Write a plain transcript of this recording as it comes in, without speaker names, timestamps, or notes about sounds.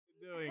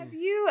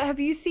Have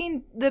you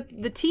seen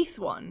the teeth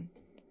one?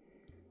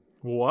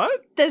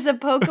 What? There's a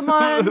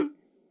Pokemon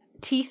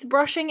teeth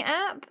brushing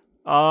app.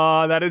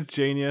 Oh, that is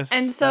genius.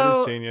 And so, that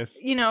is genius.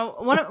 You know,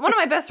 one of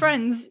my best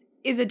friends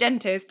is a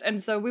dentist, and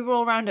so we were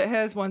all around at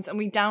hers once, and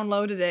we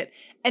downloaded it,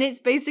 and it's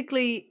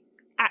basically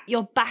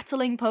you're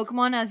battling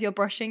Pokemon as you're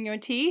brushing your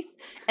teeth,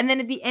 and then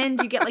at the end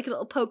you get like a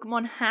little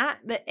Pokemon hat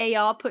that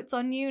AR puts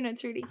on you, and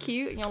it's really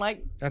cute, and you're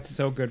like, that's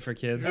so good for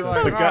kids. It's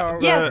so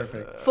yes,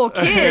 for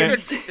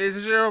kids.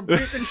 Is your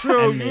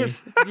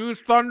Pikachu use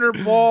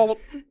Thunderbolt?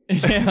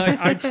 Yeah, like,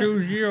 I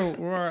choose you.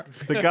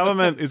 The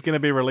government is going to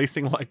be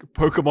releasing like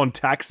Pokemon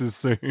taxes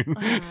soon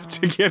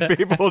to get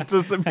people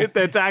to submit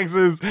their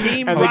taxes,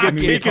 and they get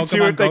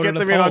Pikachu if they get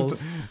them in on.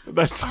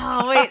 That's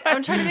oh wait,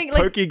 I'm trying to think.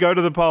 Like, Pokey go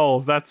to the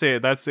polls. That's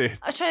it. That's it.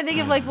 I was trying to think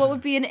of like what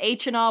would be an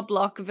H&R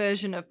Block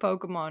version of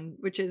Pokemon,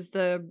 which is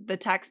the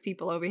tax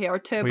people over here, or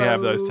Turbo. We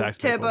have those tax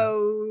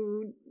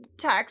Turbo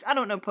tax. I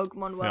don't know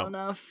Pokemon well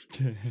enough.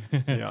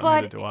 Yeah,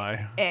 but neither do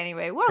I.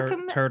 Anyway,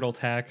 welcome. Turtle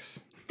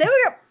tax. There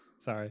we go.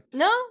 Sorry.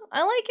 No,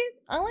 I like it.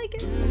 I like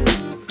it.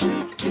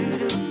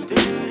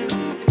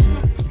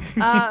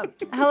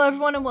 Hello,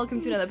 everyone, and welcome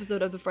to another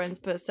episode of the Friends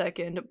Per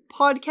Second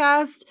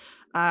podcast.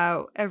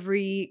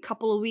 Every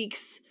couple of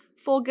weeks,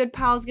 four good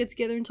pals get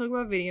together and talk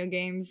about video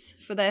games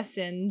for their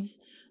sins.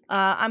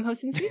 I'm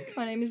hosting this week.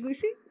 My name is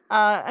Lucy.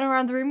 And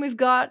around the room, we've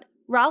got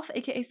Ralph,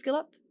 aka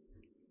Skillup.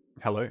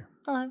 Hello.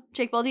 Hello.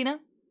 Jake Baldino.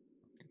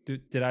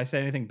 Did I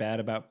say anything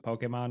bad about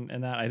Pokemon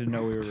in that? I didn't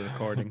know we were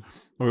recording.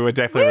 We were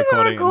definitely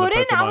recording.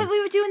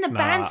 We were doing the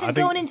bands and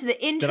going into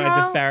the intro. Did I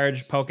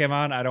disparage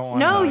Pokemon? I don't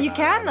want to. No, you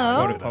can,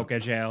 though. Go to Poke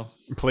Jail.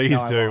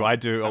 Please do. I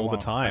do all the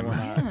time.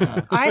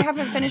 I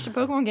haven't finished a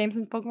Pokemon game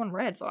since Pokemon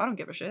Red, so I don't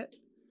give a shit.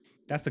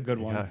 That's a good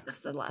one. Yeah. That's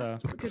the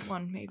last good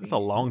one, maybe. That's a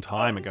long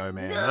time ago,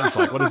 man. That's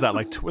like, what is that?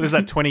 Like, what is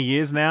that? 20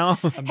 years now?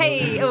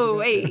 Hey,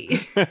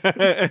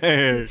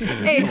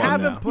 Hey,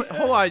 haven't put.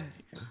 Hold on,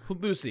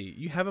 Lucy.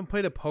 You haven't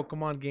played a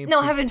Pokemon game? No,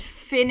 I haven't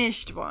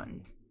finished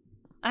one.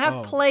 I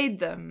have played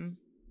them.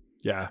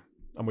 Yeah,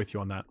 I'm with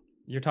you on that.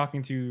 You're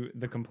talking to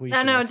the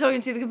completionist. No, I'm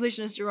talking to the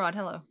completionist, Gerard.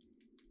 Hello.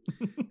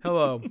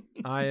 Hello,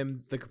 I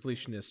am the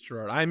completionist,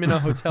 Gerard. I'm in a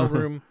hotel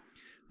room.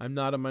 I'm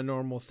not in my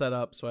normal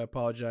setup, so I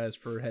apologize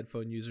for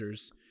headphone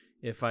users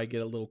if I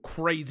get a little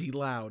crazy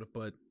loud,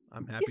 but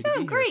I'm happy to be here. You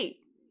sound great.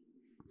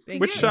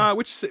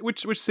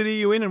 Which city are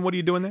you in, and what are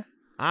you doing there?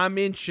 I'm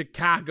in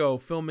Chicago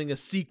filming a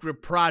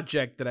secret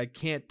project that I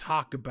can't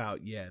talk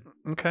about yet.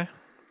 Okay.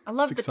 I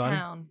love the exciting.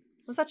 town.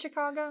 Was that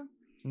Chicago?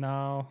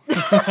 No.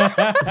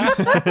 That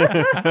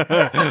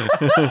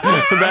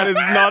is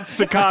not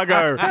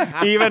Chicago.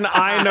 Even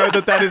I know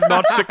that is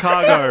not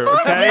Chicago.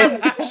 Okay.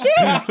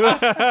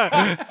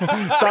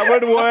 That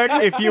would work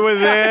if you were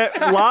there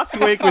last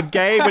week with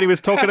Gabe when he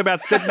was talking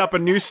about setting up a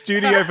new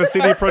studio for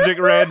CD Projekt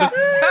Red.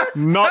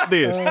 Not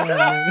this.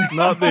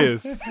 Not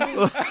this.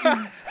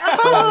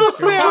 Love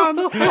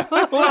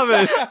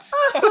it.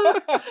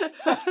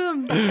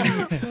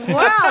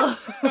 Wow.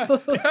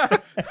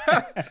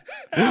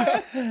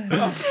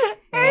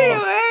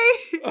 Anyway.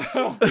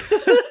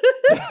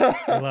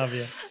 I love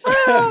you.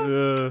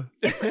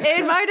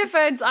 In my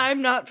defense,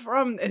 I'm not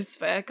from this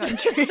fair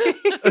country.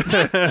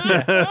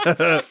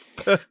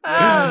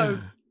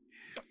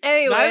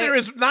 Anyway, neither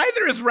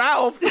is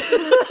Ralph.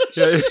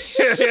 Yeah,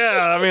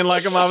 I mean,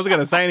 like, I was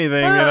gonna say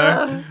anything, you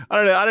know.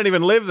 I don't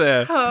even live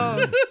there. So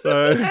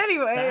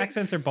anyway, the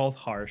accents are both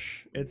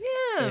harsh.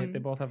 They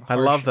both have. Harsh I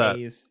love that.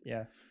 A's.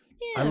 Yeah.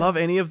 I love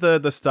any of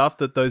the stuff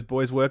that those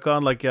boys work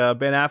on, like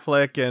Ben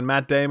Affleck and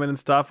Matt Damon and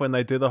stuff, when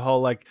they do the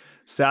whole like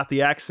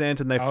Southie accent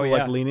and they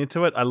like lean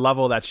into it. I love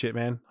all that shit,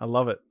 man. I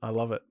love it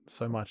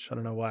so much. I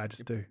don't know why, I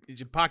just do. Did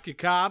you pocket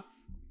cop?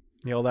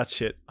 Yeah, all that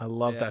shit. I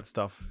love that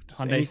stuff.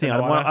 Just Hyundai anything. I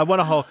Sonata.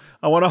 want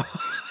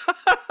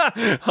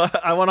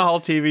a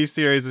whole TV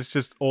series. It's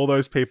just all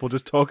those people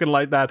just talking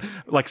like that,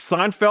 like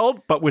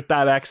Seinfeld, but with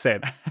that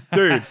accent,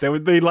 dude. That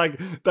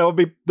would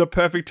be the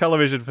perfect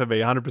television for me,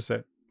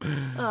 100%.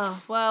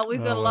 Oh, well,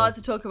 we've got a lot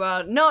to talk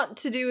about. Not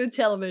to do with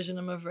television,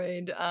 I'm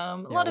afraid. A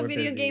lot of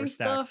video game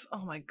stuff.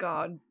 Oh my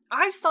god.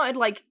 I've started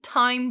like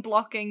time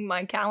blocking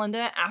my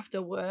calendar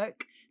after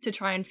work to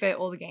try and fit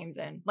all the games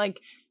in.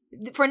 Like,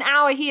 for an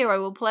hour here, I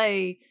will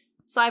play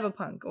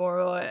Cyberpunk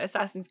or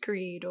Assassin's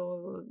Creed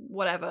or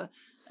whatever.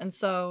 And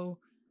so,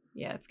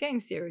 yeah, it's getting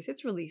serious.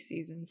 It's release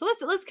season. So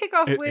let's kick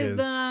off with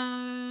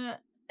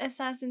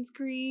Assassin's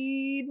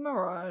Creed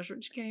Mirage,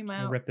 which came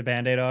out. Rip the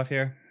Band-Aid off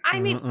here. I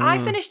mean, I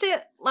finished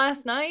it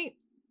last night.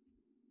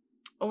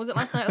 Or was it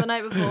last night or the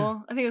night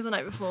before? I think it was the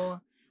night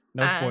before.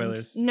 No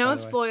spoilers. No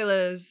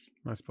spoilers.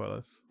 No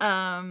spoilers.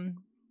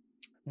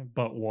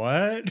 But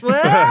what?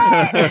 What?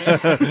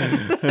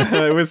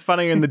 It was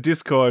funny in the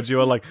Discord. You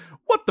were like,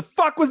 "What the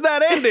fuck was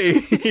that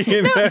ending?"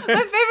 You know? No, my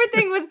favorite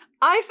thing was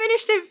I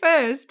finished it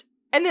first,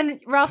 and then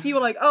Ralph, you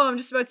were like, "Oh, I'm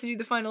just about to do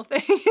the final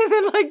thing," and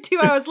then like 2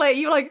 hours later,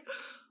 you were like,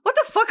 "What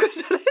the fuck was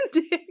that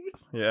ending?"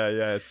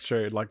 Yeah, it's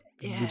true. Like,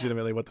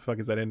 legitimately, what the fuck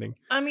is that ending?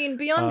 I mean,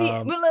 beyond we're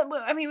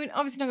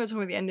obviously not going to talk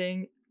about the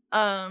ending.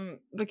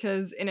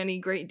 because in any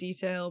great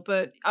detail,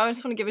 but I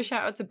just want to give a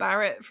shout out to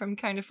Barrett from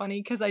Kind of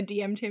Funny because I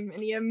DM'd him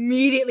and he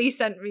immediately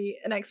sent me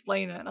an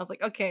explainer and I was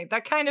like, okay,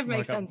 that kind of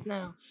makes sense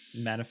now.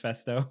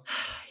 Manifesto.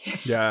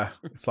 Yeah,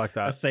 it's like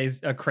that.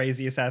 A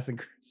crazy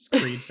Assassin's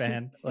Creed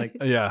fan. Like,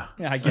 yeah,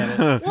 I get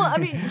it. Well, I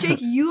mean, Jake,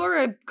 you're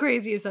a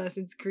crazy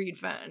Assassin's Creed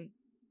fan.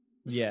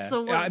 Yeah,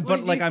 so what but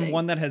did like you I'm think?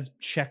 one that has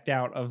checked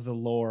out of the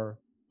lore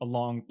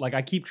along. Like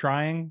I keep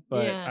trying,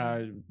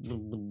 but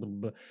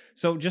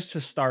so just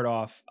to start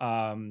off,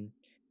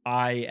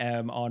 I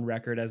am on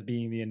record as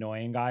being the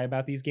annoying guy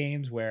about these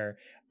games, where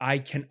I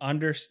can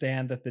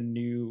understand that the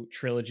new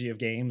trilogy of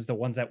games, the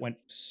ones that went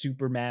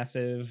super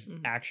massive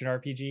action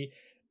RPG,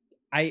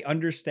 I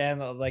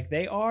understand that like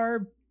they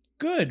are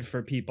good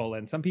for people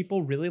and some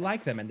people really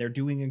like them and they're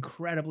doing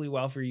incredibly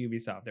well for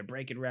Ubisoft. They're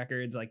breaking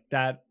records like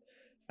that.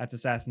 That's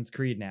Assassin's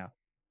Creed now.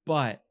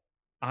 But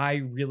I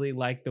really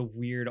like the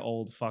weird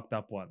old fucked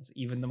up ones,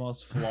 even the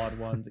most flawed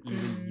ones,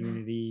 even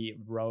Unity,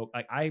 Rogue.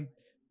 Like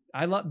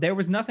I love, there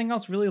was nothing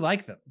else really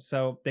like them.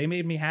 So they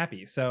made me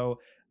happy. So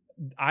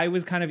I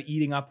was kind of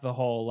eating up the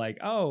whole like,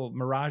 oh,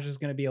 Mirage is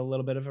going to be a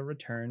little bit of a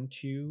return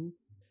to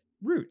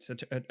roots,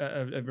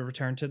 a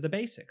return to the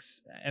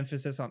basics,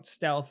 emphasis on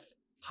stealth,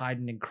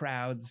 hiding in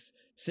crowds,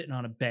 sitting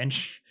on a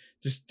bench,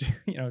 just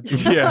doing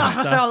stuff.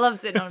 I love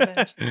sitting on a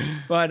bench.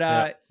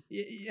 But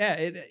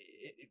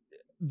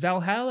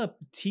Valhalla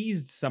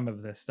teased some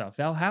of this stuff.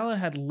 Valhalla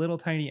had little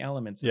tiny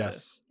elements of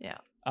this. Yeah.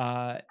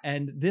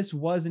 And this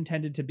was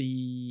intended to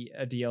be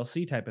a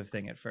DLC type of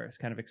thing at first,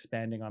 kind of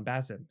expanding on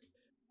Basim.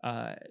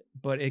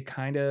 But it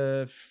kind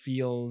of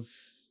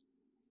feels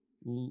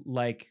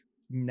like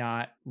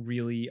not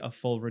really a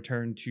full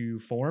return to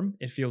form.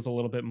 It feels a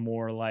little bit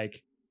more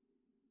like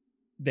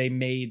they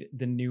made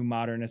the new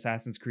modern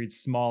Assassin's Creed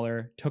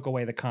smaller, took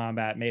away the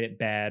combat, made it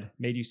bad,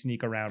 made you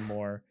sneak around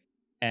more,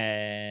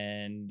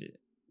 and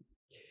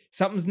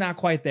something's not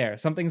quite there.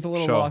 Something's a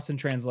little lost in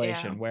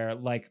translation, where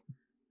like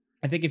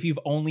I think if you've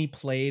only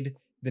played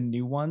the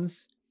new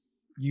ones,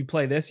 you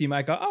play this, you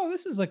might go, oh,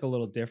 this is like a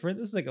little different.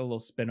 This is like a little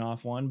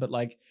spin-off one. But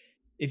like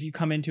if you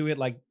come into it,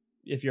 like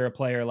if you're a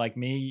player like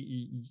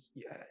me,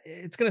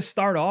 it's going to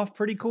start off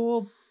pretty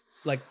cool.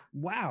 Like,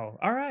 wow,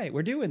 all right,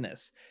 we're doing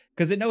this.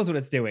 Because it knows what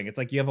it's doing. It's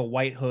like you have a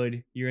white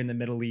hood, you're in the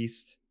Middle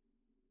East.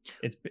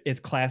 It's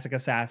classic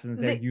Assassins.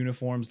 Their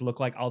uniforms look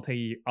like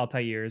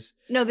Altairs.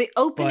 No, the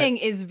opening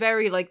is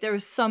very like there are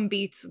some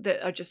beats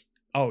that are just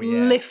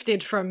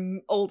lifted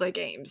from older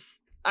games.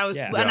 I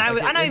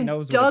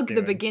dug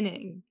the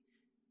beginning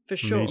for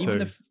sure.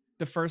 Even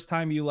the first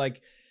time you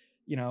like,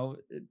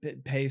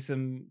 pay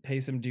some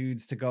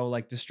dudes to go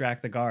like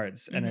distract the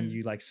guards, and then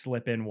you like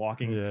slip in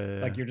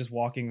walking, like you're just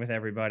walking with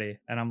everybody,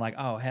 and I'm like,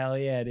 oh hell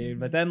yeah, dude.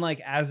 But then like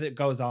as it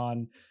goes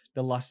on,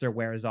 the luster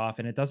wears off,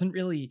 and it doesn't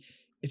really.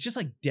 It's just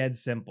like dead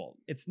simple.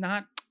 It's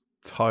not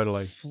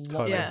totally.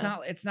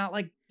 It's not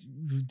like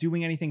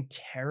doing anything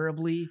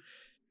terribly,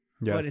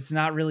 but it's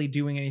not really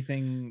doing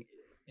anything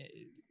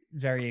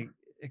very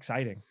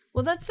exciting.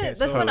 Well, that's it.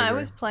 That's when I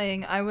was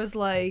playing. I was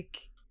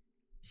like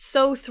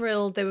so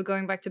thrilled they were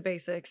going back to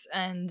basics,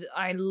 and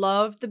I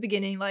loved the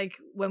beginning. Like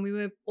when we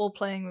were all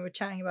playing, we were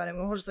chatting about it. And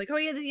we were all just like, "Oh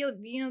yeah,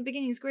 the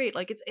beginning's great.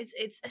 Like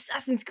it's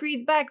Assassin's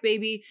Creed's back,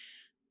 baby."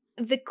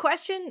 The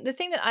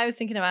thing that I was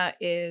thinking about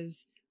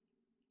is,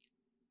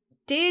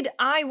 did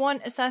I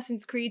want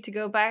Assassin's Creed to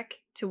go back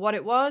to what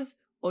it was,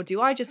 or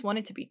do I just want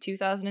it to be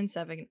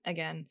 2007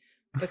 again?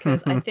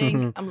 Because I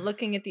think I'm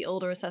looking at the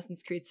older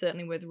Assassin's Creed,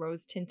 certainly with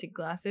rose-tinted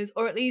glasses,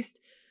 or at least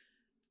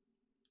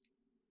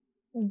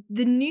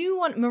the new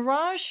one,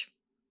 Mirage,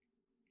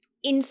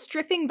 in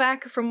stripping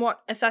back from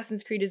what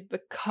Assassin's Creed has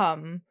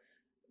become,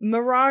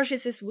 Mirage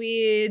is this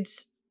weird,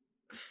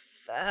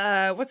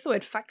 what's the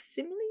word,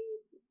 facsimile?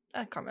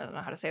 I don't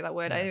know how to say that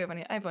word.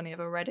 I've only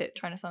ever read it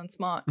trying to sound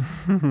smart.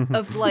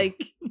 Of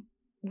like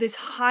this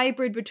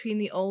hybrid between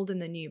the old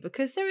and the new,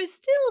 because there is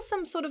still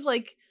some sort of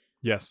like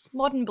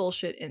modern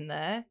bullshit in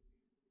there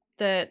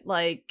that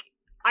like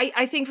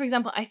I think, for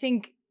example, I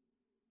think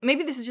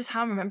maybe this is just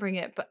how I'm remembering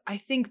it, but I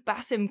think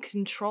Basim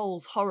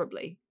controls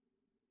horribly.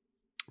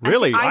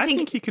 Really? I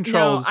think he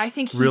controls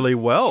really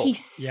well.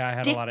 I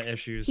had a lot of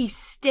issues. He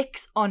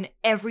sticks on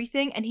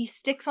everything, and he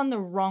sticks on the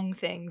wrong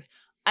things.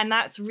 And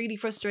that's really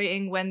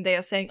frustrating when they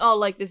are saying, oh,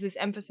 like there's this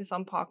emphasis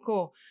on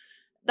parkour.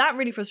 That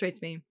really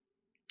frustrates me.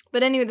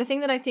 But anyway, the thing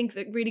that I think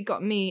that really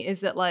got me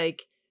is that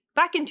like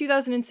back in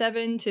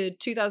 2007 to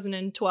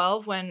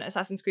 2012, when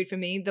Assassin's Creed, for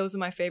me, those are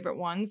my favorite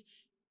ones.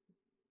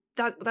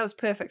 That was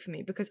perfect for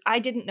me because I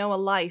didn't know a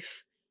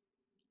life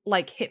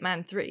like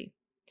Hitman 3.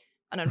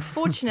 And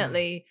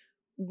unfortunately,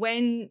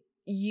 when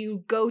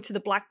you go to the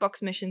black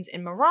box missions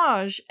in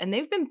Mirage, and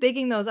they've been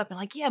bigging those up and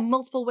like,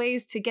 multiple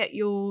ways to get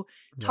your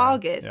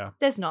targets.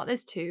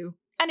 There's two.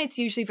 And it's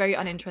usually very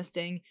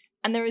uninteresting.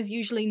 And there is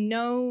usually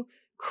no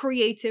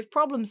creative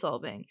problem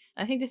solving.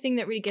 I think the thing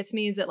that really gets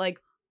me is that like,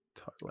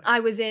 I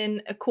was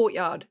in a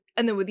courtyard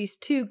and there were these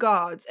two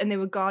guards and they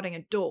were guarding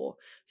a door.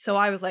 So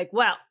I was like,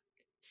 well,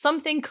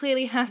 something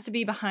clearly has to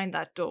be behind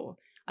that door.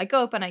 I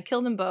go up and I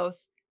kill them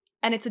both.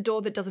 and it's a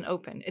door that doesn't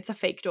open. It's a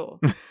fake door.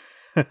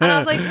 And I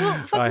was like,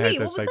 well, fuck I me, hate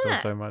what those was fake doors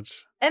that? so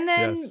much. And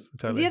then Yes,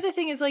 totally. the other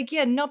thing is like,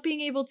 yeah, not being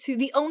able to,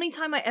 the only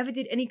time I ever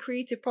did any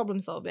creative problem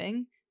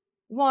solving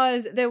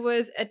was there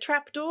was a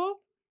trapdoor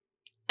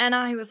and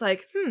I was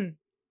like,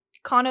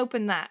 can't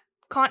open that,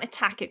 can't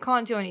attack it,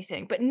 can't do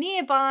anything. But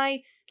nearby,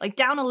 like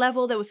down a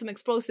level, there was some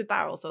explosive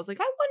barrels. So I was like,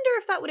 I wonder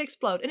if that would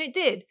explode. And it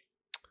did.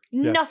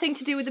 Yes. Nothing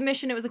to do with the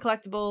mission. It was a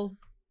collectible.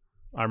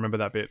 I remember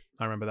that bit.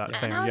 I remember that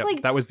same. And I was Yep.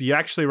 like- That was you're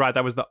actually right.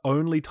 That was the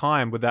only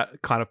time where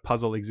that kind of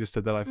puzzle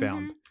existed that I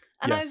found.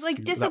 And I Yes, was like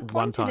that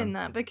one disappointed in time.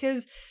 that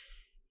because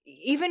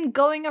even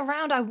going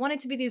around, I wanted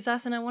to be the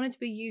assassin. I wanted to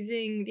be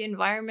using the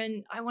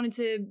environment. I wanted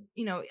to,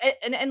 you know,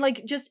 and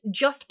like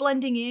just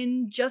blending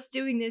in, just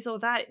doing this or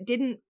that. It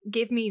didn't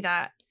give me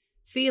that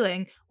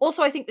feeling.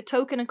 Also, I think the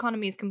token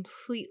economy is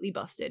completely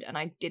busted and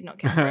I did not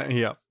care for it.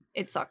 Yeah.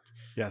 It sucked.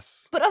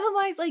 Yes. But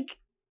otherwise, like,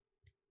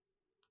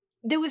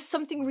 there was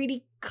something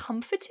really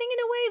comforting in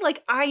a way.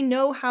 Like, I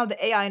know how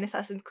the AI in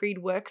Assassin's Creed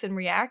works and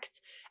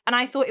reacts. And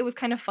I thought it was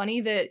kind of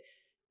funny that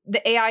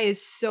the AI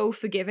is so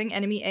forgiving,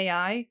 enemy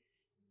AI.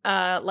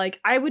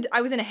 Like, I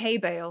was in a hay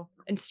bale.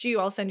 And Stu,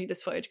 I'll send you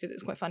this footage because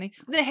it's quite funny.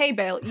 I was in a hay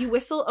bale. You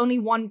whistle, only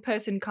one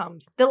person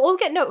comes. They'll all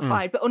get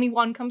notified, but only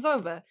one comes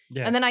over.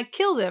 Yeah. And then I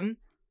kill them,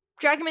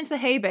 drag them into the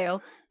hay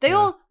bale. They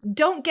all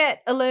don't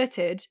get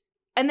alerted.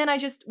 And then I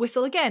just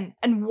whistle again,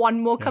 and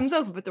one more comes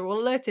over, but they're all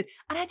alerted.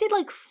 And I did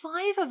like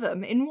 5 of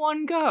them in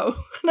one go.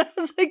 And I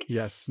was like,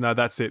 Yes. No,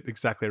 that's it.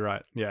 Exactly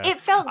right. Yeah.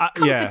 it felt yeah.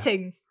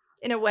 comforting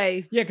in a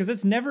way. Yeah, because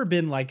it's never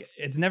been like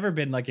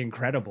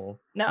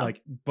incredible. No.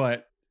 Like,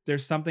 but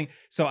there's something.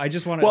 So I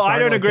just want to. Well, I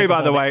don't agree.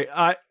 By the way,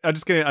 I'm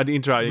just going to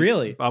interrupt.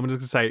 Really? I'm just going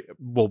to say,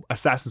 well,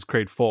 Assassin's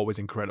Creed 4 was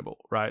incredible,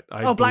 right?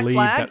 I Black believe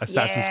Flag? that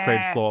Assassin's Yeah.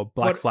 Creed 4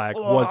 Black But- Flag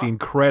was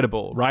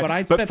incredible, right? But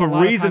I spent for a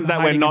lot of reasons time that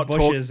we're hiding in not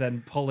talking. bushes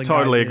and pulling.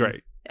 Totally guys in.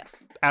 agree.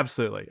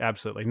 Absolutely,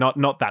 absolutely.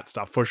 Not that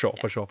stuff for sure.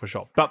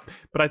 But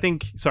I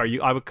think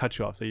I would cut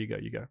you off. So you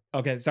go.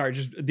 Okay, sorry.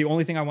 Just the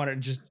only thing I want to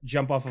just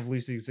jump off of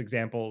Lucy's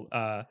example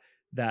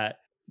that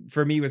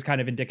for me was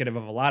kind of indicative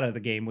of a lot of the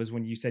game was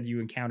when you said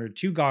you encountered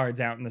 2 guards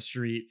out in the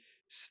street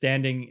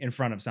standing in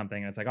front of something.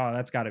 And it's like, oh,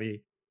 that's got to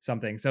be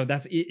something. So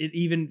that's it.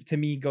 Even to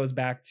me goes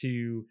back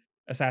to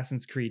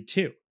Assassin's Creed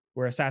 2,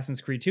 where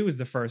Assassin's Creed 2 is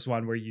the first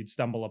one where you'd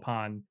stumble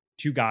upon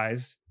 2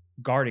 guys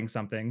guarding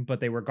something, but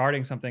they were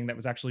guarding something that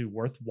was actually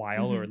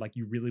worthwhile or like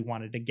you really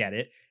wanted to get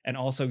it. And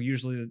also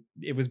usually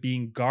it was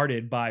being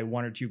guarded by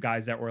 1 or 2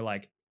 guys that were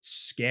like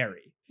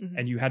scary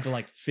and you had to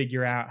like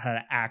figure out how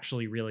to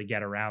actually really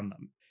get around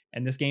them.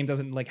 And this game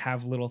doesn't like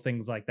have little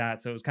things like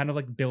that. So it was kind of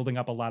like building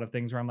up a lot of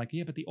things where I'm like,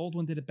 yeah, but the old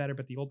one did it better,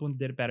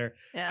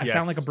 Yeah. I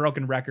sound like a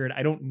broken record.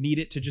 I don't need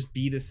it to just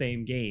be the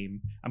same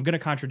game. I'm going to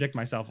contradict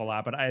myself a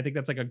lot, but I think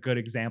that's like a good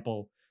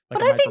example. Like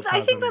But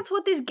I think that's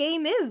what this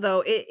game is,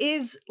 though. It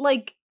is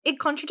like, it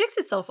contradicts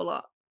itself a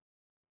lot.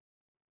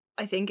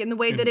 I think in the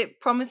way that it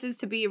promises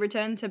to be a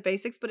return to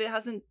basics, but it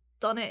hasn't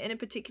done it in a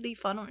particularly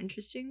fun or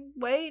interesting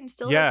way, and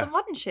still has the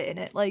modern shit in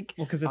it. Like,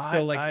 well, because it's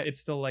still it's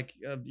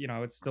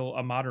still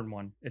a modern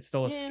one. It's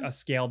still a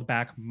scaled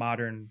back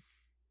modern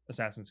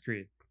Assassin's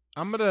Creed.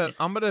 I'm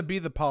gonna be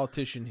the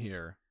politician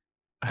here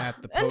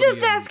at the podium. I'm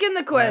just asking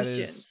the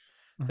questions.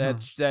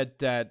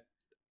 That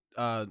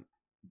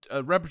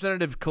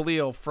Representative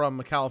Khalil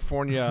from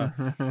California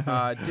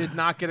did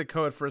not get a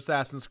code for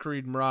Assassin's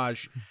Creed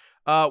Mirage.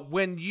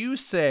 When you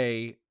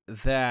say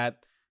that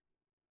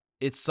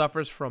it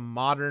suffers from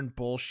modern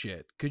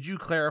bullshit, could you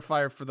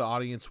clarify for the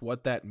audience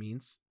what that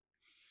means?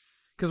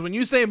 Because when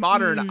you say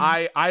modern,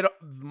 I don't,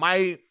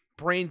 my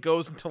brain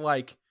goes into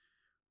like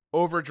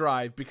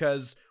overdrive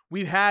because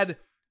we've had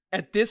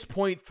at this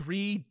point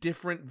 3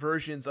 different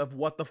versions of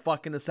what the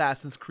fuck an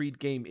Assassin's Creed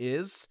game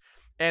is.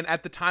 And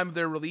at the time of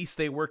their release,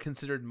 they were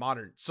considered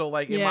modern. So,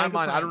 like in my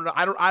mind,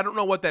 I don't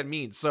know what that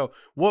means. So,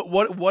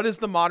 what is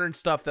the modern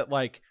stuff that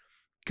like?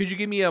 Could you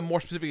give me a more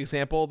specific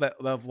example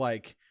of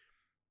like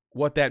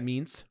what that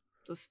means?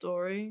 The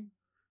story.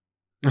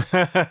 But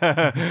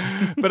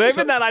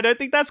even that, I don't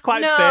think that's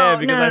quite fair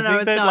because I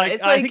think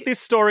that I think this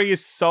story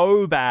is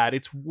so bad.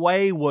 It's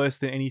way worse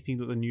than anything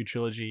that the new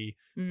trilogy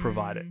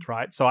provided,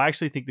 right? So I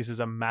actually think this is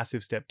a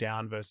massive step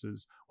down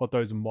versus what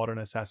those modern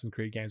Assassin's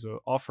Creed games were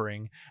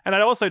offering. And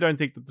I also don't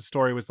think that the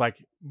story was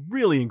like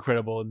really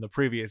incredible in the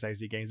previous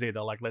AC games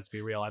either. Like, let's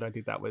be real, I don't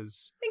think that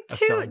was a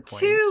selling point.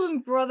 2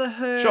 and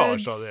Brotherhood. Sure.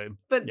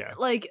 But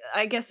like,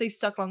 I guess they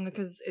stuck longer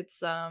because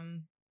it's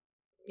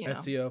you know,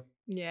 SEO.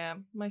 Yeah,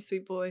 my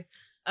sweet boy.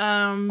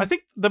 I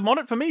think the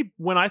modern, for me,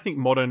 when I think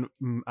modern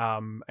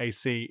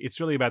AC, it's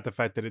really about the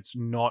fact that it's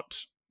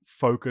not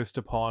focused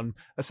upon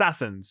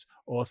assassins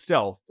or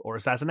stealth or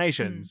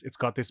assassinations. It's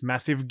got this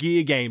massive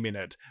gear game in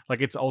it.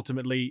 Like, it's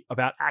ultimately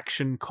about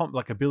action,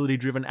 like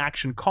ability-driven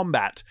action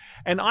combat.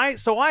 And I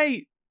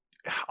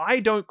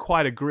don't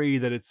quite agree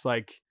that it's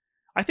like,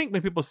 I think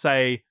when people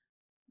say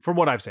from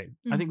what I've seen.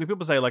 I think when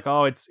people say like,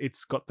 oh,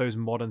 it's got those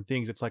modern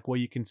things, it's like, well,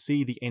 you can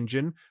see the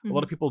engine. A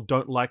lot of people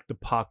don't like the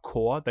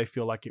parkour. They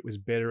feel like it was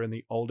better in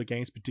the older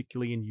games,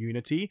 particularly in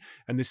Unity,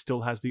 and this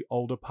still has the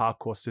older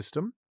parkour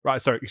system. Right,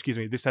 sorry, excuse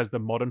me. This has the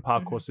modern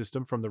parkour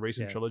system from the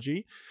recent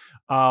trilogy.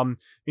 In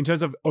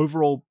terms of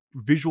overall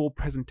visual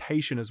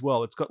presentation as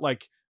well, it's got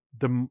like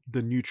the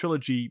new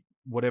trilogy,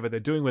 whatever they're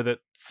doing with it,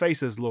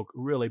 faces look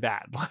really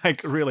bad,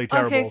 like really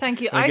terrible. Okay,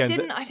 thank you. I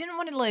didn't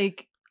want to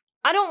like,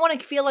 I don't want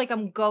to feel like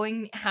I'm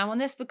going ham on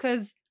this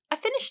because I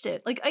finished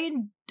it. Like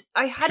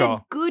I had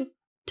a good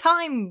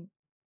time.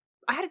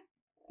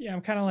 Yeah,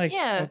 I'm kind of like,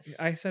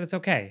 I said it's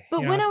okay.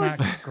 But when I was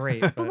not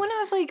great, but when I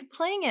was like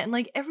playing it and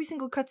like every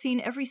single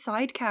cutscene, every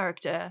side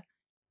character,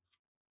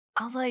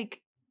 I was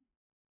like,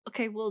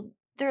 okay, well,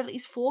 there are at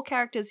least 4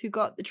 characters who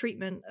got the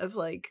treatment of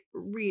like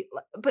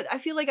but I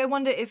feel like I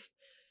wonder if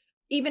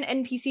even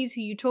NPCs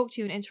who you talk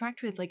to and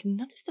interact with, like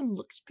none of them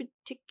looked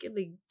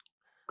particularly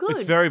good.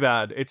 It's very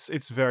bad. It's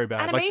very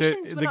bad.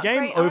 Animations like the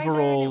game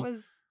overall.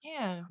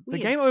 The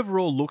weird. game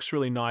overall looks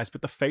really nice,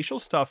 but the facial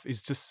stuff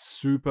is just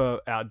super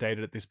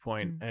outdated at this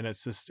point, and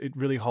it's just it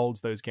really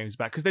holds those games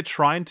back because they're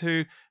trying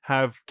to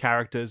have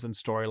characters and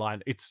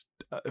storyline. It's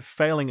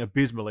failing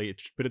abysmally,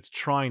 but it's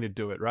trying to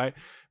do it right.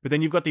 But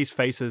then you've got these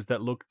faces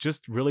that look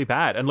just really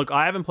bad. And look,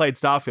 I haven't played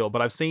Starfield,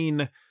 but I've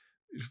seen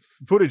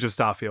footage of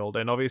Starfield,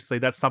 and obviously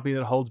that's something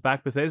that holds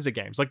back Bethesda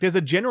games. Like there's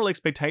a general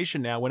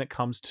expectation now when it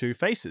comes to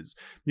faces.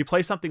 You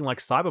play something like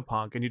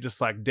Cyberpunk and you're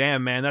just like,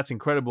 damn man, that's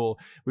incredible.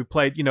 We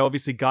played,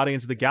 obviously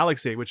Guardians of the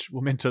Galaxy, which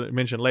we'll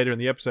mention later in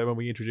the episode when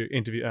we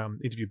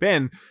interview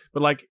Ben,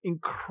 but like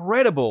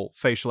incredible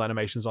facial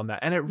animations on that,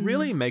 and it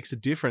really makes a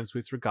difference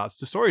with regards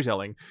to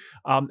storytelling.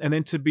 And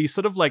then to be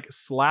sort of like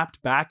slapped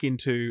back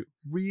into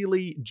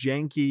really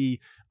janky,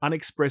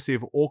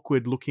 unexpressive,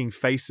 awkward looking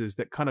faces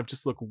that kind of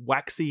just look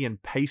waxy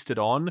and pasted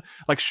on.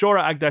 Like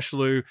Shora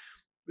Agdashlu,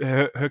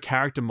 her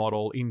character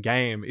model in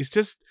game is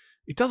just,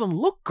 it doesn't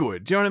look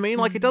good. Do you know what I mean?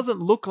 Like it doesn't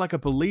look like a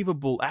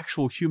believable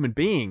actual human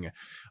being.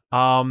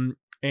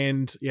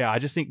 And yeah, I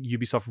just think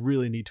Ubisoft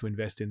really need to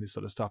invest in this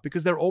sort of stuff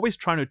because they're always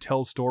trying to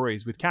tell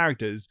stories with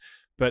characters,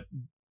 but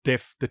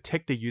the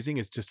tech they're using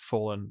is just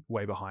fallen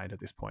way behind at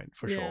this point,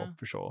 for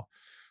sure.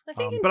 I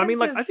think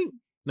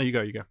no, you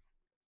go.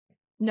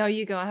 No,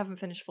 you go. I haven't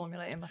finished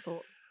formulating my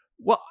thought.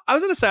 Well, I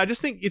was going to say, I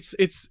just think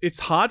it's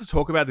hard to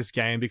talk about this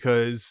game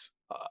because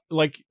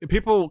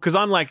because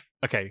I'm like,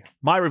 okay,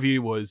 my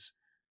review was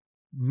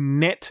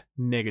net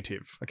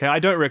negative. Okay, I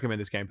don't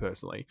recommend this game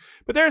personally,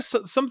 but there are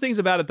some things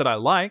about it that I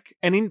like,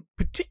 and in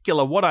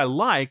particular, what I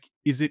like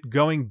is it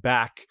going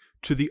back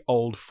to the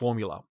old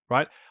formula,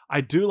 right?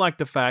 I do like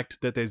the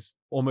fact that there's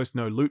almost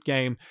no loot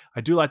game.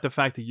 I do like the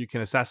fact that you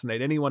can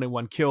assassinate anyone in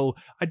one kill.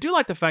 I do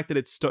like the fact that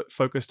it's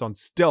focused on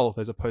stealth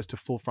as opposed to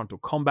full frontal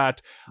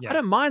combat. Yes. I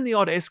don't mind the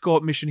odd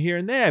escort mission here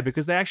and there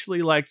because they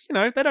actually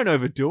they don't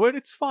overdo it.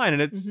 It's fine,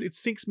 and it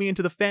sinks me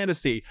into the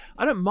fantasy.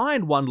 I don't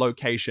mind one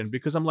location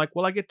because I'm like,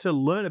 well, I get to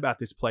learn about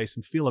this place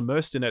and feel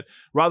immersed in it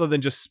rather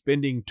than just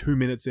spending 2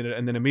 minutes in it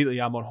and then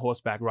immediately I'm on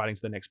horseback riding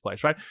to the next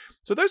place, right?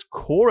 So those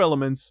core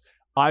elements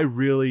I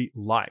really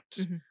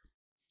liked.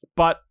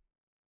 But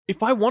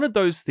if I wanted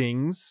those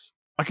things,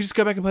 I could just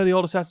go back and play the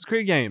old Assassin's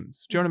Creed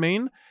games. Do you know what I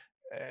mean?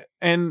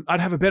 And I'd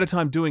have a better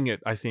time doing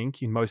it, I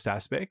think, in most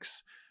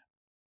aspects.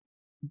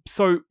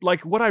 So,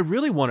 like, what I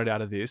really wanted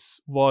out of this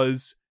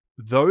was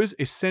those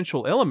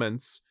essential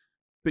elements,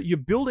 but you're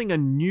building a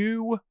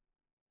new...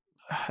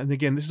 And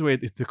again, this is where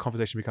the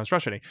conversation becomes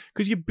frustrating,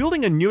 because you're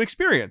building a new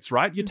experience,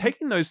 right? You're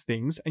taking those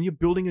things and you're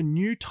building a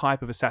new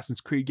type of Assassin's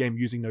Creed game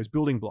using those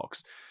building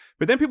blocks.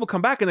 But then people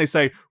come back and they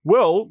say,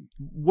 well,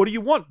 what do you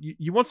want?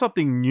 You want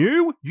something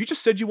new? You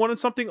just said you wanted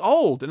something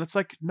old. And it's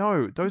like,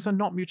 no, those are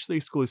not mutually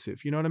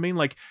exclusive. You know what I mean?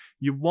 Like,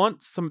 you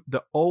want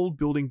the old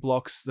building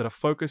blocks that are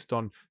focused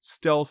on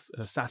stealth,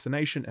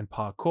 assassination, and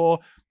parkour,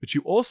 but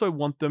you also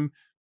want them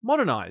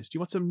modernized. You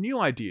want some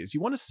new ideas.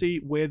 You want to see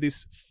where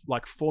this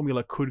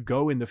formula could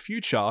go in the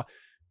future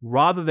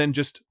rather than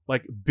just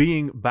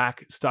being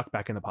stuck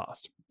back in the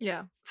past.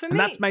 Yeah. And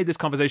that's made this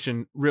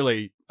conversation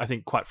really, I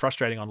think, quite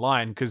frustrating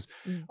online because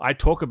I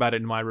talk about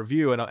it in my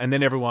review and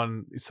then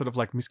everyone is sort of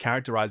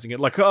mischaracterizing it.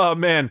 Like, oh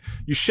man,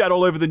 you shat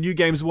all over the new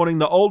games wanting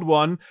the old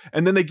one,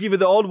 and then they give you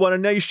the old one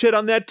and now you shit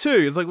on that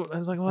too. It's well,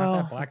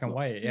 not that black and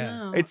white. Yeah.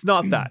 No. It's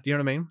not that. You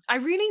know what I mean? I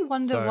really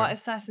wonder what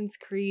Assassin's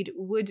Creed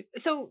would...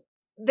 So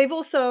they've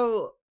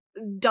also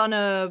done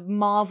a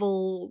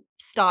Marvel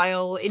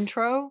style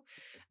intro.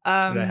 They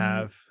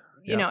have.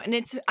 You know, and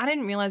I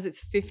didn't realize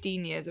it's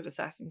 15 years of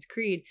Assassin's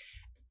Creed.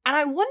 And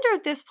I wonder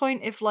at this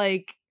point if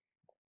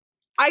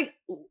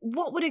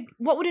what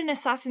would an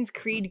Assassin's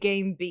Creed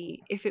game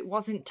be if it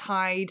wasn't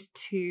tied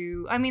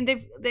to... I mean,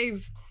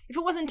 if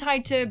it wasn't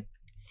tied to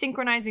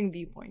synchronizing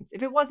viewpoints,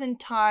 if it wasn't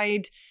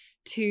tied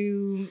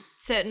to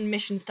certain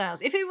mission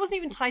styles, if it wasn't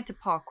even tied to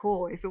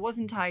parkour, if it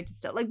wasn't tied to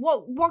stuff,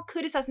 what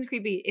could Assassin's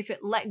Creed be if it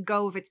let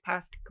go of its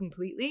past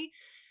completely?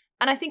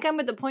 And I think I'm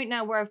at the point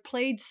now where I've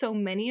played so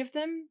many of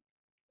them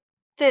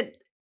that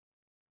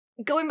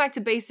going back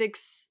to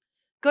basics,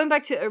 going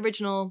back to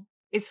original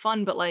is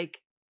fun, but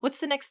what's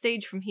the next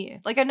stage from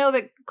here? Like, I know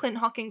that Clint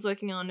Hocking's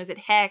working on, is it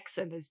Hex,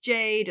 and there's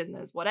Jade, and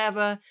there's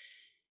whatever.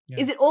 Yeah.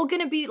 Is it all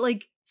going to be,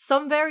 like,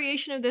 some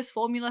variation of this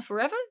formula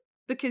forever?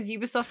 Because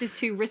Ubisoft is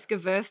too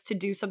risk-averse to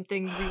do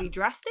something really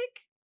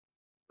drastic?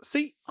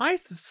 See, I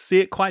see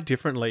it quite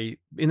differently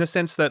in the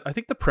sense that I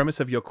think the premise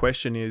of your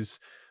question is,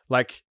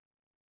 like,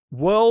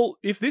 well,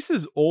 if this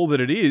is all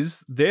that it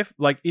is,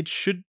 like, it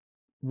should...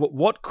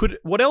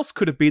 What else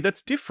could it be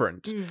that's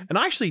different? And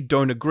I actually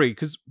don't agree,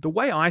 because the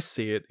way I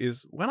see it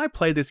is when I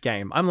play this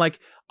game, I'm like,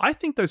 I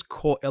think those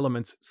core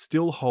elements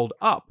still hold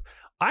up.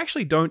 I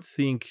actually don't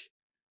think...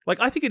 Like,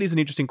 I think it is an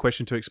interesting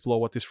question to explore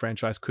what this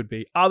franchise could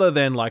be, other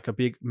than like a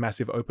big,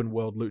 massive open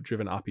world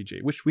loot-driven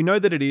RPG, which we know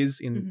that it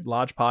is in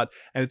large part,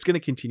 and it's going to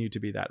continue to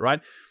be that,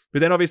 right? But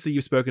then obviously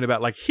you've spoken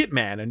about like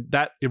Hitman, and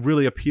that it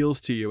really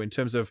appeals to you in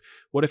terms of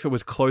what if it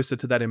was closer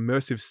to that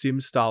immersive sim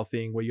style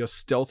thing where you're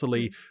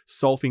stealthily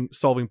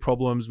solving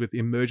problems with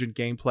emergent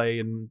gameplay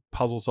and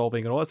puzzle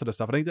solving and all that sort of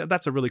stuff. I think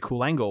that's a really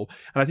cool angle,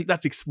 and I think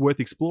that's worth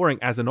exploring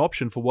as an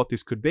option for what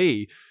this could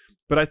be.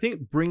 But I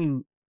think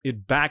bringing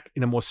it back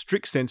in a more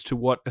strict sense to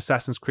what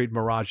Assassin's Creed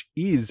Mirage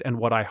is and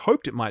what I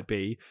hoped it might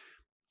be,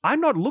 I'm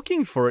not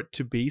looking for it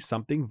to be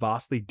something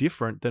vastly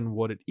different than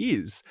what it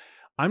is.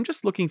 I'm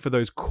just looking for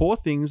those core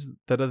things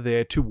that are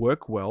there to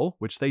work well,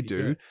 which they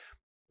do.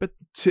 But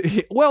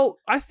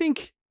I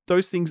think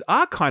those things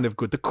are kind of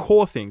good, the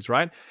core things,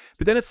 right?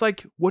 But then it's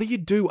like, what do you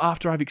do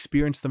after I've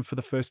experienced them for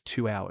the first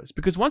 2 hours?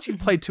 Because once you've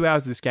played 2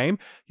 hours of this game,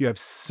 you have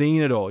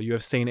seen it all. You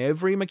have seen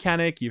every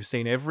mechanic, you've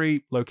seen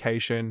every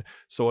location,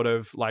 sort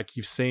of like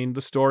you've seen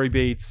the story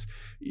beats,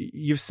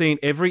 you've seen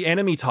every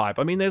enemy type.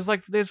 I mean, there's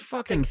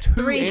fucking like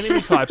 2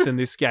 enemy types in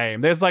this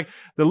game. There's like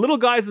the little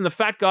guys and the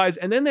fat guys,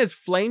 and then there's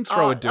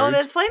flamethrower dudes. Oh,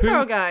 there's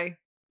flamethrower guy.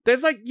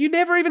 There's like, you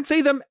never even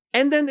see them,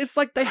 and then it's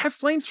like they have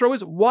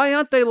flamethrowers. Why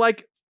aren't they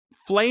like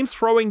flame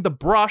throwing the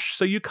brush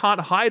so you can't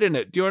hide in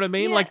it? Do you know what I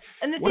mean? Yeah. Like,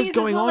 and the what thing is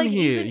going on like,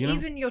 here?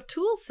 Even your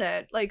tool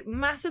set, like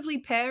massively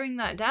paring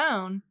that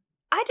down.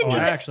 I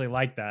actually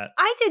like that.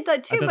 I did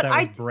that too, but that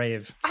was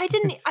brave. I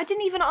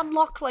didn't even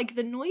unlock like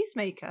the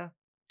noisemaker.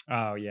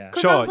 Oh yeah,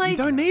 sure. I was like, you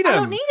don't need it. I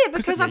don't need it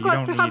because I've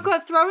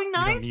got throwing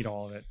knives. You don't need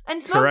all of it.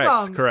 And smoke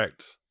bombs.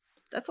 Correct.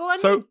 That's all I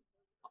need. So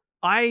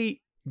I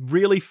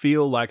really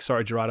feel like,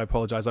 sorry, Gerard, I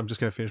apologize. I'm just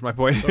going to finish my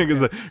point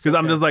because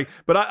I'm just like,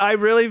 but I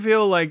really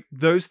feel like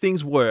those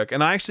things work,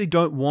 and I actually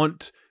don't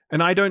want,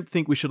 and I don't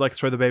think we should like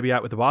throw the baby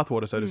out with the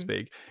bathwater, so to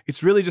speak.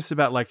 It's really just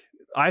about like,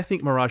 I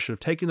think Mirage should have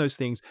taken those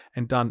things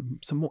and done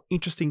some more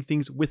interesting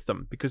things with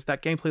them, because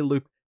that gameplay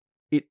loop,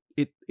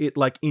 it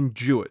like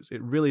endures.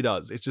 It really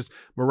does. It's just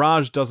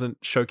Mirage doesn't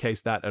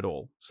showcase that at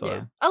all. So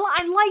yeah.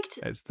 I liked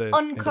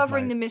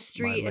uncovering the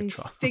mystery and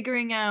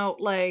figuring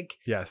out like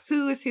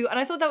who is who, and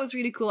I thought that was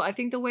really cool. I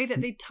think the way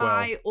that they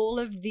tie all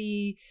of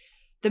the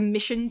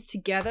missions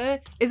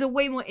together is a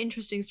way more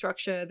interesting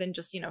structure than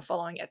just,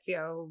 following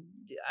Ezio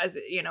as,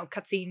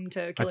 cutscene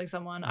to killing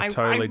someone. I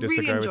totally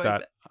disagree really with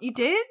that. You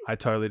did? I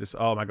totally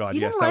oh my god,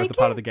 yes, that was the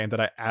part of the game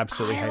that I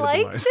absolutely hated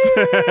the most.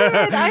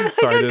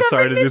 It.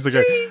 sorry to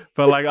disagree.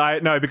 But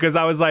like because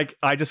I was like,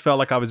 I just felt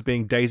like I was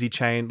being daisy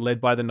chained, led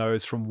by the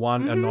nose from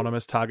one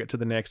anonymous target to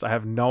the next. I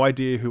have no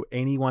idea who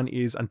anyone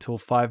is until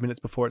 5 minutes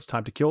before it's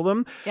time to kill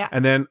them. Yeah.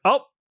 And then,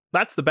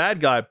 that's the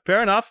bad guy.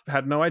 Fair enough.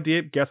 Had no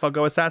idea. Guess I'll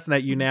go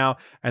assassinate you now.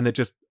 And then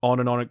just on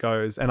and on it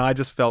goes. And I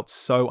just felt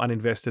so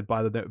uninvested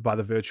by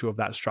the virtue of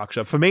that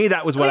structure. For me,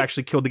 that was what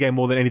actually killed the game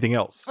more than anything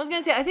else. I was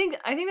gonna say, I think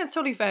that's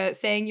totally fair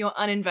saying you're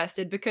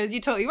uninvested, because you're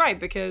totally right.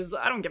 Because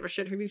I don't give a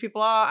shit who these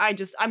people are.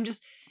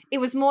 It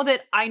was more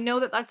that I know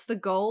that that's the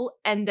goal,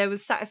 and there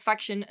was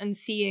satisfaction in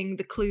seeing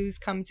the clues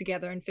come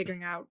together and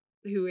figuring out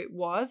who it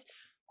was.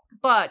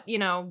 But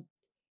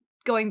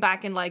going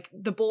back in like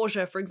the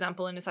Borgia, for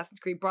example, in Assassin's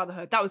Creed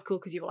Brotherhood, that was cool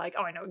because you were like,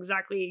 oh, I know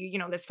exactly,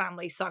 this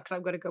family sucks,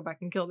 I've got to go back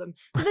and kill them.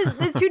 So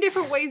there's 2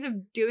 different ways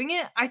of doing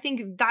it. I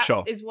think that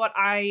is what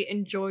I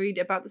enjoyed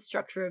about the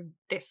structure of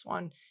this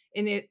one.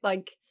 And it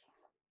like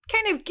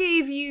kind of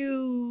gave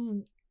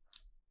you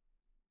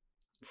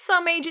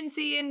some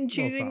agency in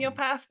choosing your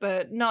path,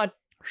 but not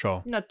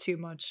too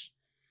much.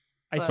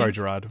 Sorry,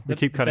 Gerard. We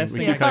keep cutting.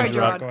 Sorry,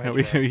 Gerard.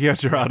 We got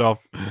Gerard off.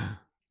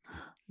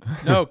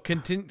 No,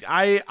 continue.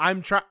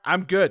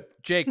 I'm good.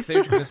 Jake, say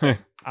what you're gonna say.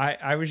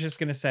 I was just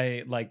gonna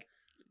say, like,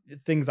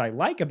 things I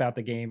like about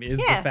the game is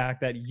the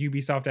fact that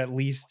Ubisoft at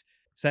least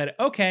said,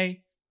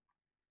 okay,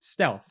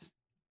 stealth.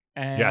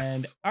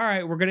 And all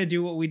right, we're gonna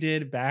do what we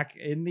did back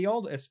in the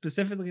old,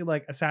 specifically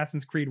like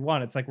Assassin's Creed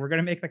 1. It's like, we're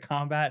gonna make the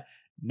combat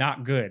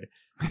not good,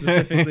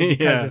 specifically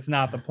because it's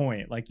not the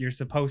point. Like, you're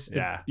supposed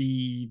to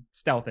be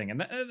stealthing,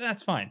 and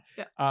that's fine.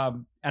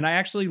 And I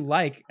actually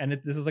like, and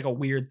this is like a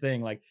weird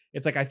thing, like,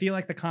 it's like I feel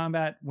like the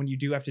combat, when you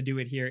do have to do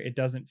it here, it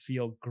doesn't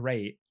feel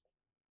great.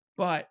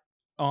 But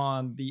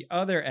on the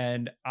other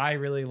end, I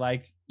really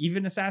liked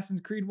even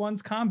Assassin's Creed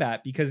 1's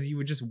combat, because you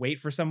would just wait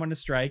for someone to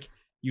strike,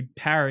 you'd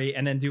parry,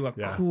 and then do a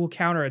cool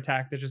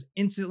counterattack that just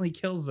instantly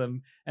kills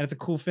them, and it's a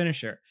cool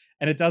finisher.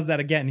 And it does that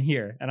again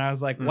here. And I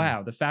was like,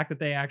 wow, the fact that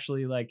they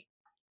actually like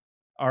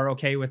are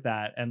okay with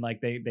that, and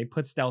like they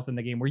put stealth in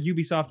the game, where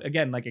Ubisoft,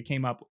 again, like it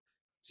came up,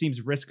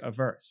 seems risk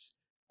averse.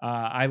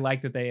 I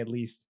like that they at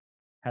least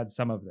had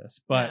some of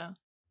this, but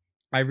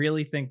I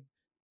really think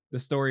the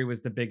story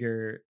was the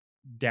bigger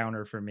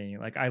downer for me.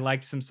 Like I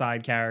liked some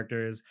side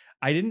characters.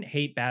 I didn't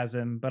hate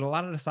Basim, but a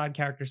lot of the side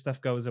character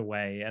stuff goes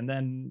away, and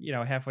then, you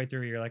know, halfway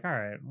through you're like, all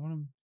right,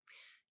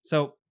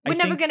 so we're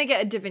never gonna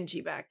get a Da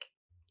Vinci back,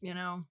 you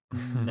know.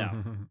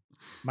 No.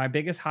 My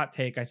biggest hot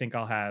take I think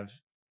I'll have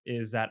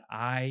is that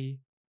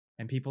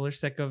and people are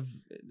sick of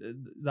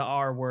the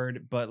R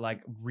word, but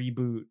like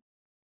reboot.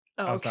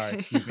 Oh, okay. Sorry.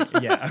 Excuse me.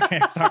 Yeah. Okay.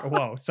 Sorry.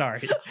 Whoa.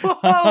 Sorry.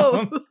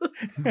 Whoa.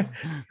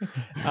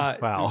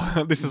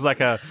 Wow. This is like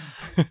a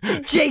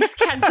Jake's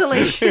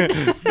cancellation.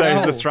 So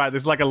is this right?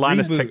 This is like a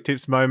Linus Tech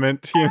Tips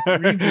moment. You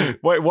know?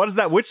 Wait, what is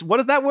that? What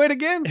is that word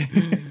again?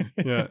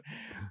 Yeah.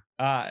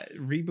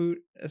 Reboot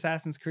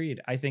Assassin's Creed.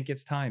 I think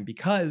it's time,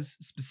 because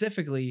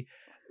specifically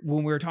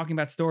when we were talking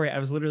about story, I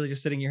was literally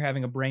just sitting here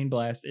having a brain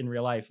blast in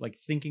real life, like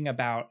thinking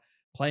about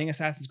playing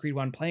Assassin's Creed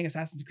 1, playing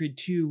Assassin's Creed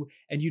 2,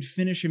 and you'd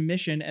finish a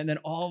mission, and then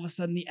all of a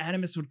sudden the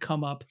Animus would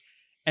come up,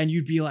 and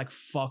you'd be like,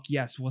 fuck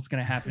yes, what's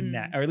going to happen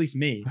next? Or at least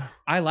me.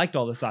 I liked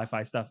all the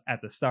sci-fi stuff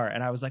at the start,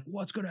 and I was like,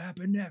 what's going to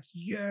happen next?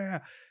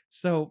 Yeah.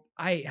 So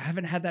I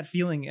haven't had that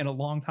feeling in a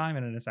long time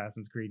in an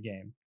Assassin's Creed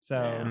game.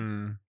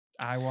 So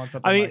I want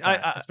something like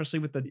that, especially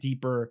with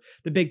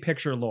the big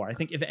picture lore. I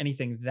think if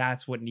anything,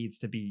 that's what needs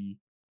to be.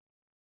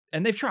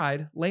 And they've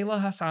tried.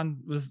 Layla Hassan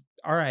was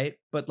all right,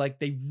 but like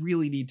they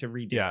really need to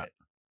redo it.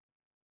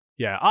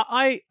 Yeah,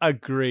 I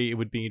agree. It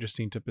would be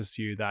interesting to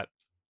pursue that,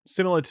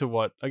 similar to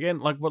what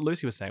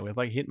Lucy was saying with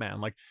like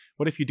Hitman. Like,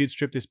 what if you did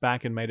strip this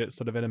back and made it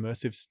sort of an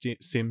immersive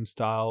sim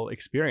style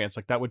experience?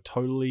 Like, that would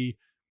totally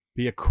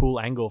be a cool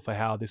angle for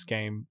how this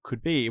game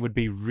could be. It would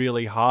be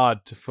really hard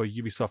for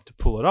Ubisoft to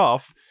pull it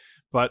off,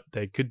 but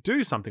they could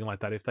do something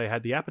like that if they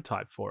had the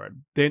appetite for it.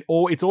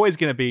 It's always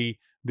going to be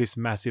this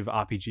massive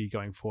RPG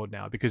going forward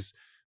now, because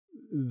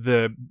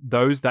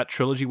that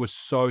trilogy was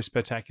so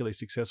spectacularly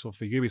successful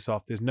for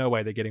Ubisoft. There's no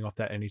way they're getting off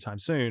that anytime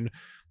soon.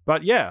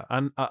 But yeah,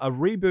 a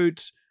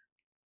reboot.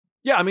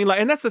 Yeah, I mean, like,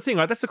 and that's the thing,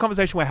 right? That's the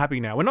conversation we're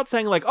having now. We're not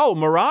saying like, oh,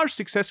 Mirage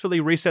successfully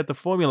reset the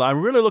formula.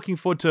 I'm really looking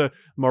forward to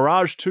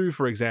Mirage 2,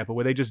 for example,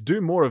 where they just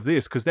do more of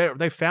this because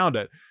they found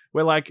it.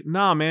 We're like,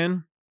 nah,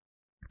 man,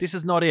 this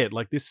is not it.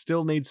 Like, this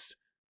still needs.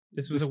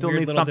 This was a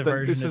weird little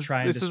diversion to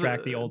try and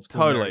distract the old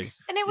school nerds.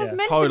 And it was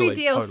meant to be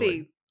DLC.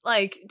 Totally.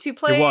 Like, to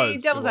play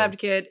Devil's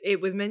Advocate, it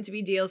was meant to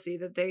be DLC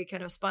that they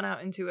kind of spun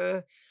out into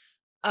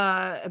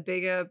a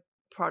bigger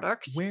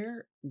product.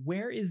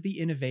 Where is the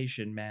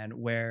innovation, man?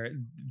 Where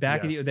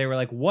back in they were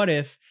like, what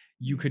if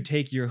you could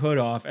take your hood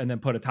off and then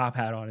put a top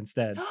hat on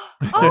instead?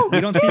 Oh, we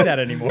don't see that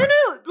anymore.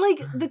 No.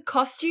 Like, the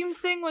costumes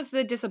thing was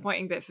the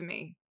disappointing bit for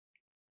me.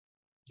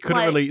 You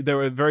couldn't really. They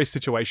were very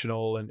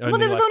situational, and only,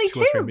 there was only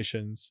 2 or 3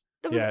 missions.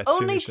 There was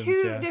only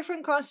two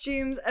different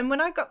costumes, and when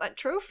I got that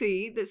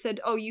trophy that said,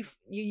 "Oh, you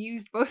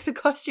used both the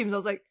costumes," I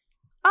was like,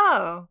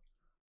 "Oh,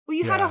 well,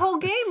 you had a whole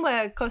game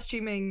where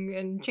costuming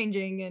and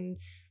changing and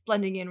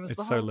blending in was the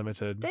whole so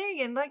limited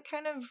thing," and that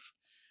kind of,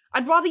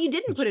 I'd rather you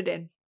didn't put it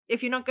in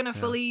if you're not going to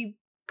fully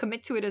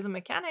commit to it as a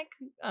mechanic.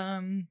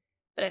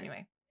 But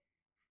anyway.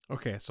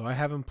 Okay, so I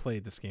haven't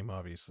played this game,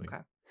 obviously.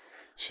 Okay.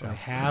 Sure. I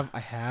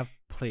have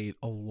played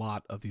a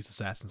lot of these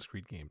Assassin's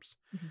Creed games,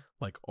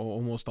 like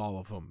almost all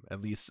of them,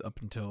 at least up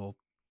until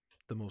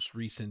the most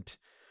recent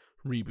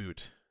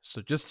reboot.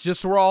 So just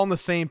so we're all on the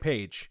same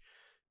page,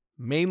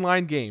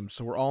 mainline games,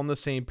 so we're all on the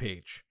same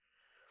page.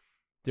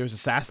 There's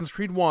Assassin's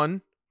Creed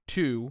 1,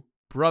 2,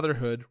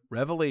 Brotherhood,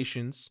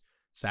 Revelations,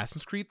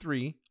 Assassin's Creed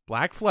 3,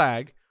 Black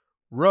Flag,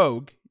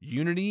 Rogue,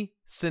 Unity,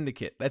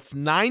 Syndicate. That's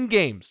 9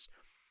 games.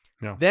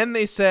 No. Then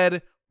they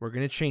said, we're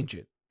going to change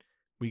it.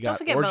 We got Don't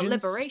forget Origins.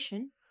 about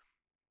Liberation.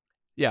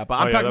 Yeah, but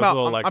I'm talking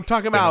about. I'm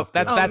talking about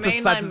that.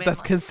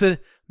 That's considered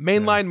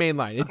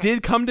mainline.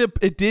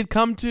 It did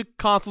come to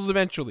consoles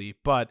eventually,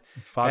 but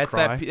Far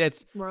Cry.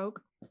 That's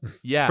Rogue.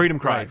 Yeah, Freedom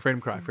Cry. Right.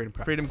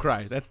 Freedom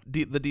Cry. That's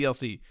the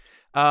DLC.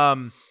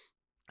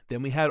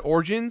 Then we had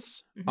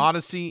Origins,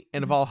 Odyssey,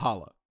 and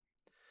Valhalla.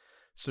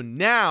 So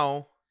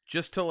now,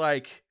 just so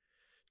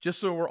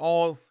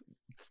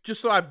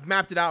I've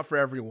mapped it out for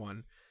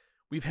everyone.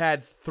 We've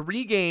had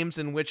 3 games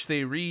in which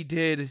they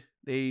redid,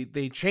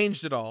 they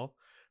changed it all,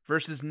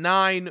 versus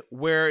 9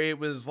 where it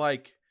was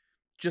like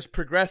just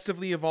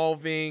progressively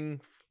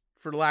evolving,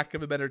 for lack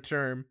of a better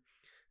term,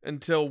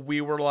 until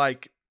we were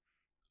like,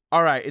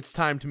 all right, it's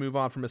time to move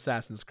on from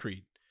Assassin's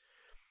Creed.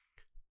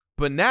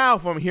 But now,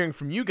 what I'm hearing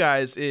from you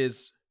guys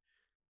is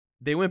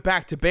they went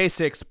back to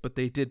basics, but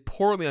they did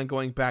poorly on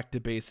going back to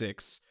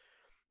basics.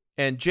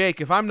 And Jake,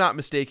 if I'm not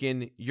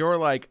mistaken, you're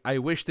like, I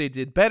wish they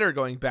did better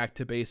going back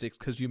to basics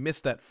because you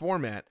missed that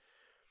format.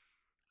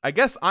 I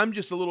guess I'm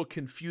just a little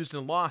confused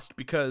and lost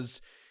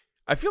because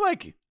I feel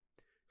like,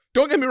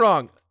 don't get me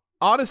wrong,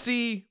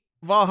 Odyssey,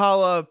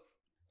 Valhalla,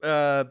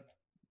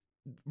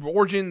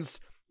 Origins,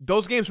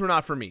 those games were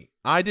not for me.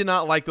 I did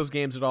not like those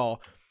games at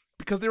all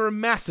because they were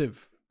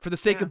massive for the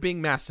sake of being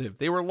massive.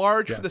 They were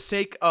large for the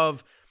sake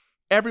of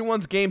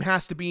everyone's game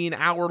has to be an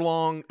hour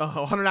long,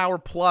 100-hour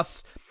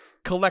plus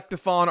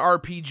collectathon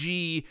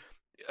RPG,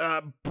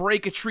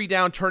 break a tree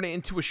down, turn it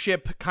into a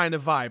ship kind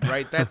of vibe,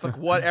 right? That's like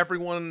what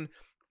everyone,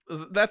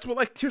 that's what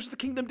like Tears of the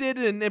Kingdom did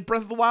in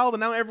Breath of the Wild,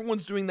 and now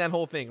everyone's doing that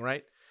whole thing,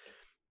 right?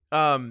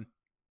 But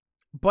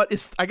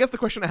I guess the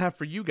question I have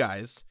for you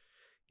guys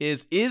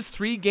is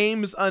 3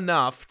 games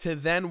enough to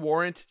then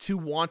warrant to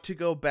want to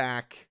go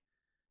back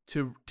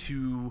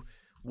to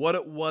what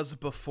it was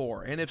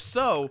before? And if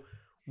so,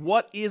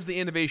 what is the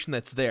innovation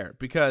that's there?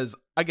 Because,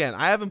 again,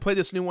 I haven't played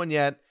this new one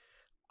yet.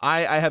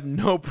 I have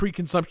no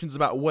preconceptions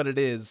about what it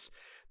is.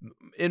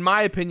 In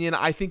my opinion,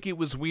 I think it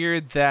was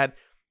weird that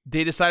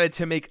they decided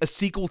to make a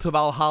sequel to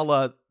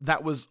Valhalla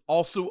that was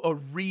also a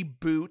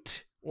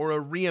reboot or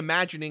a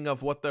reimagining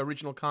of what the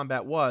original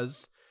combat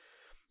was.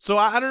 So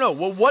I don't know.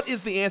 Well, what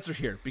is the answer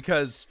here?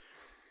 Because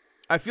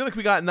I feel like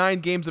we got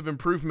 9 games of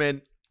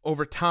improvement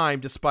over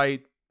time,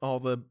 despite all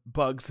the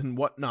bugs and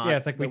whatnot. Yeah,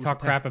 it's like we talk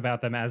crap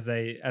about them as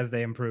they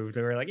improved.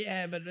 They were like,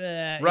 yeah, but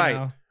right, you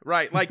know.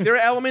 Right. Like there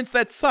are elements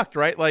that sucked,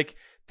 right? Like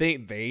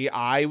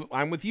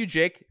I'm with you,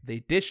 Jake.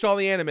 They ditched all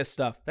the Animus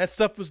stuff. That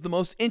stuff was the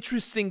most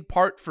interesting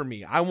part for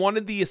me. I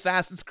wanted the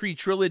Assassin's Creed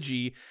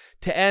trilogy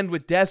to end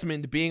with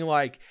Desmond being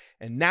like,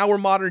 and now we're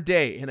modern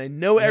day, and I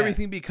know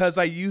everything because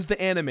I use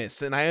the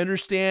Animus, and I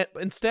understand.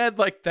 Instead,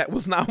 like that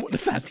was not what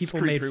Assassin's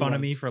Creed 3 was. People made fun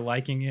of me for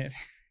liking it.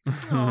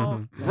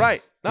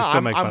 Right. No, I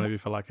still make fun of you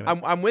for liking it.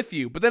 I'm with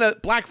you. But then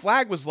Black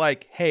Flag was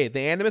like, hey, the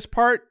Animus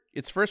part,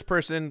 it's first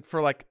person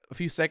for like a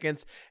few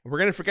seconds, and we're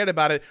going to forget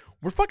about it.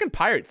 We're fucking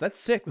pirates. That's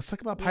sick. Let's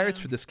talk about pirates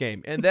for this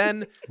game. And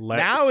then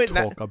Let's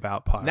talk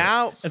about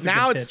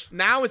pirates.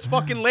 Now it's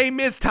fucking Les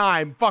Mis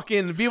time.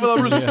 Fucking Viva la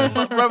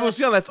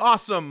Revolucion. That's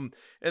awesome.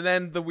 And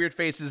then the weird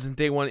faces and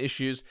day one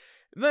issues.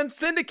 And then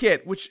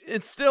Syndicate, which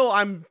it's still,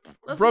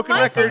 That's broken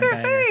my record.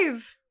 secret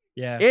fave.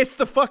 Yeah, it's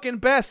the fucking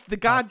best. The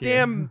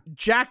goddamn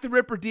Jack the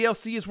Ripper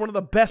DLC is one of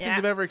the best things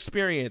I've ever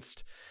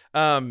experienced.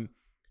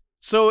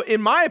 So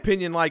in my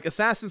opinion, like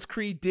Assassin's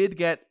Creed did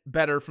get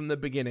better from the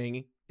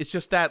beginning. It's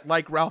just that,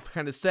 like Ralph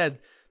kind of said,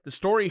 the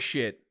story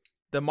shit,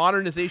 the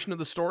modernization of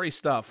the story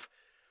stuff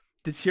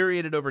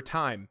deteriorated over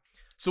time.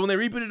 So when they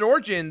rebooted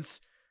Origins,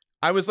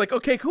 I was like,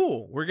 okay,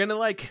 cool. We're going to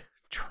like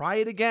try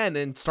it again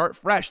and start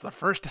fresh. The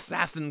first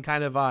Assassin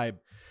kind of vibe.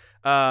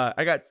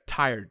 I got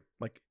tired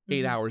like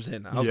 8 hours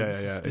in. I was like,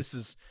 this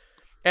is,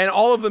 and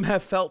all of them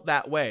have felt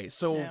that way.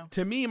 So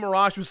to me,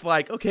 Mirage was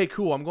like, okay,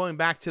 cool. I'm going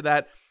back to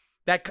that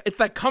it's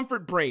that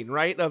comfort brain,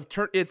 right?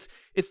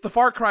 It's the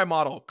Far Cry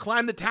model.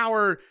 Climb the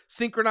tower,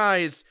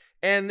 synchronize,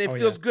 and it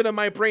feels good on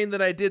my brain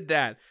that I did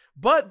that.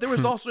 But there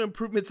was also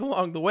improvements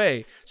along the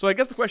way. So I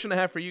guess the question I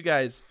have for you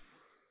guys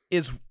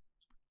is,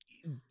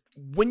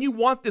 when you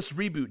want this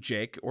reboot,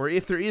 Jake, or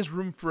if there is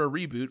room for a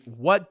reboot,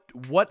 what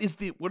is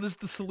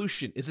the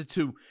solution? Is it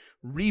to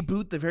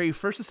reboot the very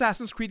first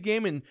Assassin's Creed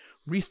game and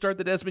restart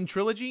the Desmond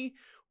trilogy?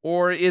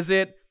 Or is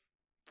it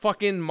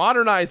fucking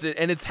modernize it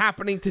and it's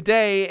happening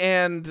today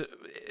and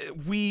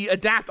we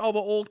adapt all the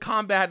old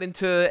combat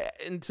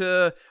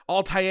into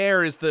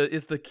Altair is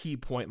the key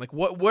point? Like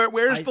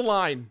where's the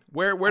line?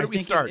 Where do we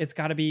start? It's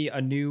got to be a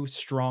new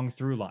strong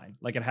through line.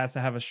 Like it has to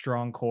have a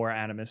strong core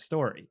Animus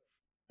story.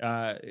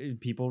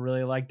 People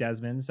really like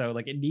Desmond, so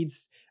like it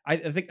needs, I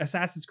think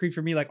Assassin's Creed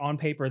for me, like on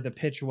paper the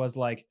pitch was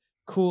like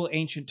cool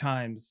ancient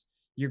times.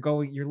 You're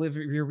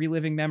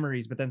reliving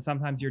memories, but then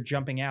sometimes you're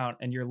jumping out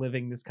and you're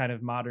living this kind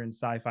of modern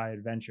sci-fi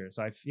adventure.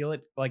 So I feel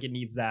it like it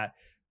needs that.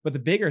 But the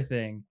bigger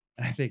thing,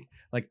 and I think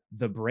like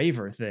the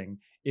braver thing,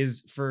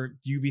 is for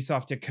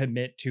Ubisoft to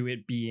commit to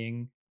it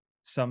being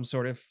some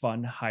sort of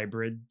fun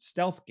hybrid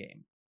stealth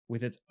game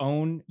with its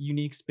own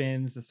unique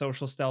spins, the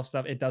social stealth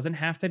stuff. It doesn't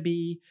have to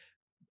be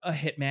a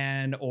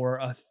Hitman or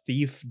a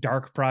Thief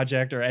Dark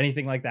Project or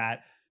anything like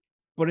that,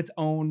 but its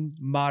own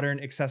modern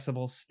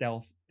accessible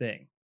stealth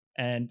thing.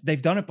 And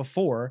they've done it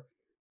before.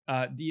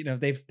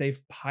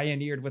 They've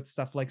pioneered with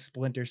stuff like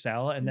Splinter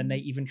Cell, and then they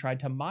even tried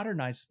to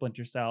modernize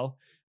Splinter Cell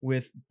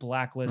with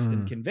Blacklist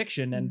and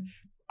Conviction. And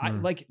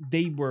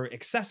they were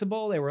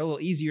accessible, they were a little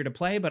easier to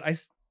play, but I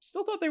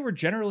still thought they were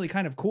generally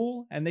kind of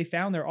cool, and they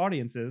found their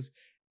audiences.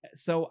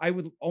 So I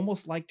would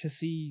almost like to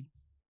see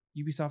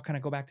Ubisoft kind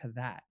of go back to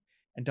that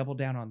and double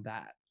down on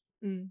that.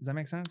 Does that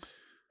make sense?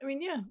 I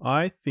mean, yeah.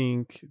 I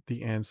think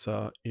the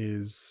answer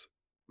is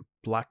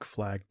Black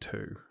Flag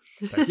 2.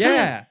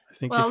 Yeah. I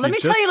think well, let me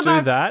tell you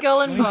about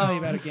Skull and Bones. Tell you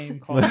about a game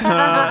called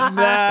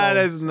that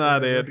is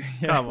not it.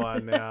 Come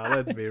on now,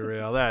 let's be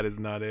real. That is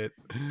not it.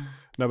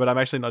 No, but I'm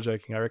actually not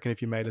joking. I reckon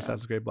if you made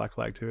Assassin's Creed Black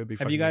Flag 2, it'd be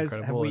fucking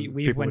incredible.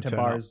 We've went to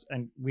bars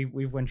and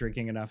we've went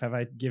drinking enough. Have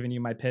I given you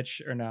my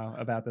pitch or no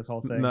about this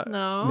whole thing?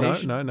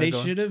 No.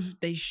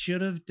 They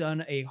should have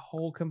done a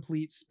whole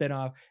complete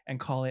spin-off and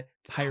call it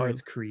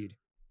Pirates Creed.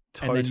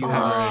 Totally. And then you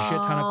have a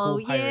shit ton of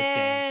cool Pirates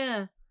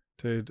games.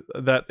 Dude,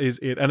 that is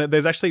it. And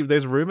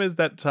there's rumors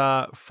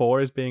that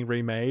 4 is being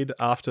remade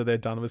after they're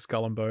done with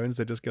Skull and Bones.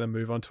 They're just going to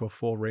move on to a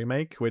 4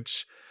 remake,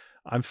 which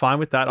I'm fine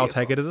with that. I'll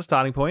take it as a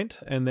starting point,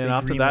 and then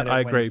after that,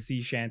 I agree. When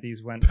sea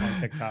shanties went on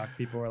TikTok,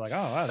 people were like,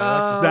 "Oh,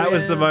 wow, that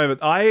was the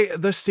moment."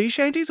 The sea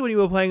shanties when you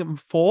were playing them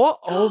before.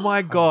 Oh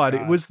my god,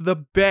 it was the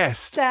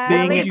best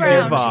thing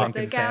ever.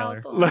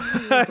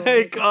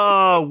 Like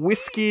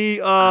whiskey.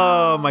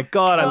 Oh my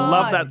god, I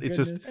love that. It's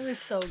just it was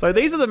so. So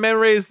these are the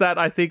memories that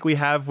I think we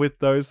have with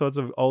those sorts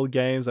of old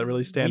games that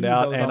really stand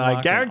out, and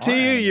I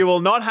guarantee you will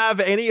not have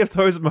any of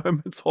those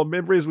moments or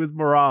memories with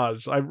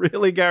Mirage. I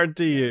really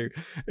guarantee you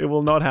it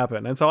will not happen.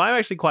 And so I'm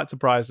actually quite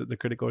surprised at the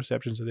critical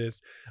reception to this.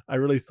 I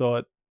really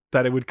thought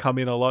that it would come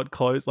in a lot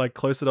closer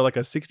to like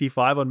a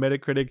 65 on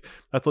Metacritic.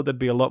 I thought there'd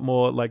be a lot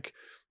more like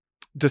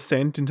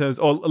dissent in terms,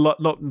 or a lot.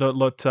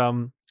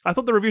 I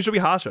thought the reviews would be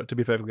harsher, to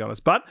be perfectly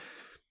honest. But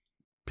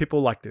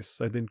people like this,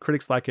 and then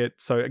critics like it.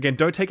 So again,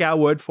 don't take our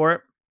word for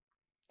it.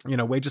 You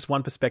know, we're just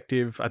one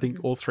perspective. I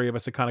think all three of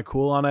us are kind of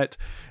cool on it.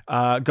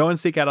 Go and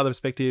seek out other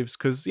perspectives,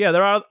 because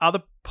there are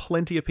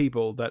plenty of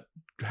people that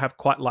have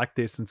quite liked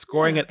this, and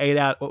scoring at 8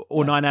 out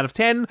or 9 out of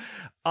 10.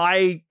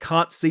 I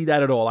can't see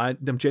that at all.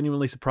 I'm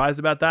genuinely surprised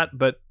about that,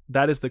 but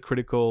that is the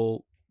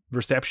critical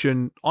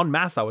reception en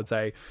masse, I would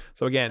say.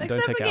 So again,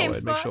 don't take our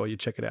word. Make sure you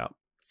check it out.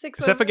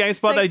 Except for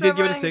GameSpot, they did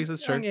give it a 6.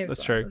 That's true.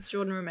 That's true.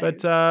 Jordan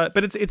remains.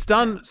 But it's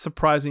done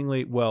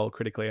surprisingly well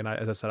critically, and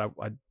as I said,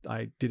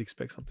 I did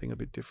expect something a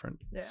bit different.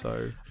 Yeah.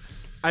 So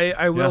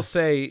I will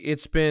say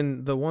it's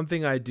been the one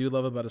thing I do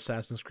love about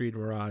Assassin's Creed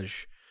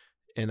Mirage,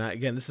 and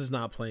again, this is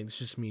not playing. This is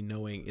just me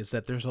knowing, is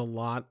that there's a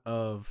lot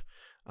of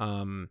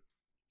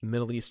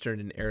Middle Eastern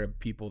and Arab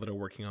people that are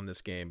working on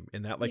this game,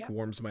 and that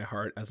warms my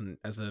heart as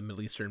a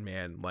Middle Eastern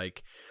man.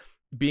 Like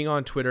being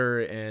on Twitter,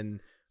 and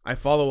I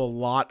follow a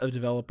lot of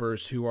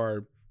developers who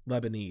are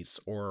Lebanese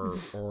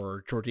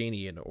or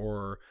Jordanian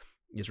or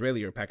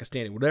Israeli or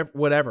Pakistani,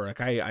 whatever. Like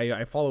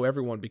I follow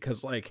everyone,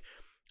 because like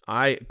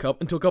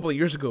until a couple of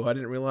years ago, I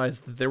didn't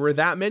realize that there were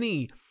that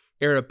many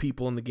Arab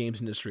people in the games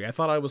industry. I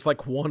thought I was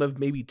like one of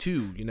maybe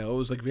two. You know, it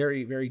was like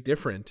very, very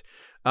different.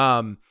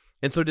 And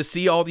so to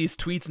see all these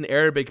tweets in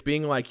Arabic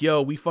being like,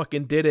 "Yo, we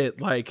fucking did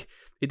it!" Like,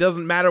 it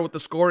doesn't matter what the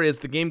score is,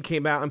 the game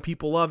came out and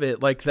people love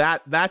it. Like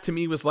that to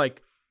me was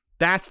like,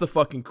 that's the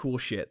fucking cool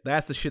shit.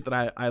 That's the shit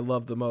that I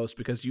love the most,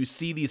 because you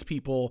see these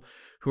people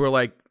who are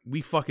like,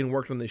 we fucking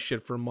worked on this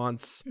shit for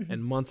months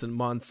and months and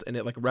months, and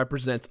it like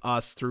represents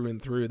us through and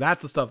through.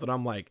 That's the stuff that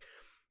I'm like,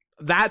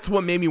 that's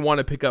what made me want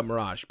to pick up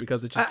Mirage,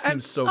 because it just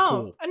seems so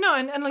cool. No,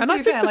 and like, to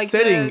be fair, like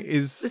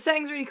the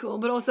setting's really cool,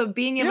 but also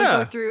being able to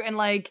go through and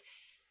like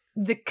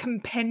the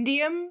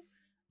compendium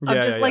of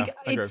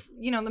it's,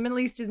 you know, the Middle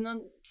East is not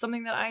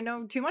something that I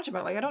know too much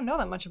about. Like, I don't know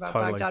that much about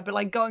Baghdad, but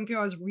like going through,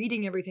 I was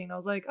reading everything and I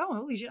was like, oh,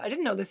 holy shit, I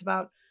didn't know this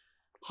about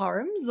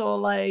harems or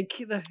like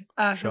the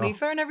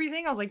Khalifa and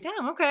everything. I was like,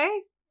 damn,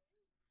 okay.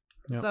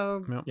 Yep.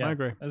 So I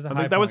agree.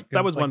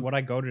 That was one what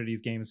I go to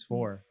these games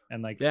for,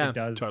 and like it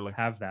does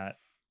have that.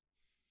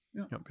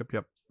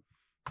 Yep.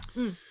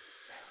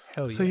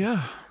 Hell yeah. So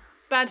yeah.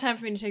 Bad time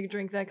for me to take a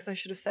drink there, because I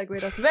should have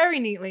segued us very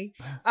neatly.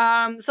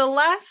 So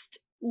last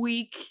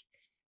week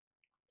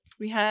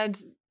we had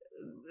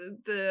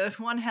the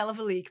one hell of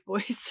a leak,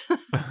 boys.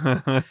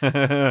 Poor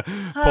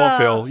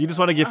Phil. You just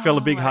want to give Phil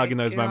a big hug in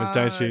those moments,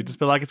 don't you? Just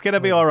be like, it's going to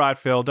be all right,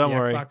 Phil. Don't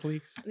worry. Xbox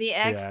leaks? The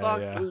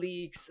Xbox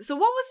leaks. So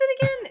what was it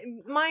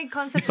again? My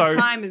concept of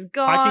time is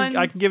gone.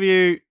 I can give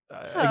you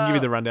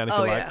the rundown if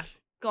you like. Yeah.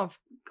 Go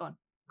on.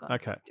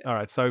 Okay. All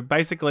right. So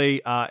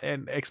basically,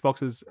 and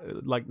Xbox's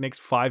like next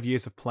 5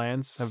 years of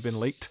plans have been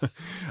leaked.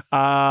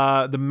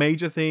 The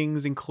major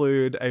things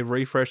include a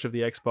refresh of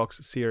the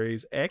Xbox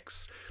Series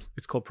X.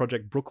 It's called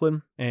Project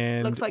Brooklyn,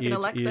 and looks like an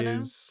Alexa now.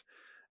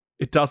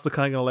 It does look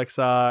like an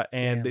Alexa,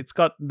 and it's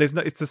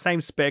the same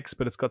specs,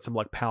 but it's got some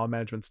like power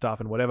management stuff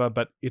and whatever,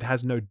 but it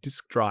has no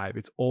disk drive.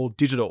 It's all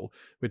digital,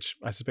 which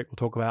I suspect we'll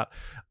talk about.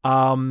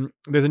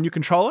 There's a new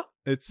controller.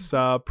 It's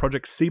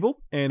Project Siebel,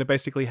 and it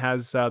basically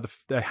has the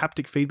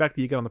haptic feedback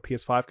that you get on the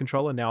PS5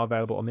 controller, now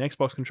available on the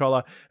Xbox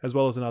controller, as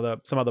well as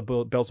some other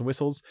bells and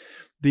whistles.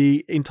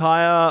 The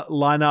entire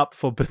lineup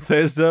for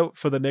Bethesda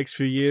for the next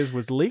few years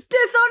was leaked.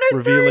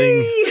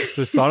 Revealing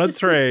Dishonored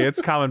 3. It's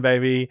coming,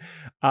 baby.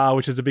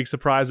 Which is a big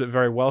surprise, but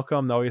very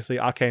welcome. Obviously,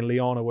 Arcane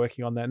Leon are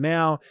working on that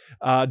now.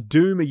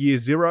 Doom: A Year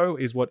Zero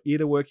is what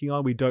id are working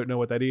on. We don't know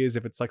what that is,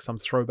 if it's like some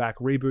throwback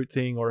reboot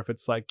thing, or if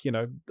it's like, you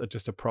know,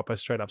 just a proper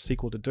straight up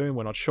sequel to Doom.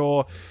 We're not sure.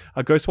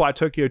 Ghostwire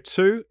Tokyo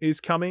 2 is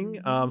coming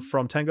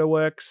from Tango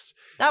Works.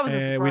 That was a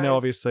surprise. We know,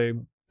 obviously,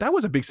 that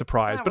was a big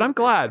surprise, but I'm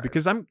glad,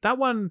 because that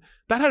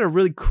had a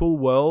really cool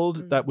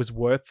world that was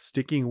worth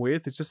sticking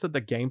with. It's just that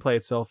the gameplay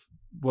itself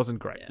wasn't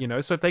great, you know.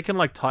 So if they can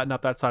like tighten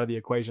up that side of the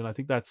equation, I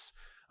think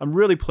I'm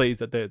really pleased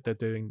that they're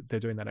doing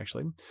that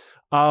actually.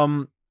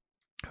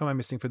 Who am I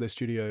missing for their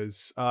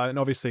studios? And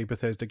obviously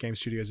Bethesda Game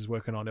Studios is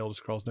working on Elder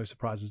Scrolls. No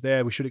surprises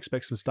there. We should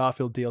expect some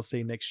Starfield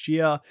DLC next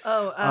year.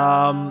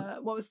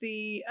 What was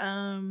the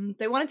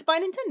they wanted to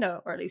buy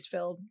Nintendo, or at least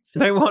Phil.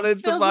 They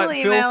wanted to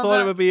buy. Phil thought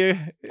it would be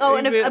an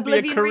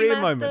Oblivion career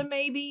remaster, moment.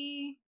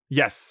 maybe.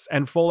 Yes,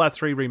 and Fallout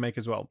 3 remake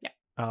as well. Yeah.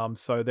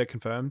 So they're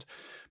confirmed.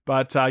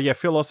 But yeah,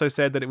 Phil also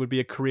said that it would be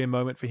a career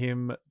moment for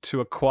him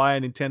to acquire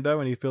Nintendo,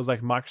 and he feels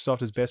like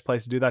Microsoft is best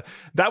place to do that.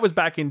 That was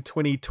back in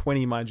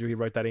 2020, mind you. He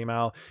wrote that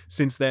email.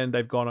 Since then,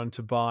 they've gone on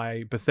to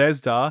buy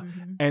Bethesda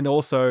and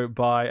also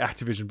buy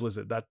Activision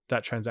Blizzard.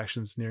 That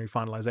transaction's nearing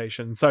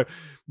finalization. So,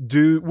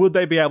 would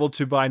they be able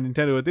to buy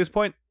Nintendo at this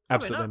point?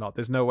 Absolutely not.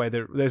 There's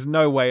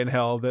no way in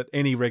hell that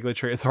any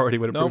regulatory authority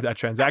would approve that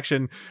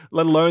transaction,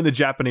 let alone the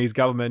Japanese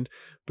government.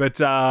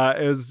 But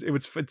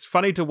it's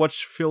funny to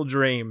watch Phil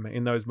dream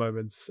in those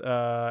moments,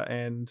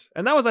 and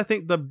that was, I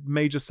think, the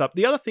major sub.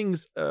 The other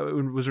things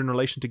was in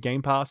relation to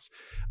Game Pass,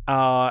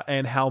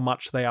 and how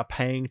much they are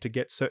paying to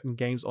get certain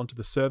games onto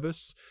the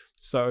service.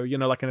 So,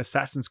 like an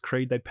Assassin's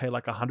Creed, they'd pay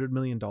like $100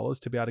 million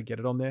to be able to get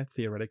it on there.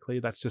 Theoretically,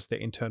 that's just their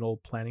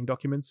internal planning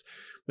documents.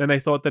 Then they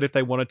thought that if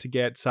they wanted to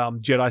get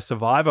Jedi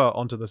Survivor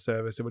onto the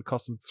service, it would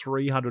cost them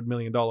 $300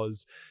 million.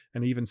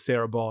 And even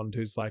Sarah Bond,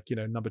 who's like,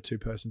 number 2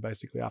 person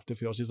basically after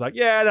Phil, she's like,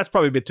 yeah, that's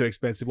probably a bit too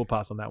expensive. We'll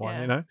pass on that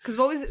one, Because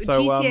what was it?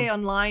 So, GTA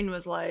Online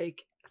was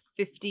like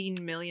 15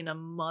 million a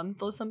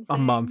month or something. A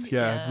month,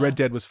 yeah. Red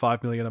Dead was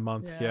 5 million a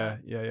month.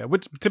 Yeah.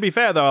 Which, to be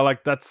fair though,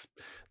 like that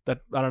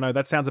I don't know,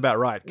 that sounds about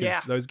right,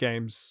 because those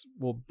games,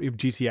 well,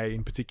 GTA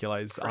in particular,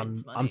 is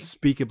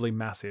unspeakably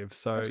massive.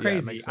 So it's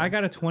crazy. I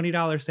got a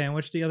 $20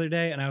 sandwich the other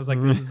day, and I was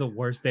like, this is the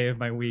worst day of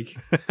my week.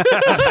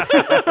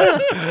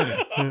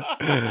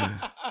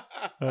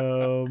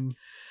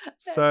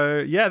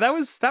 So yeah,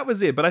 that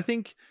was it. But I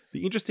think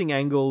the interesting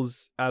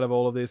angles out of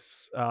all of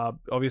this,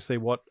 obviously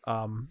what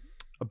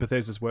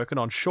Bethesda's working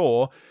on,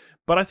 sure,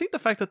 but I think the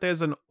fact that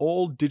there's an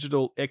all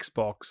digital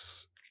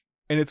Xbox,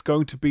 and it's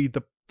going to be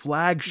the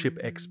flagship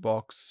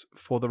Xbox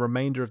for the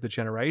remainder of the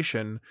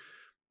generation,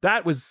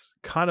 that was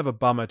kind of a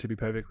bummer, to be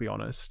perfectly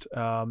honest.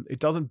 It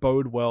doesn't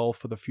bode well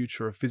for the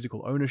future of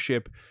physical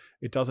ownership.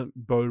 It doesn't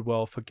bode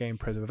well for game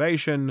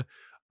preservation.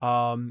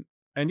 And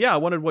yeah, I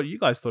wondered what you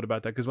guys thought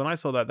about that, because when I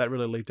saw that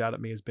really leaped out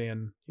at me as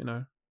being,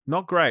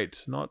 not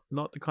great, not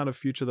the kind of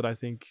future that I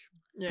think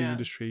the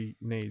industry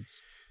needs.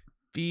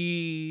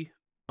 The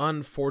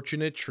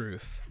unfortunate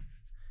truth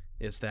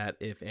is that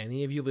if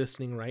any of you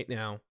listening right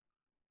now,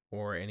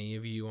 or any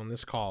of you on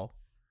this call,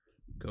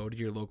 go to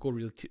your local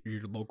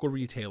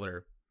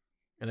retailer,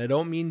 and I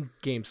don't mean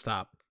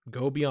GameStop,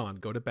 go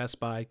beyond, go to Best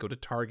Buy, go to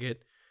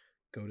Target,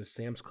 go to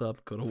Sam's Club,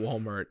 go to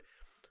Walmart,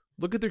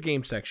 look at their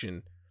game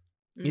section.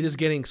 It is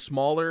getting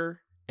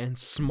smaller and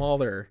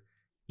smaller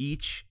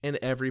each and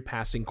every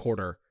passing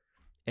quarter.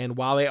 And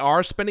while they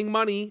are spending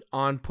money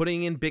on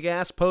putting in big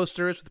ass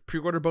posters with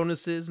pre-order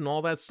bonuses and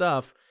all that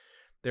stuff,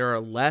 there are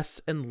less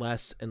and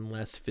less and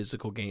less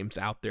physical games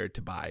out there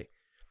to buy.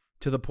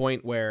 To the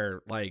point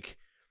where, like,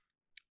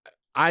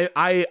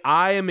 I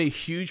am a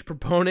huge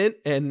proponent,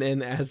 and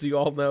as you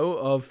all know,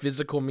 of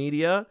physical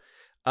media.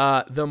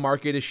 The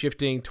market is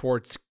shifting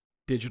towards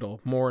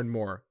digital more and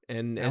more,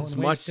 and as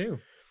much too.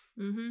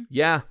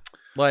 Yeah,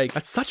 like,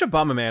 that's such a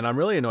bummer, man. I'm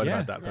really annoyed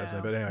about that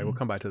personally. But anyway, we'll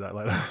come back to that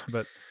later.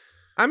 But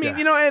I mean,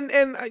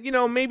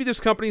 and maybe there's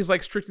companies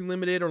like Strictly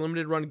Limited or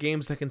Limited Run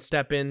Games that can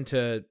step in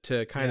to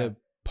kind of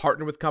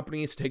partner with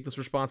companies to take those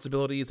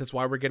responsibilities. That's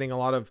why we're getting a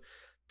lot of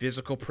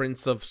physical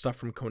prints of stuff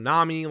from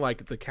Konami,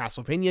 like the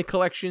Castlevania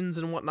collections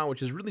and whatnot,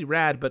 which is really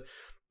rad. But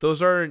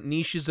those are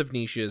niches of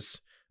niches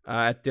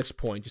at this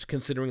point, just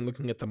considering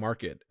looking at the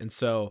market. And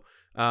so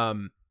I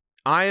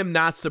am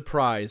not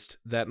surprised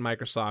that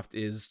Microsoft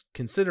is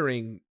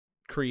considering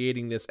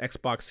creating this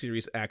Xbox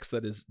Series X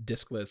that is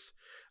discless,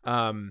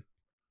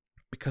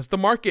 because the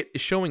market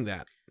is showing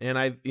that.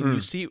 And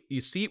you see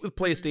it with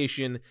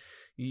PlayStation.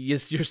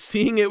 You're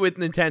seeing it with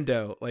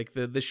Nintendo. Like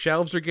the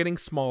shelves are getting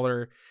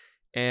smaller.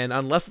 And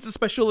unless it's a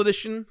special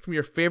edition from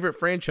your favorite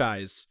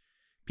franchise,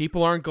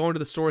 people aren't going to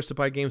the stores to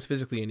buy games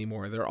physically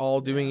anymore. They're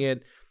all doing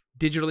it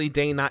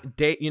digitally,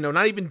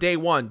 not even day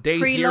one, day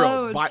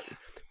zero.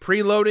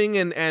 Preloading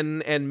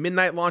and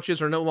midnight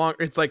launches are no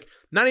longer. It's like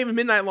not even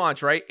midnight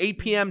launch, right? 8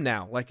 p.m.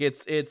 now. Like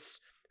it's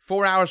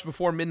 4 hours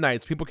before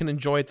midnight. So people can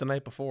enjoy it the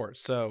night before.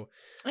 So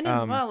and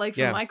as well, like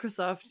for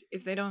Microsoft,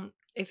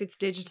 if it's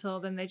digital,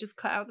 then they just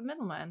cut out the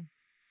middleman.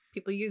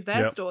 People use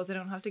their stores. They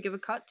don't have to give a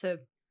cut to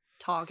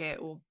Target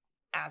or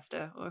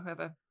Asda or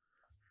whoever.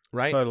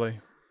 Right. Totally.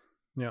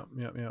 Yeah.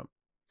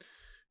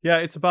 Yeah,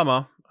 it's a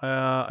bummer.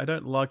 I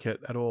don't like it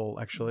at all,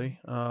 actually.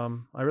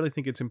 I really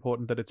think it's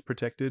important that it's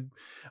protected.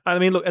 I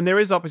mean, look, and there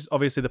is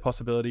obviously the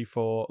possibility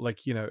for,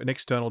 like, an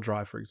external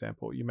drive, for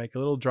example. You make a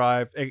little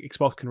drive,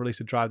 Xbox can release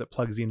a drive that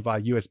plugs in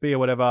via USB or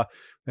whatever,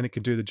 and it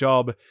can do the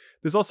job.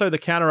 There's also the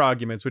counter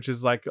arguments, which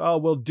is like, oh,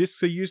 well,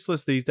 discs are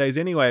useless these days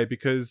anyway,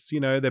 because,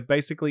 they're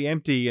basically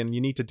empty and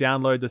you need to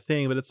download the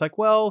thing. But it's like,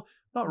 well,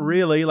 not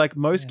really. Like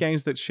most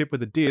games that ship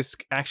with a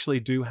disc actually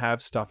do have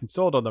stuff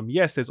installed on them.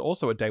 Yes, there's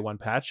also a day one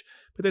patch,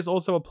 but there's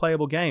also a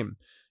playable game,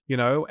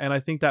 and I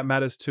think that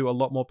matters to a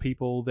lot more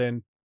people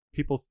than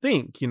people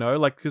think,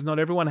 like, because not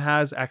everyone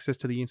has access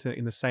to the internet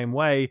in the same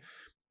way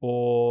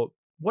or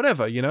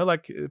whatever,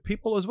 like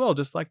people as well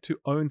just like to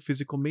own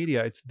physical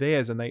media. It's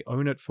theirs and they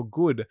own it for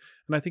good.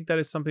 And I think that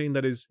is something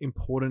that is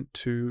important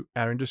to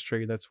our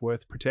industry that's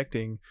worth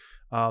protecting.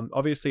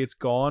 Obviously, it's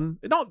gone.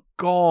 Not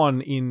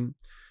gone in.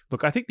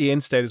 Look, I think the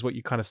end state is what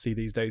you kind of see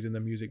these days in the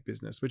music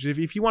business, which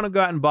if you want to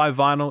go out and buy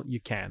vinyl, you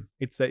can.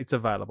 It's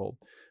available.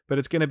 But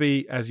it's going to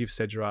be, as you've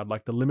said, Gerard,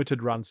 like the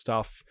limited run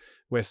stuff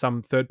where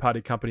some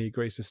third-party company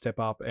agrees to step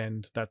up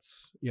and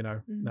that's,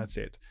 that's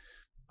it.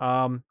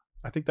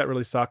 I think that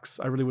really sucks.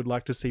 I really would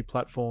like to see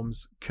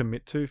platforms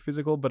commit to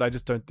physical, but I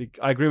just don't think,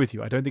 I agree with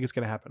you. I don't think it's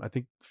going to happen. I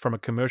think from a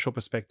commercial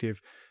perspective,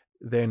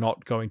 they're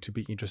not going to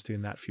be interested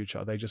in that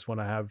future. They just want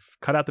to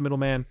cut out the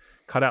middleman,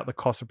 cut out the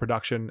cost of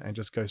production, and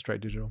just go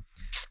straight digital.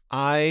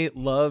 I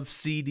love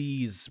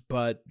CDs,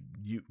 but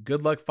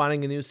good luck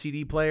finding a new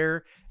CD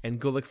player and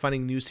good luck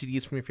finding new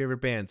CDs from your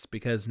favorite bands,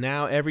 because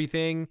now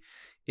everything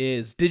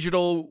is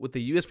digital with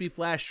the USB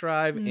flash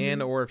drive,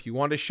 and or if you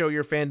want to show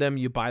your fandom,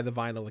 you buy the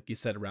vinyl, like you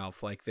said,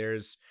 Ralph. Like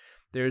there's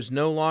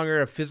no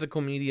longer a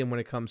physical medium when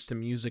it comes to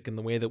music in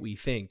the way that we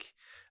think.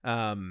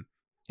 And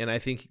I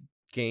think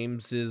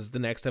games is the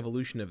next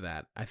evolution of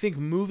that. I think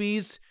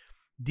movies,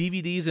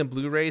 DVDs, and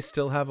Blu-rays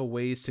still have a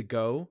ways to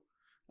go.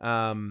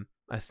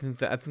 I think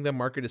that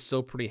market is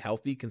still pretty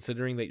healthy,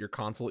 considering that your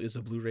console is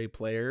a Blu-ray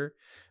player.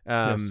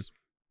 Yes.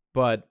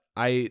 But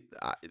I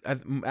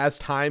as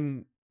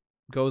time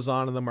goes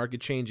on and the market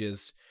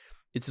changes,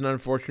 it's an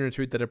unfortunate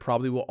truth that it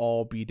probably will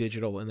all be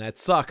digital, and that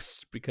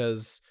sucks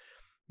because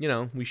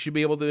we should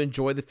be able to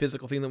enjoy the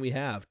physical thing that we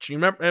have. Do you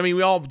remember? I mean,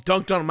 we all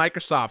dunked on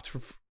Microsoft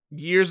for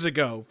years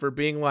ago for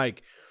being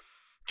like,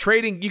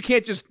 trading, you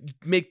can't just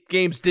make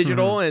games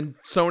digital, and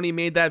Sony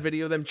made that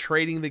video of them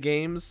trading the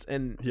games,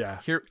 and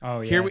here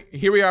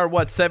we are,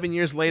 what, 7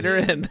 years later,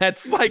 and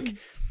that's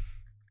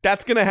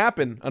gonna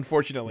happen,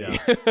 unfortunately.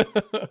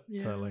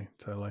 Totally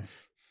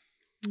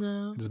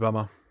No, it's a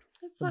bummer.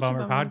 It's a such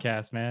bummer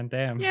podcast, man.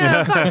 Damn.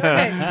 Yeah, fuck.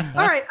 Okay.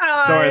 All right.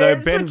 Don't worry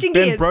though, switching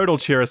Ben gears. Brode will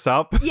cheer us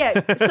up.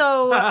 Yeah.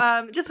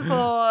 So just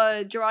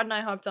before Gerard and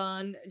I hopped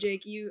on,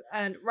 Jake, you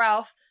and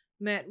Ralph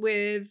met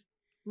with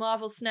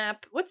Marvel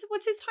Snap. What's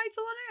his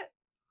title on it?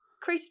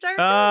 Creative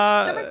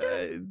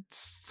director?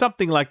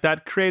 Something like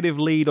that. Creative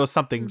lead or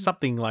something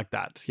like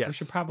that. Yes. I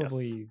should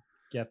probably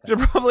get that. You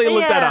should probably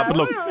look that up. But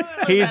look,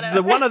 he's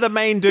one of the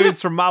main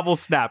dudes from Marvel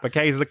Snap.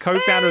 Okay, he's the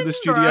co-founder of the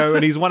studio,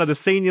 and he's one of the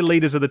senior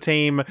leaders of the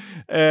team.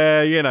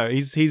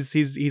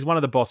 He's one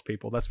of the boss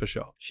people. That's for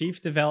sure.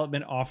 Chief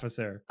Development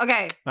Officer.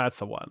 Okay, that's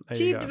the one. There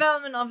Chief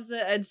Development Officer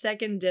at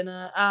Second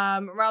Dinner.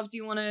 Ralph, do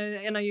you want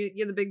to?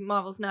 You're the big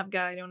Marvel Snap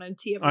guy. Do you want to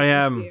tee up this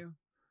interview?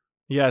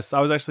 Yes, I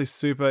was actually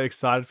super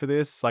excited for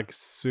this,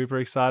 super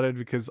excited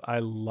because I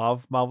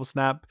love Marvel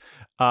Snap.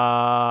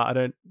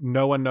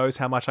 No one knows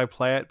how much I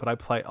play it, but I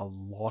play a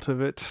lot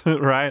of it,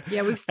 right?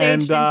 Yeah, we've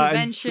staged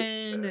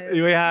intervention. We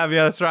have,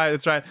 yeah, that's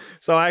right.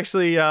 So I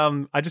actually,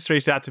 I just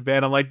reached out to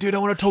Ben. I'm like, dude, I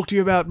want to talk to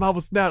you about Marvel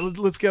Snap.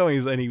 Let's go.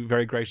 And he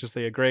very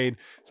graciously agreed.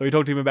 So we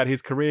talked to him about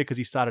his career because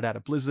he started out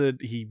at Blizzard.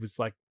 He was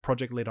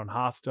project lead on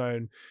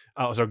Hearthstone.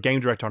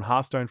 Game director on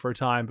Hearthstone for a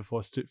time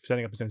before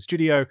setting up his own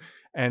studio,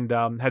 and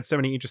had so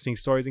many interesting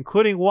stories,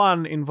 including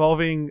one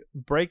involving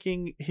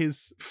breaking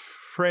his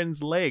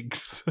friend's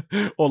legs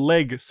or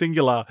leg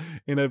singular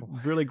in a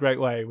really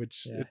great way,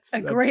 which that's a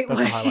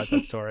highlight,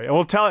 that story. And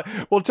we'll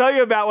tell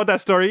you about what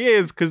that story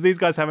is because these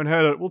guys haven't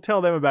heard it. We'll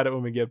tell them about it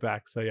when we get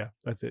back. So yeah,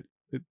 that's it.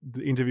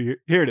 The interview,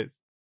 here it is.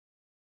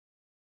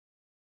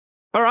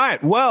 All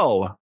right,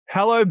 well,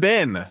 hello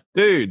Ben,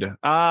 dude.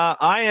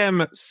 I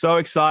am so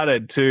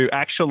excited to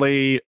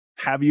actually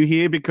have you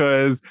here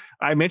because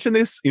I mention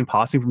this in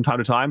passing from time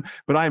to time,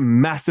 but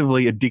I'm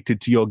massively addicted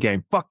to your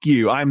game. Fuck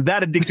you. I'm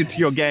that addicted to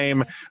your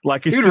game.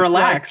 It's dude,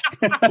 relax.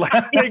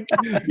 It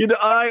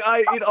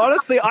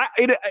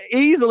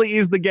easily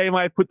is the game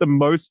I put the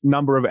most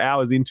number of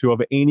hours into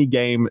of any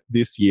game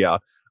this year.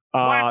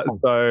 Wow.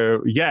 So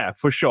yeah,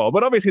 for sure.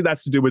 But obviously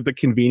that's to do with the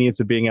convenience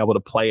of being able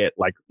to play it,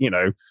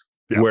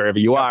 wherever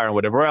you are and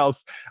whatever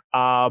else.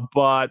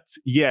 But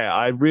yeah,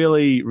 I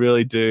really,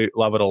 really do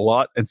love it a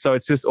lot. And so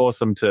it's just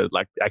awesome to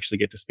actually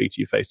get to speak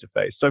to you face to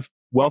face. So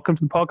welcome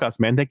to the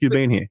podcast, man. Thank you for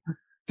being here.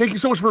 Thank you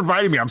so much for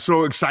inviting me. I'm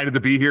so excited to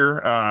be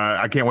here.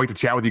 I can't wait to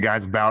chat with you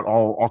guys about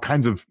all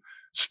kinds of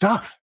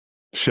stuff.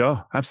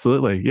 Sure,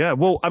 absolutely. Yeah.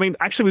 Well, I mean,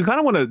 actually, we kind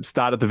of want to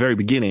start at the very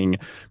beginning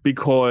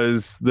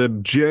because the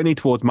journey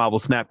towards Marvel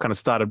Snap kind of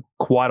started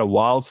quite a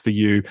while for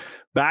you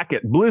back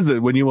at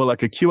Blizzard when you were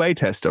like a QA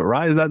tester,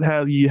 right? Is that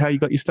how you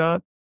got your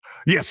start?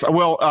 Yes.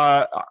 Well,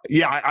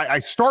 I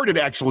started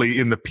actually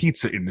in the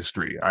pizza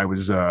industry. I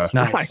was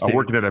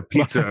working at a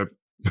pizza.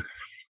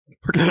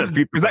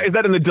 Is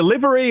that in the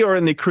delivery or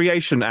in the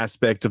creation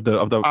aspect of the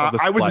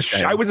I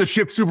was a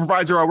shift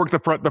supervisor. I worked the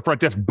front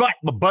desk. But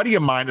a buddy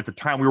of mine at the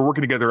time, we were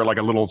working together at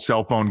a little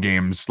cell phone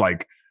games,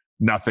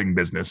 nothing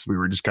business. We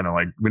were just kind of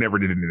we never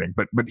did anything.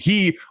 But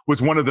he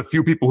was one of the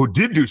few people who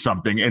did do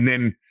something, and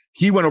then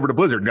he went over to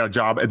Blizzard and got a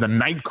job at the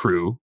night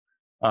crew,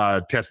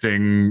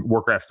 testing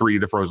Warcraft 3: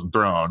 The Frozen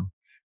Throne.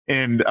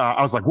 And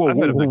I was like,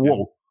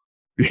 whoa.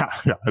 Yeah,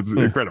 that's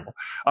incredible.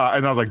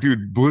 And I was like,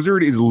 dude,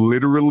 Blizzard is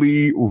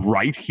literally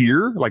right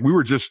here. We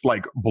were just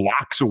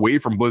blocks away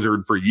from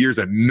Blizzard for years.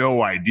 I had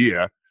no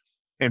idea.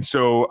 And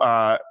so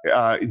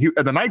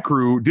the night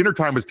crew, dinner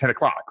time was 10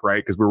 o'clock,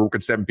 right? Because we were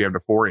working 7 p.m. to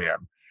 4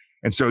 a.m.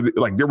 And so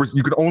like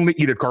you could only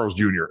eat at Carl's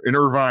Jr. in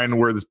Irvine,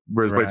 where this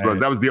place was.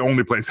 That was the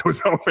only place that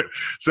was open.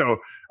 So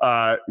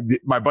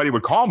my buddy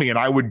would call me and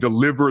I would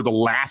deliver the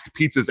last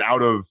pizzas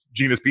out of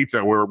Gina's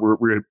Pizza where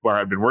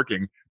I'd been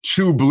working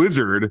to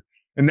Blizzard.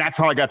 And that's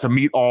how I got to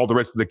meet all the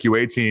rest of the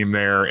QA team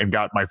there and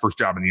got my first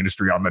job in the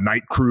industry on the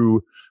night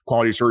crew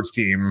quality assurance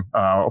team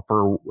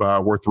for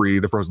War 3,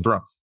 The Frozen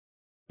Throne.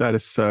 That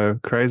is so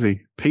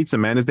crazy. Pizza,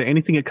 man. Is there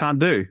anything it can't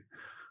do?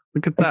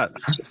 Look at that.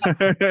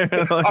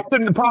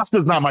 Often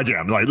pasta's not my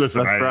jam. Like,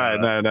 listen. That's right.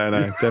 No,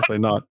 definitely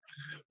not.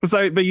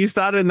 So, but you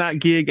started in that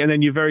gig and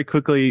then you very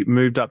quickly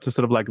moved up to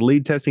sort of like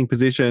lead testing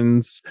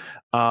positions.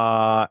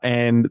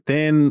 And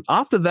then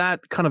after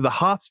that, kind of the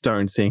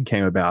Hearthstone thing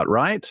came about,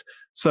 right?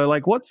 So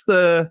like, what's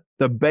the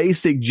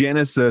basic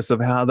genesis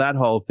of how that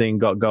whole thing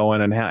got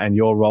going and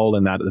your role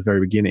in that at the very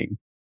beginning?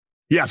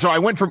 Yeah, so I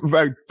went from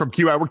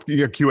QA. I worked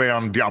QA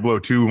on Diablo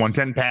 2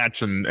 110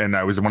 patch, and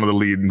I was one of the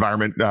lead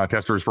environment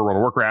testers for World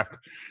of Warcraft.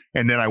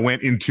 And then I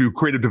went into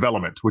creative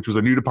development, which was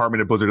a new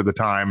department at Blizzard at the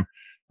time,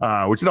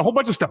 which did a whole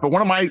bunch of stuff. But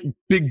one of my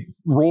big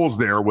roles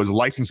there was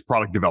licensed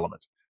product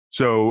development.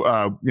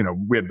 So,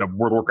 we had the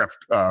World of Warcraft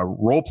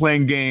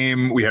role-playing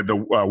game. We had the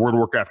World of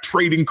Warcraft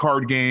trading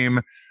card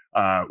game.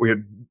 We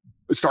had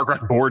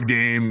StarCraft board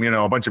game,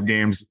 a bunch of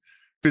games,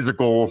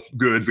 physical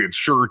goods. We had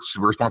shirts.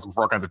 We were responsible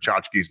for all kinds of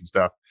tchotchkes and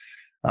stuff.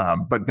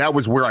 But that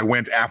was where I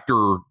went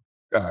after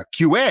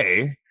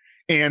QA.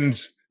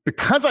 And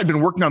because I'd been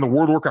working on the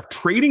World of Warcraft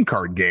trading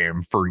card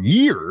game for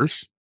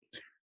years,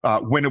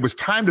 when it was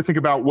time to think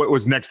about what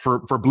was next for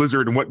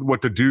Blizzard and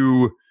what to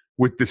do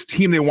with this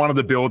team they wanted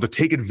to build to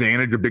take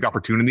advantage of big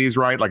opportunities,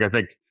 right? Like I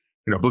think,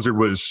 Blizzard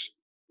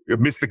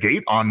missed the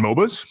gate on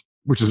MOBAs,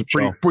 which is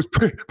pretty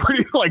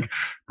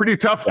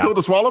tough pill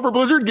to swallow for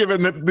Blizzard,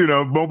 given that,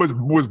 MOBAs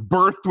was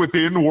birthed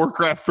within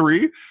Warcraft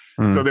 3.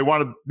 So they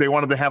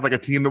wanted to have like a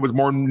team that was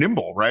more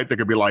nimble, right? They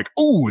could be like,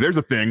 "Oh, there's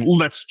a thing,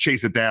 let's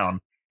chase it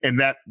down." And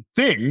that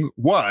thing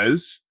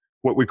was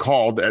what we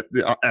called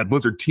at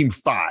Blizzard Team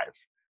 5,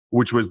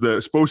 which was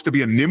supposed to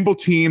be a nimble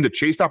team that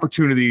chased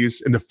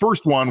opportunities. And the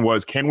first one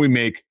was, can we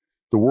make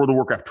the World of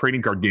Warcraft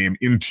trading card game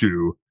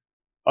into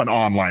an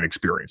online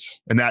experience?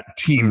 And that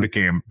team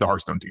became the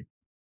Hearthstone team.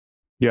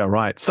 Yeah,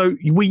 right. So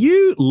were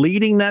you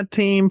leading that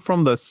team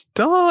from the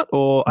start,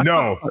 or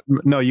no?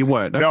 No, you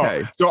weren't.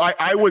 Okay. No. So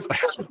I was.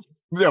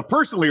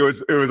 Personally, it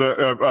was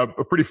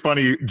a pretty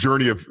funny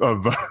journey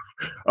of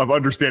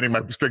understanding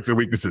my strengths and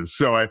weaknesses.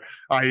 So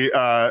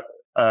I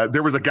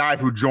there was a guy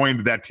who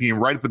joined that team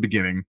right at the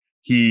beginning.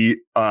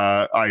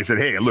 I said,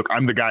 "Hey, look,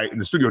 I'm the guy in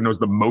the studio who knows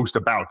the most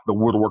about the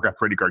World of Warcraft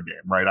trading card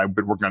game, right? I've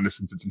been working on this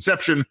since its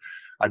inception.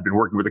 I've been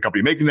working with the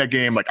company making that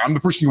game. Like, I'm the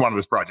person you want on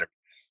this project."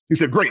 He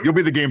said, "Great, you'll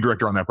be the game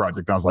director on that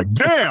project." And I was like,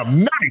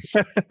 "Damn, nice."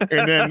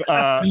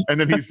 And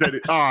then he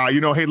said,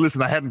 hey,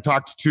 listen, I hadn't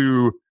talked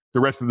to the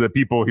rest of the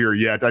people here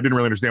yet. I didn't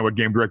really understand what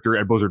game director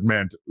at Blizzard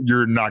meant.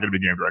 You're not going to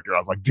be game director. I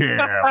was like, damn.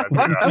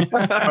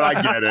 But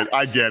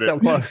I get it.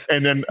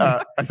 And then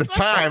at the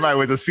time, I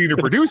was a senior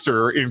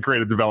producer in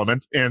creative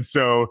development. And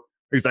so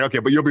he's like, "Okay,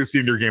 but you'll be a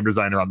senior game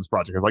designer on this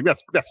project." I was like,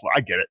 that's fine.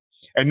 I get it.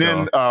 And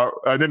then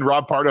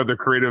Rob Pardo,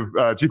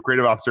 the chief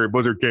creative officer at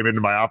Blizzard, came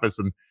into my office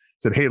and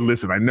said, "Hey,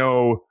 listen, I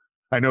know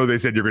they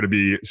said you're going to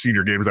be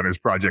senior game designer on this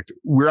project.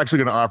 We're actually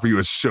going to offer you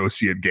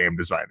associate game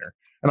designer."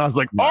 And I was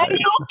like, "Oh, you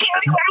kidding?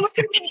 I was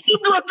going to be game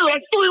director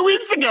like 3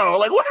 weeks ago.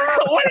 Like, what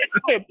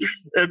happened?"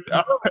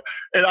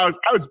 And I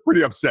was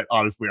pretty upset,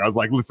 honestly. I was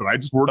like, "Listen, I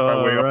just worked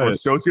my way up from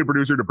associate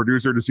producer to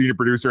producer to senior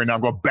producer, and now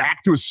I'm going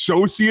back to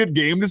associate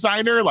game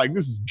designer. Like,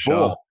 this is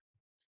bull."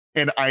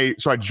 And I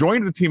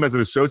joined the team as an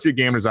associate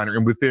game designer,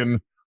 and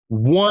within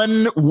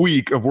 1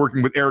 week of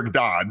working with Eric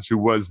Dodds, who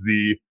was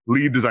the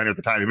lead designer at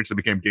the time, he eventually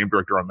became game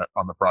director on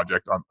the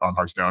project on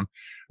Hearthstone.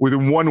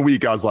 Within 1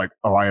 week, I was like,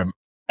 "Oh, I am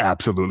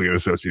absolutely an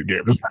associate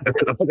game designer."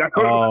 Like,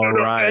 I don't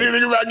know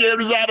anything about game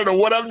design. I don't know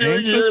what I'm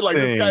doing here. Like,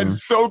 this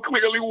guy's so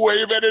clearly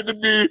way better than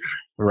me.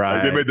 Right.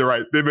 Like, they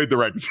made the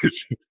right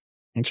decision.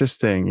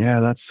 Interesting. Yeah,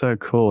 that's so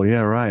cool.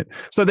 Yeah, right.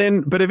 So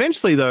then, but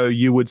eventually, though,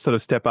 you would sort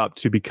of step up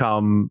to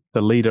become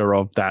the leader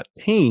of that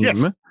team. Yes,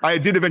 I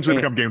did eventually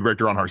become game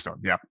director on Hearthstone.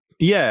 Yeah.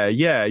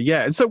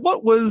 Yeah. And so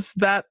what was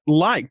that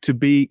like to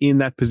be in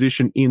that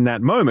position in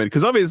that moment?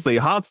 Because obviously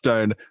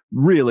Hearthstone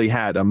really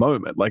had a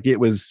moment. Like it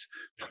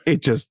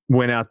just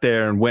went out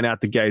there and went out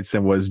the gates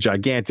and was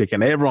gigantic,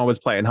 and everyone was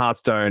playing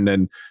Hearthstone,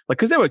 and like,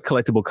 because there were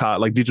digital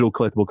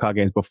collectible card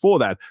games before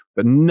that,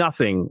 but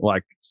nothing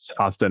like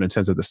Hearthstone in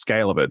terms of the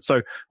scale of it.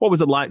 So what was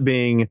it like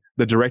being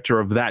the director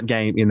of that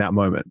game in that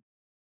moment?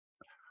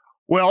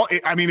 Well,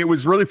 it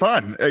was really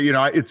fun.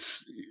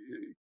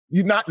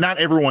 Not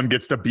everyone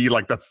gets to be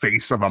like the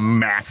face of a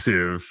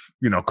massive,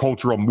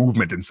 cultural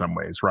movement in some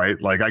ways,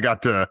 right? Like, I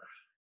got to,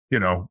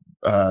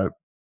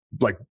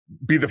 like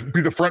be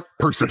the front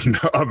person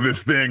of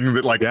this thing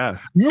that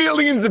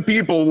millions of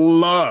people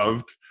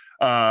loved.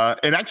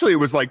 And actually it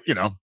was like,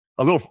 a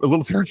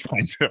little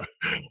terrifying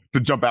to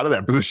jump out of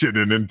that position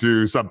and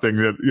into something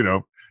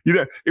that,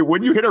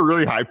 when you hit a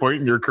really high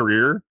point in your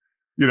career,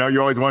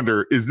 you always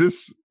wonder, is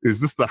this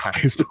the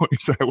highest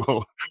point I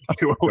will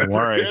Don't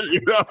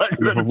worry.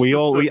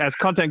 We as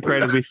content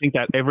creators, we think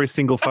that every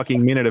single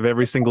fucking minute of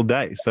every single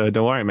day. So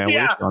don't worry, man.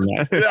 Yeah. We're on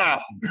that. Yeah.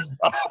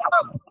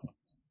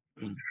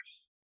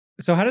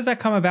 So how does that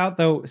come about,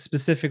 though,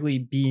 specifically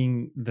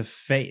being the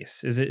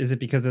face? Is it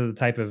because of the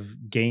type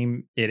of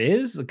game it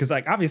is? Because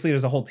like obviously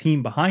there's a whole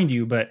team behind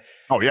you, but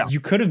you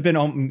could have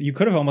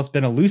almost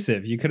been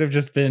elusive. You could have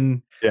just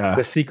been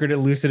the secret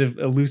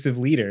elusive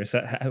leader.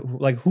 So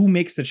like who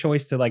makes the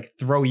choice to like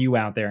throw you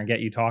out there and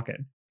get you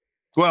talking?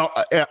 Well,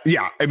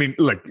 yeah. I mean,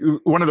 like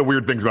one of the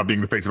weird things about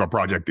being the face of a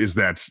project is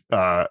that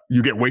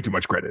you get way too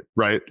much credit,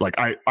 right? Like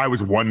I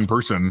was one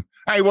person.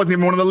 I wasn't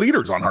even one of the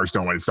leaders on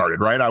Hearthstone when it started,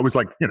 right? I was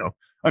like,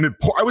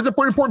 I was an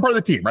important part of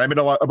the team, right? I made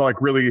a lot of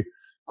like really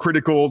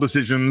critical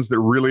decisions that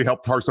really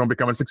helped Hearthstone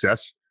become a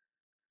success.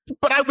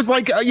 But I was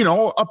like,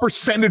 a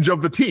percentage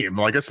of the team,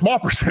 like a small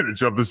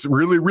percentage of this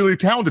really, really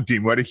talented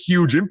team who had a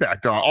huge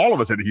impact on all of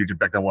us, had a huge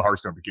impact on what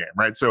Hearthstone became,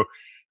 right? So,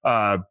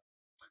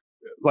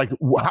 like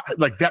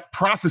that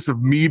process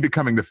of me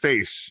becoming the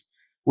face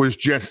was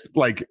just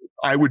like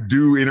I would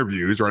do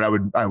interviews, right?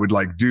 I would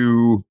like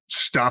do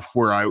stuff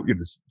where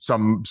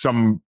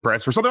some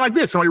press or something like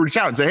this. Somebody would reach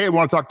out and say, "Hey, we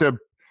want to talk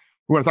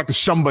to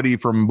somebody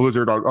from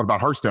Blizzard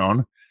about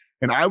Hearthstone,"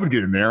 and I would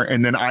get in there,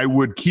 and then they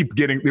would keep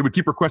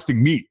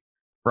requesting me,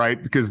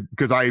 right? Because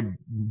I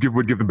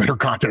would give them better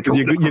content.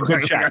 You're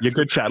good chat. You're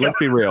good chat. Let's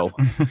be real.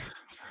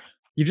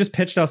 You just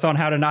pitched us on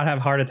how to not have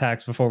heart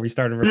attacks before we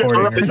started recording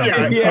or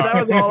something. Yeah, that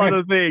was a whole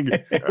other thing.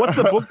 What's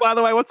the book, by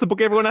the way? What's the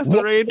book everyone has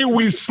to read? Why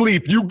we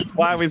sleep.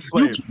 Why we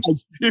sleep.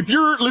 If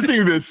you're listening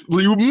to this,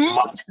 you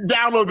must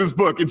download this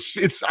book.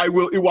 I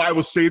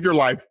will save your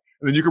life.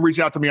 And then you can reach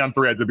out to me on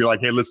Threads and be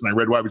like, "Hey, listen, I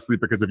read Why We Sleep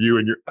because of you,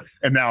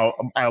 and now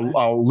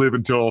I'll live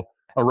until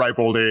a ripe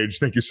old age.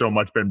 Thank you so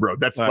much, Ben Brode."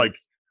 That's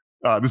nice.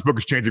 Like this book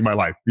is changing my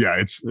life. Yeah,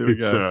 it's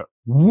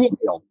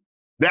wild.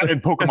 That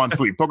and Pokemon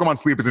Sleep. Pokemon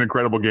Sleep is an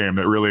incredible game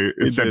that really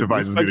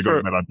incentivizes me to go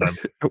to bed on time.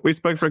 We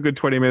spoke for a good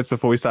 20 minutes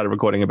before we started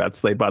recording about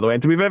sleep, by the way.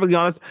 And to be perfectly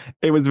honest,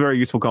 it was a very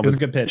useful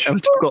conversation. It was a good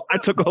pitch. I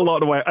took a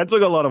lot away.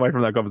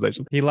 from that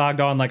conversation. He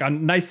logged on like,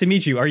 "Nice to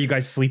meet you. Are you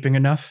guys sleeping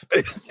enough?"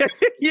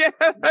 Yeah,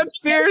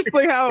 that's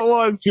seriously how it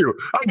was.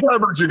 I care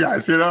about you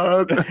guys,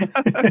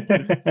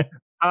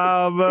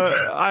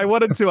 I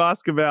wanted to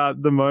ask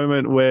about the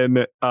moment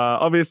when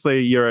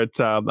obviously you're at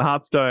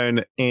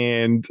Hearthstone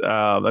and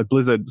at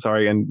Blizzard,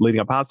 and leading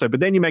up Hearthstone, but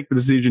then you make the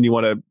decision you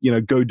want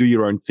to, go do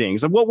your own thing.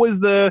 So what was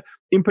the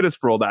impetus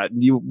for all that?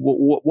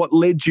 What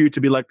led you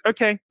to be like,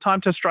 okay, time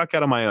to strike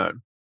out on my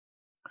own?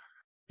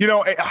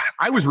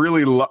 I was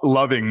really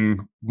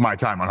loving my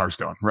time on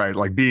Hearthstone, right?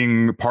 Like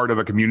being part of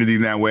a community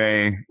in that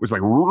way was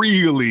like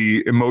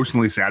really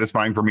emotionally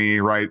satisfying for me,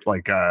 right?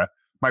 Like one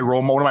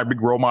of my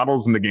big role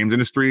models in the games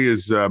industry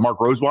is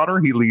Mark Rosewater.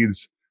 He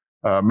leads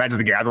Magic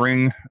the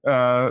Gathering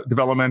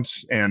development,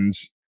 and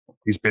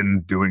he's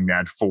been doing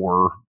that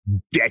for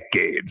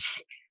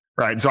decades,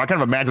 right? So I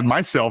kind of imagined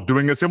myself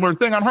doing a similar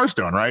thing on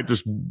Hearthstone, right?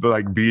 Just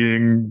like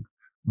being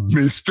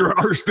Mr.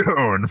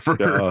 Hearthstone for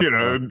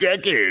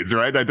decades,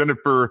 right? I've done it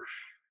for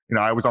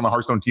I was on the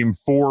Hearthstone team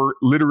for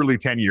literally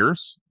 10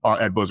 years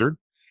at Blizzard,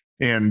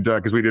 and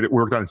because we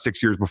worked on it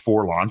 6 years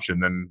before launch,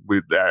 and then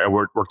I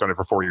worked on it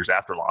for 4 years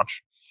after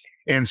launch,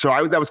 and so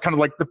that was kind of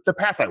like the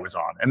path I was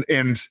on,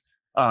 and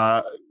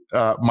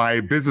my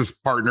business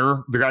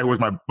partner, the guy who was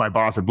my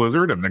boss at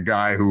Blizzard, and the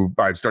guy who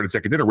I started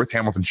Second Dinner with,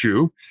 Hamilton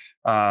Chu,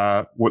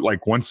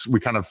 once we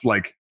kind of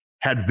like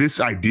had this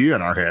idea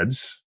in our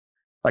heads.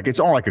 Like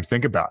it's all I could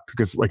think about,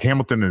 because like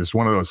Hamilton is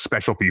one of those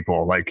special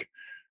people. Like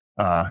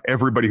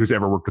everybody who's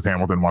ever worked with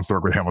Hamilton wants to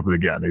work with Hamilton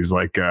again. He's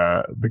like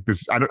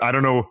this. I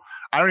don't know.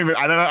 I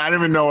don't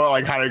even know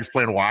like how to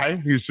explain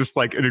why. He's just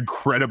like an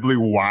incredibly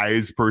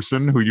wise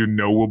person who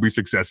will be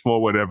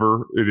successful,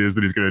 whatever it is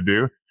that he's going to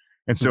do.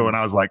 And so, when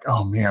I was like,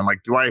 oh man, like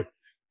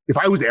if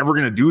I was ever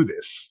going to do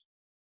this,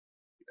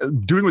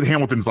 doing with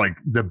Hamilton's like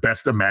the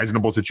best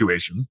imaginable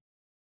situation.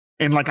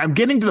 And like, I'm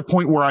getting to the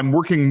point where I'm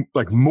working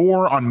like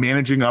more on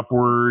managing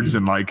upwards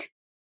and like,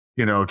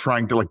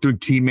 trying to like doing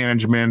team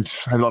management.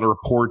 I had a lot of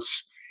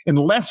reports, and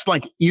less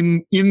like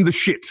in the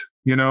shit,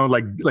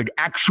 like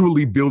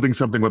actually building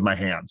something with my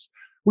hands,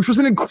 which was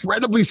an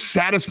incredibly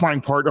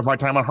satisfying part of my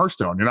time on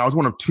Hearthstone. I was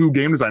one of 2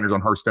 game designers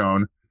on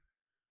Hearthstone,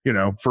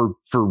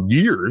 for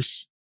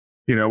years,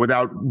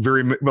 without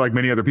very like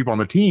many other people on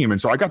the team.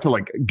 And so I got to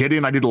like get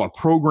in. I did a lot of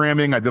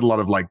programming. I did a lot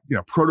of like,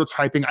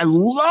 prototyping. I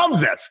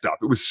loved that stuff.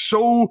 It was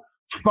so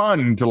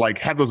fun to like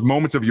have those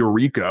moments of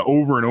eureka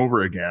over and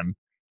over again.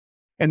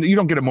 And you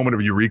don't get a moment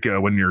of eureka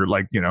when you're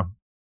like, when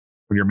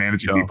you're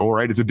managing people,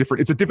 right? It's a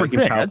different thing.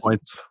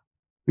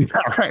 Yeah,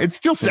 right. It's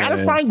still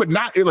satisfying, but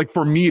not like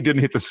for me, it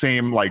didn't hit the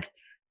same like,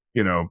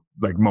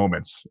 like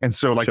moments. And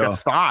so like the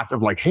thought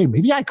of like, hey,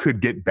 maybe I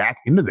could get back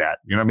into that.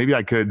 Maybe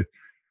I could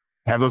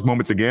have those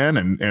moments again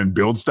and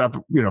build stuff,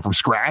 from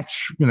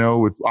scratch,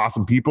 with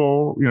awesome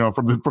people,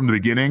 from the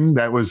beginning.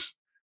 That was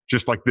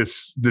just like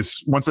this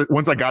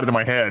once I got it in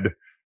my head,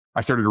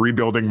 I started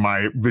rebuilding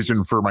my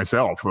vision for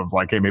myself of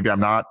like, hey, maybe I'm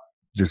not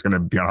just going to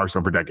be on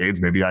Hearthstone for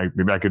decades. Maybe I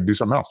could do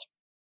something else.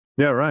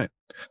 Yeah, right.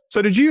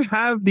 So did you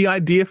have the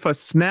idea for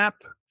Snap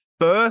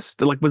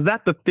first? Like, was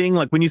that the thing?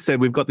 Like when you said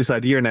we've got this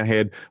idea in our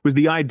head, was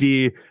the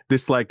idea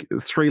this like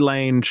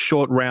 3-lane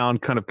short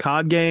round kind of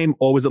card game?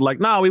 Or was it like,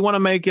 no, we want to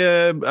make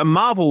a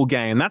Marvel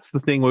game. That's the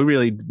thing we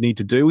really need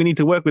to do. We need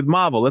to work with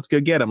Marvel. Let's go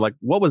get them. Like,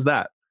 what was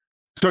that?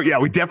 So yeah,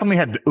 we definitely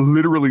had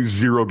literally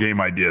zero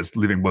game ideas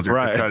leaving Blizzard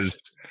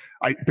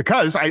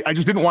because I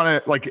just didn't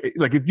want to like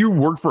if you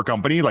work for a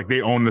company, like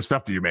they own the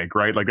stuff that you make,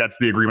 right? Like that's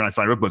the agreement I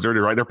signed with Blizzard,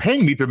 right? They're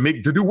paying me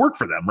to do work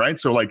for them, right?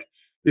 So like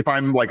if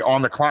I'm like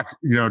on the clock,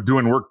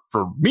 doing work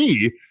for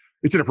me,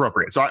 it's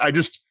inappropriate. So I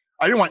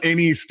didn't want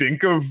any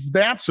stink of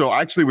that. So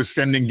I actually was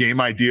sending game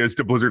ideas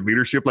to Blizzard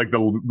leadership like the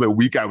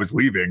week I was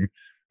leaving.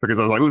 Because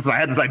I was like, listen, I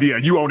had this idea,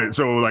 you own it,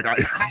 so like I'm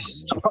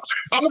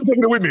not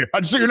taking it with me. I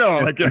just so you know,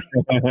 like,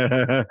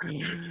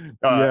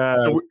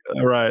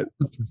 right.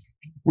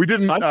 We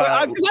didn't.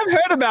 I've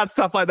heard about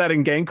stuff like that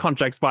in game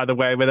contracts, by the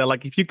way, where they're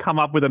like, if you come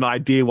up with an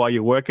idea while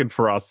you're working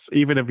for us,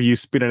 even if you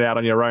spin it out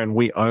on your own,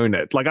 we own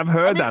it. Like I've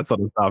heard that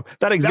sort of stuff.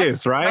 That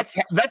exists, right?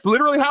 That's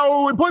literally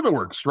how employment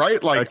works,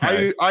 right? Like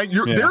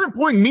they're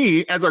employing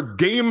me as a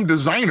game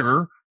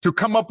designer to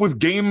come up with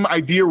game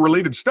idea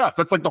related stuff.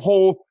 That's like the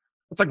whole.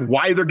 It's like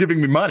why they're giving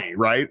me money,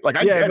 right? Like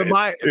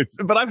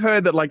but I've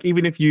heard that like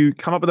even if you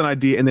come up with an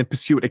idea and then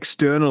pursue it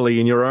externally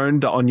on your own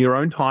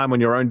time,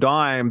 on your own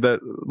dime, that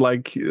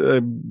like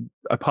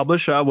a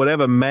publisher,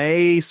 whatever,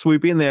 may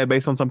swoop in there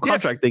based on some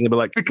contract thing and be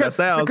like,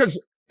 because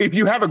if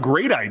you have a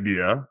great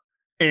idea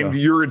and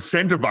you're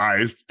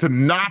incentivized to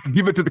not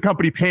give it to the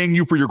company paying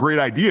you for your great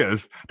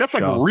ideas, that's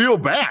like real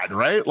bad,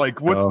 right? Like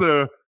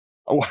why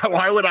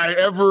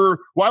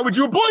would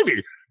you employ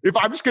me? If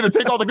I'm just going to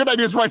take all the good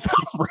ideas for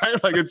myself,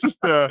 right? Like it's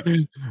just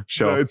the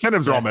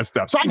incentives are all messed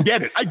up. So I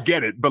get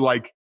it. But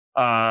like,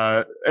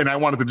 and I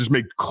wanted to just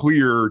make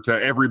clear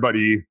to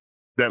everybody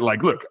that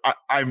like, look,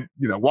 I'm,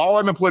 while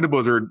I'm employed at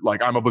Blizzard,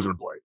 like I'm a Blizzard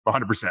employee,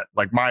 100%.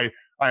 Like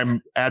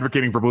I'm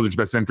advocating for Blizzard's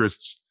best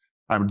interests.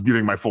 I'm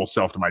giving my full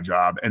self to my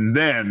job. And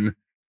then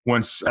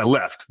once I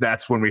left,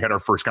 that's when we had our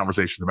first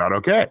conversation about,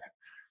 okay,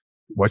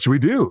 what should we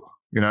do?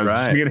 It's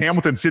just me and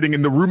Hamilton sitting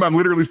in the room I'm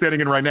literally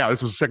standing in right now.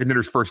 This was Second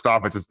Dinner's first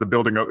office. It's the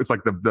building. It's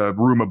like the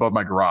room above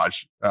my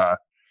garage.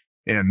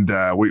 And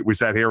we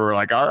sat here. We're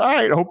like, all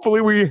right,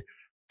 hopefully we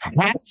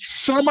have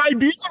some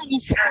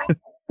ideas.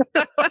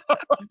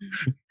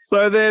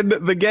 So then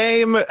the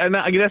game, and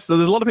I guess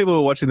there's a lot of people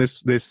who are watching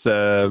this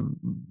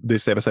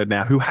episode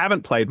now who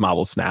haven't played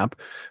Marvel Snap.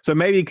 So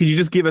maybe could you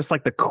just give us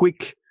like the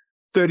quick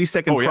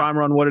 30-second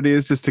primer on what it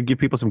is, just to give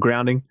people some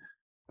grounding?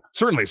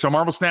 Certainly. So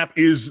Marvel Snap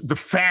is the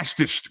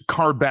fastest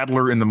card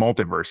battler in the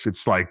multiverse.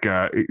 It's like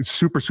it's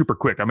super, super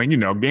quick. I mean,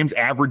 games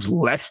average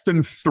less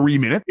than 3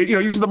 minutes.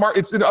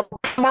 It's in a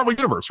Marvel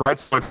universe, right?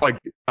 So it's like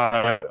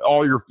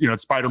all your,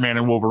 Spider-Man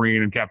and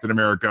Wolverine and Captain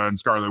America and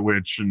Scarlet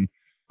Witch and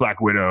Black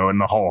Widow and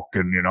the Hulk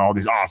and all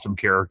these awesome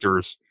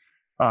characters.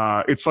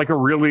 It's like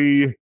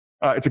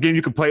it's a game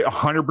you can play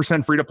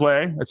 100% free to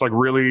play. It's like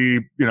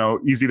really,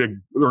 easy to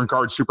learn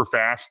cards super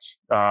fast.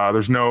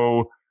 There's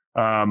no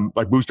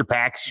like booster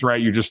packs,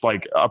 right? You just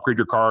like upgrade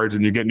your cards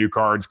and you get new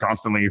cards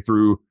constantly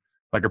through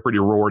like a pretty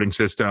rewarding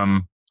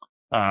system.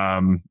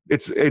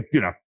 It's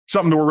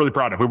something that we're really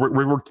proud of.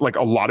 We worked like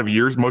a lot of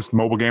years. Most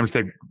mobile games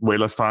take way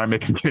less time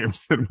making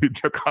games than we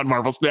took on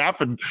Marvel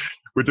Snap, and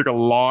we took a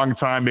long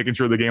time making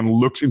sure the game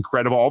looks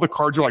incredible. All the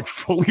cards are like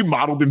fully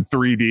modeled in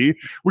 3D,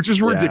 which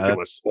is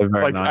ridiculous.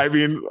 Like nice. I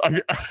mean,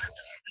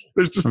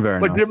 there's just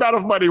like the amount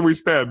of money we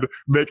spend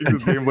making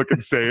this game look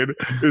insane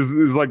is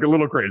like a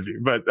little crazy.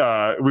 But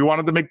we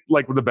wanted to make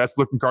like the best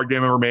looking card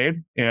game ever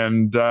made,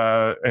 and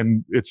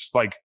it's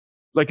like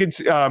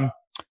it's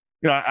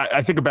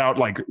I think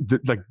about I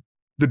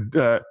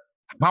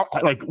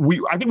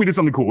think we did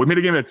something cool. We made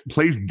a game that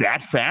plays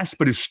that fast,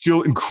 but is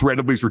still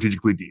incredibly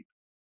strategically deep,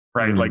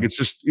 right? Mm-hmm. Like it's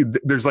just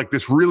there's like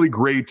this really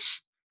great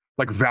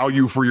like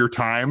value for your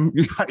time.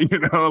 Like if you're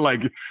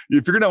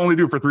gonna only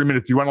do it for 3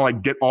 minutes, you want to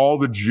like get all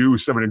the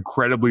juice of an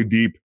incredibly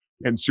deep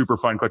and super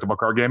fun collectible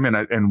card game,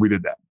 and we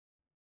did that.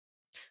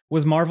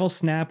 Was Marvel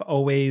Snap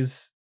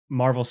always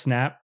Marvel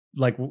Snap?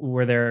 Like,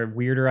 were there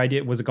weirder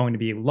ideas? Was it going to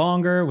be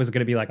longer? Was it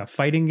going to be like a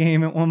fighting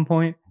game at one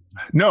point?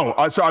 No.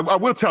 So I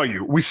will tell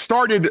you, we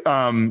started,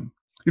 one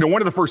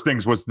of the first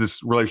things was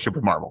this relationship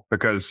with Marvel,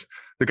 because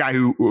the guy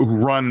who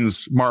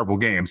runs Marvel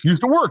Games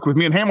used to work with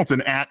me and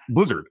Hamilton at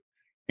Blizzard.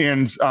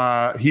 And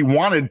he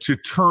wanted to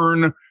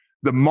turn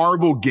the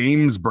Marvel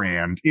Games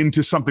brand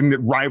into something that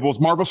rivals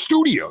Marvel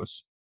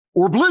Studios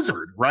or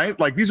Blizzard, right?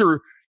 Like these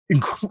are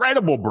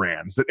incredible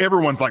brands that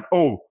everyone's like,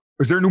 oh,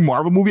 is there a new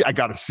Marvel movie? I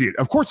got to see it.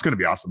 Of course it's going to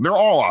be awesome. They're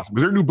all awesome.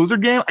 Is there a new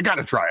Blizzard game? I got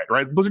to try it,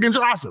 right? Blizzard games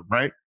are awesome,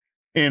 right?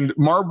 And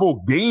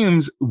Marvel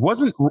Games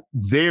wasn't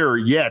there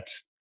yet.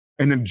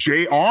 And then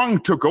Jay Ong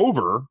took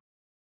over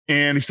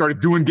and he started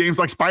doing games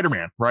like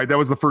Spider-Man, right? That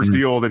was the first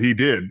deal that he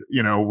did,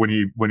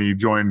 when he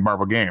joined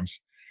Marvel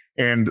Games.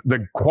 And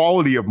the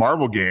quality of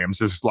Marvel Games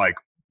is like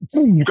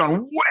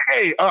gone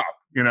way up,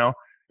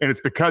 And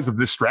it's because of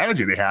this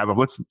strategy they have of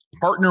let's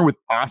partner with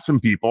awesome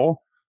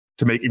people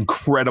to make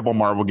incredible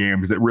Marvel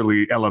games that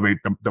really elevate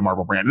the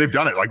Marvel brand. And they've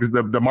done it. Like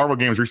the Marvel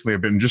games recently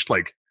have been just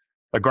like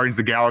Guardians of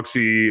the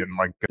Galaxy and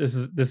like this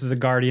is a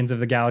Guardians of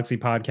the Galaxy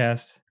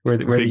podcast. Where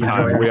big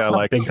time. We are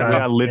like, big time. We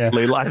are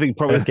literally, I think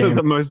probably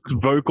the most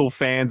vocal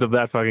fans of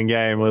that fucking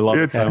game. We love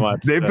it so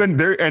much. They've been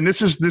there, and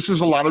this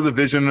is a lot of the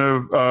vision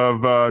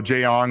of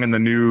Jay Young and the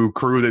new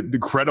crew, the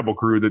incredible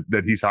crew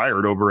that he's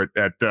hired over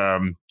at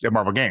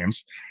Marvel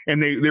Games.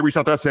 And they reached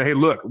out to us and said, hey,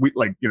 look, we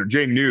like, you know,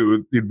 Jay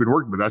knew he'd been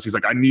working with us. He's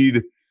like, I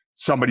need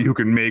somebody who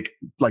can make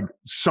like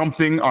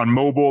something on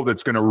mobile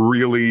that's going to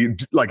really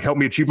like help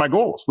me achieve my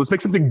goals. Let's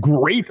make something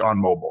great on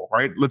mobile,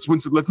 right? Let's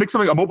make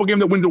something, a mobile game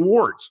that wins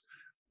awards,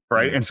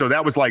 right? And so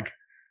that was like,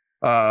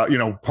 you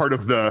know, part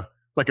of the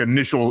like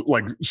initial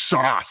like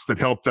sauce that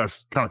helped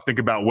us kind of think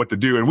about what to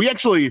do. And we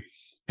actually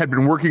had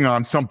been working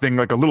on something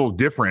like a little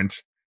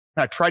different.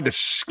 I tried to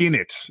skin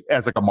it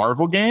as like a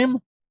Marvel game.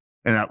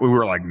 And we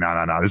were like,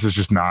 no, this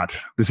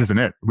isn't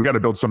it. We got to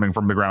build something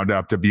from the ground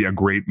up to be a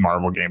great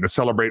Marvel game, to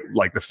celebrate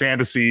like the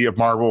fantasy of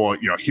Marvel,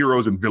 you know,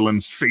 heroes and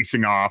villains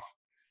facing off.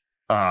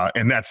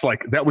 And that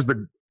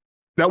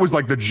was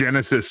like the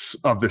genesis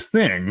of this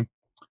thing.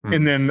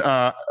 And then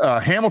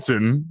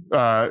Hamilton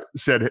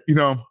said, you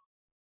know,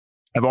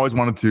 I've always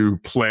wanted to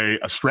play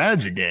a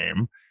strategy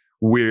game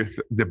with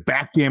the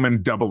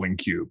backgammon doubling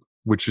cube,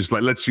 which is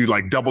like lets you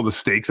like double the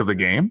stakes of the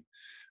game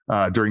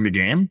during the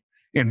game.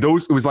 And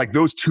it was like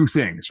those two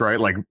things, right?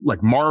 Like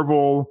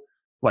Marvel,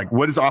 like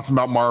what is awesome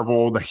about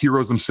Marvel, the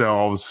heroes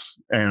themselves,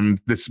 and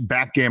this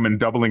backgammon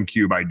doubling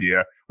cube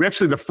idea.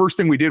 The first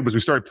thing we did was we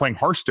started playing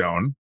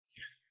Hearthstone,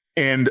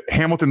 and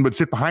Hamilton would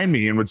sit behind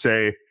me and would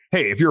say,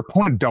 hey, if your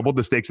opponent doubled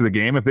the stakes of the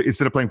game, if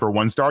instead of playing for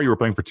 1 star, you were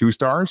playing for 2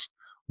 stars,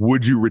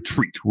 would you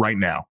retreat right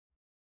now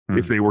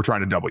if they were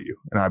trying to double you?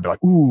 And I'd be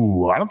like,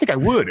 ooh, I don't think I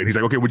would. And he's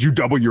like, okay, would you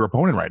double your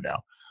opponent right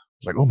now?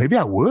 It's like, oh, maybe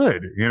I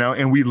would, you know?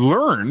 And we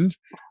learned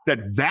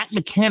that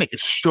mechanic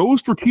is so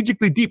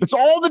strategically deep. It's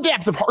all the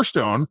depth of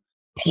Hearthstone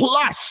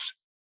plus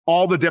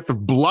all the depth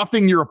of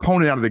bluffing your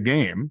opponent out of the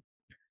game.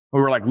 And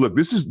we were like, look,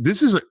 this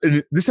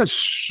has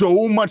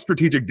so much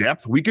strategic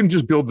depth. We can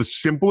just build the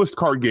simplest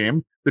card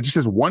game that just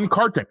has one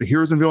card deck, the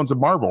heroes and villains of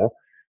Marvel,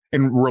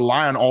 and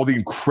rely on all the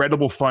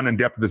incredible fun and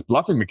depth of this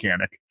bluffing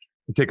mechanic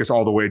to take us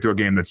all the way to a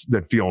game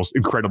that feels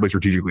incredibly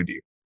strategically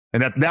deep.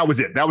 And that was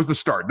it. That was the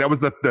start. That was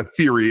the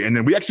theory. And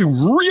then we actually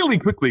really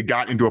quickly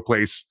got into a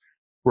place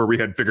where we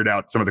had figured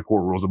out some of the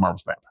core rules of Marvel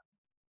Snap.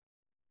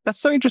 That's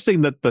so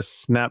interesting that the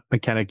Snap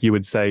mechanic, you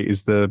would say,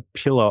 is the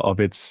pillar of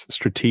its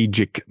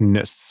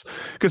strategicness.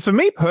 Because for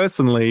me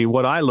personally,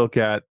 what I look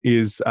at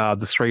is the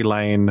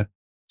 3-lane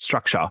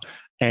structure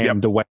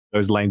and the way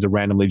those lanes are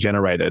randomly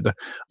generated.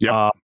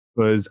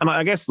 And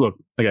I guess, look,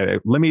 okay,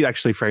 let me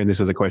actually frame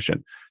this as a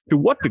question. To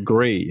what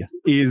degree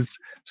is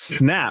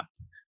Snap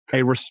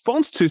a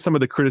response to some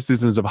of the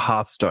criticisms of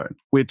Hearthstone,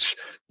 which,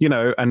 you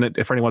know, and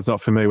if anyone's not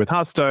familiar with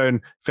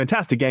Hearthstone,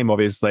 fantastic game,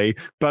 obviously,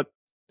 but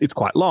it's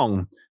quite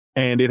long.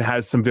 And it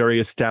has some very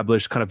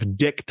established kind of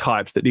deck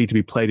types that need to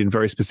be played in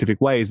very specific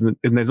ways. And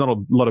there's not a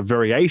lot of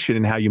variation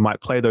in how you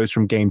might play those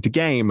from game to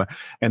game.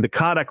 And the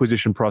card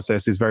acquisition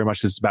process is very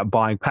much just about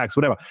buying packs,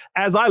 whatever.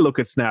 As I look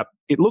at Snap,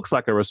 it looks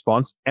like a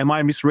response. Am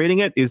I misreading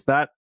it? Is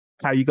that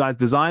how you guys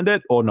designed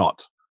it or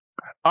not?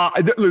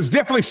 There's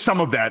definitely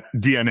some of that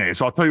DNA.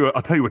 So I'll tell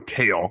you a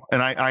tale.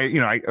 And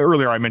I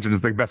earlier I mentioned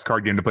it's the best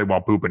card game to play while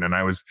pooping, and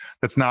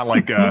that's not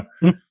like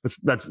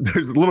that's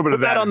there's a little bit of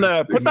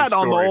that. Put that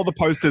on all the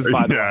posters,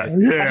 by the way.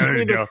 Yeah, there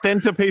you go. The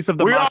centerpiece of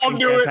the marketing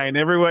campaign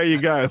everywhere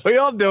you go. We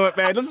all do it,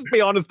 man. Let's just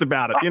be honest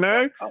about it. You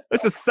know,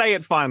 let's just say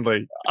it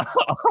finally.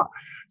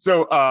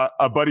 So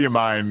a buddy of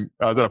mine,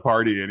 I was at a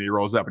party and he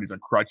rolls up and he's on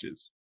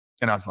crutches,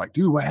 and I was like,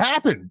 dude, what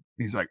happened?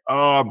 He's like,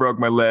 oh, I broke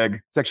my leg.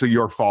 It's actually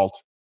your fault.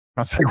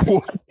 I was like,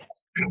 what?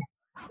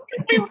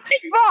 I didn't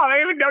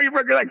even know you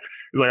broke your leg.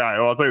 He's like, all right,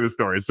 well, I'll tell you the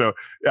story. So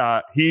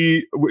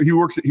he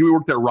worked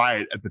at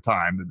Riot at the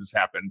time that this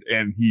happened,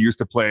 and he used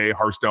to play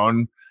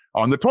Hearthstone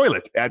on the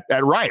toilet at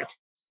Riot.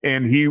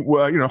 And he,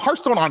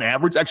 Hearthstone on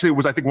average actually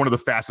was, I think, one of the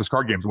fastest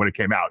card games when it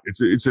came out.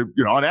 It's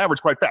on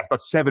average quite fast,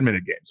 about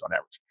 7-minute games on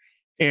average.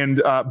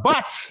 And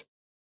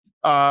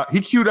he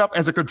queued up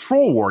as a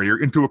control warrior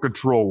into a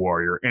control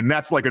warrior, and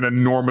that's like an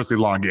enormously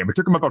long game. It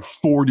took him about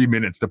 40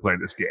 minutes to play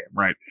this game,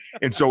 right?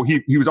 And so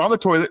he was on the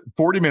toilet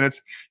 40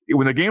 minutes.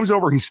 When the game's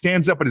over, he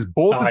stands up and his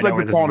both his legs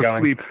are falling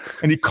asleep,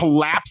 and he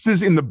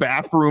collapses in the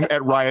bathroom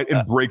at Riot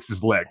and breaks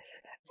his leg.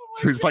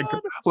 So he's like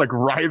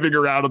writhing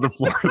around on the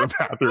floor of the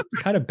bathroom.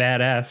 It's kind of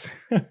badass.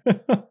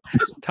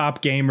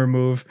 Top gamer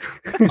move.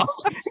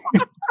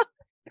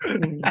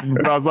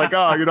 And I was like,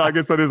 oh, I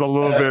guess that is a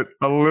little bit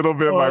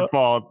my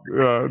fault.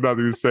 Now that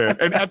you say it.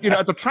 And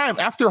at the time,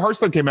 after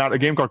Hearthstone came out, a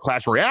game called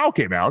Clash Royale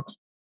came out,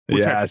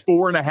 which had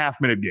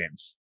 4.5-minute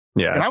games.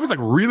 Yeah, and I was like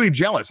really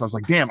jealous. I was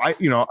like, damn,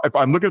 if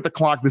I'm looking at the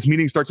clock, this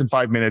meeting starts in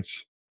 5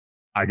 minutes.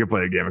 I could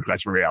play a game of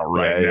Clash Royale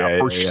right now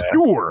for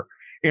sure.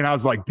 And I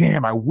was like,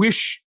 damn, I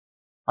wish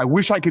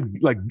I could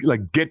like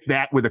get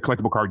that with a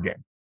collectible card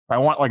game. I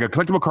want like a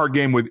collectible card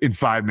game in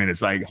 5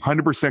 minutes. I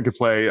 100% could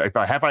play. If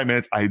I have 5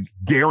 minutes, I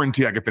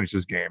guarantee I could finish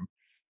this game.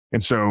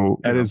 And so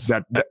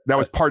that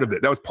was part of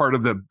it. That was part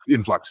of the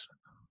influx.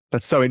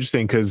 That's so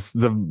interesting because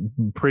the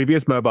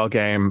previous mobile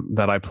game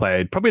that I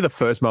played, probably the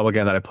first mobile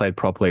game that I played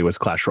properly was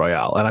Clash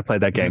Royale. And I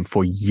played that game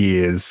for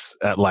years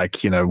at like,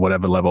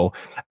 whatever level.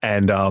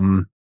 And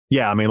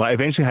yeah, I mean, like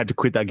eventually I had to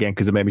quit that game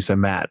because it made me so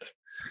mad.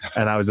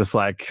 And I was just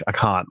like, I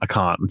can't.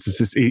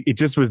 It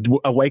just was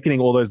awakening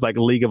all those like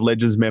League of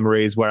Legends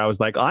memories where I was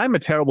like, I'm a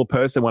terrible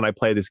person when I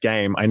play this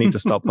game. I need to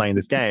stop playing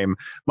this game.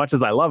 Much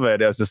as I love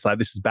it, I was just like,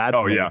 this is bad.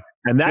 Oh, yeah.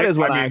 And that is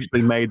when I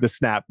actually made the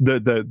snap,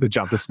 the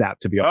jump to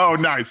snap, to be honest.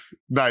 Oh, nice.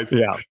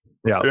 Yeah.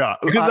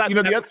 Because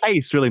the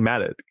pace really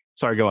mattered.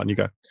 Sorry, go on. You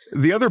go.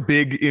 The other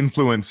big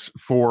influence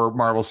for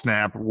Marvel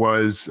Snap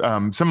was I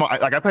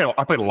played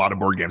a lot of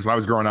board games. When I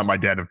was growing up, my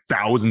dad had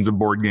thousands of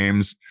board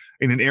games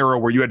in an era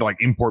where you had to like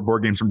import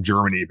board games from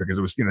Germany because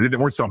it was, they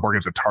weren't selling board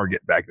games at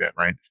Target back then,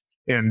 right?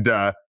 And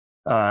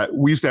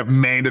we used to have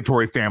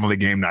mandatory family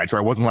game nights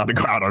where I wasn't allowed to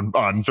go out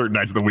on certain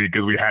nights of the week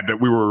because we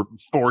were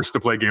forced to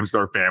play games with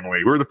our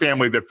family. We were the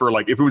family that for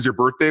like, if it was your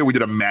birthday, we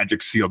did a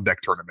Magic sealed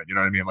deck tournament. You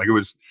know what I mean? Like it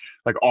was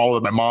like all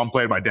of my mom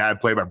played, my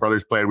dad played, my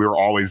brothers played. We were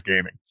always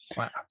gaming.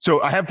 Wow.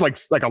 So I have like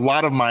a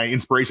lot of my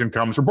inspiration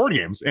comes from board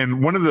games.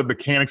 And one of the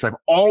mechanics I've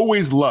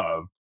always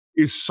loved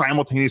is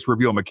simultaneous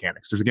reveal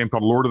mechanics. There's a game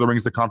called Lord of the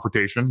Rings: The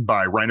Confrontation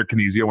by Reiner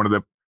Knizia, one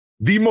of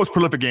the most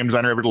prolific game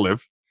designer ever to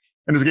live.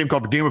 And there's a game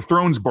called the Game of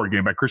Thrones board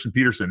game by Christian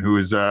Peterson, who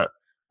is a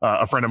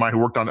friend of mine who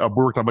worked on a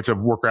bunch of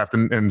Warcraft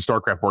and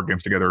StarCraft board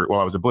games together while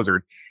I was at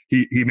Blizzard.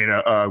 He made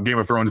a Game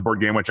of Thrones board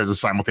game which has a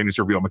simultaneous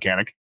reveal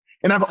mechanic.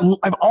 And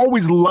I've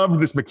always loved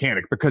this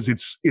mechanic because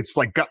it's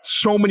like got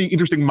so many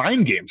interesting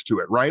mind games to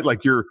it, right?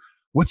 Like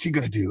what's he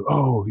going to do?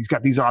 Oh, he's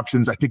got these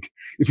options. I think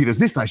if he does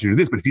this, then I should do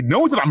this. But if he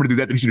knows that I'm going to do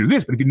that, then he should do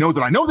this. But if he knows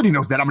that I know that he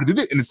knows that, I'm going to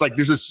do this. And it's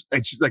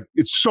like,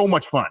 it's so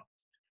much fun.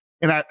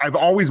 And I've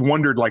always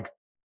wondered, like,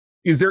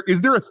 is there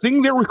a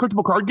thing there with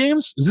collectible card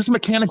games? Is this a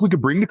mechanic we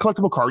could bring to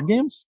collectible card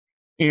games?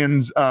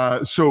 And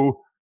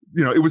so,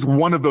 it was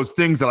one of those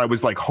things that I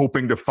was like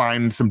hoping to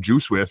find some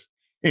juice with.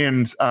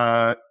 And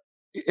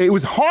it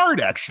was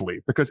hard actually,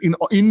 because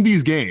in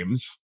these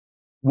games,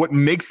 what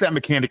makes that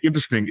mechanic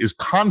interesting is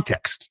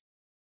context.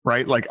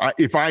 Right? Like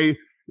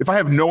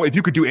if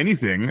you could do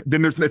anything,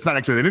 then it's not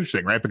actually that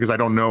interesting, right? Because I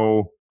don't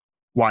know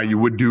why you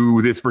would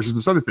do this versus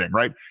this other thing,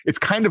 right? It's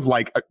kind of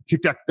like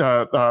tic-tac,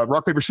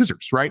 rock, paper,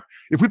 scissors, right?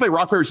 If we play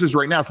rock, paper, scissors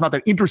right now, it's not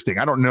that interesting.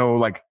 I don't know,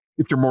 like,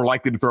 if you're more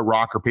likely to throw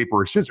rock or paper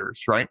or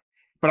scissors, right?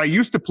 But I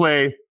used to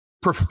play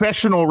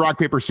professional rock,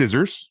 paper,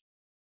 scissors.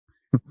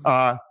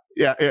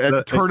 Yeah,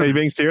 are you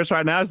being serious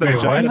right now? Is that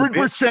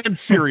 100%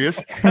 serious?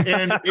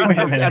 And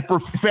at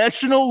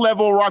professional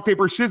level rock,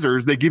 paper,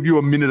 scissors, they give you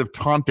a minute of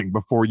taunting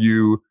before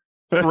you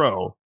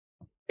throw.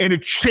 And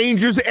it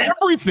changes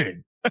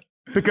everything.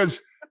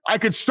 Because I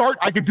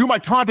could do my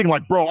taunting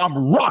like, bro,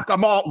 I'm rock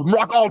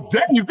all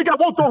day. You think I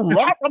won't throw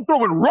rock? I'm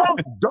throwing rock.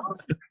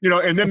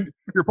 And then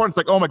your opponent's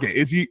like, oh my God,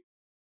 is he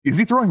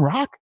throwing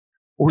rock?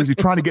 Or is he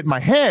trying to get in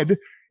my head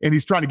and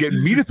he's trying to get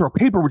me to throw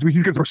paper, which means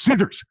he's going to throw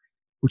scissors,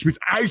 which means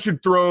I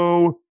should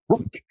throw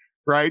rock,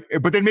 right?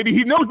 But then maybe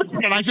he knows that,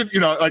 and I should,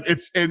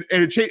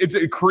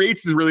 it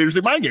creates this really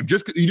interesting mind game.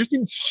 You just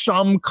need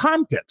some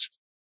context,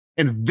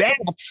 and that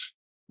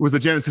was the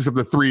genesis of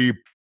the 3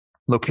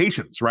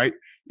 locations, right?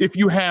 If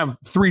you have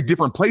 3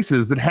 different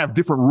places that have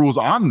different rules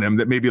on them,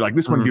 that maybe like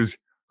this one gives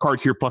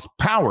cards here plus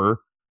power.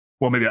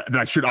 Well, maybe then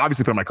I should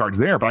obviously put my cards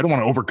there, but I don't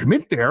want to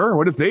overcommit there.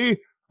 What if they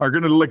are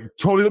going to like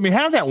totally let me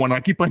have that one? And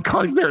I keep playing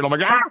cards there, and I'm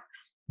like,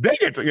 dang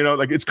it,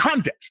 like it's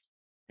context.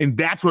 And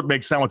that's what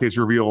makes simultaneous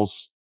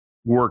reveals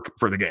work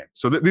for the game.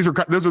 So those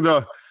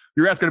are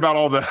you're asking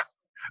about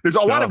there's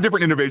a lot of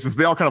different innovations.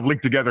 They all kind of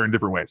link together in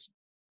different ways.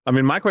 I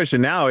mean, my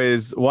question now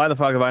is, why the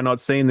fuck have I not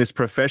seen this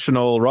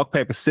professional rock,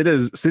 paper,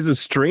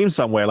 scissors stream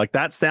somewhere? Like,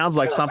 that sounds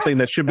like something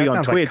that should be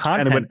on Twitch, like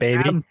content, and it would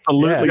baby.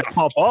 Absolutely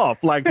pop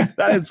off. Like,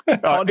 that is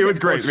it was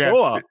great, man.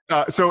 Sure.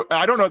 So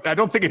I don't know. I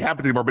don't think it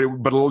happens anymore,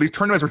 but these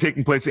tournaments were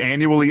taking place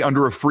annually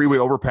under a freeway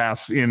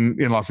overpass in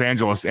Los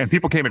Angeles, and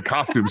people came in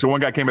costumes. So one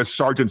guy came as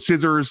Sergeant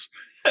Scissors.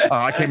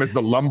 I came as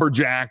the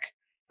lumberjack.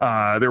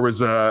 There was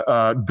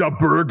the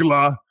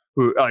burglar.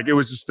 Who, like, it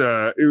was just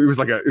it was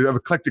like an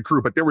eclectic crew,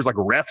 but there was like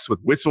refs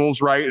with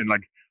whistles, right, and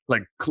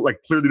like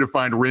clearly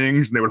defined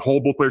rings, and they would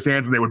hold both players'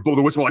 hands and they would blow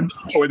the whistle like,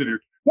 oh, and then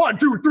 1,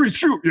 2, 3,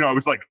 shoot. It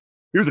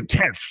was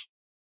intense.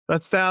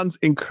 That sounds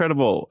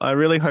incredible. I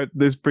really hope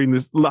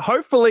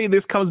hopefully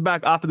this comes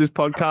back after this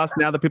podcast.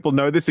 Now that people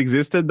know this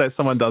existed, that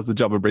someone does the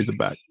job and brings it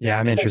back. Yeah,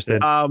 I'm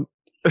interested.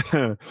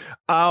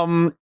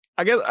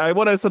 I guess I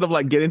want to sort of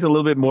like get into a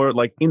little bit more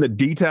like in the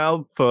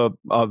detail for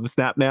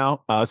Snap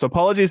now. So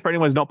apologies for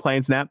anyone who's not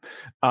playing Snap,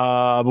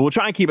 but we'll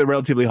try and keep it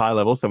relatively high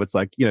level so it's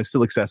like,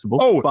 still accessible.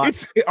 Oh,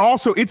 but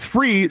it's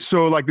free,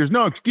 so like there's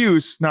no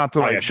excuse not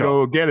to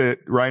go get it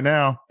right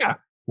now. Yeah,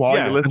 while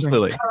you're listening.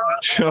 Absolutely.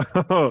 Sure.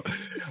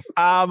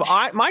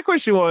 My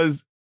question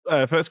was,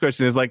 first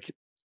question is like,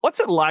 what's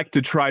it like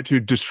to try to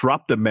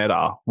disrupt the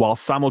meta while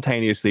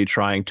simultaneously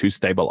trying to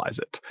stabilize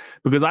it?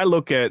 Because I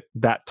look at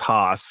that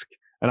task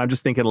and I'm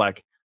just thinking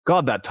like,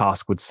 God, that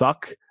task would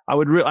suck.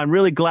 I'm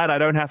really glad I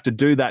don't have to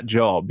do that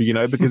job,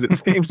 because it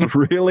seems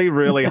really,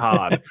 really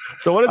hard.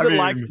 So what is it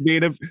like to be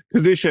in a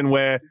position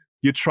where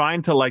you're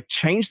trying to like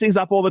change things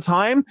up all the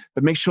time,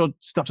 but make sure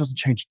stuff doesn't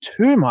change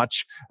too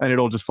much and it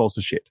all just falls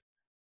to shit?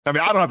 I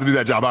mean, I don't have to do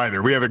that job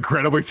either. We have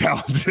incredibly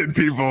talented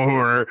people who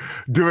are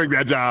doing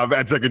that job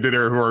at Second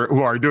Dinner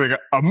who are doing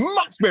a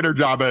much better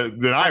job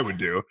than I would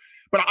do.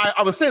 But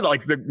I would say that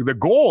like the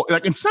goal,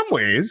 like in some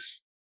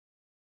ways,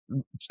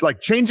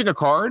 like changing a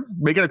card,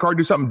 making a card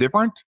do something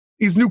different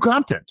is new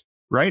content,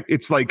 right?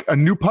 It's like a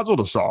new puzzle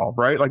to solve,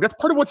 right? Like that's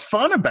part of what's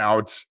fun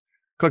about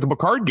collectible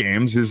card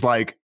games is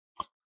like,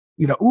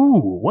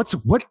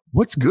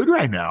 what's good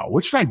right now?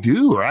 What should I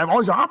do? Or I have all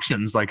these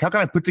options. Like, how can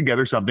I put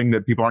together something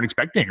that people aren't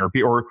expecting?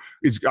 Or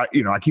is,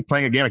 I keep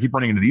playing a game, I keep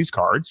running into these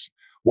cards.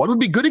 What would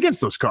be good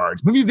against those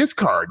cards? Maybe this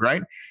card,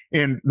 right?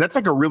 And that's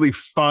like a really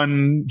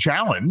fun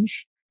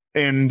challenge.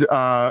 And,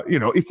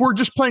 if we're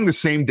just playing the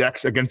same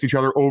decks against each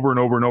other over and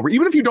over and over,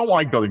 even if you don't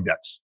like building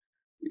decks,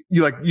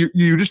 you're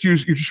just trying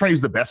to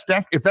use the best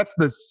deck. If that's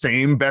the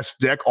same best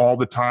deck all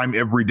the time,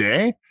 every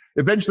day,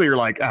 eventually you're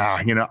like,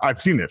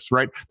 I've seen this,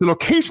 right? The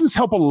locations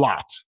help a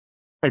lot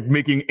at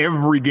making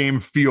every game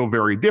feel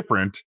very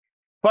different.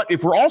 But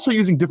if we're also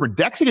using different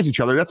decks against each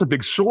other, that's a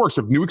big source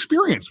of new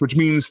experience, which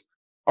means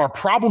our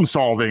problem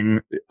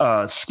solving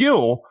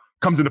skill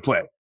comes into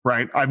play,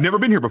 right? I've never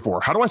been here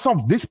before. How do I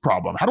solve this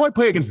problem? How do I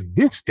play against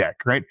this deck,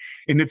 right?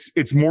 And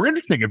it's more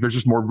interesting if there's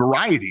just more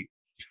variety.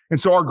 And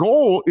so our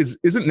goal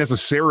isn't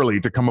necessarily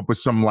to come up with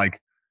some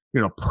like,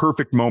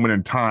 perfect moment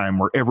in time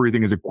where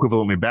everything is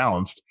equivalently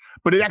balanced.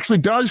 But it actually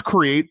does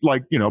create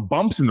like,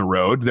 bumps in the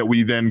road that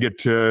we then get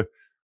to,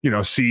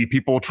 see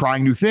people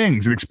trying new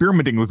things and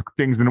experimenting with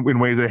things in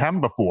ways they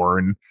haven't before.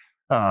 And,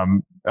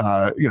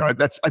 I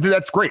think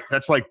that's great.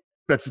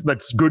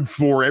 That's good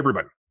for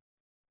everybody.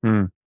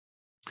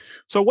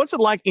 So what's it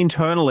like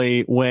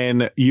internally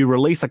when you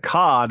release a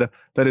card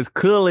that is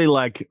clearly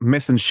like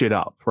messing shit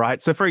up,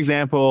 right? So for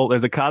example,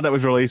 there's a card that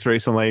was released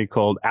recently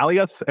called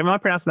Aliath. Am I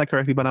pronouncing that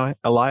correctly, by the way?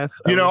 Aliath?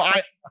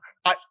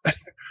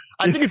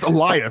 I think it's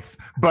Eliath,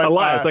 but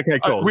Eliath. Okay,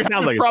 cool. We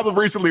had this problem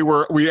recently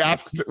where we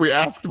asked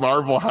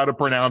Marvel how to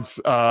pronounce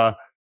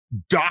Dokken,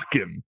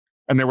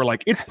 and they were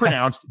like, "It's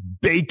pronounced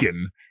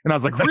bacon," and I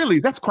was like,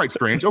 "Really? That's quite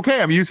strange."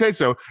 Okay, I mean, you say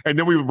so. And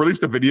then we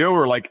released a video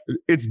where like,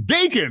 "It's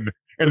bacon,"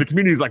 and the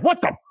community's like,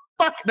 "What the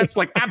fuck? That's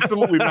like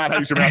absolutely not how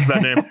you should pronounce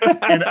that name."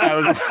 And I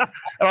was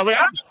like,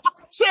 "I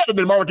said," and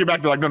then Marvel came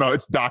back. They're like, "No,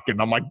 it's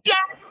Dokken." I'm like, "Yeah."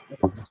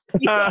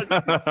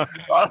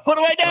 What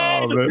do I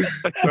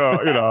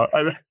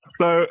do?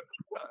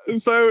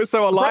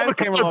 So Elias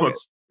came along.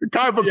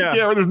 Comic books,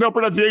 there's no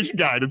pronunciation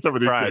guide in some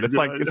of these things.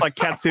 It's like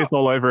Cat Sith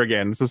all over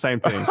again. It's the same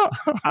thing.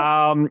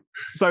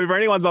 So for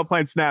anyone not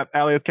playing Snap,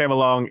 Aliath came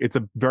along. It's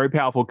a very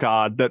powerful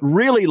card that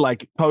really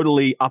like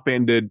totally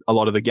upended a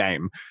lot of the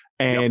game,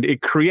 and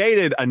it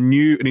created an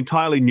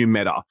entirely new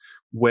meta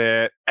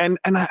where and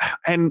I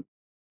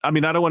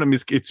mean I don't want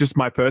to it's just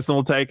my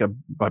personal take.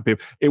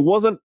 It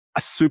wasn't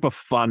a super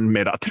fun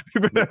meta, to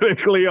be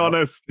perfectly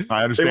honest.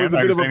 I understand. It was a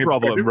bit of a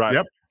problem, right?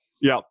 Yep.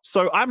 Yeah.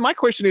 So my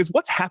question is,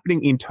 what's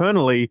happening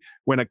internally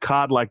when a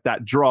card like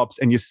that drops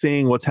and you're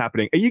seeing what's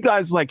happening? Are you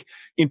guys like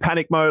in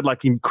panic mode,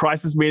 like in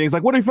crisis meetings,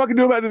 like what do you fucking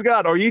do about this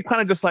card? Or are you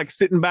kind of just like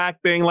sitting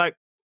back being like,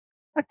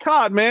 that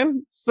card,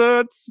 man,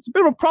 so it's a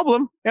bit of a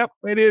problem. Yep,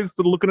 it is.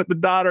 Sort of looking at the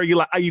data.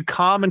 Are you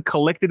calm and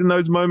collected in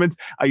those moments?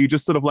 Are you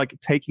just sort of like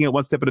taking it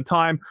one step at a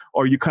time?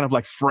 Or are you kind of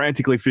like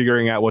frantically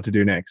figuring out what to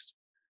do next?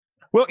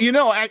 Well,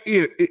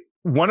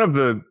 one of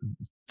the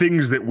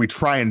things that we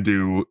try and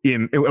do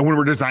when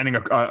we're designing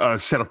a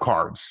set of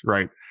cards,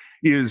 right,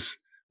 is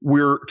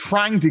we're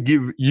trying to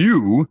give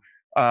you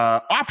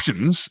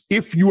options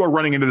if you are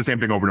running into the same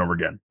thing over and over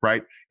again,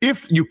 right?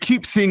 If you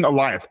keep seeing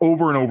Eliath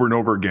over and over and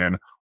over again,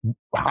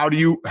 how do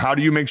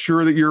you make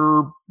sure that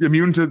you're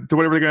immune to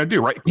whatever they're going to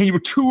do, right? Can you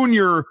tune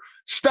your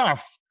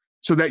stuff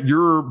so that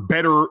you're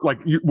better? Like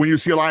when you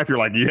see Eliath, you're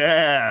like,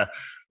 yeah.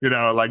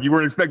 Like you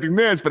weren't expecting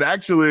this, but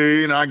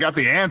actually, I got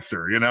the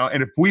answer,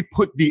 And if we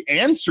put the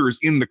answers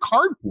in the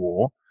card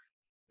pool,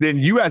 then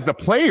you as the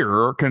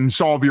player can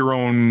solve your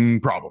own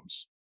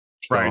problems,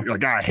 right? You're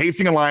like, I hate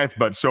seeing Eliath,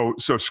 but so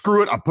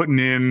screw it. I'm putting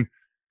in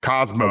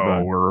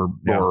Cosmo or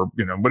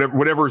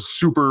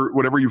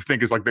whatever you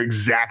think is like the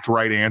exact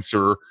right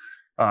answer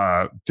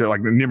to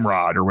like the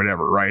Nimrod or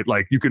whatever, right?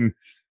 Like you can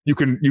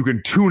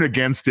tune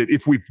against it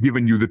if we've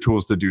given you the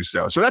tools to do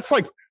so. So that's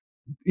like,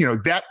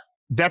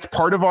 that's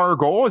part of our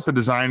goal, is to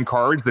design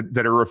cards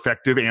that are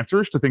effective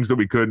answers to questions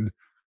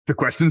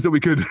that we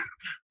could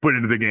put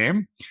into the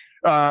game.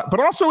 But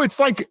also it's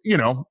like,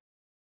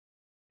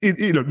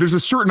 there's a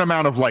certain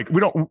amount of like, we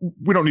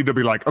don't need to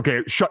be like,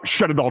 okay, shut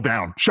it all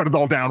down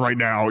right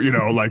now.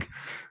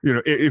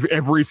 If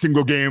every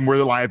single game where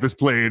the Goliath is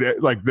played,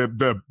 like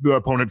the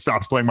opponent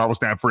stops playing Marvel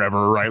Snap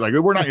forever, right? Like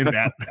we're not in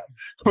that,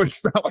 but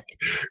it's not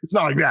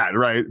like that,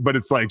 right? But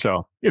it's like,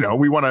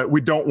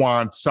 we don't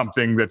want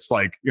something that's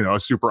like, a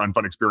super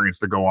unfun experience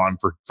to go on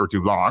for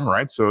too long,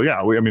 right? So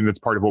yeah, that's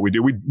part of what we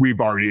do. We've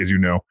already, as you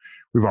know,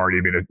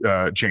 made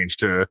a change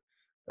to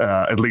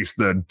at least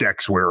the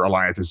decks where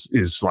Goliath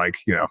is like,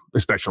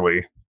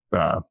 especially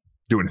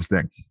doing his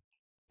thing.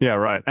 Yeah,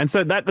 right. And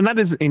so that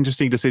is an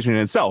interesting decision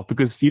in itself,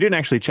 because you didn't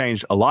actually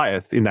change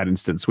Goliath in that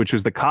instance, which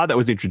was the card that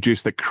was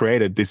introduced that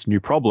created this new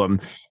problem.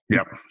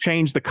 Yeah.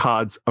 Change the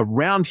cards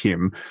around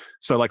him.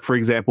 So like, for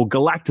example,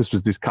 Galactus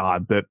was this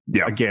card that,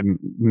 again,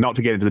 not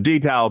to get into the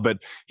detail, but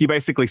he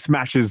basically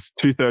smashes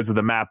 2/3 of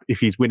the map if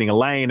he's winning a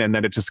lane, and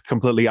then it just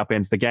completely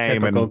upends the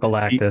game. Typical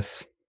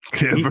Galactus.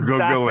 Typical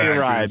Galactus.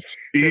 Right.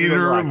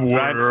 Eater of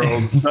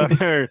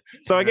worlds.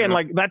 So again,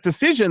 like that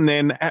decision,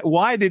 then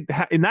why did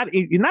in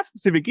that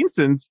specific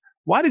instance,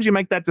 why did you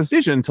make that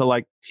decision to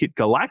like hit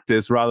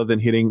Galactus rather than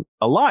hitting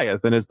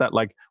Goliath? And is that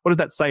like, what does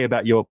that say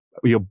about your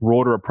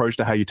broader approach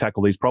to how you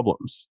tackle these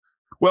problems?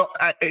 Well,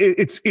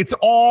 it's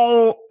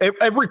all,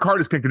 every card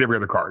is connected to every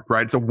other card,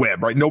 right? It's a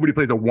web, right? Nobody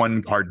plays a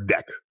one card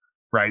deck,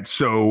 right?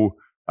 So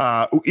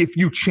if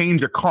you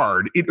change a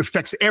card, it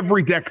affects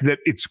every deck that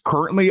it's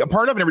currently a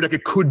part of and every deck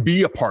it could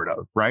be a part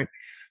of, right?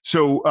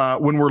 So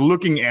when we're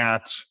looking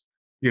at,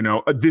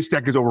 this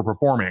deck is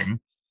overperforming,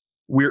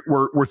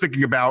 we're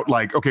thinking about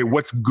like, okay,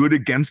 what's good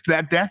against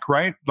that deck,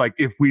 right? Like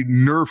if we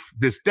nerf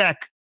this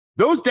deck,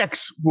 those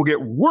decks will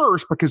get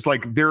worse because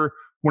like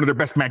one of their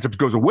best matchups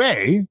goes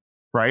away,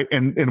 right?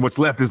 And what's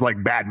left is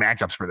like bad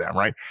matchups for them,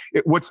 right?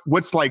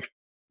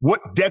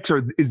 What decks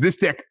is this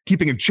deck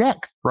keeping in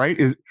check, right?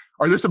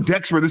 Are there some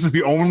decks where this is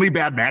the only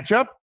bad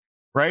matchup,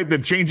 right?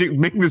 Then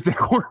making this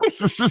deck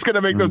worse is just going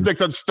to make those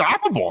decks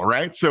unstoppable,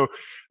 right? So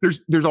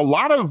there's a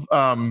lot of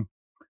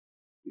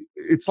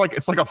it's like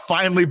a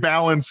finely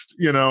balanced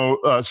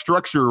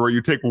structure where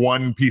you take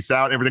one piece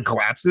out, everything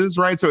collapses,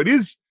 right? So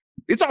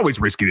it's always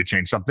risky to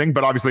change something,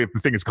 but obviously if the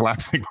thing is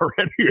collapsing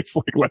already, it's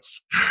like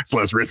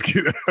less risky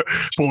to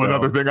pull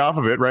another thing off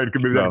of it, right? It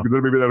could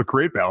maybe that'll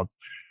create balance.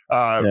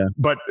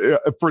 But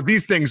for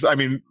these things,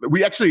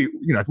 we actually,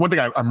 one thing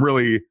I'm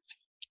really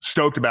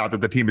stoked about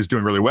that the team is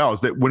doing really well is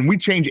that when we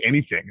change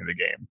anything in the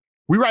game,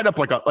 we write up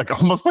like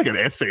almost like an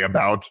essay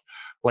about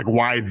like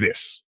why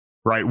this,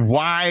 right?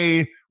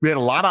 Why we had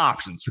a lot of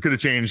options. We could have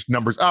changed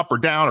numbers up or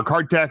down or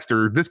card text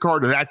or this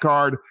card or that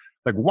card.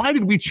 Like, why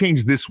did we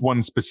change this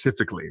one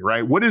specifically,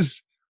 right? What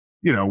is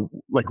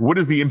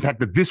the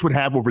impact that this would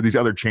have over these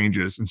other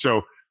changes? And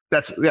so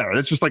that's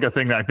just like a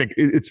thing that I think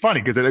it's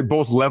funny because it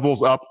both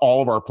levels up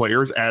all of our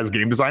players as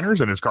game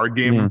designers and as card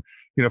game,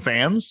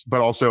 fans,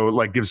 but also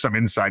like gives some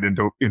insight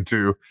into, in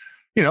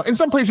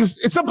some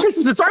places it's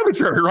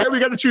arbitrary, right? We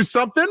got to choose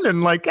something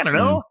and like, I don't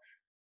know,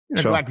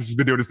 Galactus has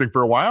been doing this thing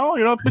for a while,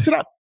 let's mix it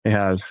up. It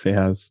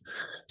has.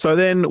 So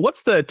then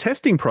what's the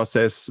testing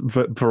process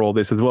for all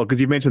this as well? Because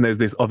you mentioned there's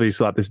this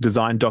obviously like this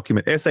design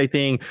document essay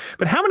thing,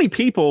 but how many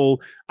people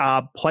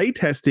are play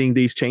testing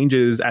these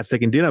changes at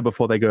Second Dinner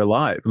before they go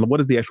live? And what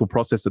is the actual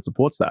process that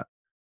supports that?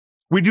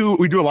 We do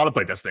a lot of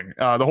play testing.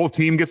 The whole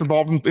team gets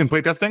involved in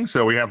play testing.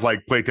 So we have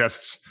like play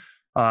tests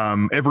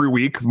every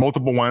week,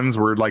 multiple ones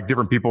where like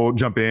different people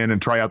jump in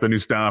and try out the new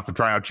stuff and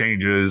try out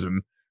changes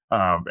and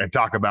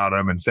talk about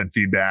them and send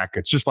feedback.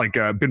 It's just like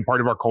been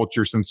part of our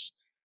culture since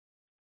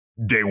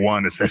day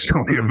one,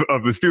 essentially,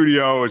 of the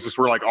studio. It's just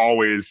we're like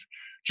always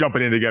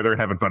jumping in together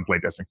and having fun play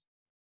testing.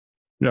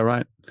 Yeah,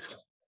 right.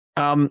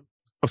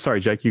 Sorry,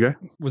 Jake, you go.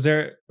 Was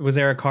there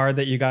a card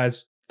that you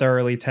guys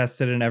thoroughly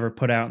tested and ever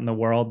put out in the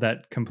world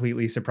that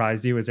completely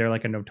surprised you? Was there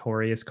like a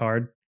notorious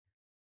card?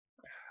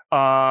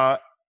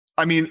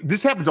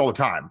 This happens all the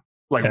time.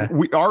 Like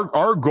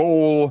our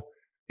goal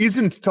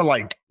isn't to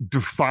like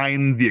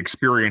define the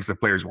experience that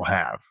players will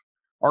have.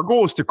 Our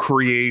goal is to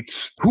create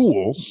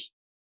tools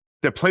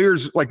that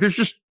players like. There's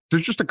just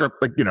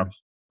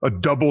a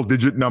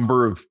double-digit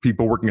number of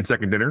people working at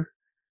Second Dinner,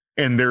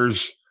 and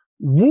there's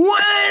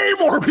way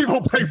more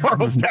people playing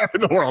Marvel Snap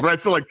in the world, right?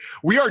 So like,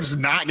 we are just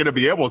not going to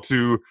be able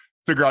to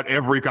figure out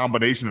every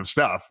combination of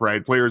stuff,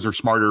 right? Players are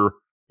smarter,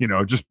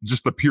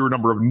 just the pure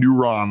number of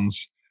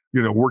neurons,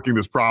 working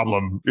this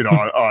problem,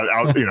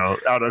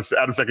 out of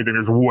Second Dinner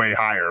is way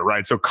higher,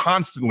 right? So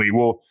constantly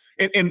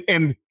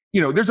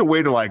there's a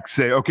way to like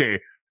say, okay,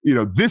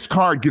 this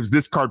card gives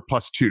this card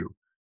 +2.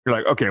 You're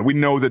like, okay, we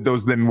know that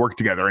those then work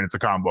together and it's a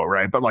combo,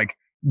 right? But like,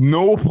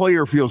 no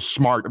player feels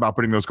smart about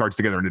putting those cards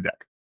together in a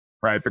deck,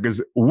 right?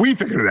 Because we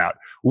figured it out.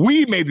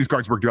 We made these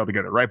cards work well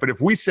together, right? But if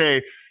we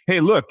say, hey,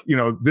 look,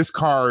 this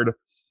card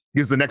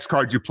gives the next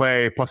card you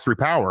play +3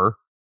 power,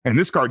 and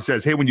this card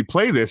says, hey, when you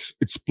play this,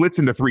 it splits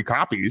into 3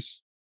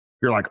 copies.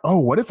 You're like, oh,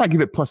 what if I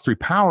give it +3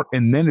 power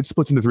and then it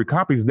splits into 3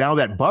 copies? Now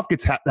that buff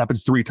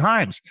happens 3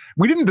 times.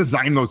 We didn't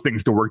design those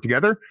things to work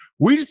together.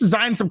 We just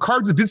designed some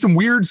cards that did some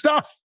weird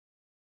stuff.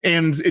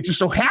 And it just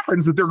so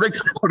happens that they're great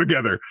combo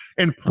together,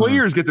 and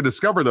players get to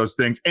discover those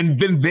things, and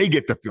then they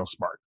get to feel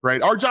smart,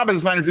 right? Our job as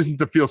designers isn't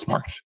to feel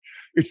smart.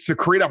 It's to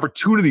create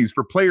opportunities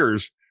for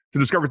players to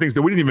discover things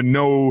that we didn't even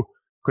know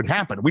could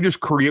happen. We just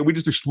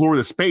explore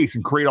the space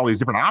and create all these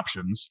different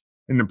options,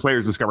 and then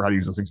players discover how to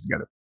use those things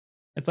together.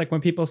 It's like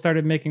when people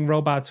started making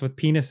robots with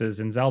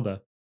penises in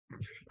Zelda.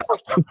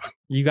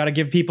 You got to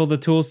give people the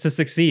tools to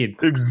succeed.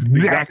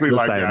 Exactly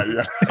like that.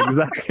 Yeah.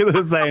 Exactly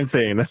the same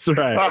thing. That's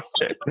right.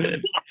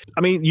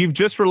 I mean, you've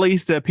just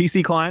released a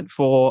PC client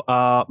for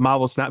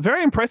Marvel Snap.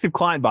 Very impressive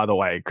client, by the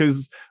way,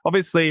 because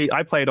obviously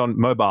I played on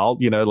mobile,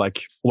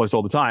 like almost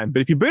all the time.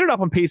 But if you boot it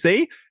up on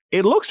PC,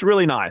 it looks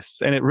really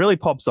nice and it really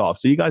pops off.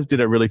 So you guys did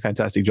a really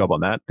fantastic job on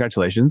that.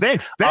 Congratulations.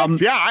 Thanks.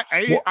 Yeah,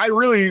 I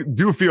really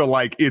do feel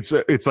like it's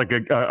like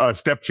a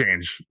step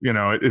change.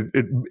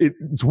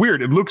 It's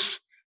weird. It looks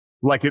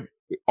like it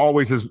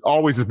always has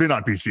been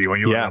on PC when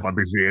you look up on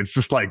PC. It's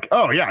just like,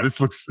 oh yeah, this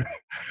looks great.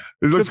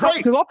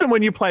 Because often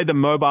when you play play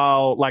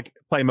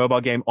a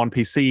mobile game on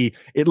PC,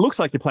 it looks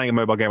like you're playing a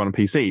mobile game on a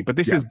PC. But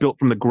this is built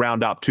from the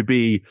ground up to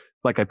be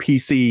like a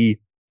PC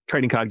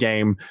trading card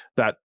game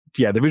that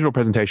the visual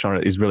presentation on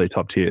it is really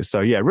top tier. So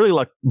yeah, really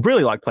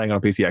like playing on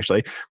a PC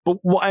actually. But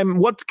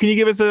what can you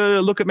give us a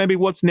look at maybe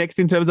what's next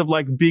in terms of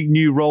like big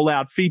new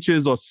rollout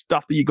features or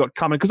stuff that you got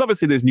coming? Because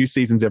obviously there's new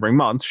seasons every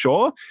month,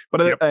 sure.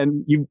 But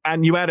and you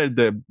added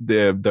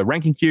the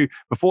ranking queue.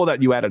 Before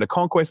that, you added a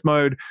conquest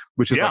mode,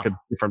 which is like a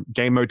different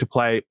game mode to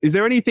play. Is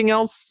there anything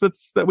else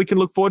that we can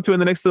look forward to in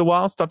the next little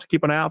while? Stuff to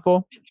keep an eye out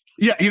for?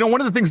 Yeah, one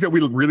of the things that we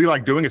really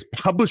like doing is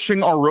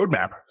publishing our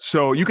roadmap.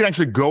 So you can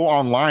actually go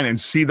online and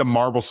see the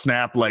Marvel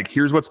Snap, like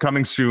here's what's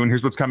coming soon,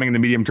 here's what's coming in the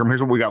medium term, here's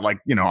what we got here's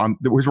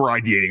what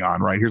we're ideating on,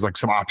 right? Here's like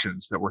some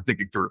options that we're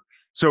thinking through.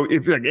 So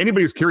if like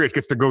anybody who's curious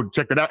gets to go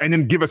check that out and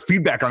then give us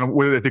feedback on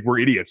whether they think we're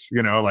idiots,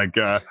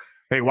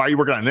 hey, why are you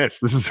working on this?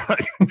 This is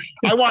like,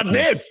 I want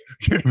this.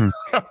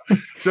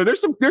 So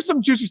there's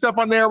some juicy stuff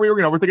on there.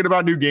 We're thinking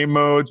about new game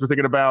modes. We're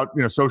thinking about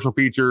social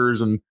features,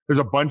 and there's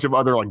a bunch of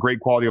other like great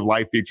quality of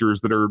life features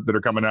that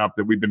are coming up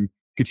that we've been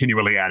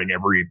continually adding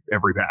every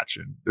patch.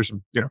 And there's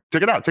some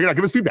check it out.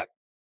 Give us feedback.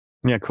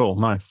 Yeah, cool,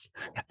 nice.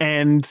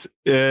 And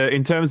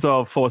in terms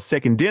of for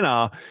Second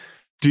Dinner,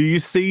 do you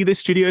see the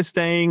studio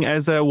staying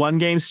as a one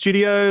game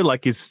studio?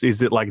 Like, is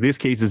it like this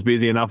case is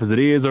busy enough as it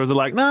is, or is it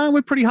like, no,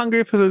 we're pretty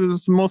hungry for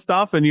some more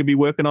stuff, and you'll be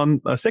working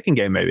on a second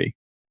game maybe?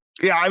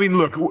 Yeah, I mean,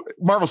 look,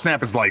 Marvel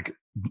Snap is like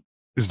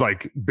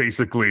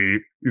basically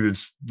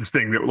this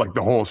thing that like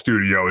the whole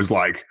studio is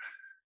like,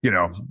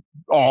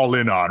 all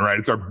in on, right?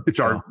 It's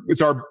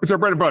our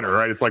bread and butter,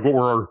 right? It's like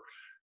what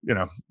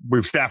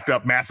we've staffed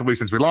up massively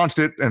since we launched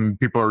it, and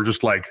people are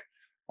just like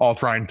all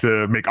trying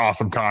to make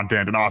awesome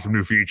content and awesome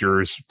new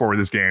features for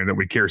this game that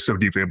we care so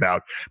deeply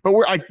about. But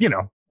we're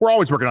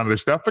always working on other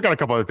stuff. I got a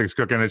couple other things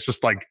cooking. It's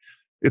just like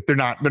they're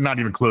not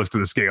even close to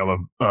the scale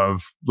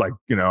of like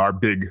our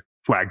big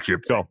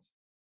flagship. So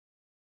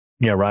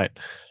yeah, right.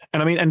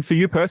 And I mean, and for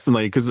you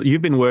personally, because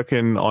you've been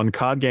working on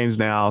card games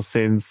now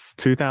since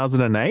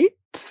 2008.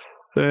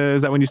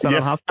 Is that when you started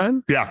on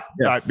Hearthstone? Yeah.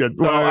 Yes.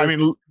 So, I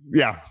mean,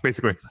 yeah,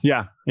 basically.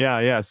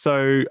 Yeah.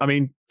 So, I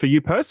mean, for you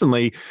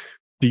personally,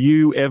 do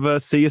you ever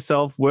see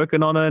yourself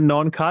working on a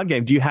non-card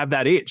game? Do you have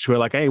that itch where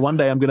like, hey, one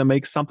day I'm going to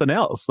make something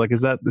else? Like,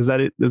 is that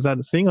it? Is that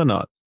a thing or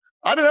not?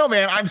 I don't know,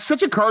 man. I'm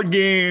such a card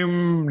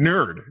game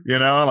nerd,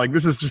 like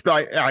this is just,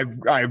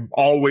 I've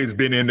always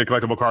been into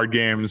collectible card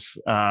games.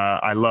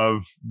 I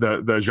love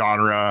the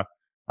genre.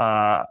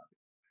 But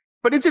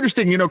it's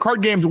interesting,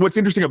 card games, what's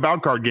interesting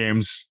about card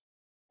games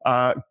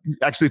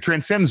actually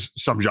transcends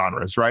some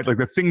genres, right? Like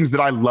the things that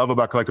I love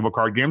about collectible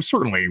card games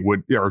certainly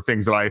are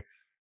things that I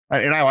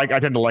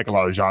tend to like a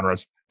lot of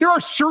genres. There are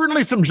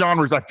certainly some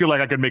genres I feel like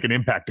I could make an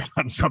impact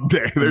on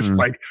someday. There's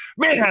like,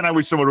 man, I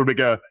wish someone would make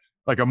a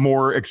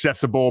more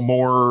accessible,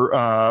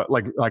 more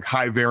like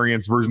high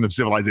variance version of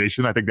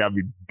Civilization. I think that'd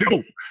be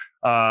dope.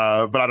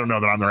 But I don't know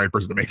that I'm the right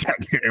person to make that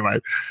game.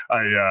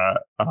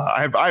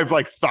 I have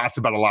like thoughts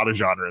about a lot of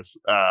genres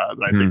that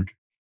I think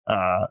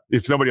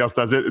if somebody else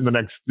does it in the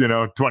next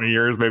 20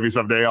 years, maybe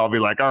someday I'll be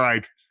like, all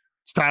right,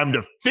 it's time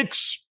to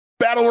fix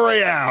battle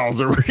royales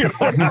or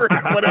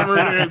whatever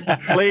it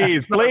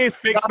is. Please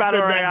fix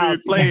battle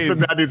royales,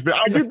 please. I do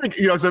think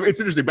so it's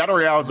interesting. Battle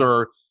royales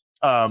are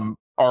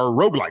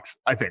roguelikes,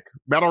 I think.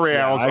 Battle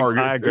royales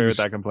I agree with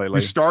that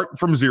completely. You start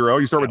from zero.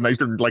 You start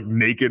like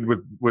naked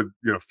with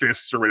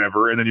fists or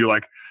whatever, and then you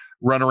like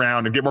run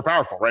around and get more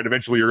powerful, right?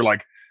 Eventually you're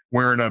like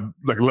wearing a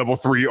like level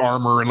 3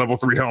 armor and level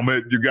 3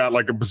 helmet. You got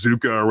like a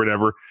bazooka or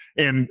whatever,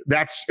 and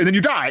then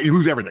you die. You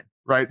lose everything,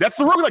 right? That's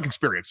the roguelike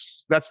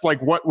experience. That's like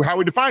how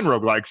we define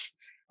roguelikes.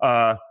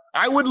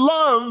 I would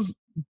love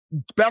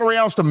battle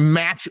royales to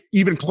match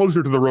even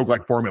closer to the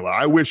roguelike formula.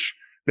 I wish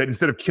that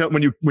instead of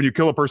when you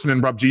kill a person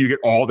in PUBG, you get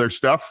all their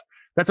stuff.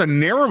 That's a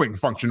narrowing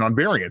function on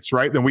variance,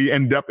 right? Then we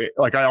end up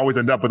like I always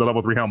end up with a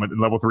level 3 helmet and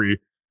level 3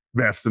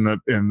 vest and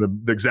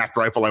the exact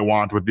rifle I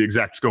want with the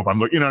exact scope I'm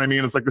looking. You know what I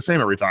mean? It's like the same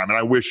every time. And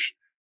I wish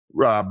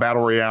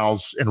battle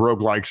royales and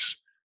roguelikes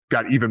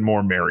got even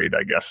more married.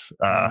 I guess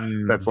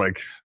that's like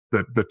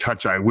the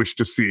touch I wish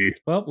to see.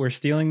 Well, we're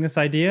stealing this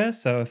idea,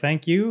 so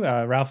thank you.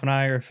 Ralph and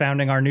I are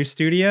founding our new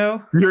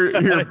studio. This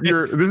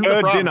is the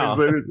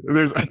problem.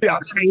 There's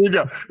there you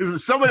go.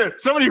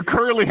 Somebody who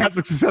currently has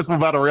a successful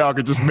battle royale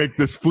could just make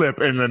this flip,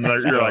 and then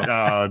you're like,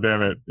 oh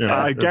damn it.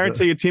 I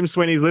guarantee you, Tim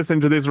Sweeney's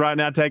listening to this right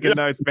now, taking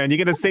notes, man. You're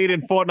going to see it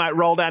in Fortnite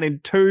roll down in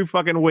 2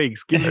 fucking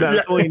weeks. Give him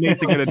that all he needs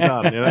to get it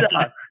done.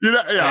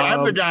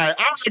 I'm the guy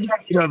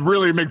to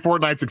really make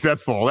Fortnite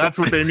successful. That's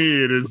what they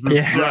need is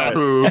this guy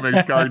who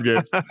makes card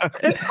games.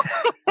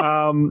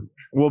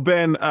 Well,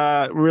 Ben,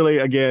 really,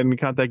 again,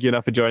 can't thank you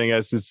enough for joining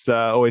us. It's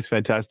always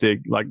fantastic.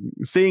 Like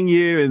seeing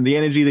you and the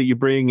energy that you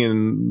bring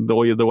and the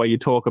way you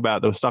talk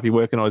about the stuff you're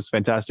working on is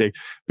fantastic.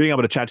 Being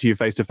able to chat to you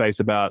face to face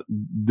about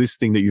this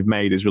thing that you've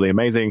made is really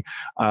amazing.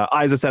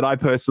 As I said, I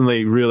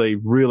personally really,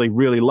 really,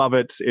 really love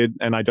it,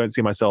 and I don't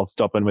see myself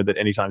stopping with it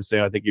anytime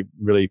soon. I think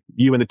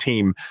you and the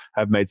team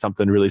have made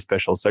something really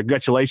special. So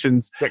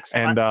congratulations. Thanks.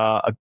 And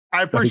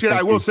I appreciate it.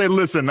 I will say,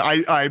 listen,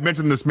 I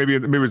mentioned this, maybe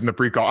it was in the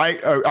pre-call.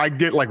 I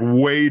get like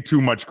way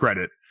too much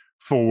credit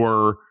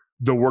for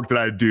the work that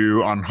I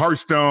do on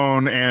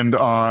Hearthstone and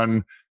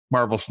on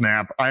Marvel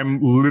Snap.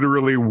 I'm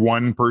literally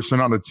one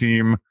person on a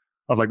team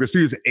of like, the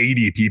studio's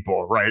 80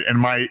 people, right? And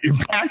my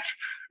impact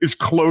is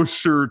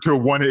closer to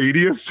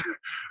 180th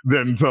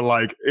than to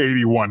like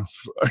 81th,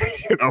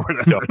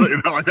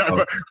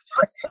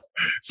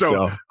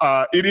 So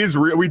it is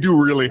real. We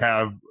do really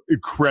have an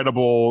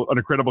incredible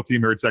team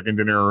here at Second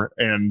Dinner,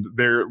 and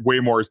they're way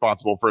more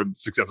responsible for the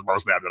success of Marvel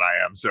Snap than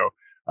I am. So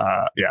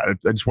I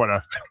just want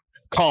to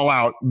call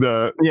out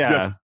the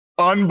just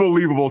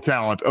unbelievable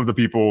talent of the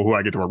people who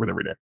I get to work with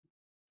every day.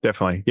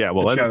 Definitely. Yeah.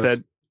 Well, as I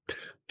said,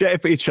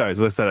 it shows.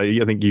 As I said,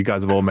 I think you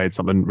guys have all made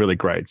something really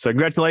great. So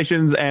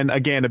congratulations. And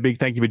again, a big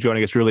thank you for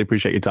joining us. Really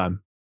appreciate your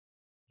time.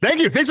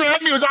 Thank you. Thanks for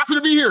having me. It was awesome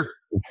to be here.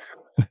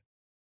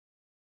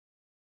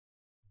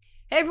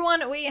 Hey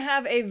everyone, we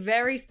have a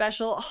very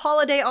special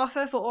holiday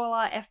offer for all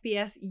our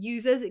FPS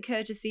users,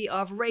 courtesy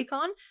of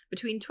Raycon,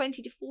 between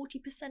 20 to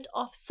 40%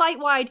 off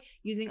site-wide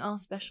using our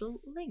special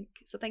link.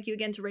 So thank you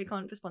again to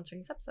Raycon for sponsoring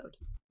this episode.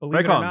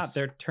 Believe it or not,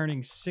 they're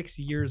turning 6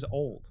 years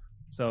old.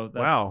 So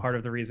that's part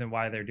of the reason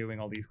why they're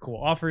doing all these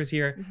cool offers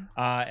here.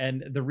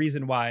 And the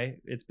reason why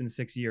it's been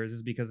 6 years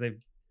is because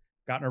they've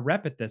gotten a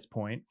rep at this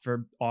point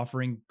for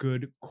offering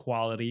good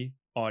quality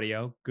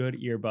audio, good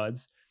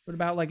earbuds, but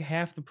about like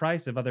half the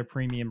price of other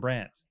premium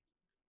brands.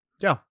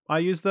 Yeah, I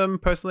use them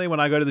personally when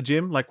I go to the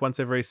gym, like once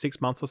every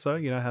 6 months or so.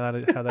 You know how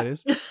that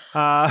is.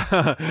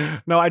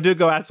 No, I do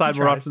go outside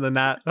more often than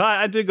that.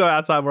 I do go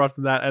outside more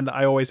often than that, and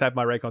I always have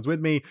my Raycons with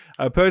me.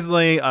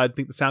 Personally, I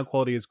think the sound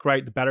quality is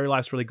great. The battery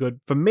life's really good.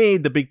 For me,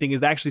 the big thing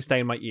is they actually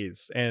stay in my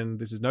ears, and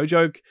this is no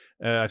joke.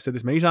 I've said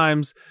this many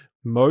times.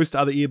 Most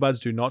other earbuds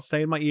do not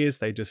stay in my ears.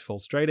 They just fall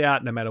straight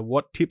out no matter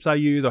what tips I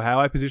use or how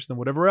I position them,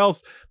 whatever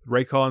else.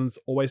 Raycons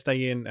always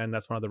stay in, and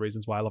that's one of the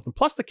reasons why I love them.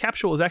 Plus, the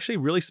capsule is actually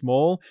really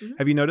small.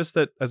 Have you noticed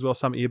that as well?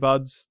 Some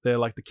earbuds, they're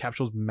like the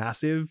capsule's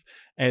massive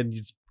and you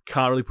just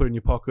can't really put it in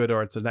your pocket,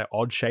 or it's an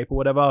odd shape or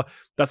whatever.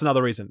 That's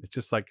another reason. It's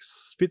just like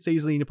fits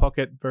easily in your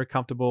pocket, very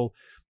comfortable.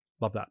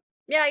 Love that.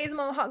 Yeah, I use them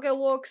on hot girl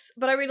walks,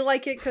 but I really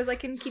like it because I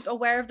can keep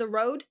aware of the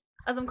road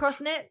as I'm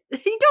crossing it.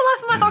 You don't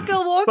laugh at my hot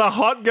girl walks. The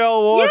hot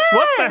girl walks? Yeah!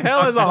 What the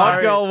hell is a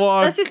hot girl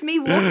walk? That's just me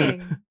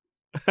walking.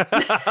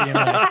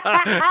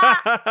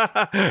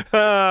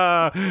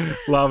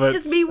 Love it.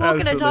 Just me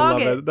walking a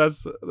target.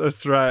 That's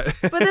right.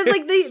 But there's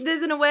like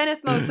there's an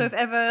awareness mode, so if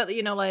ever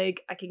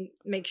like I can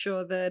make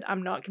sure that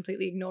I'm not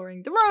completely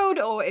ignoring the road,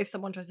 or if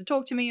someone tries to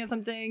talk to me or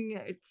something,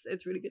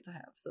 it's really good to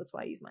have. So that's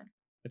why I use mine.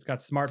 It's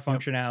got smart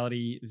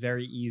functionality,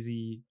 very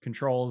easy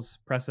controls,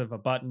 press of a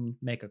button,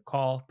 make a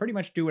call, pretty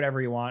much do whatever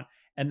you want.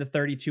 And the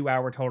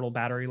 32-hour total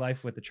battery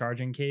life with the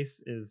charging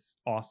case is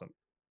awesome.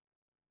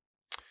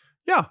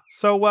 Yeah,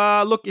 so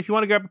look, if you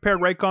want to grab a pair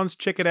of Raycons,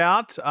 check it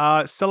out.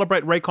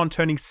 Celebrate Raycon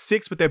turning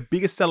 6 with their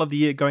biggest sale of the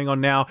year going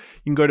on now.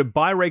 You can go to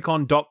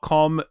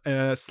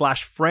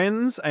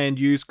buyraycon.com/friends and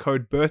use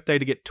code BIRTHDAY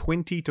to get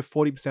 20 to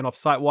 40% off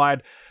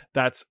site-wide.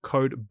 That's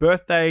code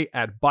BIRTHDAY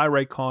at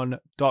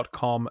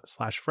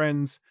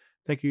buyraycon.com/friends.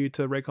 Thank you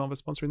to Raycon for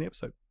sponsoring the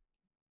episode.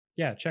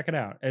 Yeah, check it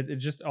out. It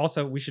just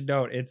also, we should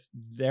note, it's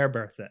their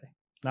birthday.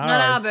 It's not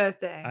our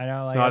birthday. I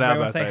know, it's not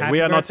our birthday.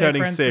 We are not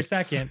turning 6.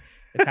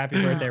 It's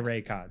happy birthday,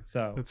 Raycon.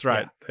 So that's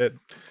right. Yeah.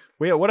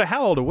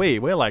 How old are we?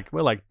 We're like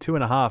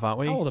 2.5, aren't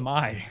we? How old am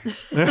I?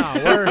 No,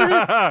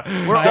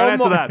 we're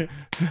almost that.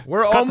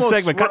 We're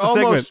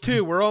almost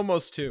 2. We're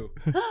almost 2.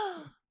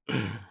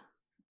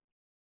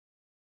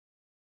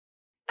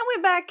 And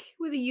we're back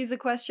with a user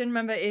question.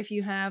 Remember, if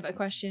you have a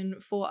question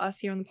for us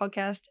here on the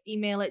podcast,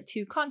 email it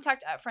to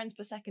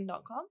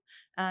contact@friendspersecond.com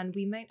and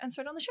we might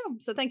answer it on the show.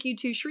 So thank you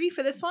to Shri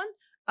for this one.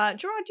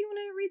 Gerard, do you want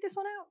to read this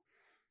one out?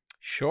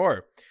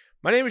 Sure.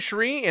 My name is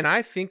Shri, and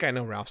I think I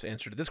know Ralph's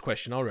answer to this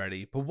question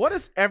already, but what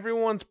is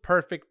everyone's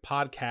perfect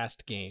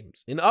podcast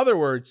games? In other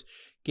words,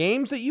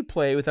 games that you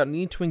play without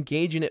needing to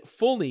engage in it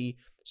fully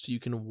so you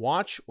can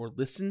watch or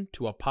listen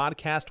to a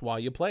podcast while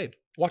you play.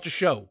 Watch a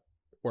show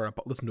or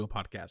listen to a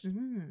podcast.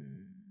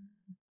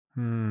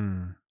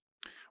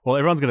 Well,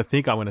 everyone's going to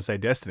think I'm going to say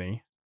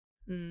Destiny.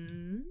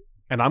 Mm.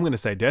 And I'm going to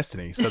say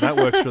Destiny. So that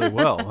works really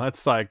well.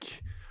 That's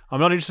like, I'm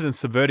not interested in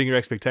subverting your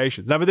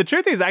expectations. No, but the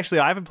truth is, actually,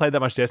 I haven't played that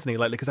much Destiny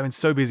lately because I've been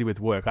so busy with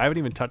work. I haven't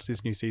even touched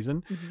this new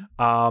season.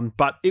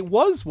 But it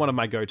was one of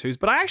my go-tos.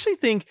 But I actually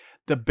think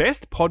the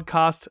best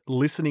podcast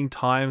listening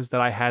times that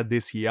I had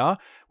this year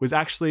was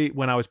actually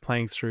when I was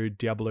playing through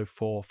Diablo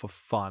 4 for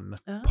fun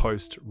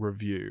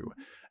post-review.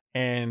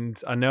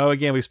 And I know,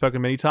 again, we've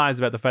spoken many times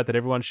about the fact that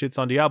everyone shits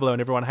on Diablo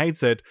and everyone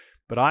hates it.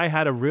 But I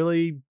had a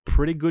really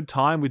pretty good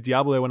time with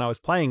Diablo when I was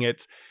playing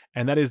it.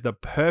 And that is the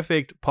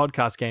perfect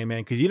podcast game,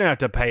 man, because you don't have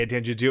to pay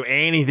attention to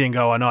anything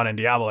going on in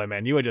Diablo,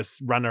 man. You were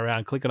just running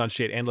around, clicking on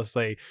shit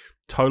endlessly,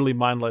 totally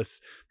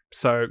mindless.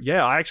 So,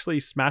 yeah, I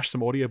actually smashed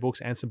some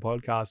audiobooks and some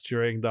podcasts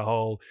during the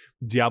whole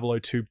Diablo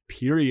 2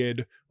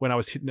 period when I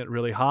was hitting it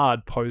really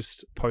hard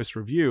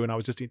post-review, and I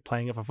was just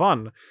playing it for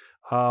fun.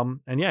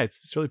 And, yeah,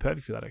 it's really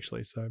perfect for that,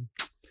 actually. So,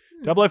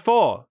 Diablo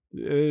 4,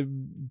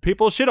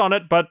 people shit on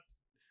it, but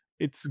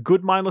it's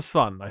good mindless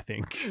fun, I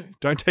think.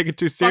 Don't take it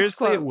too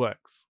seriously. It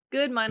works.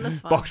 Good mindless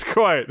fun. Box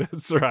quote.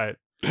 That's right.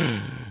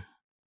 I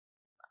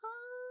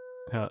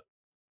don't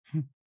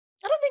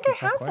think I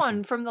have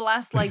one from the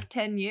last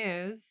 10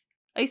 years.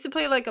 I used to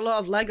play a lot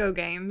of Lego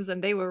games,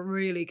 and they were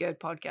really good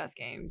podcast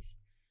games.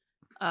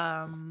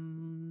 I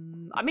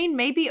mean,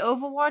 maybe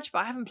Overwatch, but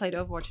I haven't played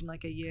Overwatch in a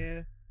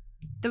year.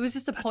 There was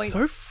just a point.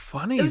 So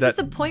funny. There was just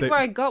a point where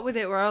I got with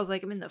it where I was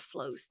like, I'm in the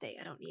flow state.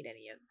 I don't need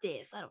any of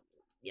this. I don't.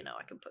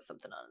 I can put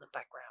something on in the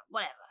background.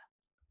 Whatever.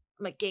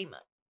 I'm a gamer.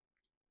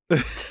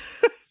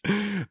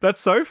 That's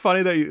so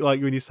funny that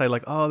when you say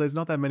oh, there's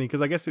not that many,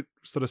 because I guess it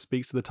sort of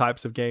speaks to the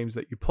types of games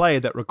that you play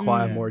that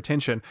require more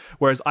attention.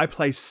 Whereas I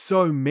play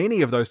so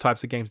many of those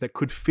types of games that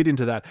could fit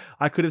into that.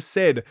 I could have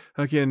said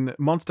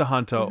Monster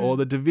Hunter or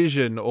The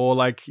Division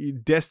or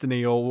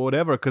Destiny or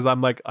whatever, because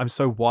I'm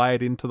so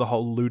wired into the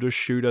whole looter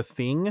shooter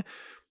thing,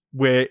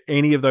 where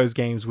any of those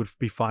games would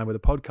be fine with a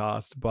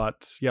podcast.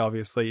 But yeah,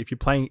 obviously, if you're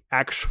playing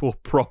actual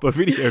proper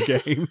video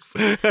games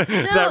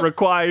that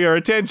require your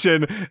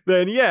attention,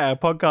 then yeah,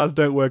 podcasts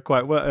don't work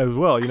quite well as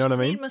well. You know what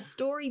I mean? Need my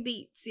story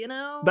beats,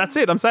 That's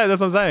it. That's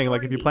what I'm saying.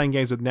 If you're playing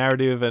games with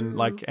narrative and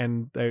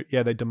and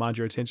they demand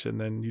your attention,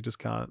 then you just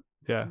can't.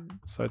 Yeah.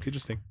 So it's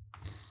interesting.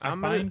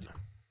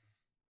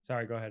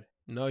 Sorry, go ahead.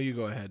 No, you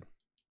go ahead.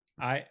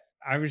 I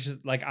was just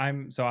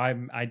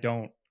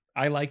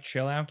I like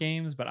chill out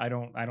games, but I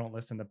don't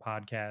listen to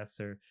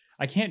podcasts, or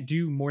I can't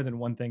do more than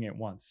one thing at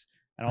once.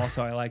 And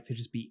also I like to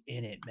just be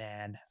in it,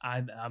 man.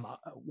 I'm a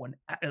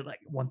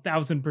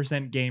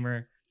 1000%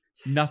 gamer,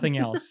 nothing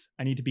else.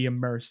 I need to be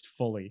immersed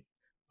fully.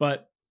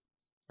 But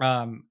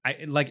I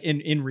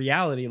in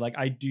reality,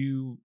 I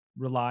do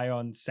rely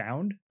on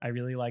sound. I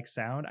really like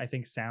sound. I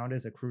think sound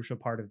is a crucial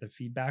part of the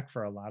feedback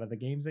for a lot of the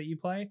games that you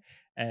play,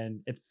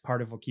 and it's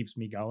part of what keeps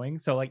me going.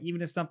 So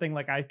even if something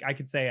I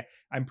could say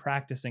I'm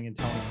practicing in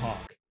Tony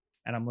Hawk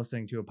and I'm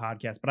listening to a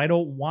podcast, but I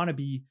don't want to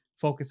be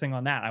focusing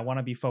on that. I want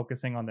to be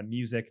focusing on the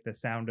music, the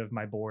sound of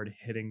my board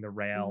hitting the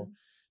rail,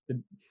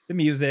 the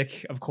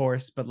music, of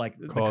course, but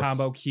the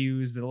combo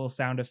cues, the little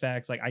sound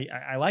effects.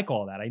 I like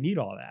all that. I need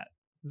all that.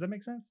 Does that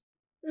make sense?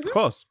 Of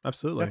course,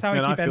 absolutely. That's how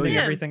I keep ending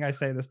everything I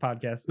say in this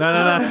podcast.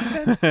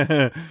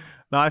 No.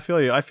 No, I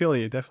feel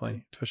you,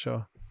 definitely, for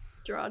sure.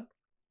 Gerard?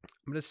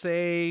 I'm going to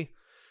say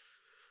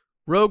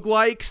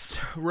roguelikes,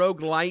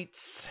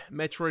 roguelites,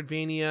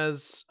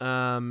 Metroidvanias,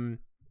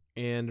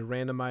 and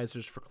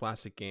randomizers for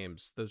classic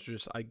games. Those are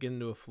just, I get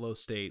into a flow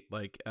state.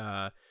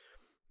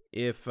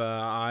 If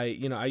I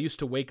used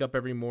to wake up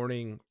every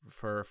morning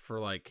for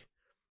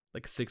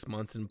 6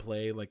 months and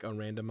play a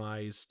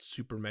randomized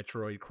Super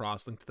Metroid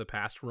Crosslink to the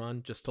Past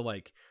run just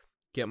to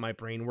get my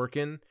brain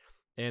working,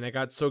 and I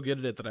got so good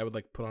at it that I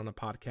would put on a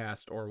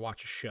podcast or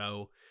watch a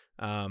show.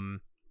 The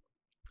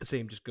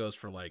same just goes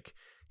for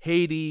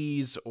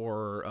Hades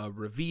or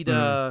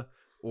Revita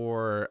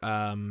or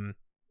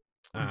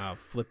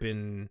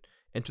flipping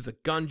Enter the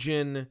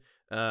Gungeon.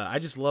 I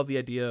just love the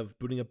idea of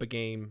booting up a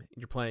game,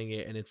 you're playing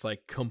it, and it's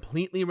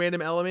completely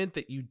random element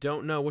that you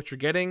don't know what you're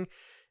getting.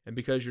 And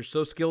because you're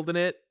so skilled in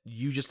it,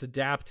 you just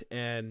adapt,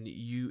 and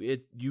you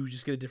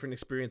just get a different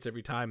experience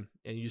every time,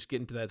 and you just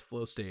get into that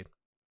flow state.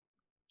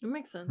 It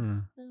makes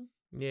sense.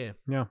 Yeah.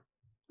 Well,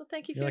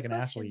 thank you for your an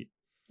question. athlete.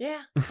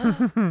 Yeah.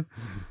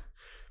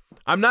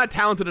 I'm not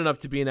talented enough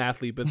to be an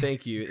athlete, but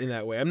thank you in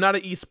that way. I'm not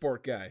an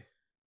esport guy.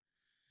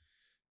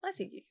 I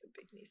think you could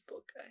be an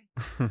esport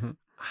guy.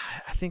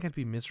 I think I'd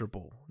be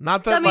miserable.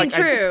 Not that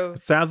true.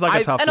 It sounds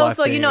like a tough and life.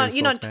 Also, you're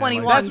not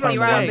 21, so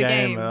you're out of the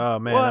game. Oh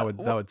man,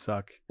 that would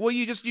suck. Well,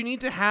 you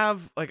need to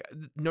have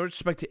no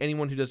respect to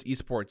anyone who does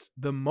esports.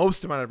 The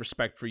most amount of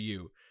respect for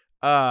you.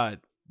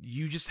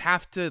 You just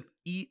have to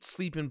eat,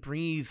 sleep, and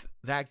breathe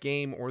that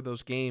game or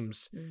those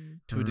games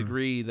to a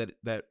degree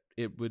that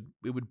it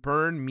would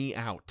burn me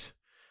out.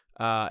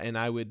 And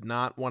I would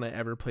not want to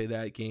ever play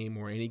that game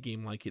or any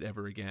game like it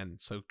ever again.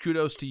 So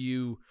kudos to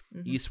you,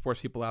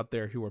 esports people out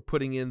there who are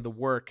putting in the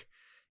work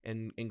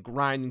and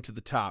grinding to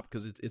the top,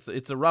 because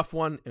it's a rough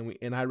one,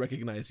 and I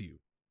recognize you.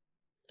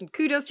 And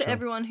kudos to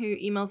everyone who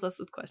emails us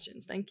with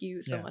questions. Thank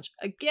you so much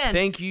again.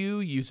 Thank you,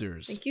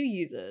 users. Thank you,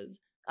 users.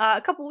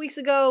 A couple weeks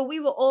ago, we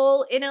were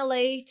all in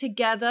LA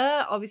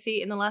together.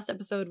 Obviously, in the last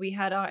episode, we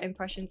had our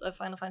impressions of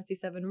Final Fantasy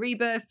VII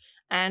Rebirth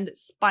and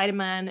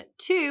Spider-Man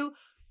 2.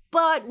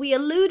 But we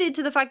alluded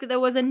to the fact that there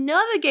was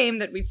another game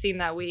that we'd seen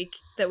that week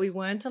that we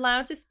weren't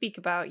allowed to speak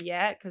about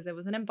yet because there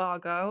was an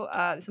embargo.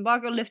 This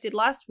embargo lifted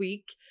last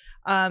week,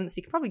 so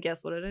you can probably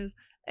guess what it is.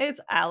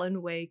 It's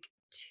Alan Wake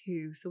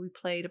 2. So we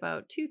played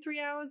about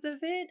 2-3 hours of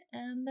it,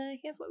 and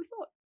here's what we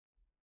thought.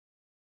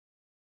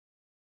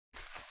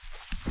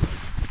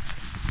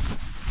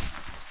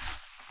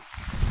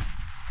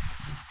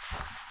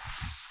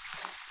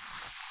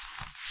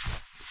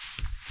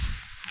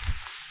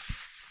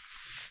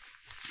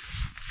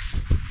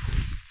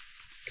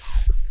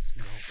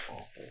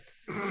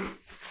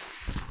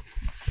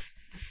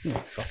 It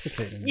smells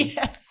suffocating.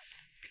 Yes.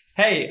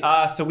 Hey,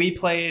 so we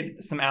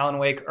played some Alan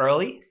Wake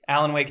early.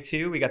 Alan Wake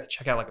 2, we got to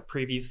check out like a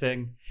preview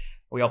thing.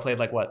 We all played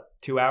like, what,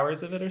 2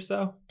 hours of it or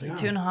so? Like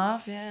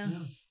 2.5, yeah.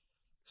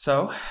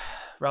 So,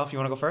 Ralph, you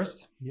want to go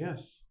first?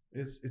 Yes,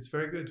 it's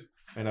very good.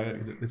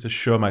 And it's a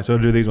show, mate, so I'll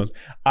do these ones.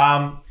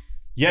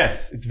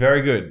 Yes, it's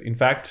very good. In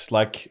fact,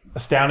 like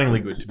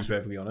astoundingly good, to be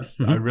perfectly honest.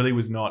 I really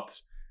was not...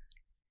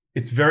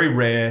 It's very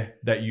rare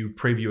that you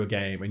preview a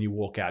game and you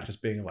walk out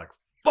just being like,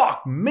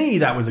 fuck me,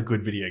 that was a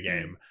good video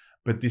game.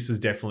 But this was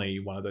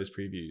definitely one of those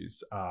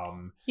previews.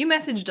 You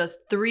messaged us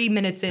 3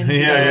 minutes in.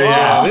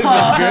 Yeah. This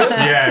is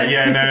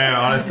good. No,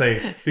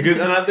 honestly. Because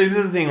and this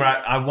is the thing,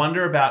 right? I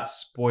wonder about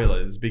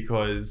spoilers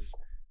because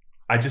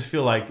I just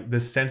feel like the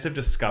sense of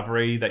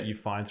discovery that you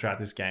find throughout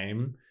this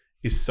game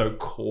is so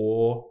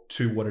core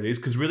to what it is.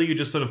 Because really you're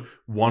just sort of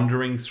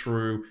wandering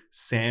through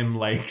Sam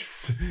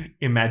Lake's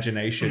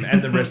imagination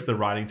and the rest of the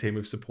writing team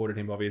who've supported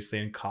him, obviously,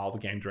 and Carl, the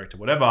game director,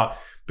 whatever.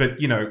 But,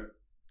 you know,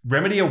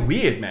 Remedy are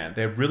weird, man.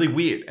 They're really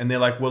weird. And they're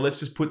like, well, let's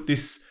just put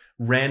this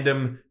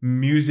random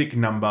music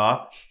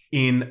number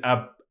in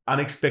a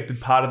unexpected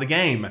part of the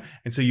game.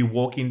 And so you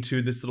walk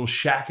into this little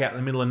shack out in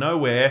the middle of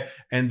nowhere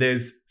and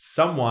there's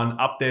someone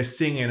up there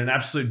singing an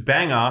absolute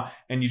banger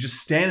and you're just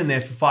standing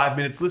there for 5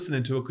 minutes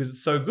listening to it because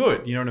it's so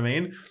good. You know what I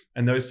mean?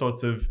 And those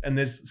sorts of, and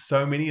there's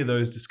so many of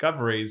those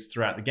discoveries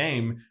throughout the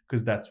game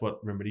because that's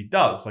what Remedy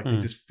does. Like they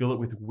just fill it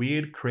with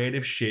weird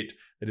creative shit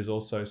that is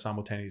also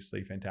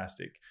simultaneously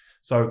fantastic.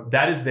 So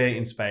that is there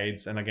in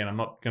spades. And again, I'm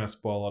not going to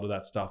spoil a lot of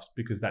that stuff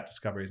because that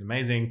discovery is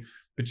amazing.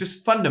 But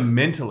just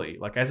fundamentally,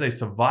 like as a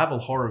survival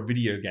horror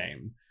video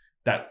game,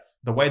 that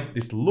the way that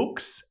this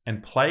looks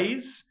and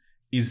plays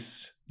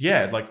is,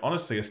 like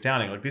honestly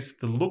astounding. Like this,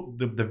 the look,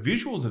 the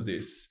visuals of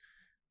this,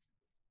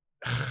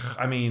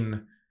 I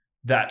mean,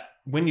 that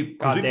when you,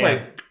 because we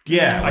played,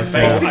 I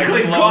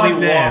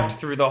slowly walked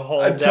through the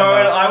whole demo.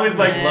 I was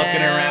like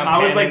looking around, I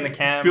was like the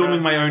camera.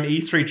 filming my own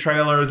E3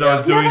 trailer as I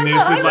was doing this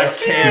with like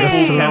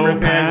camera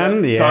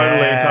pan. Yeah.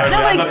 Totally. No,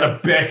 I like,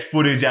 got the best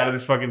footage out of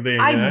this fucking thing.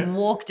 I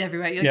walked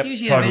everywhere. Like,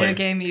 usually in a video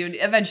game, you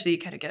eventually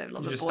kind of get a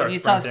little bit bored. You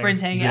start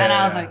sprinting, and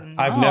I was like, no,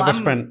 I've never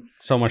spent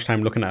so much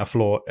time looking at a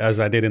floor as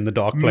I did in the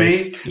dark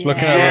place.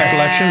 Looking at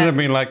reflections and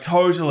being like,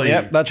 totally.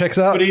 Yep, that checks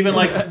out. But even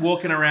like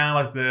walking around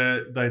like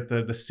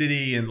the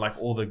city and like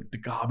all the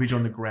garbage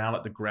on the ground,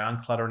 like the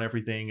ground clutter and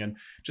everything, and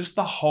just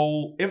the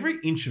whole, every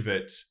inch of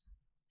it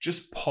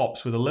just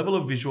pops with a level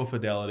of visual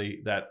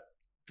fidelity that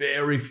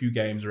very few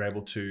games are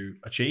able to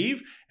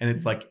achieve. And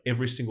it's like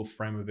every single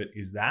frame of it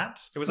is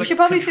that. It was we should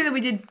probably say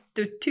that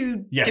there's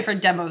two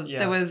different demos. Yeah.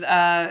 There was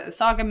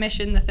Saga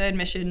mission, the third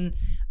mission,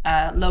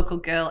 Local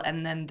Girl,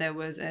 and then there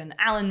was an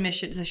Alan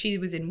mission. So she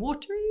was in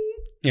Watery?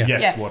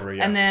 Yes, Watery,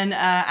 And then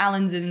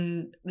Alan's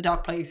in the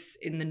Dark Place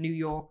in the New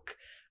York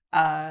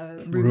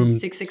room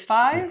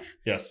 665.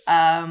 Yes.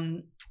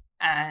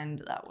 And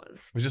that was...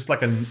 It was just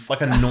like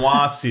a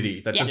noir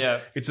city that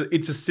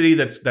it's a city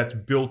that's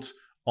built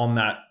on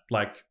that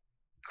like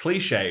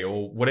cliche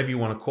or whatever you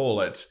want to call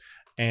it,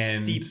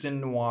 and steeped in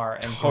noir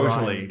and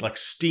totally grime. Like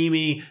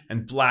steamy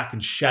and black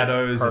and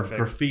shadows and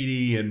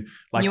graffiti and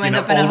like you end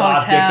up in old a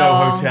Art Deco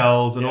hotel.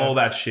 hotels and all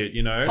that shit,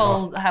 you know,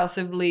 full House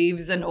of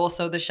Leaves and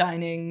also The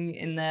Shining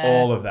in there.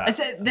 All of that. I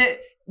said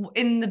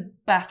in the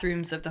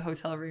bathrooms of the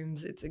hotel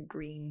rooms, it's a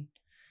green.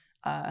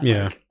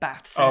 Like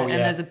bath set, and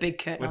there's a big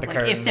curtain. With I was the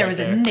like, curtain if there was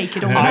right a there.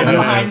 naked woman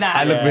behind that.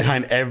 I look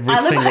behind every I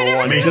look single behind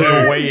one, every just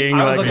single waiting.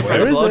 I was like, looking for where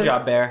the is it?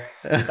 blowjob bear.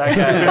 That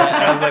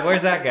guy. I was like,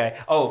 where's that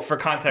guy? Oh, for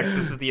context,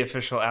 this is the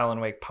official Alan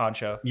Wake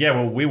poncho. Yeah,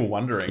 well, we were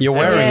wondering. You're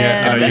wearing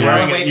Yeah.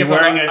 it. You're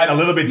wearing it a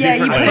little bit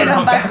differently. you put it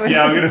on backwards.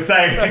 Yeah, I was going to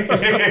say.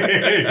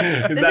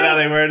 Is that how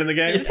they wear it in the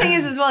game? The thing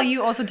is, as well,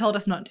 you also told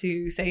us not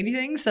to say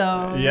anything,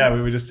 so Yeah,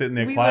 we were just sitting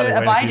there We quietly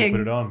were waiting for you to abiding.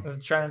 put it on. I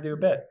was trying to do a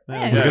bit.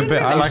 Yeah, It was a you good did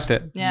bit. I really liked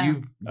it. Yeah.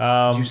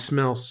 You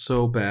smell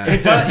so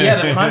bad.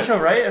 The poncho,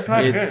 right? It's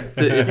not good.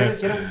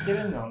 it's- Get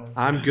in on this.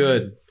 I'm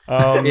good.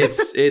 Um,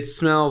 It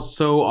smells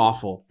so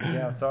awful.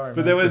 Yeah, sorry.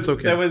 But man.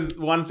 there was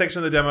one section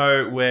of the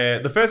demo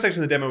where the first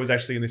section of the demo was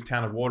actually in this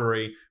town of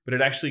Watery, but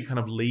it actually kind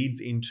of leads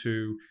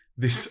into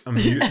this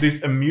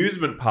this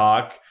amusement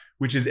park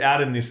which is out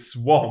in this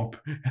swamp.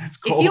 And it's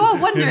called, if you are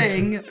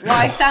wondering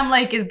why Sam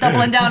Lake is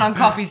doubling down on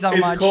coffee so much,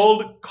 it's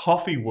called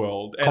Coffee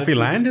World. And Coffee it's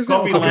Land, is it?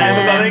 Coffee Coffee Land.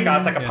 Land. I It's think.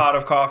 got like a pot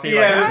of coffee.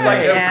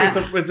 Yeah, it's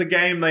it's a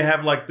game. They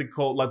have like the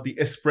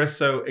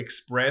Espresso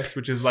Express,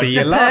 which is like See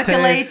the you later.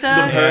 percolator.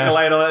 the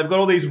percolator. They've got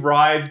all these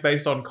rides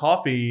based on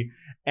coffee,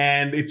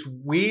 and it's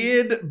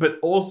weird but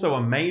also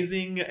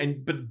amazing,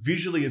 but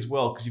visually as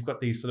well, because you've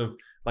got these sort of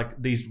like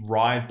these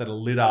rides that are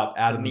lit up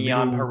out of the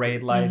Neon middle.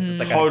 parade lights with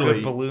like a Totally.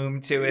 good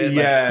bloom to it,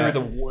 Yeah. like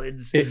through the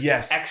woods.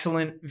 Yes,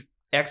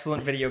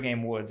 Excellent video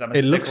game woods. I'm a It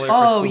stickler looks- for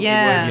Oh, spooky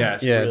yeah. woods.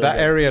 Yes. Yeah, Really that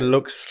good. area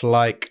looks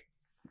like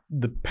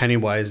the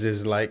Pennywise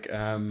is like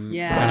kind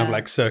Yeah. of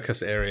like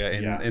circus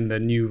area in the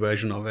new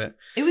version of it.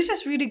 It was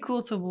just really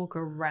cool to walk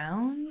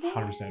around.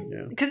 100%.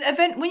 Yeah. Because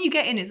when you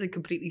get in, it's like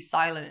completely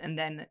silent, and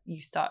then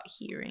you start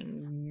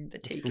hearing the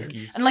taken.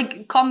 Spookies. And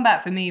like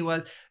combat for me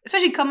was,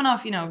 especially coming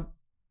off,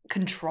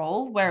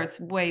 Control, where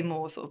it's way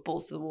more sort of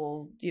balls to the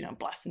wall,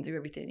 blasting through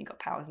everything. You got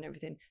powers and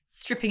everything.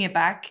 Stripping it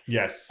back.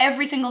 Yes.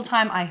 Every single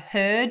time I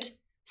heard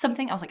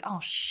something, I was like, oh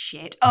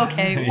shit.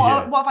 Okay,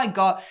 Yeah. what have I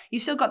got? You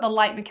still got the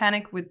light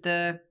mechanic with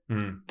the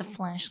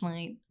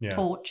flashlight Yeah.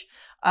 torch.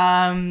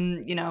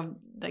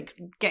 Like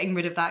getting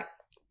rid of that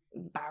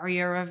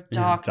barrier of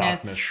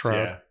darkness. Shrub.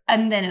 Yeah.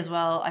 And then as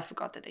well, I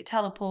forgot that they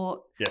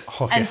teleport. Yes.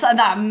 Oh, And so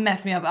that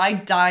messed me up. I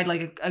died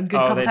like a good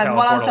couple they times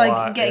while I was teleport a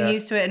like lot, getting yeah.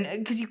 used to it,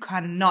 and because you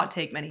cannot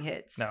take many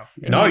hits. No,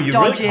 No, you really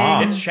dodging.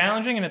 can't. it's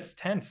challenging and it's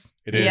tense.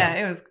 It is.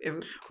 Yeah, it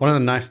was. One of the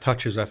nice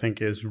touches I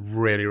think is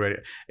really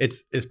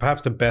it's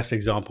perhaps the best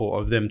example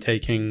of them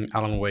taking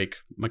Alan Wake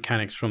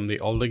mechanics from the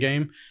older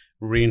game,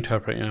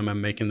 reinterpreting them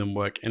and making them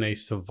work in a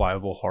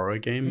survival horror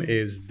game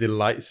is the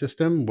light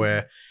system,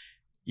 where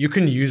you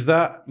can use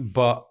that,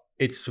 but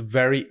it's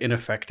very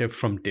ineffective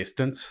from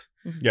distance.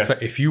 Yes. So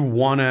if you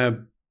want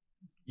to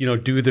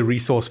do the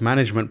resource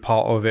management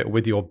part of it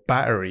with your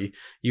battery,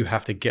 you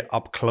have to get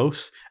up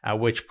close, at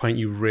which point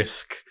you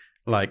risk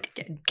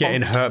like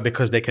getting hurt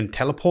because they can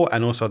teleport,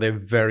 and also they're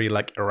very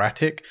like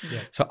erratic. Yeah.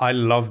 So I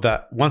love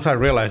that. Once I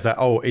realized that,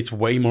 it's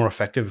way more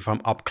effective if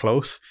I'm up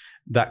close,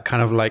 that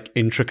kind of like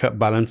intricate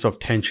balance of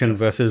tension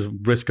versus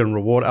risk and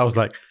reward, I was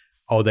like,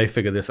 they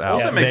figured this out.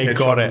 Also makes They headshots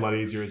got a it. lot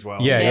easier as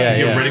well. Yeah, Yeah.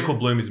 Your yeah. reticle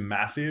bloom is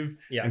massive.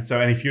 Yeah.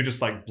 And if you're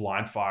just like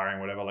blind firing,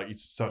 whatever, like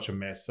it's such a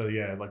mess. So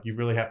yeah, like you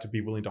really have to be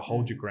willing to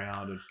hold your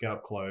ground and get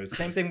up close.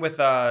 Same thing with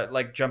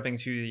like jumping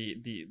to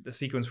the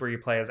sequence where you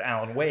play as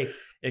Alan Wake.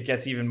 It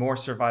gets even more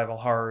survival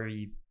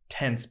horror-y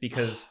tense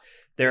because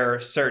there are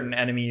certain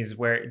enemies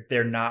where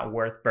they're not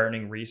worth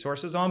burning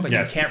resources on, but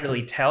Yes. you can't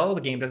really tell.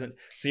 The game doesn't.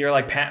 So you're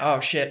like, oh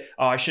shit,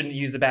 I shouldn't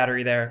use the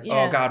battery there.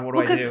 Yeah. Oh god, what do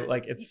Well, I 'cause do?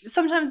 Like it's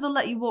Sometimes they'll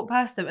let you walk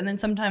past them, and then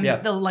sometimes Yeah.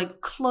 they'll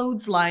like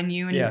clothesline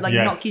you and Yeah. like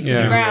Yes. knock you to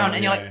Yeah. the ground,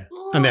 and Yeah, you're like,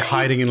 And they're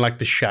hiding in like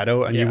the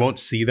shadow, and you Yeah. won't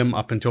see them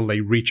up until they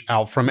reach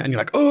out from it, and you're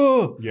like,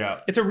 oh. Yeah.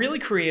 it's a really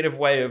creative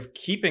way of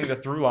keeping the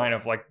through line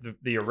of like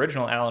the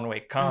original Alan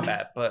Wake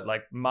combat, but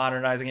like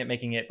modernizing it,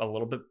 making it a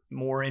little bit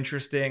more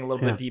interesting, a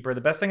little Yeah. bit deeper.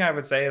 The best thing I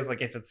would say is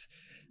like if it's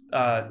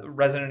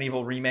Resident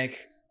Evil remake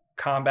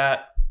combat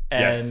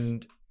and Yes.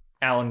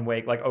 Alan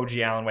Wake, like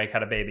OG Alan Wake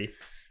had a baby.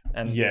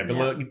 And Yeah, but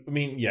Yeah. look, I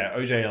mean, yeah,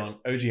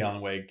 OG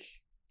Alan Wake.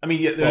 I mean,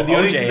 yeah, Well, the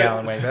only OJ thing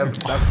Alan Wake, that's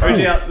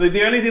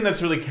the only thing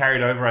that's really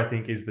carried over, I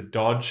think, is the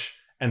dodge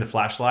and the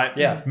flashlight.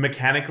 Yeah.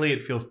 Mechanically,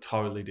 it feels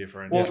totally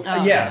different. well,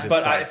 Oh. yeah, Just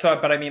but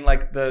like- I mean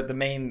like the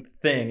main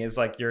thing is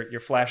like you're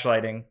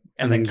flashlighting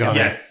and then then killing. gun.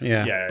 yes,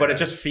 Yeah. yeah, But yeah. it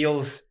just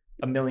feels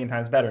a million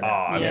times better Oh,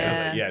 now.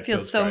 absolutely. Yeah, it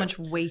feels so great. much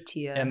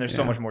weightier. And there's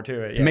so Yeah. much more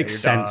to it. It makes your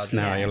sense dodge,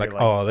 now. yeah, You're like,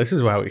 like, this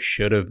is how it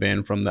should have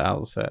been from the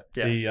outset.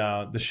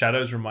 Yeah. The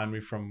shadows remind me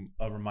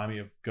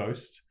of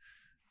Ghost.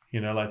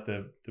 Like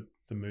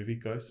the movie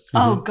Ghost.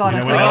 Oh god, You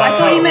know, I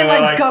thought you meant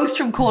when, like Ghost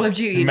from Call of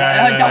Duty. No, Like,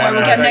 no, don't no, worry, no, we'll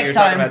no, get no, next you're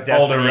talking time. about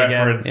Destiny older again.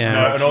 reference. Yeah. No,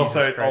 and Jesus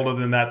also Christ. older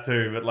than that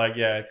too. But like,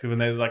 yeah, when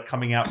they're like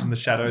coming out from the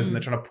shadows and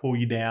they're trying to pull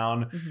you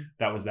down,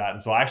 that was that.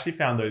 And so I actually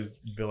found those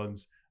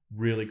villains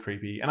really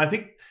creepy. And I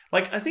think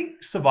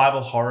survival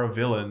horror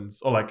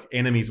villains or like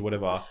enemies or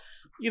whatever,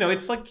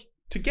 it's like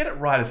to get it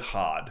right is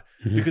hard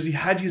because you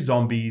had your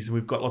zombies and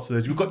we've got lots of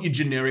those. We've got your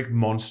generic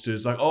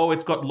monsters like,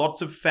 it's got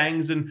lots of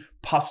fangs and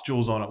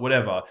pustules on it,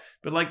 whatever.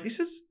 But like this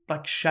is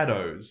like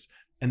shadows.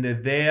 And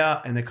they're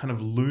there and they're kind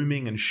of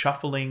looming and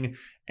shuffling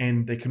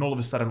and they can all of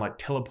a sudden like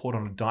teleport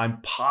on a dime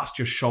past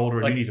your shoulder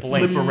and Like you need to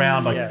blink. flip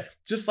around. Like Yeah.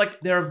 just like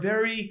they're a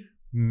very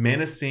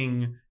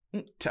menacing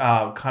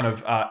kind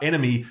of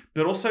enemy,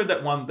 but also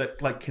that one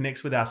that like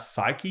connects with our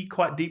psyche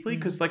quite deeply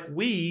because like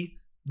we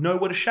know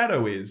what a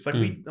shadow is. Like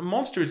a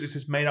monster is just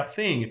this made up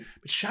thing,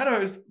 but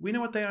shadows, we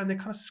know what they are and they're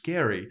kind of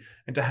scary.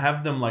 And to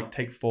have them like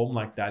take form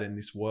like that in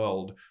this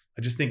world,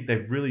 I just think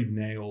they've really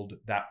nailed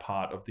that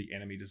part of the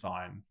enemy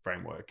design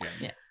framework. And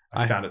Yeah.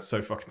 I found it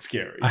so fucking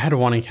scary. I had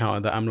one encounter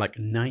that I'm like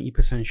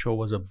 90% sure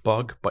was a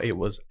bug, but it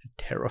was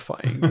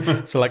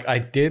terrifying. So like I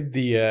did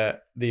the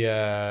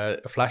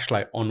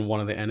flashlight on one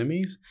of the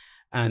enemies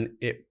and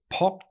it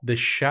popped the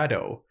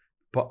shadow,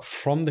 but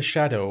from the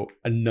shadow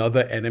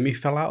another enemy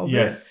fell out of it.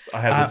 Yes,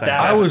 I had the same.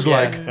 I was Yeah.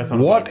 like, That's not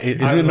a what? bug.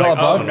 Isn't I it was not like,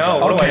 a bug? oh no,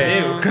 what do I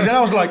Okay. do? Because then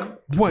I was like,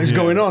 what is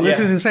going on? This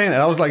is insane.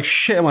 And I was like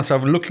shitting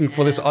myself looking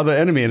for this other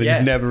enemy, and it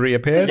just never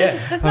reappeared.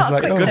 There's not a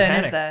quick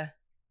turn, is there?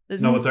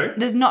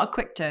 There's not a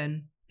quick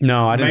turn.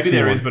 No, I didn't. Maybe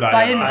there is, but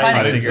I didn't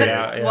find it. Figure it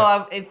out. Yeah.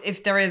 Well,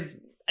 if there is,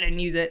 I didn't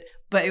use it.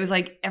 But it was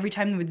like every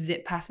time they would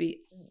zip past me,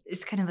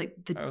 it's kind of like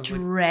the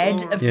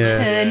dread of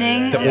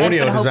turning. The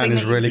audio design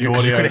is really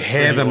good. You could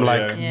hear them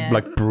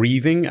like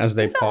breathing as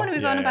they pop. Who's that one who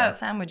was on about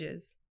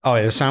sandwiches? Oh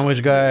yeah, the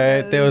sandwich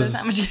guy. There was the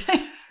sandwich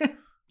guy.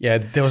 Yeah,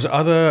 there was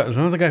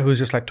another guy who was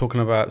just like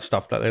talking about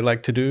stuff that they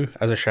like to do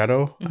as a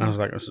shadow, and I was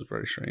like, this is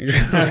very strange.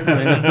 I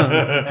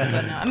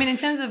don't know. I mean, in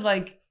terms of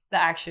like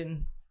the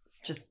action,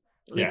 just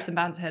leaps and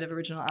bounds ahead of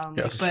original Alan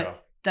Wake.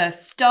 But the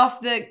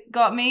stuff that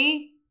got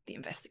me, the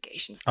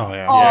investigation stuff. Oh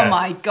yeah. Oh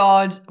my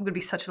god, I'm gonna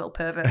be such a little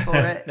pervert for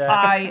it.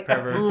 I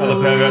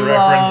pervert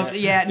reference.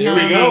 Yeah,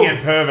 singing and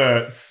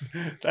perverts.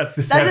 That's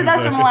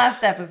from the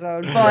last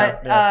episode.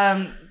 But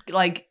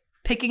like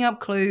picking up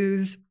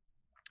clues,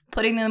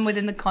 putting them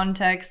within the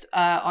context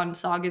on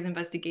Saga's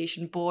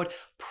investigation board.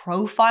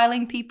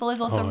 Profiling people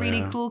is also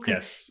really cool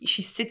because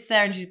she sits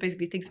there and she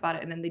basically thinks about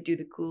it, and then they do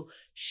the cool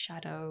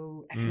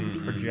shadow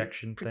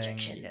projection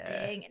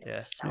thing. And it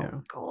was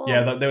so cool.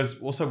 Yeah, there was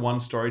also one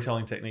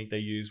storytelling technique they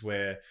use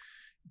where,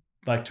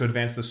 like, to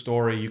advance the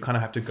story, you kind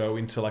of have to go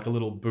into like a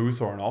little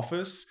booth or an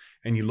office,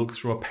 and you look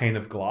through a pane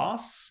of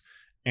glass.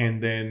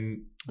 And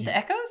then the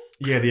echoes?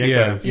 Yeah, the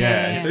echoes.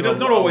 Yeah. So it's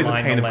not always a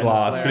pane of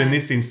glass, flare. but in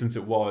this instance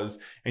it was.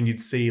 And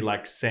you'd see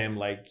like Sam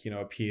Lake,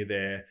 appear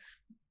there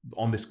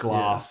on this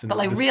glass. And but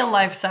like real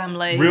life Sam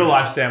Lake. Real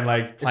life Sam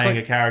Lake playing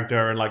a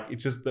character, and like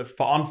it's just the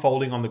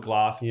unfolding on the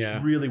glass.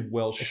 It's really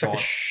well shot. It's like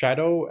a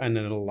shadow and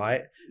then a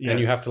light. And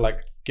you have to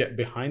like get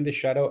behind the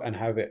shadow and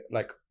have it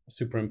like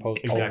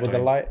superimposed over the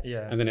light.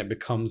 Yeah. And then it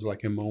becomes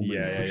like a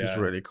moment, which is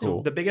really cool.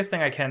 So the biggest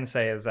thing I can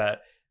say is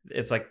that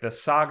it's like the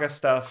Saga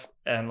stuff,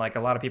 and like a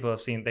lot of people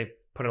have seen, they've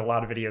put a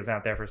lot of videos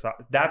out there for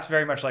Saga. That's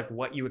very much like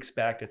what you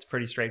expect. It's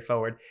pretty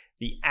straightforward.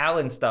 The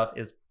Alan stuff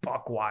is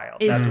buck wild.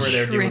 That's where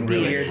they're doing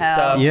weird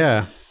stuff.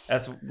 Yeah.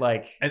 That's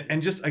like...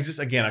 And just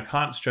again, I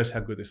can't stress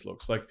how good this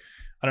looks. Like,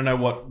 I don't know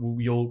what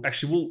we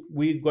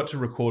got to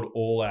record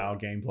all our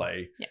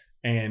gameplay. Yeah.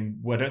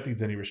 And I don't think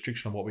there's any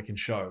restriction on what we can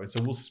show. And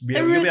so we'll be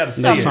able to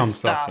see some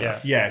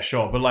stuff. Yeah,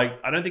 sure. But like,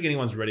 I don't think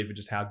anyone's ready for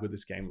just how good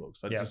this game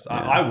looks.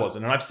 I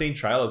wasn't. And I've seen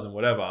trailers and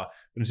whatever,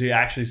 but until you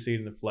actually see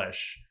it in the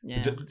flesh.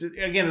 Yeah.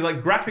 Again,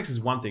 like graphics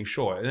is one thing,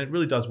 sure. And it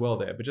really does well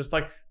there. But just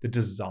like the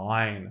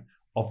design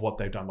of what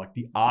they've done, like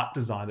the art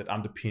design that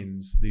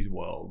underpins these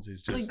worlds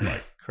is just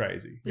like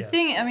crazy. The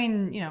thing, I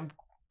mean,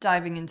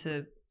 diving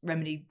into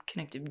Remedy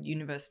Connected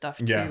Universe stuff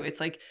too, it's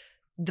like,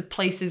 the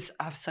places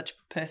have such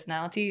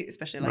personality,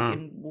 especially like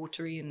in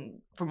Watery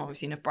and from what we've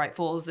seen of Bright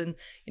Falls and,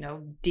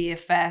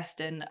 Deerfest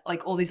and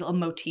like all these little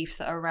motifs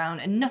that are around,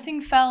 and nothing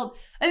felt,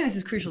 I think this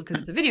is crucial because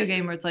it's a video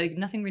game where it's like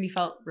nothing really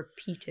felt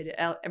repeated.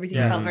 Everything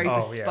felt very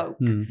bespoke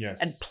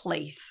and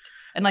placed.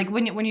 And like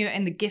when you're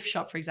in the gift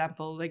shop, for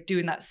example, like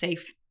doing that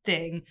safe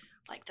thing,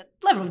 like the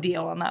level of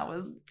detail on that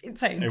was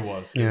insane. It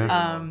was.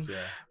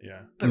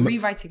 But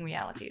rewriting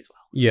reality as well.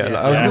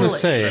 I was going to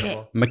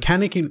say,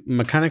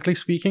 mechanically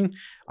speaking,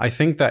 I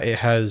think that it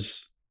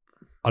has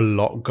a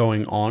lot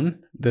going on.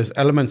 There's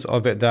elements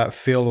of it that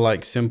feel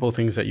like simple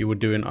things that you would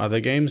do in other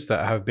games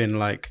that have been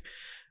like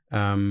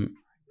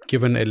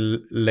given a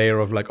layer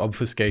of like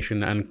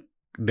obfuscation and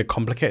they're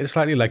complicated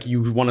slightly. Like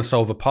you want to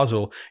solve a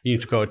puzzle, you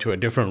need to go to a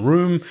different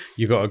room,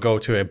 you got to go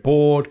to a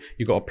board,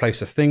 you got to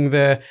place a thing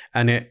there,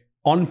 and it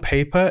on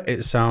paper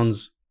it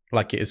sounds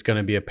like it's going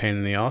to be a pain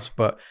in the ass,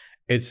 but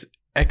it's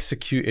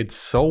executed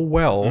so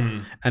well,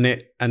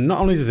 and not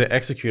only does it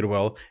execute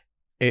well,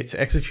 it's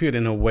executed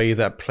in a way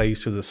that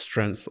plays to the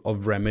strengths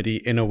of Remedy,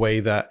 in a way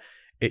that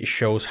it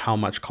shows how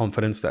much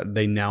confidence that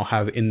they now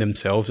have in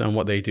themselves and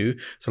what they do.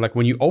 So like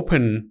when you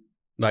open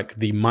like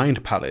the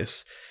Mind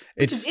Palace,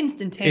 it's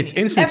instantaneous. It's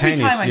instantaneous.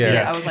 Every time I did it,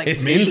 I was like,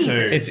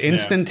 it's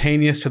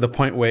instantaneous to the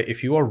point where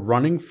if you are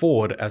running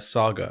forward as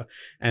Saga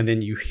and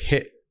then you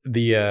hit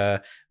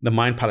the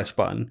Mind Palace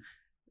button,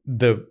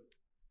 the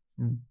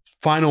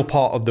final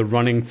part of the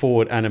running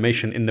forward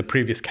animation in the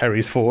previous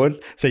carries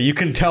forward, so you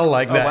can tell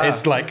like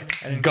it's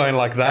like going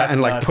like that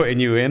and like putting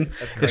you in.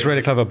 It's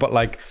really clever, but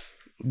like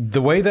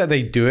the way that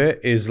they do it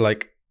is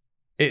like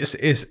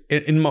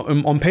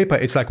on paper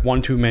it's like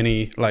one too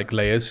many like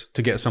layers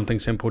to get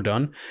something simple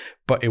done,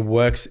 but it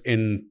works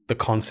in the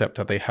concept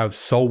that they have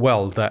so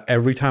well that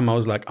every time I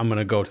was like, I'm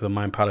gonna go to the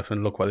Mind Palace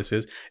and look what this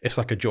is, it's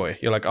like a joy.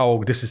 You're like,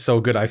 oh, this is so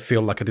good, I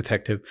feel like a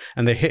detective,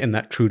 and they're hitting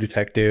that true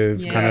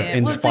detective kind of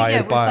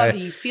inspired by.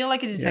 You feel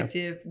like a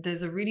detective.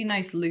 There's a really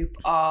nice loop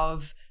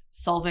of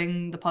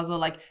solving the puzzle,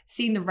 like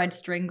seeing the red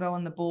string go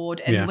on the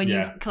board, and when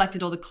you've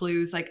collected all the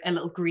clues, like a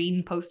little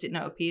green post-it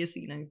note appears, so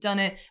you know you've done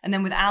it. And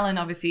then with Alan,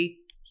 obviously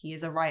he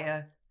is a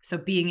writer, so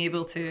being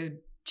able to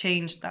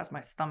change, that's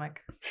my stomach.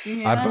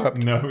 I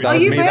burped. No,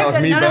 you burped. That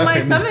was me none burping. of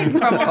my stomach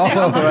crumbled too.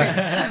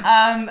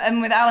 Right.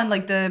 And with Alan,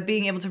 like the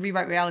being able to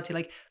rewrite reality,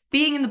 like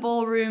being in the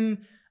ballroom,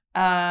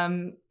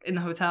 in the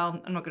hotel.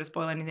 I'm not going to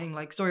spoil anything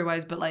like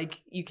story-wise, but like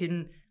you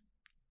can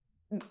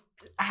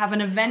have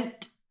an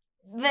event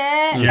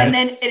there, and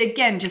then it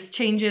again just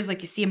changes.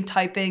 Like you see him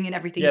typing and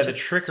everything. Yeah, just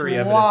the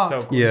trickery swaps. of it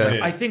is so cool. Yeah. It's like,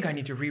 It I is. think I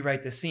need to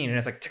rewrite this scene, and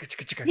it's like,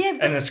 Yeah,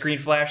 and the screen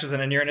flashes,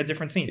 and then you're in a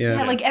different scene. Yeah.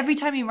 Yeah, like every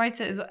time he writes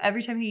it,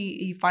 every time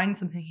he finds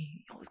something,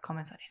 he always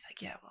comments on it. He's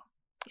like, yeah, well,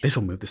 This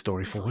will move the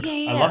story forward.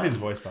 yeah. I love his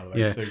voice, by the way.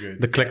 Yeah. It's so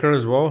good. The clicker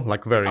as well,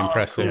 like very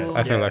impressive. cool.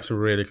 I think Yeah. that's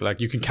really like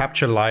you can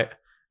capture light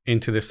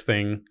into this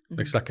thing.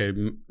 It's like a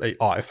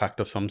artifact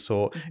of some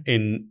sort.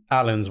 In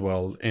Alan's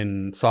world,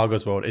 in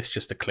Saga's world, it's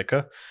just a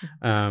clicker,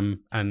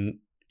 and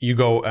you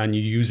go and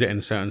you use it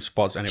in certain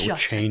spots, and it will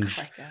change.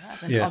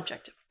 As an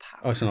object of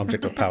power. Oh, it's an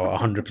object of power,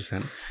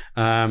 100%.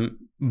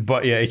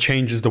 But yeah, it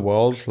changes the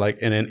world like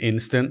in an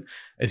instant.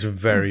 It's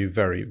very,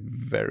 very,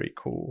 very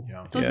cool.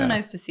 Yeah. It's also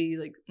nice to see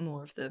like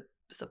more of the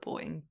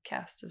supporting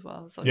cast as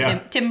well. So Yeah.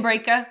 Tim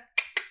Breaker,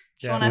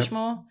 Sean Yeah.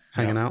 Ashmore,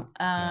 Hanging out.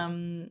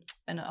 and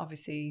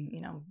obviously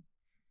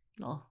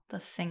the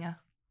singer.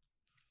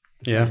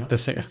 Yeah, the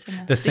singer.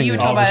 The singer. you were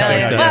talking Oh, the about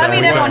singer. earlier. Yeah, Well, I so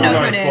mean, we everyone won't knows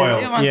who it is. spoil.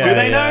 Everyone's Yeah, Do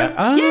they yeah. know?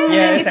 Oh,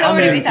 Yeah, it's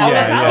already it's out.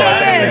 Yeah, It's out. yeah,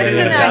 Yeah, it's this is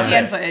an out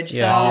there. IGN footage.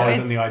 Yeah. So Oh, it's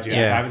it's in the IGN.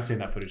 Yeah. I haven't seen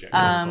that footage yet.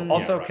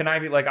 Also, Yeah, right. can I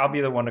be like, I'll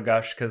be the one to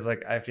gush because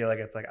like I feel like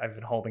it's like I've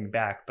been holding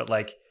back, but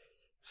like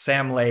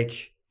Sam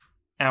Lake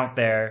out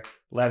there,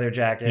 leather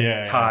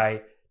jacket,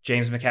 tie,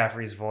 James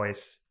McCaffrey's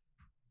voice,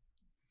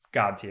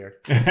 god tier.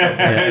 So it's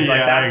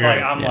like that's like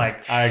I'm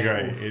like I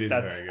agree. It is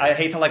that- very good. I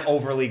hate to like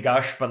overly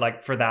gush, but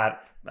like for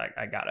that, like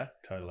I gotta.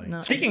 Totally. No.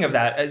 Speaking of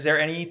that, is there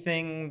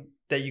anything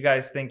that you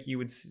guys think you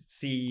would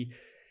see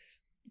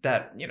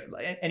that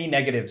any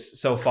negatives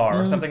so far,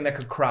 or something that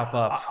could crop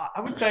up? I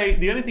would say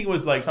the only thing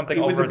was like Something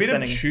it was a bit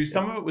overextending. obtuse.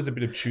 Some of it was a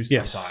bit obtuse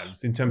Yes.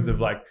 sometimes in terms of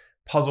like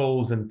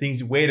puzzles and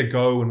things, where to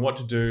go and what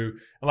to do.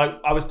 And like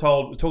I was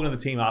talking to the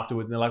team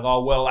afterwards, and they're like,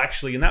 "Oh, well,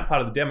 actually, in that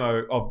part of the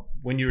demo, of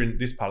when you're in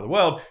this part of the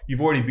world,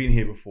 you've already been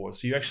here before,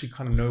 so you actually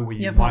kind of know where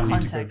you have might more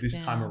need to go context, this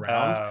yeah. time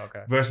around." Okay.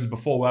 Versus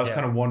before, where I was Yeah.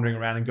 kind of wandering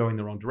around and going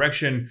the wrong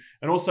direction.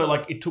 And also,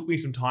 like, it took me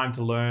some time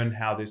to learn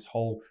how this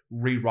whole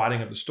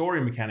rewriting of the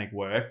story mechanic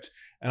worked.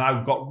 And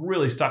I got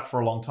really stuck for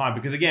a long time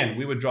because, again,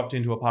 we were dropped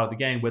into a part of the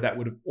game where that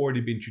would have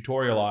already been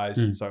tutorialized.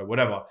 And so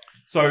whatever.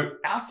 So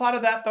outside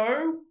of that,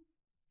 though,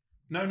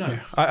 no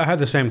notes. I had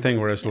the same thing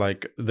where it's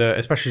like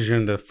especially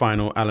during the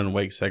final Alan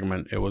Wake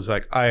segment, it was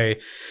like I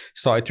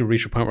started to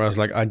reach a point where I was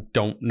like, I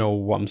don't know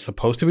what I'm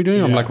supposed to be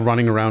doing. I'm Yeah. like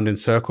running around in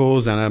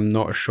circles and I'm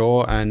not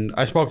sure. And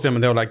I spoke to them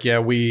and they were like, yeah,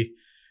 we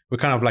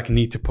kind of like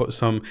need to put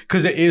some,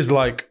 because it is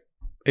like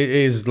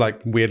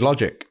weird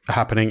logic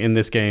happening in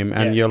this game,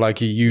 and you're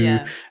like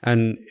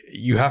and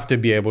you have to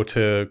be able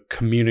to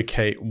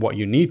communicate what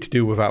you need to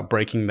do without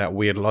breaking that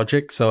weird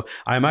logic. So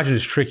I imagine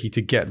it's tricky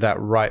to get that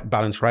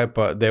balance right,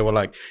 but they were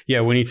like,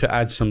 yeah, we need to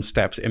add some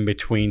steps in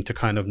between to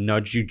kind of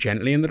nudge you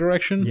gently in the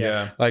direction.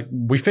 Yeah. Like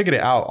we figured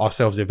it out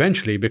ourselves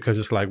eventually because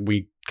it's like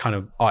we kind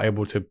of are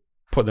able to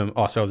put them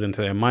ourselves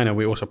into their mind, and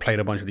we also played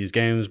a bunch of these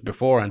games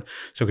before, and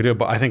so we could do it.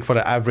 But I think for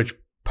the average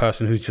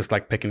person who's just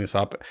like picking this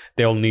up,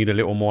 they'll need a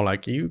little more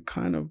like, you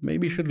kind of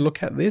maybe should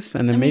look at this,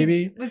 and then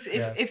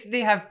if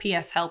they have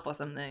PS help or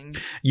something.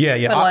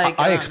 But like,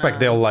 I I don't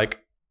expect know.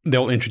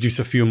 they'll introduce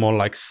a few more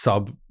like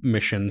sub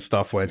mission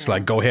stuff where it's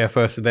like go here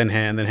first, then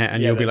here, and then here,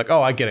 and you'll be like,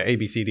 oh, I get it, A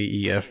B C D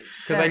E F.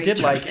 Because I did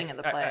like,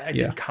 I I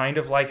did kind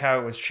of like how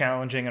it was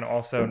challenging and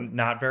also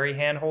not very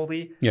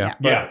handholdy. Yeah.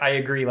 But I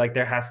agree, like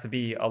there has to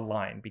be a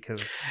line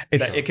because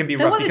it can be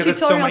There rough was a because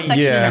it's so tutorial many.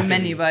 section in the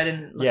menu, but I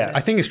didn't. Look at it.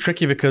 I think it's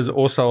tricky because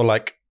also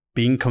like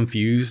being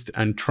confused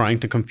and trying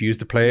to confuse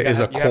the player is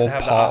a you have core to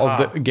have the part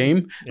aha. of the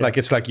game. Like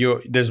it's like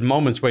there's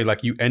moments where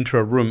like you enter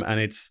a room and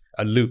it's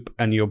a loop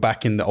and you're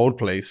back in the old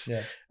place.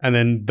 Yeah. And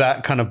then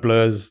that kind of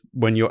blurs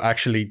when you're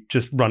actually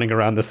just running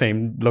around the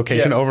same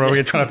location over and over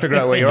again trying to figure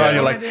out where you are. And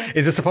you're like,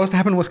 is this supposed to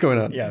happen? What's going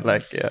on? Yeah.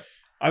 Like, yeah.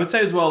 I would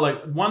say as well,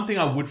 like one thing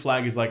I would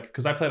flag is like,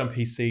 because I played on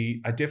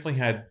PC, I definitely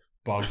had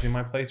bugs in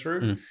my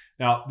playthrough.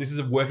 Now, this is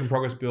a work in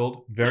progress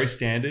build, very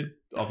standard,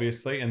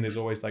 obviously, and there's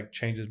always like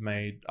changes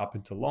made up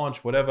until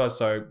launch, whatever.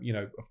 So,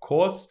 of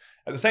course,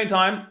 at the same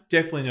time,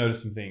 definitely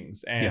noticed some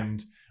things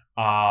and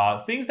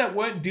things that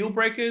weren't deal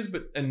breakers,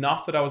 but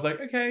enough that I was like,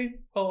 okay,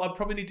 well, I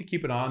probably need to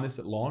keep an eye on this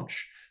at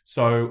launch.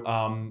 So,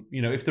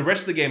 if the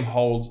rest of the game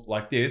holds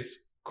like this,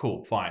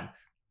 cool, fine.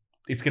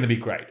 It's going to be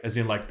great. As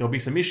in, like, there'll be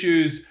some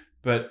issues,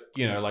 but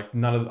like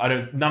none of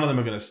them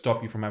are going to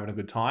stop you from having a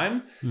good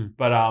time.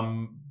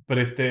 But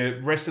if the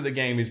rest of the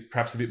game is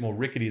perhaps a bit more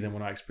rickety than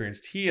what I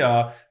experienced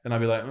here, then I'd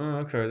be like,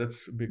 okay,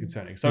 that's a bit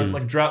concerning. So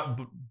like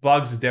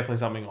bugs is definitely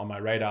something on my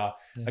radar.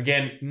 Yeah.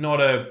 Again,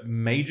 not a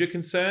major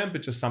concern,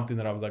 but just something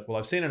that I was like, well,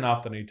 I've seen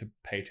enough that I need to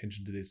pay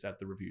attention to this at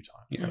the review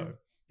time. Yeah. So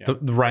yeah.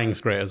 The writing's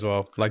great as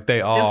well. Like they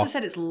They are. also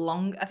said it's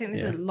long. I think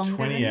this is longer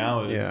 20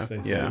 hours. Yeah. They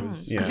said Yeah. it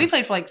was. Because we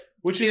played for like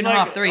Which 2.5, is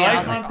like 3 I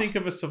hours. can't think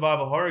of a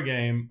survival horror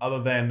game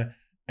other than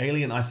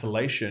Alien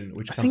Isolation,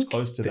 which comes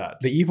close to that.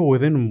 The Evil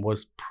Within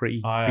was pretty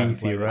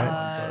beefy,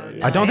 right? No.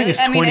 I don't think it's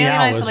 20 Alien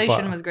hours.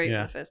 Isolation but, was great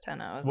for the first 10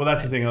 hours. Well,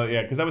 that's the thing,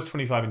 because that was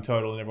 25 in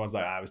total, and everyone's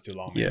like, it was too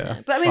long. Yeah.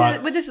 But I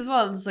mean, with this as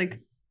well, it's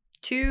like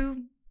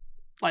two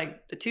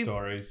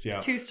stories,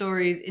 two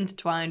stories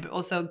intertwined, but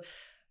also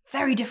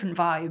very different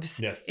vibes.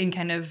 Yes. In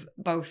kind of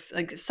both,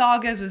 like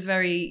Saga's was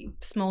very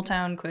small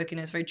town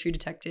quirkiness, very True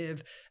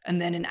Detective,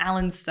 and then in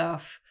Alan's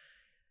stuff,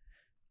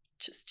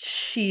 just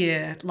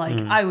sheer like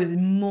I was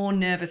more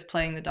nervous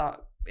playing the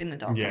dark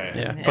place.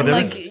 Yeah. And But there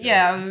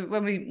was-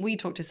 when we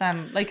talked to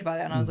Sam Lake about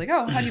it, and I was like,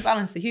 oh, how do you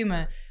balance the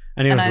humor?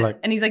 And he was like,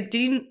 and he's like,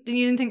 you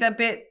didn't think that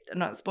bit? I'm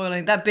not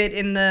spoiling that bit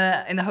in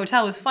the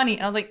hotel was funny,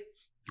 and I was like,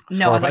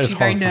 no, I was actually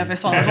very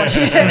nervous while I was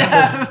watching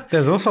it.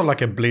 there's also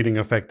like a bleeding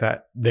effect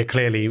that they're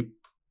clearly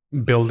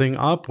building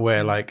up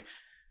where like,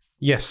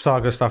 yes,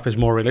 Saga stuff is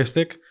more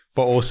realistic,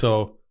 but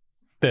also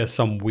there's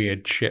some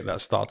weird shit that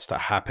starts to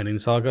happen in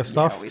Saga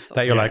stuff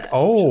that you're like,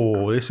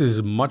 oh, this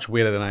is much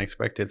weirder than I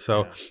expected.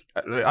 So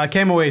I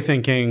came away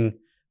thinking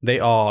they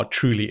are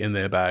truly in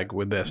their bag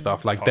with their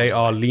stuff. Like they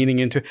are leaning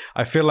into,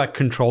 I feel like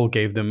Control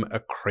gave them a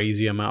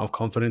crazy amount of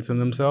confidence in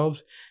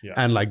themselves. Yeah.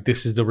 And like,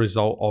 this is the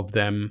result of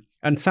them.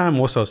 And Sam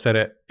also said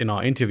it in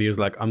our interviews,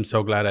 like, I'm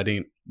so glad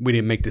we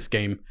didn't make this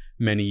game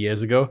many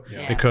years ago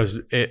because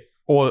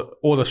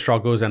all the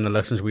struggles and the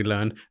lessons we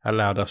learned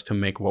allowed us to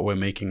make what we're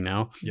making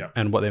now. Yeah.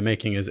 And what they're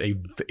making is a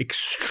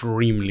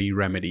extremely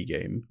Remedy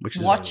game, which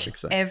is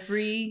exciting.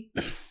 Every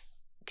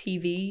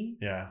TV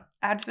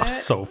advert.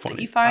 So funny.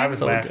 That you find. I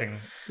was laughing.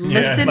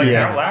 Listen,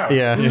 out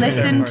loud.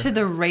 Listen to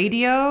the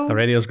radio. The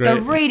radio's great.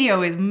 The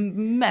radio is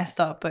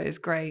messed up, but it's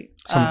great.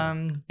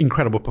 Some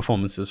incredible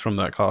performances from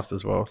that cast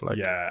as well. Like,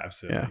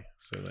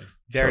 absolutely.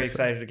 Very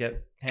excited to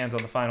get hands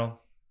on the final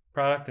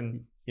product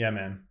and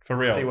man, for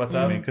real. See what's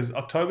up. Because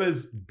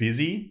October's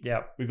busy.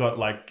 Yeah, we got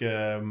like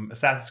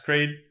Assassin's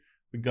Creed.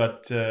 We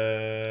got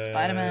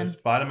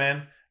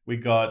Spider-Man. We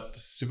got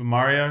Super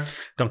Mario.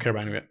 Don't care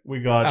about any of it.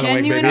 We got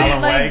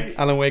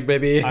Alan Wake,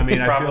 baby. I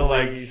mean, I feel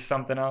like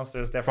something else.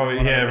 There's definitely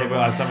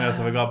something else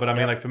I forgot. But I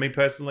mean, like for me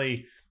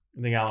personally,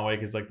 I think Alan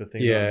Wake is like the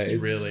thing that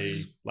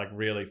I'm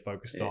really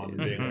focused on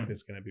being like this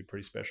is going to be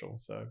pretty special.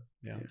 So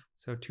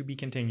So to be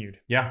continued.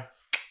 Yeah.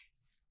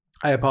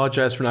 I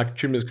apologize for not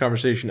contributing to this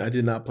conversation. I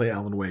did not play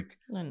Alan Wake.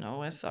 No,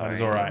 we're sorry. That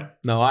was all right.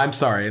 No, I'm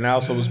sorry. And I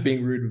also was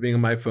being rude with being on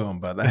my phone,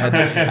 but I had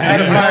to.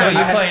 So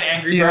you playing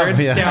Angry Birds?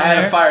 I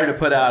had a fire to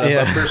put out of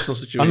a personal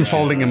situation.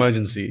 Unfolding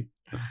emergency.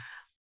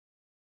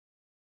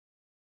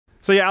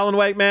 So yeah, Alan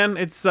Wake, man,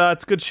 it's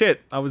good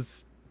shit. I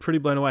was pretty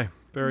blown away.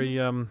 Very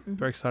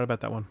very excited about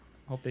that one.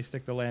 Hope they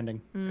stick the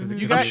landing.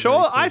 I'm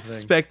sure. I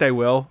suspect they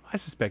will.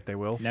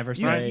 Never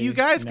say. You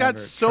guys got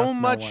so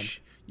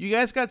much. No you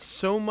guys got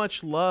so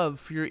much love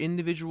for your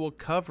individual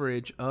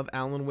coverage of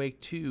Alan Wake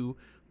 2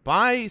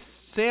 by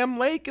Sam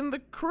Lake and the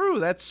crew.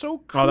 That's so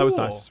cool. Oh, that was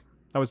nice.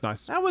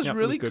 That was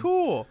really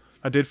cool.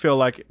 I did feel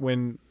like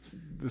when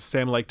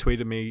Sam Lake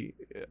tweeted me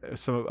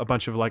a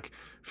bunch of like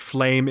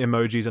flame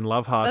emojis and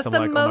love hearts. That's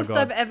the most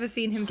I've ever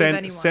seen him give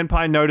anyone.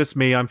 Senpai noticed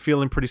me. I'm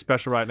feeling pretty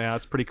special right now.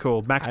 It's pretty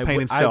cool. Max Payne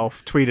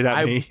himself tweeted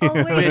at me.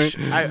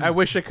 I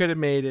wish I could have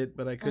made it,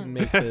 but I couldn't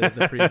make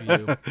the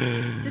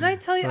preview. Did I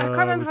tell you? I can't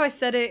remember if I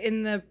said it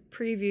in the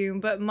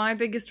preview, but my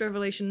biggest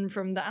revelation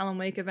from the Alan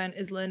Wake event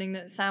is learning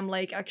that Sam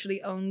Lake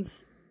actually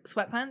owns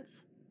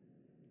sweatpants.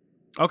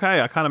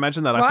 Okay, I can't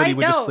imagine that. I thought he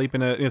would just sleep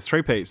in a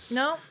three-piece.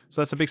 No. So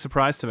that's a big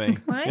surprise to me.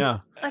 Right? Yeah.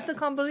 I still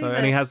can't believe it.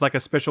 And he has like a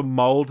special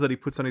mold that he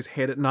puts on his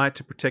head at night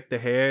to protect the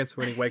hair. And so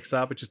when he wakes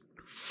up, it just...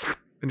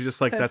 And he just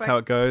like, that's how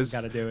it goes.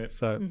 Got to do it.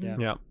 So,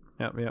 yeah.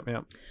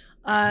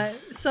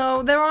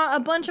 So there are a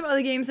bunch of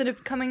other games that are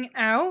coming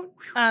out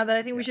that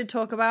I think we should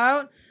talk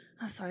about.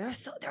 I'm sorry,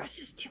 there's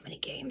just too many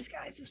games,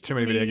 guys. There's too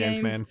many video games,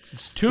 man.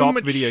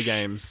 Stop video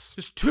games.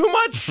 There's too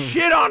much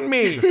shit on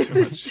me. Too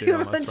much shit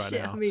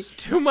on me. There's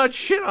too much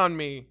shit on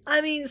me.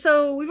 I mean,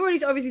 so we've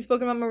already obviously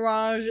spoken about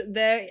Mirage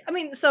there. I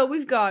mean, so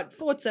we've got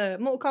Forza,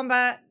 Mortal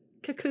Kombat,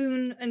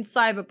 Cocoon, and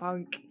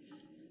Cyberpunk.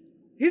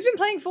 Who's been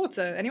playing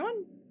Forza?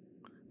 Anyone?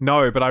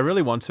 No, but I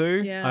really want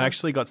to. Yeah. I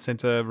actually got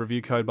sent a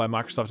review code by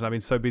Microsoft and I've been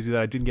so busy that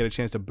I didn't get a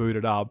chance to boot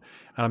it up.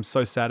 And I'm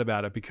so sad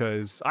about it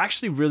because I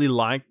actually really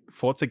like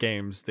Forza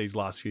games these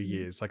last few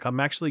years. Like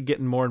I'm actually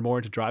getting more and more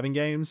into driving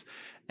games.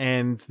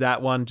 And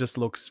that one just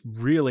looks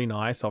really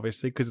nice,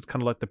 obviously, because it's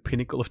kind of like the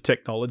pinnacle of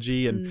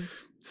technology and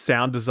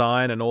sound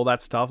design and all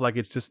that stuff. Like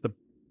it's just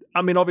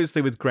I mean,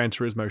 obviously with Gran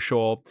Turismo,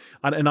 sure.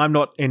 And I'm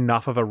not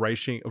enough of a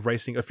racing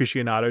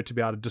aficionado to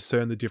be able to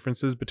discern the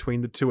differences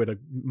between the two at a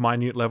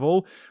minute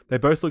level. They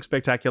both look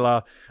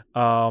spectacular.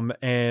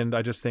 And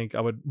I just think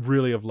I would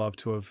really have loved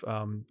to have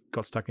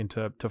got stuck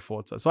into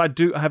Forza. So I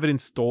do have it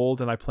installed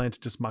and I plan to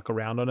just muck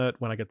around on it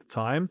when I get the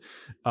time.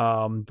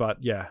 But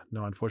yeah,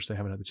 no, unfortunately I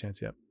haven't had the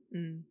chance yet.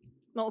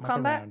 Mortal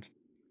Kombat?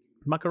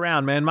 Muck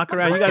around, man. Muck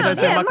around. You guys don't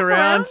say muck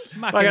around.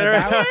 Muck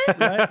around.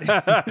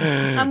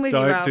 I'm with you,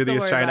 Ralph. Don't do the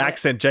Australian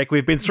accent, Jake.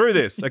 We've been through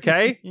this,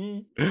 okay?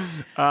 Yeah,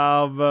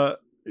 no,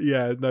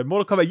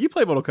 Mortal Kombat. You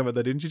played Mortal Kombat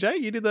though, didn't you, Jay?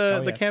 You did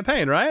the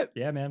campaign, right?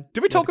 Yeah, man.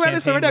 Did we talk about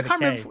this already? I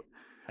can't remember.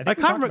 I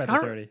can't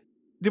remember.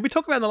 Did we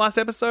talk about it in the last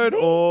episode,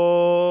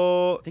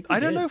 or I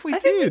don't know if we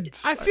did.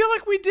 I feel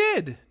like we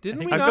did.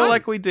 Didn't we? I feel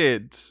like we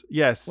did.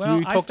 Yes. Well,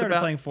 you talked I started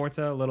about playing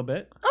Forza a little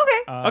bit.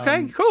 Okay.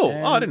 Okay. Cool.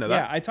 Oh, I didn't know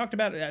that. Yeah, I talked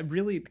about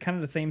really kind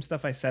of the same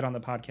stuff I said on the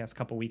podcast a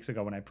couple weeks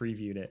ago when I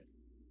previewed it.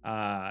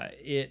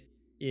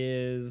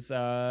 is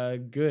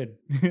good.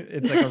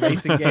 It's like a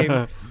racing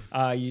game.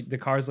 The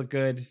cars look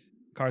good.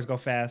 Cars go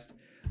fast.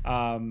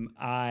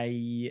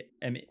 I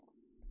am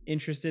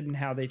interested in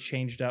how they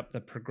changed up the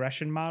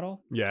progression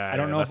model. Yeah, I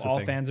don't know that's if the all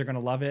thing. fans are going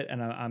to love it,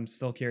 and I'm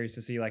still curious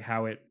to see like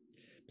how it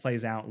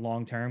plays out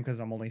long term because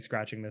I'm only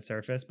scratching the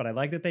surface. But I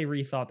like that they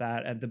rethought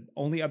that. And the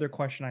only other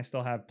question I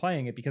still have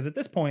playing it, because at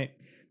this point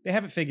they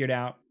haven't figured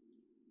out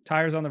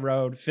tires on the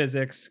road,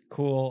 physics,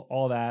 cool,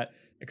 all that,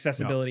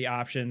 accessibility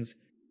options,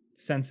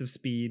 sense of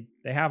speed.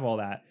 They have all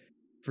that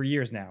for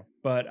years now.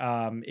 But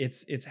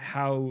it's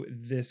how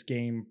this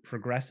game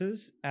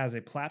progresses as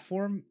a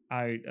platform.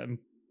 I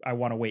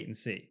want to wait and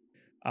see.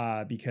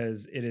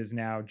 Because it is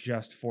now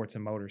just Forza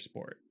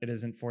Motorsport. It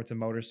isn't Forza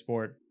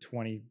Motorsport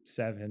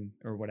 27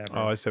 or whatever.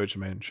 Oh, I see what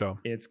you mean. Sure.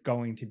 It's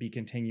going to be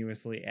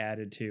continuously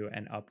added to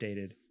and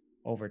updated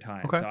over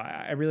time. Okay. So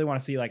I really want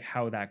to see like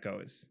how that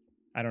goes.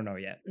 I don't know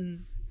yet.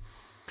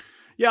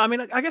 Yeah, I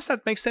mean, I guess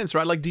that makes sense,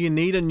 right? Like, do you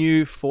need a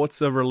new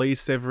Forza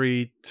release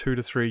every 2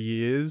 to 3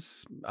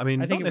 years? I mean,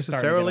 I think not it was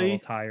starting to get a necessarily. little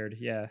tired.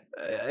 Yeah.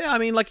 Yeah, I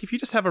mean, like, if you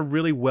just have a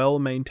really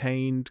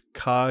well-maintained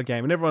car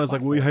game, and everyone is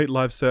like, we hate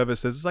live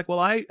services. It's like, well,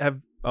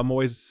 I'm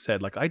always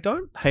said, like, I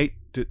don't hate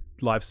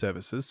live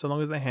services so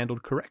long as they're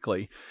handled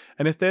correctly.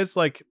 And if there's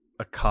like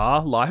a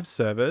car live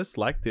service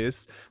like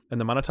this,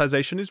 and the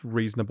monetization is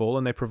reasonable,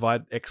 and they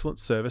provide excellent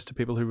service to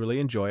people who really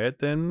enjoy it,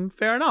 then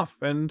fair enough.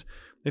 And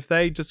if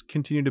they just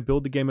continue to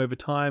build the game over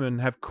time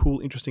and have cool,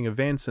 interesting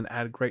events and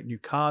add great new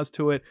cars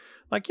to it,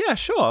 like, yeah,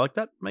 sure, like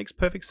that makes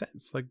perfect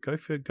sense. Like, go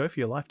for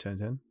your life,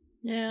 Turn.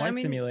 Yeah, Flight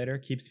Simulator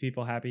keeps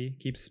people happy,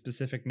 keeps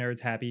specific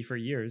nerds happy for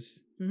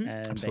years. And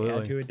Absolutely. they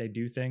add to it, they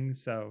do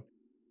things. So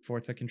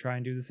Forza can try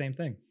and do the same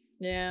thing.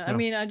 Yeah, I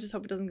mean, I just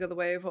hope it doesn't go the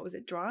way of, what was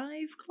it,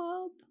 Drive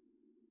Club?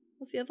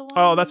 What's the other one?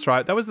 Oh, that's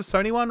right. That was the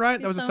Sony one, right?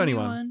 That was the Sony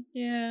one.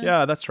 Yeah.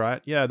 Yeah, that's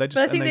right. Yeah, they just.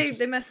 But I think they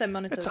they messed their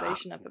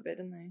monetization up a bit,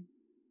 didn't they?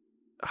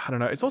 I don't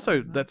know. It's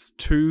also, that's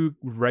 2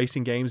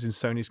 racing games in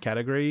Sony's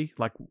category.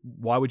 Like,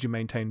 why would you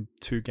maintain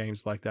 2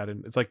 games like that?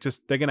 And it's like,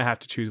 just, they're going to have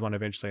to choose one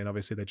eventually. And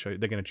obviously they're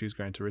going to choose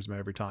Gran Turismo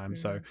every time.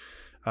 So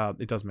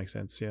it does make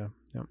sense. Yeah.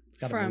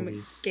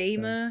 From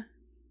gamer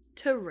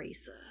to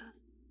racer.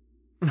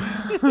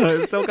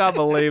 I still can't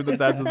believe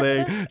that's a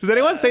thing. Has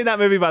anyone seen that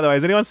movie, by the way?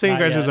 Has anyone seen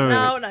Gran Turismo movie?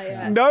 No, not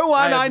yet. No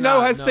one I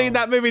know has no. seen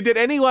that movie. Did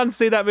anyone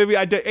see that movie?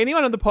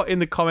 Anyone in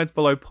the comments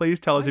below, please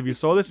tell us if you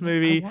saw this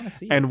movie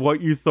and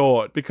what you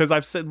thought. Because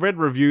I've read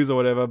reviews or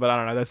whatever, but I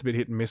don't know. That's a bit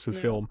hit and miss with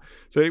film.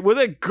 So was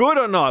it good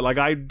or not? Like,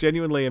 I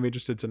genuinely am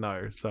interested to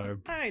know. So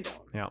I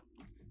don't. Yeah.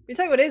 You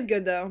tell you what is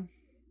good though.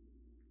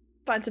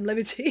 Phantom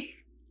Liberty.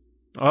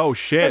 Oh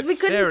shit! Because we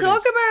couldn't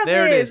talk about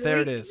There this.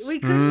 it is. We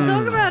couldn't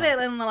talk about it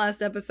in the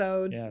last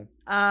episode.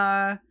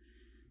 Yeah.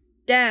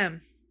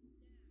 Damn.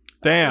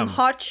 Some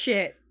hot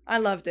shit. I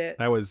loved it.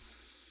 That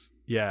was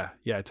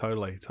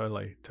totally.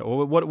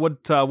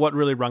 What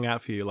really rung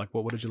out for you? Like,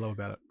 what did you love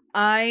about it?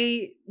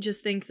 I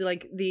just think that,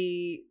 like,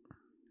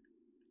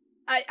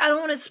 I don't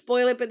want to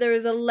spoil it, but there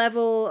is a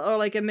level or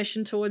like a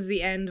mission towards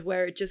the end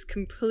where it just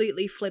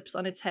completely flips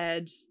on its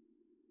head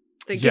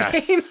the game.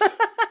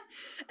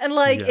 And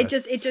like it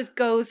just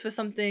goes for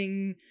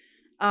something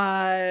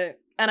and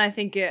I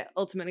think it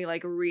ultimately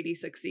like really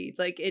succeeds.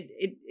 Like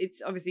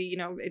it's obviously, you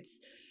know, it's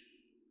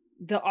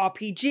the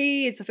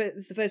RPG, it's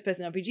the first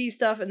person RPG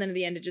stuff, and then at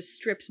the end it just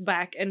strips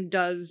back and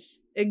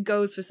it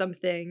goes for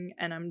something,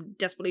 and I'm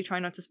desperately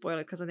trying not to spoil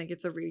it because I think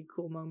it's a really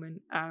cool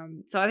moment.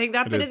 So I think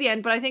that bit at the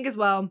end, but I think as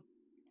well,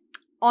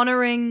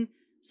 honoring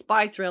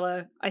spy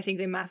thriller, I think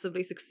they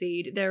massively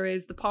succeed. There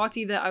is the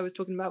party that I was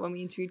talking about when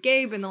we interviewed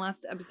Gabe in the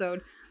last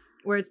episode,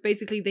 where it's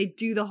basically they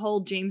do the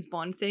whole James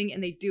Bond thing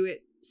and they do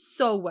it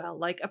so well,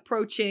 like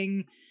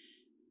approaching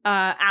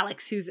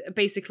Alex, who's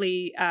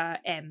basically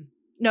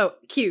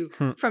Q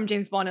from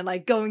James Bond, and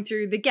like going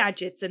through the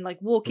gadgets and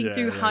like walking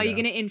through how you're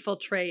going to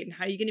infiltrate and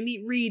how you're going to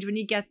meet Reed when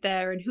you get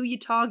there and who your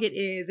target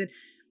is, and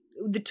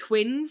the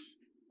twins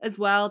as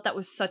well. That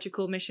was such a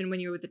cool mission when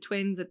you were with the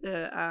twins at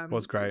the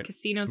was great.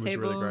 Casino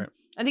table. Really great.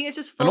 I think it's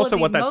just full and also of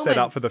these what that moments. set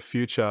up for the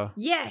future.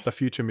 Yes, the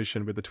future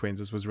mission with the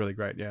twins was really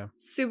great. Yeah,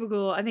 super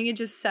cool. I think it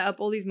just set up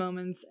all these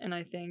moments, and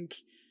I think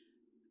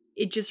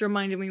it just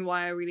reminded me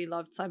why I really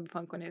loved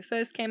Cyberpunk when it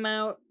first came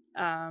out.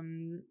 I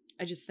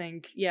just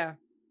think,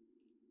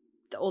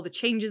 all the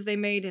changes they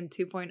made in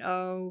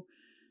 2.0.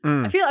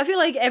 I feel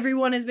like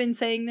everyone has been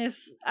saying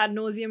this ad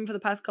nauseum for the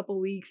past couple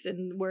of weeks,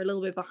 and we're a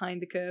little bit behind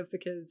the curve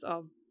because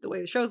of the way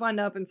the show's lined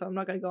up, and so I'm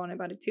not going to go on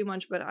about it too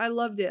much, but I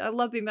loved it. I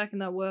love being back in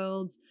that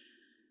world.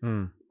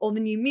 All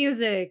the new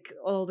music,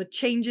 all the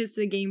changes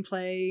to the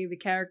gameplay, the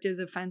characters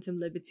of Phantom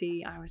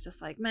Liberty. I was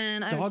just like,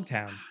 man,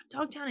 Dogtown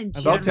in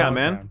general. Dogtown,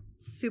 man.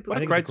 Super what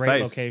cool. a great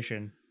space.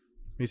 Location.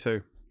 Me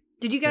too.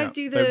 Did you guys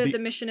do the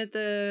mission at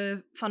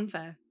the fun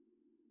fair?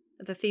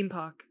 At the theme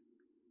park?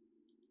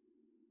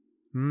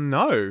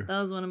 No.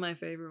 That was one of my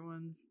favorite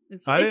ones.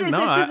 It's I didn't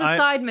know. just a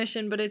side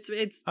mission, but it's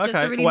just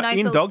a really nice...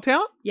 in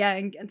Dogtown? Yeah,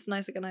 and it's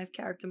nice, like a nice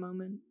character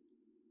moment.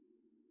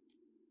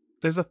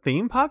 There's a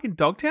theme park in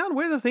Dogtown?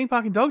 Where's the theme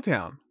park in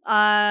Dogtown?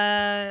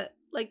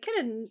 Like kind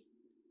of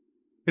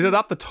Is it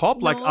up the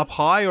top, like up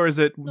high, or is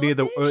it near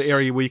the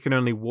area where you can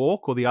only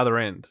walk, or the other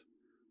end?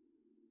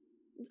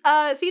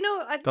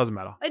 So doesn't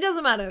matter. It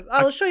doesn't matter.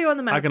 I'll show you on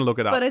the map. I can look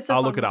it up. But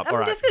I'll look it up.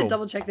 I'm just gonna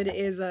double check that it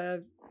is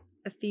a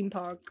theme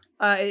park.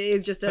 It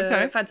is just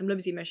a Phantom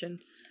Liberty mission.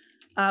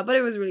 But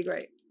it was really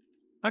great.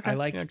 Okay. I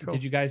like.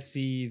 Did you guys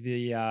see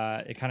the?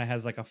 It kind of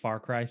has like a Far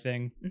Cry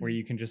thing where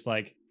you can just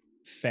like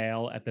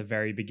fail at the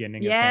very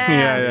beginning.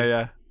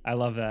 Yeah. I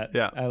love that.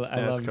 Yeah, I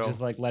love just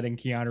like letting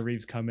Keanu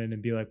Reeves come in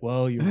and be like,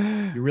 "Well, you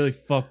really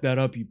fucked that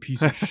up, you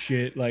piece of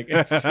shit." Like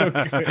it's so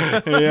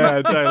good.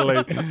 Yeah,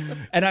 totally.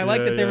 And I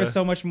like that there was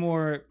so much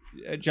more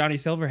Johnny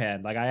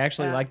Silverhand. Like I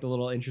actually like the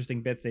little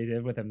interesting bits they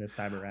did with him this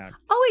time around.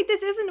 Oh wait,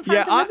 this isn't a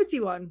Phantom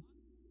Liberty one.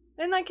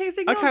 In that case,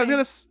 ignore me. I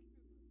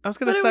was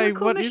gonna say,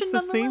 what is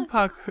the theme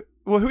park?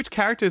 Well, which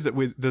character is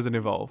it does it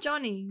involve?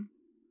 Johnny.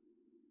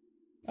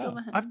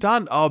 I've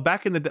done.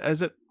 Back in the day,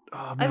 is it?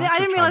 Oh, man, I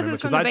didn't realize it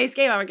was from the base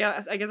game. I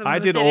guess I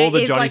did all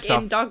the Johnny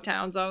stuff in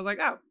Dogtown, so I was like,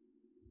 oh.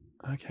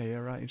 Okay, yeah,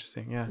 right,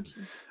 interesting, yeah.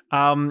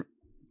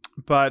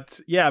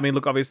 But yeah, I mean,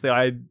 look, obviously,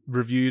 I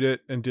reviewed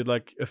it and did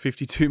like a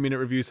 52-minute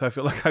review, so I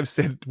feel like I've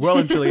said well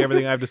and truly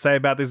everything I have to say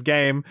about this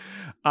game.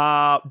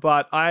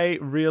 But I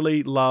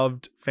really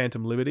loved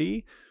Phantom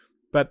Liberty.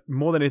 But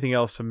more than anything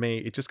else for me,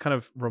 it just kind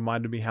of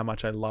reminded me how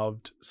much I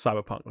loved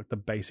Cyberpunk, like the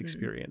base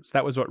experience.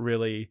 That was what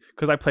really,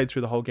 because I played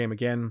through the whole game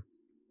again,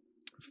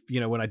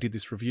 when I did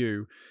this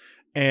review,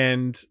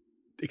 and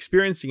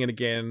experiencing it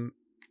again,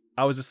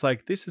 I was just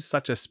like, this is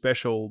such a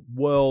special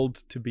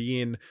world to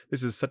be in.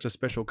 This is such a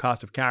special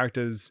cast of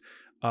characters.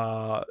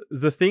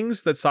 The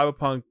things that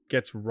Cyberpunk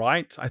gets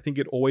right, I think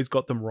it always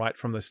got them right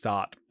from the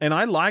start. And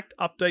I liked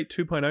Update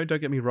 2.0,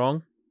 don't get me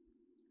wrong.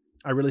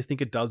 I really think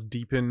it does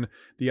deepen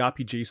the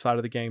RPG side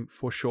of the game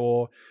for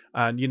sure.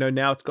 And,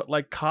 now it's got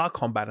like car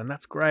combat, and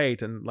that's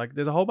great. And like,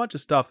 there's a whole bunch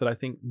of stuff that I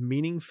think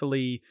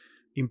meaningfully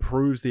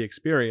improves the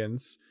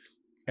experience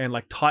and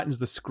like tightens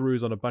the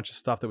screws on a bunch of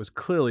stuff that was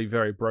clearly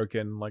very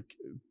broken, like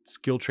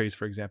skill trees,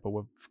 for example,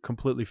 were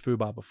completely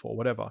foobar before,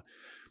 whatever.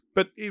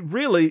 But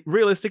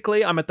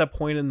realistically, I'm at that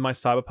point in my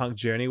Cyberpunk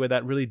journey where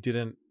that really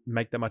didn't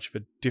make that much of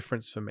a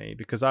difference for me,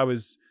 because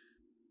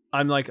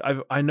I'm like,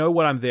 I know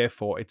what I'm there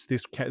for. It's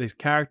these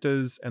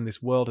characters and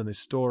this world and this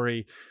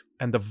story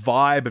and the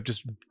vibe of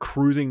just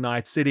cruising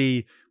Night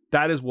City.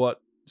 That is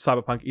what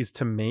Cyberpunk is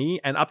to me.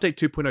 And Update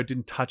 2.0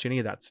 didn't touch any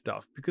of that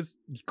stuff because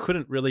you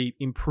couldn't really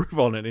improve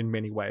on it in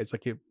many ways.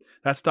 Like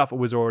that stuff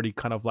was already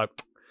kind of like...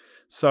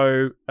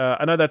 So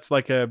I know that's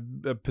like a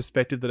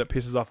perspective that it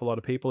pisses off a lot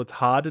of people. It's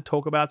hard to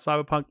talk about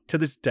Cyberpunk to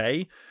this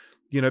day,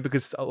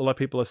 because a lot of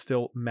people are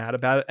still mad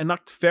about it. And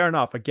that's fair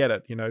enough. I get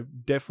it.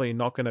 Definitely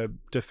not going to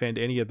defend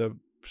any of the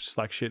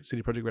like shit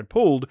CD Projekt Red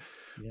pulled.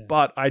 Yeah.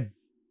 But I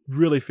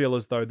really feel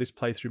as though this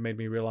playthrough made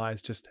me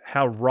realize just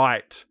how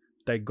right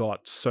they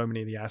got so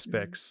many of the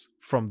aspects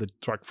from the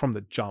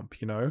jump,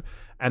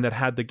 and that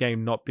had the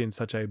game not been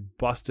such a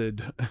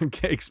busted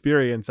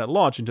experience at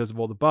launch in terms of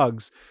all the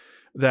bugs,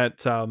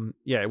 that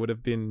it would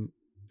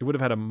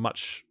have had a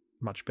much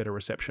better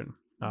reception.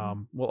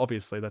 Well,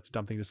 obviously that's a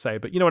dumb thing to say,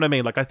 but you know what I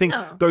mean? Like, I think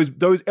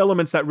those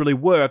elements that really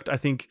worked, I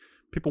think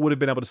people would have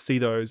been able to see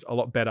those a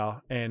lot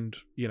better. And,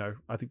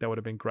 I think that would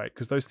have been great,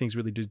 because those things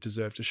really do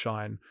deserve to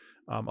shine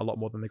a lot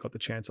more than they got the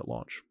chance at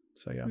launch.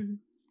 So, yeah. Mm-hmm.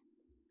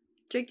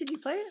 Jake, did you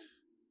play it?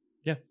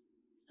 Yeah.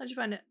 How'd you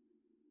find it?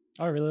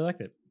 Oh, I really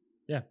liked it.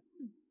 Yeah.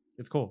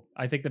 It's cool.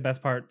 I think the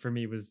best part for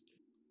me was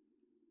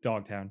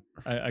Dogtown.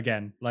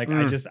 Again, like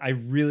I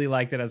really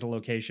liked it as a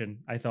location.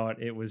 I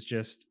thought it was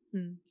just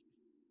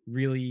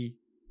really...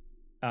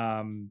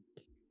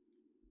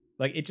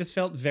 like it just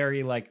felt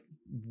very like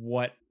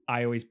what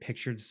I always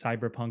pictured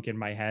Cyberpunk in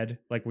my head,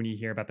 like when you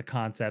hear about the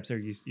concepts or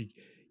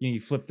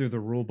you flip through the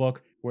rule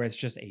book where it's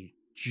just a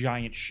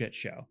giant shit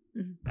show.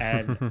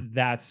 And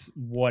that's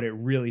what it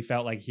really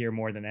felt like here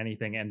more than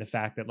anything. And the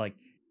fact that like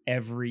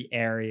every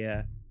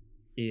area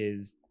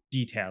is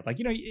detailed, like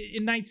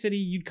in Night City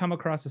you'd come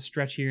across a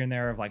stretch here and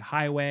there of like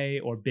highway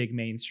or big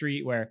main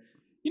street where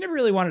you never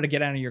really wanted to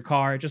get out of your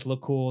car. It just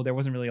looked cool. There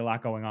wasn't really a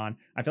lot going on.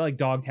 I feel like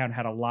Dogtown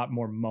had a lot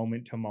more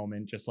moment to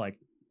moment, just like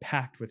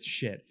packed with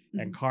shit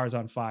and cars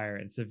on fire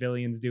and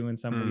civilians doing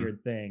some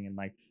weird thing and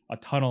like a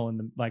tunnel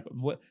and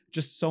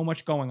just so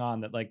much going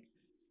on that like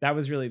that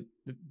was really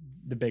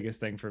the biggest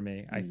thing for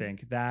me. I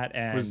think that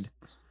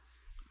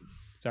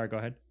sorry, go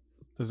ahead.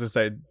 I was going to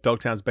say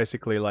Dogtown's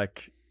basically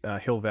like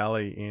Hill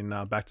Valley in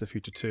Back to the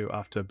Future 2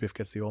 after Biff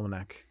gets the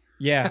almanac.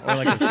 Yeah, or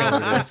like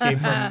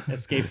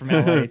escape from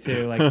LA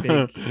too, like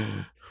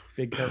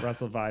big Kurt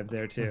Russell vibes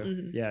there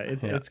too. Yeah,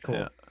 it's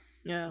cool.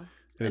 Yeah.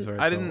 It is very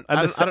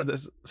cool.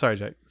 Sorry,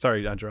 Jake.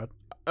 Sorry, Gerard.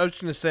 I was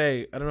just gonna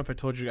say, I don't know if I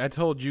told you. I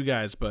told you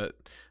guys, but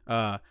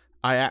I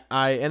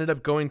ended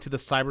up going to the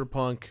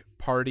Cyberpunk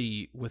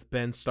party with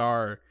Ben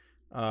Starr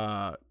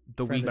the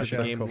week that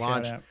the game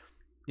launched.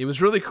 It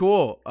was really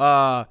cool.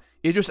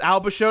 Idris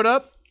Elba showed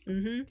up.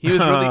 Mm-hmm. He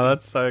was really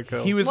that's so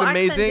cool. He was what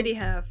amazing. Accent did he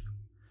have?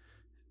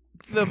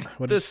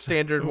 the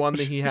standard one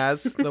that he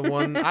has. The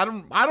one I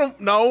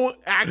don't know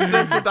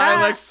accents or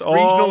dialects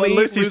regionally.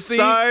 Lucy's so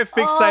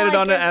fixated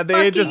on it and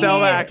the Idris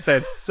Elba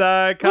accent.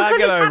 So can't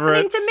get over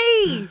it. It's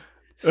happening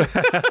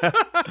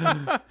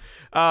to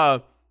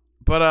me.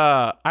 But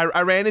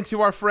I ran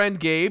into our friend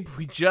Gabe.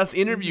 We just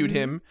interviewed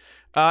him.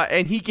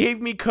 And he gave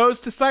me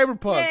codes to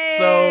Cyberpunk. Yay!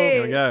 So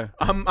There we go.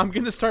 I'm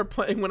gonna start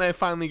playing when I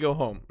finally go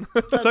home.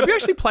 So have you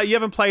actually played? You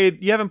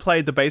haven't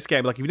played the base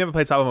game. Like you've never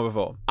played Cyberpunk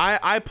before.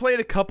 I played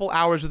a couple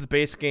hours of the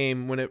base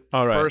game when it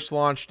All right. first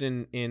launched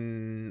in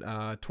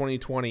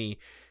 2020.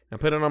 I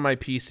put it on my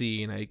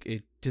PC and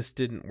it just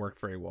didn't work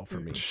very well for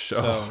me.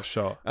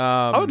 Sure.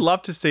 I would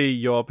love to see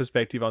your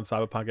perspective on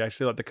Cyberpunk.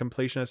 Actually, like the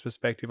completionist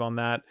perspective on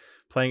that,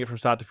 playing it from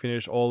start to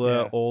finish, all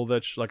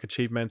the like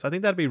achievements. I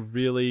think that'd be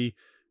really.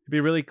 It'd be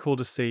really cool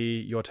to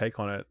see your take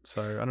on it.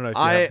 So I don't know if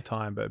you have the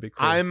time, but it'd be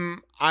cool.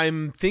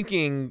 I'm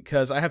thinking,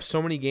 because I have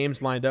so many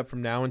games lined up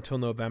from now until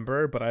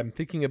November, but I'm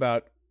thinking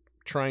about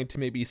trying to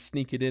maybe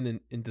sneak it in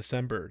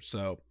December.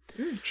 So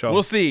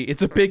we'll see.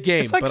 It's a big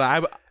game, like, but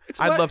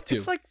I'd love to.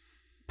 It's like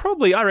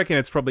I reckon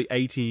it's probably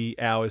 80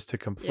 hours to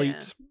complete.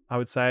 Yeah. I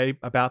would say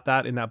about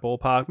that in that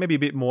ballpark. Maybe a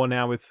bit more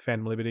now with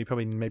Phantom Liberty,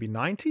 probably maybe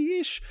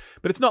 90-ish.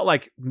 But it's not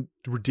like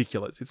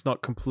ridiculous. It's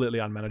not completely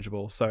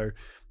unmanageable. So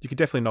you could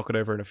definitely knock it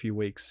over in a few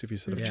weeks if you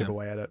sort of chip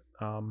away at it.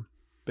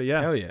 But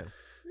yeah. Hell yeah.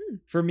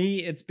 For me,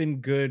 it's been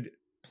good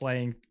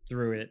playing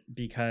through it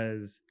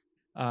because,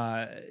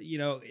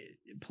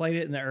 played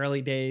it in the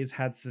early days,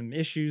 had some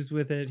issues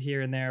with it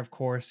here and there, of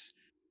course.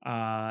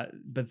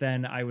 But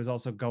then I was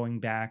also going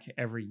back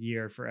every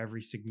year for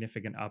every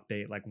significant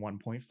update. Like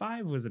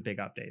 1.5 was a big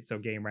update. So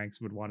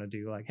GameRanks would want to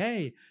do like,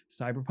 hey,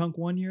 Cyberpunk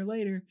 1 year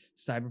later,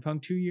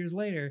 Cyberpunk 2 years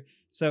later.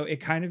 So it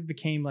kind of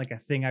became like a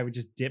thing I would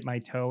just dip my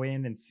toe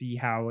in and see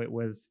how it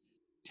was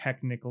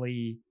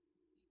technically,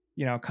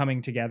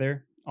 coming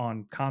together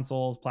on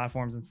consoles,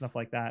 platforms and stuff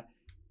like that.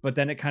 But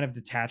then it kind of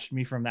detached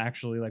me from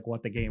actually like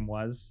what the game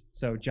was.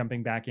 So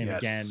jumping back in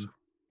again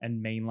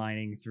and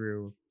mainlining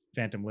through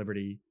Phantom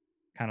Liberty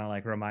kind of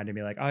like reminded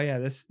me like, oh yeah,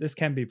 this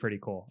can be pretty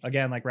cool.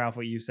 Again, like Ralph,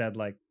 what you said,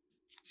 like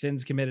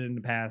sins committed in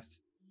the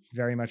past,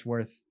 very much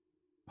worth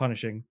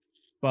punishing.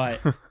 But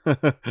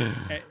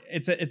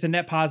it's a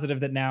net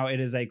positive that now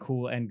it is a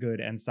cool and good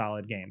and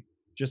solid game.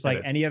 Just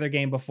like any other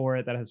game before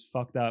it that has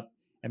fucked up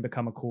and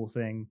become a cool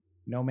thing.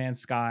 No Man's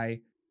Sky,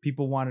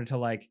 people wanted to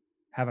like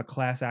have a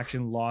class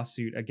action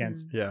lawsuit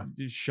against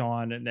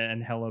Sean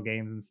and Hello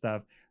Games and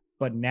stuff.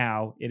 But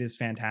now it is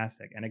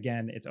fantastic. And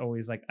again, it's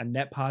always like a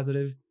net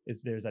positive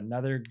is there's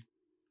another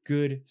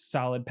good,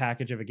 solid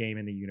package of a game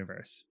in the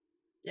universe.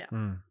 Yeah.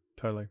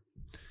 Totally.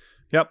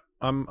 Yep.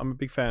 I'm a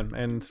big fan.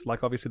 And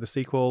like obviously the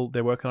sequel,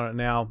 they're working on it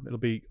now. It'll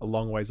be a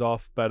long ways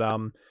off. But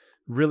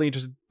really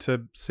interested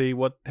to see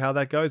how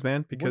that goes,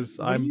 man. Because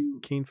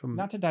I'm keen for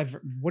not to dive.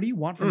 What do you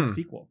want from a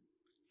sequel?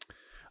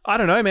 I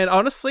don't know, man.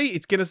 Honestly,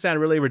 it's going to sound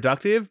really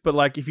reductive, but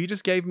like if you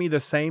just gave me the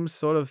same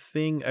sort of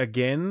thing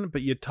again,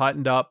 but you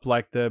tightened up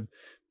like the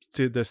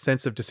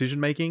sense of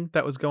decision making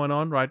that was going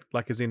on, right?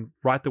 Like as in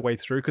right the way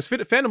through. Because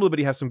Phantom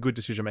Liberty has some good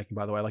decision making,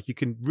 by the way. Like you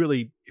can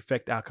really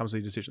affect outcomes of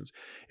your decisions.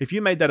 If you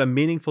made that a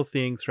meaningful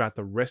thing throughout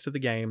the rest of the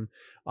game,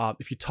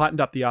 if you tightened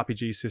up the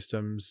RPG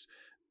systems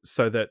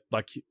so that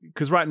like,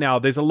 because right now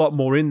there's a lot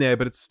more in there,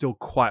 but it's still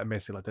quite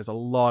messy. Like there's a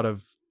lot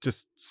of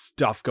just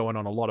stuff going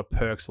on, a lot of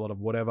perks, a lot of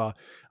whatever.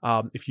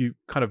 If you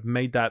kind of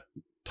made that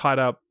tied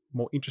up,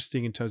 more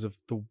interesting in terms of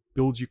the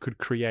builds you could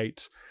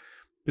create.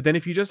 But then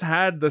if you just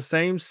had the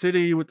same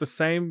city with the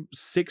same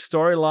sick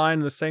storyline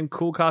and the same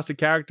cool cast of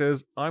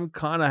characters, I'm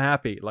kind of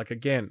happy. Like,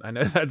 again, I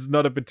know that's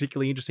not a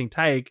particularly interesting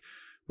take,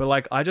 but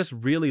like, I just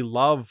really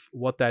love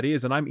what that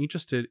is. And I'm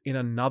interested in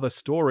another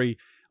story.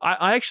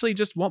 I actually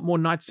just want more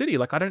Night City.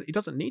 Like, it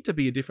doesn't need to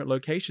be a different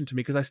location to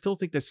me because I still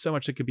think there's so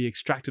much that could be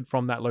extracted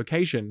from that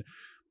location.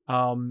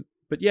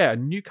 But yeah,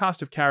 new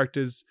cast of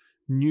characters,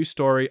 new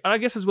story, and I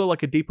guess as well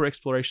like a deeper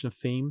exploration of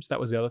themes. That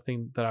was the other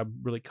thing that I'm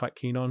really quite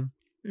keen on,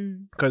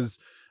 because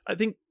I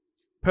think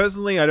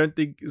personally I don't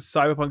think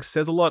Cyberpunk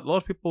says a lot. A lot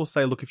of people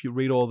say, look, if you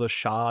read all the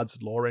shards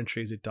and lore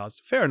entries, it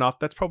does. Fair enough,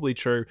 that's probably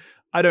true.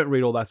 I don't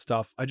read all that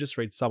stuff. I just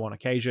read some on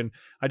occasion.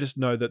 I just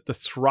know that the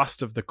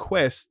thrust of the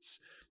quests,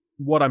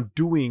 what I'm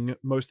doing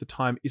most of the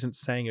time, isn't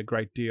saying a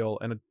great deal,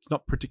 and it's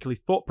not particularly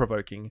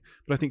thought-provoking.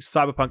 But I think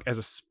Cyberpunk as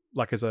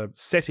a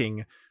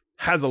setting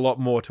has a lot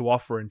more to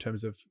offer in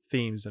terms of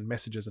themes and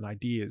messages and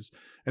ideas.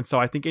 And so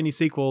I think any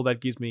sequel that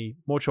gives me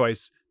more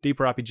choice,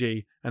 deeper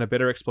RPG, and a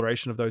better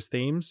exploration of those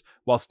themes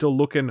while still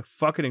looking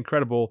fucking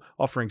incredible,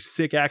 offering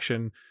sick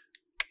action,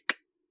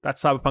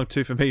 that's Cyberpunk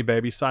 2 for me,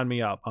 baby. Sign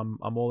me up. I'm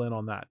all in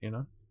on that,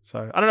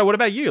 So I don't know. What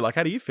about you? Like,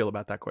 how do you feel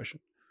about that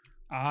question?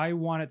 I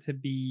want it to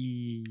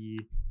be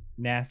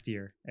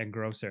nastier and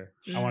grosser.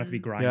 I want it to be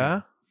grimy.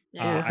 Yeah.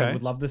 I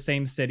would love the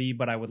same city,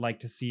 but I would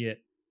like to see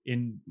it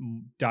in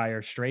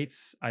dire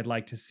straits. I'd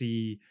like to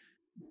see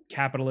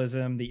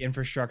capitalism, the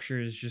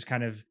infrastructure is just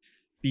kind of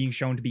being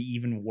shown to be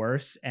even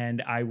worse, and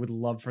I would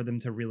love for them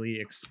to really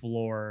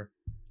explore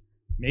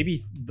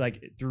maybe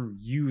like through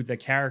you, the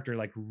character,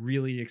 like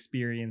really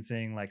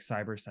experiencing like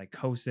cyber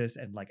psychosis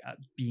and like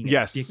being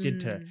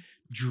addicted to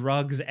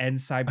drugs and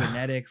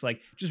cybernetics,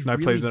 like just no,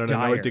 really please, no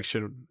dire.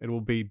 addiction. It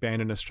will be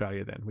banned in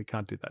Australia. Then we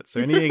can't do that. So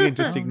anything,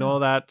 just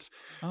ignore that.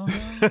 Oh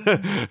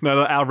no.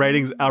 No, our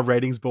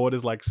ratings board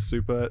is like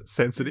super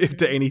sensitive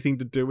to anything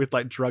to do with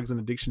like drugs and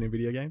addiction in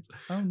video games.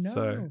 Oh no.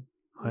 So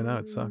I know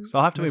it sucks.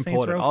 I'll have to No import it.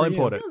 Saints Row I'll for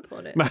import you.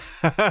 it.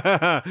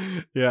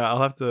 Yeah,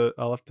 I'll have to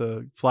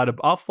fly to.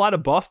 I'll fly to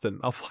Boston.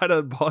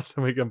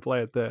 We can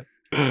play it there.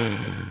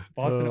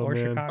 Boston or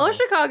man. Chicago. Or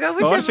Chicago,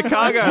 whichever. Or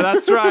Chicago.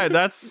 That's right.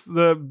 That's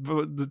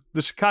the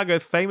Chicago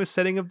famous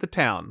setting of the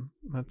town.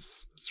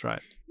 That's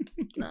right.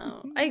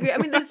 No, I agree. I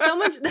mean, there's so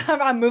much.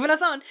 I'm moving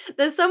us on.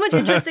 There's so much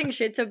interesting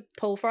shit to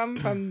pull from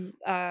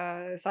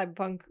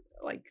Cyberpunk,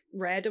 like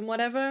Red and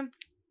whatever.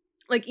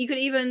 Like you could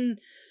even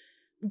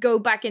go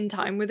back in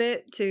time with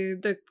it to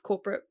the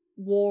corporate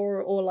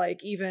war or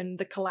like even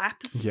the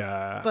collapse.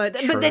 Yeah. But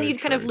then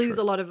you'd kind of lose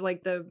a lot of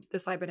like the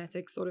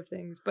cybernetic sort of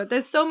things. But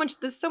there's so much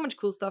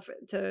cool stuff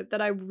that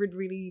I would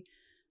really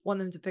want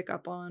them to pick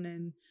up on.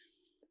 And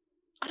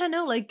I don't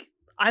know, like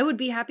I would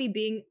be happy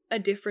being a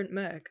different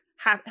merc,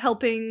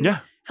 helping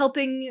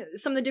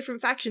some of the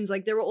different factions.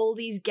 Like there were all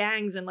these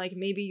gangs, and like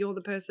maybe you're the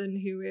person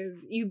who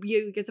is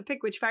you get to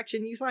pick which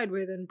faction you side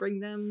with and bring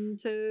them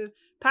to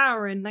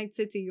power in Night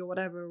City or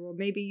whatever. Or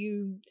maybe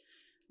you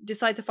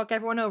decide to fuck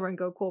everyone over and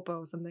go corpo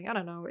or something. I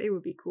don't know. It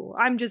would be cool.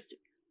 I'm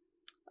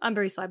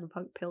very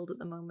cyberpunk pilled at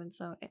the moment,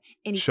 so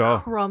any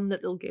crumb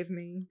that they'll give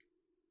me.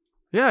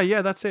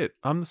 Yeah, that's it.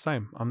 I'm the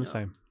same. I'm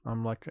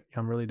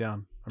really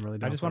down.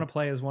 I just want to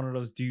play as one of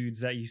those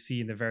dudes that you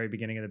see in the very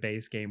beginning of the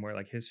base game where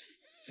like his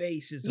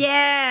face is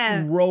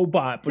a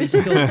robot, but he's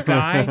still a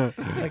guy.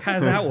 Like, how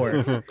does that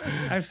work?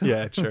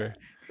 Yeah, true.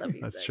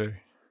 That's true.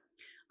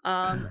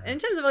 In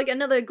terms of like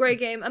another great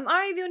game, am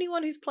I the only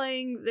one who's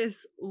playing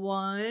this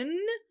one?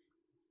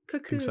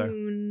 Cocoon. So.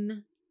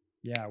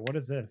 Yeah, what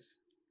is this?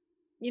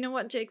 You know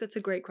what, Jake? That's a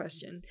great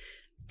question.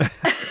 Sorry,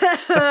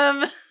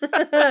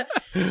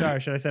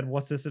 should I said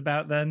what's this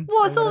about then?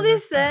 What's all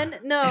this then?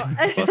 No.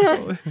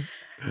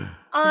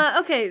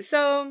 Okay,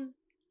 so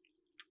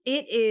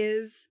it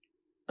is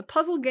a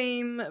puzzle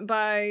game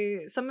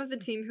by some of the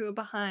team who are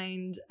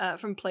behind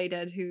from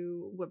Playdead,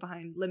 who were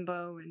behind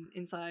Limbo and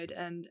Inside,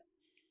 and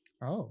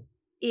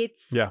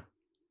it's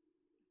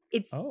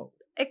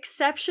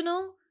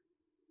exceptional.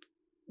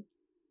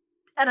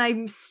 And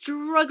I'm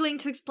struggling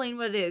to explain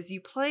what it is.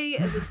 You play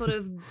as a sort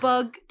of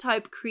bug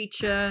type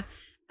creature,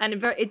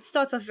 and it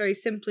starts off very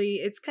simply.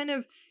 It's kind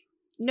of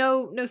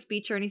no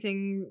speech or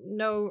anything,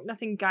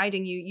 nothing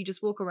guiding you. You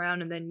just walk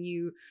around and then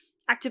you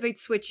activate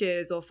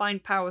switches or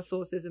find power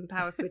sources and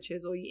power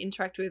switches, or you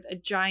interact with a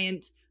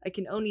giant, I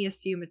can only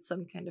assume it's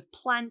some kind of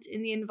plant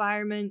in the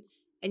environment,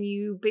 and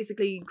you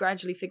basically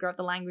gradually figure out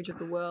the language of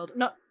the world.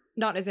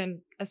 Not as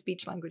in a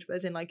speech language, but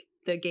as in like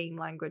the game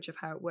language of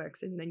how it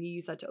works. And then you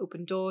use that to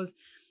open doors.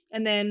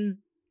 And then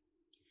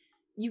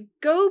you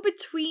go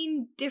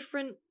between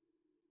different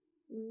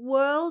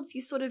worlds.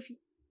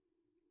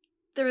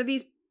 There are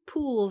these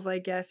pools, I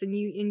guess, and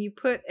you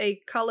put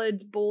a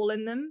colored ball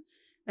in them.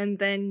 And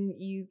then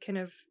you kind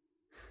of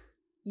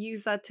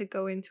use that to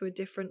go into a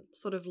different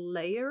sort of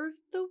layer of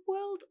the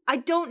world. I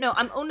don't know.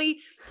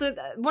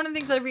 One of the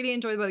things that I really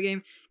enjoy about the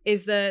game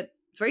is that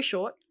it's very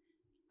short.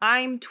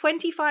 I'm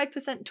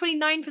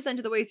 29%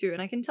 of the way through,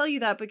 and I can tell you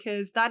that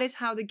because that is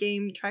how the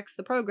game tracks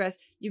the progress.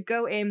 You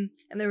go in,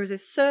 and there is a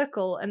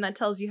circle, and that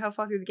tells you how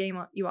far through the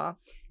game you are.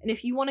 And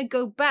if you want to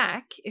go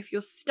back, if you're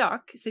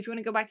stuck, so if you want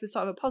to go back to the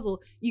start of a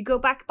puzzle, you go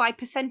back by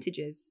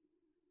percentages.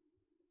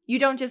 You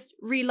don't just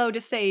reload a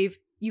save.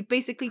 You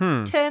basically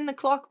turn the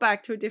clock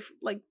back to a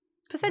different, like,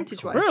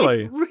 percentage-wise.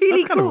 Really? It's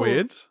really That's kind cool. of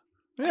weird.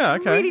 Yeah,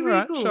 it's okay. really, really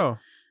right, cool. Sure.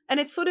 And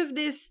it's sort of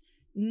this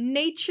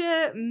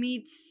nature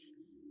meets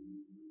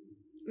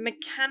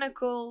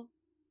mechanical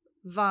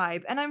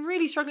vibe, and I'm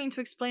really struggling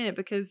to explain it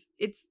because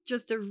it's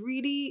just a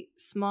really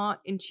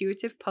smart,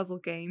 intuitive puzzle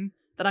game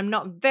that I'm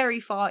not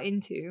very far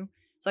into,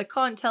 so I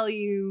can't tell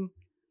you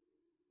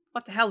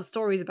what the hell the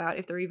story's about,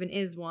 if there even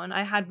is one.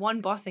 I had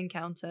one boss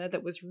encounter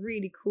that was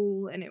really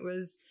cool, and it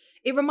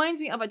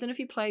reminds me of, I don't know if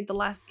you played The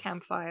Last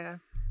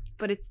Campfire,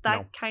 but it's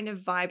that kind of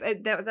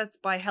vibe. That's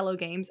by Hello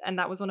Games, and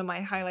that was one of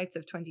my highlights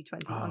of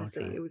 2020.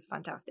 Honestly, it was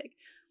fantastic.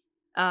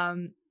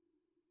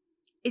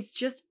 It's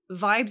just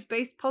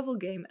vibes-based puzzle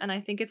game, and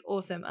I think it's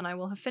awesome, and I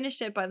will have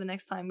finished it by the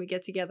next time we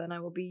get together, and I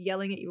will be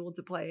yelling at you all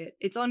to play it.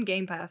 It's on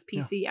Game Pass,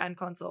 PC and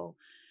console.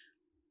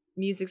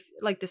 Music's,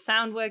 like, the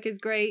sound work is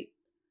great.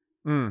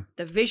 The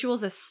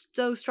visuals are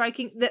so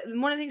striking.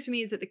 One of the things for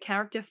me is that the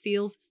character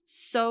feels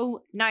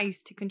so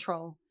nice to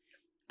control.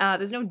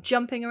 There's no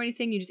jumping or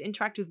anything. You just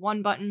interact with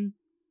one button,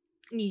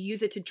 and you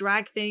use it to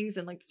drag things,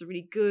 and like there's a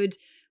really good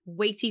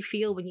weighty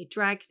feel when you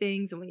drag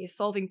things, and when you're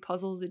solving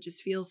puzzles, it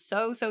just feels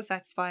so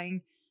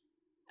satisfying.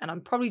 And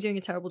I'm probably doing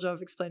a terrible job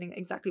of explaining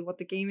exactly what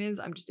the game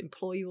is. I'm just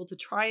implore you all to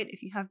try it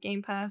if you have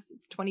Game Pass.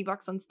 It's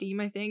 $20 on Steam,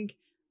 I think,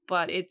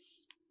 but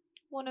it's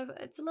a little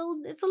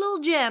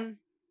gem.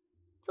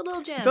 It's a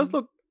little gem.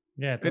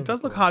 Yeah, It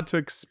does look hard to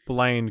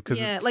explain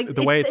because like,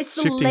 the way it's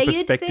the shifting layered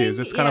perspectives.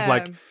 thing, It's kind of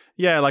like,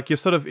 like you're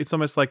sort of, it's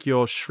almost like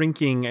you're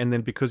shrinking, and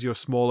then because you're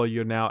smaller,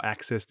 you now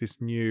access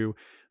this new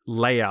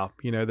layer,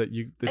 you know, that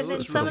you. And then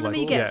sort some of them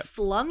you get yeah.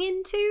 flung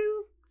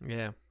into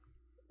Yeah.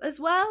 as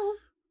well.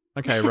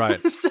 Okay, right.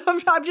 So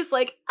I'm just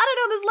like, I don't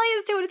know, there's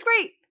layers to it. It's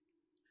great.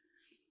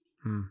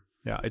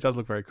 Yeah, it does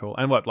look very cool.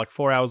 And what, like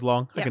 4 hours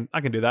long? Yeah.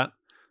 I can do that.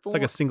 It's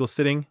like a single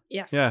sitting.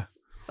 Yes. Yeah.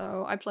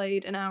 So I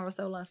played an hour or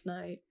so last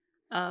night.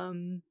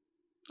 And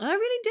I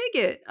really dig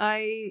it.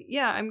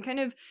 I'm kind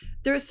of,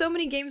 there are so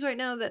many games right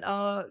now that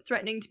are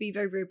threatening to be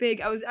very, very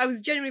big. I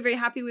was genuinely very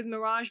happy with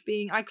Mirage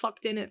I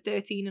clocked in at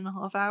 13 and a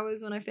half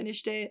hours when I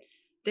finished it.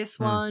 This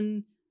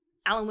one,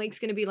 Alan Wake's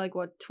going to be like,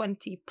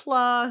 20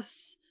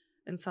 plus.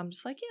 And so I'm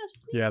just like,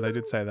 they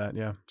did say that,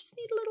 yeah. Just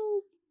need a little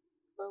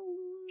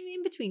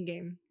in-between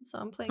game. So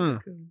I'm playing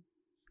Cocoon.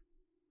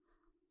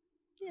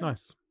 Yeah.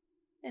 Nice.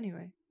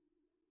 Anyway.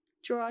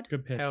 Gerard.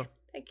 Good pitch.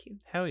 Thank you.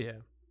 Hell yeah.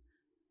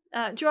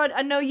 Gerard,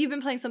 I know you've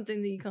been playing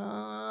something that you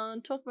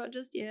can't talk about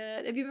just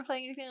yet. Have you been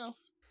playing anything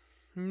else?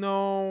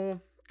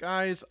 No,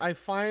 guys, I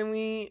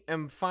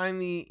am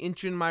finally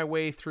inching my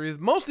way through,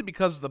 mostly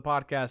because of the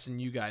podcast and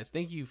you guys.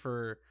 Thank you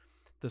for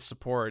the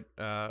support,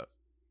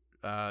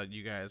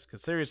 you guys,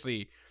 because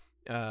seriously,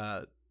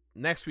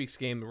 next week's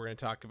game that we're going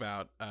to talk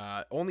about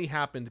only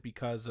happened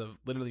because of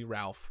literally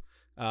Ralph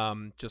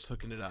just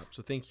hooking it up.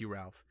 So thank you,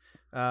 Ralph.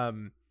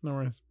 No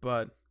worries.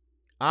 But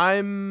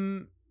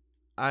I'm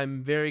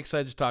very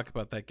excited to talk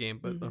about that game,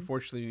 but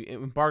unfortunately,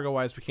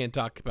 embargo-wise, we can't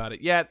talk about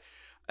it yet.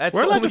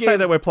 We're allowed to say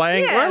that we're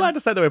playing. Yeah. We're allowed to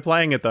say that we're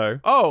playing it, though.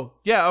 Oh,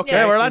 yeah, okay.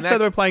 Yeah, we're allowed to say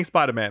that we're playing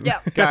Spider-Man. Yeah,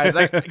 guys,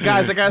 I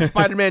got a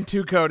Spider-Man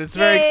 2 code. It's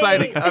very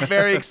exciting. I'm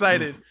very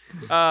excited.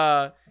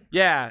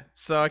 Yeah,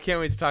 so I can't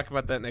wait to talk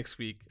about that next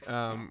week,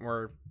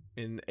 or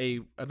in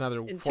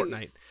another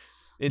fortnight,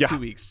 in 2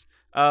 weeks.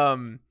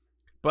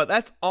 But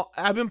that's all.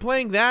 I've been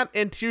playing that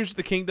and Tears of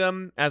the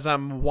Kingdom as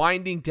I'm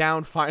winding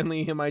down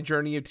finally in my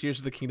journey of Tears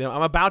of the Kingdom.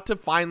 I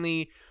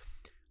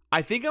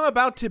think I'm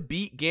about to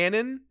beat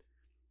Ganon,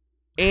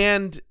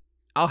 and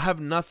I'll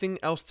have nothing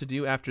else to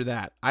do after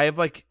that. I have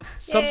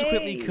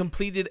subsequently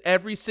completed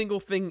every single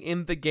thing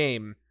in the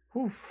game.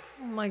 Oof.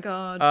 Oh my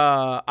god.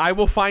 I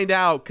will find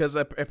out, because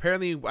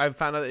apparently I've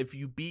found out that if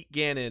you beat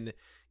Ganon,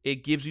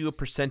 it gives you a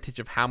percentage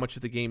of how much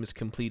of the game is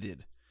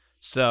completed.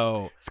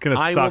 So it's gonna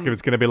suck if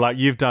it's gonna be like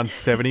you've done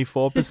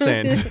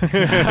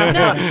 74%.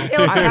 No,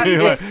 it'll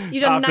say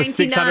you've done after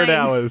 600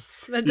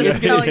 hours.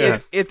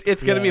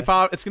 It's gonna be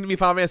Final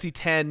Fantasy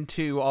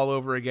X-2 all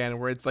over again,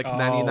 where it's like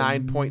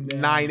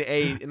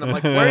 99.98, and I'm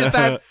like, where is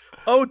that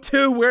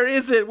 02? Where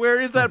is it? Where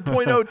is that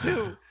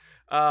 .02?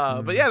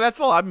 But yeah,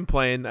 that's all I've been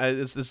playing.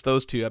 It's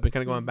those two. I've been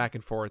kind of going back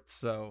and forth.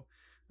 So,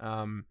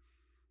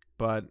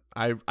 but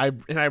I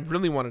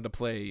really wanted to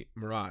play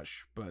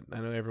Mirage, but I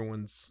know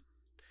everyone's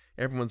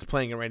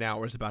playing it right now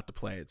or is about to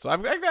play it. So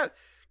I've got,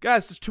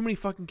 guys, there's too many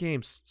fucking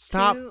games.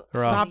 Stop it.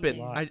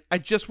 I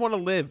just want to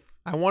live.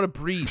 I want to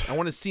breathe. I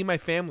want to see my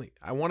family.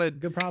 I want to. It's a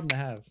good problem to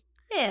have.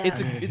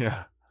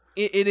 Yeah.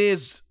 It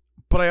is,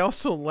 but I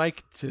also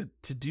like to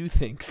do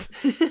things.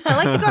 I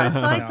like to go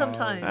outside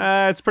sometimes.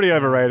 It's pretty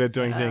overrated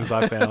doing things,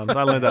 I found.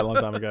 I learned that a long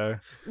time ago.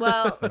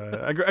 Well,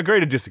 so, agree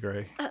to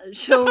disagree.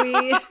 Shall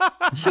we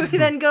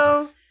then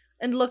go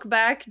and look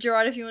back?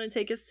 Gerard, if you want to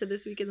take us to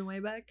this week in the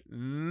Wayback.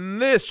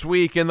 This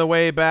week in the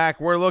Wayback,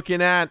 we're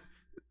looking at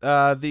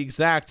the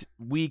exact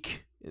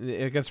week,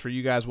 I guess for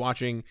you guys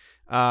watching,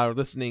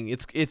 listening.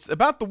 It's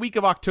about the week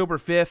of October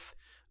 5th,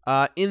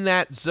 in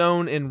that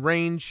zone and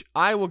range.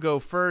 I will go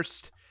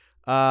first.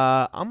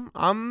 Let's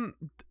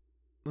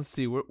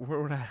see, where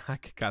would I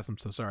guys, I'm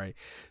so sorry.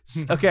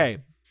 Okay.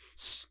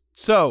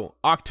 So,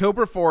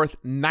 October 4th,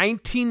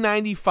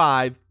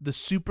 1995, the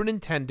Super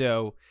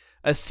Nintendo,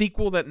 a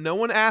sequel that no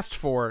one asked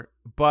for,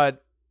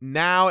 but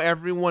now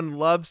everyone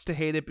loves to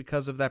hate it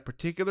because of that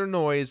particular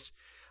noise.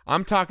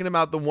 I'm talking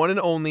about the one and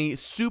only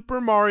Super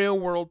Mario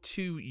World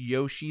 2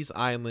 Yoshi's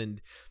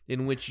Island,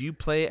 in which you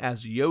play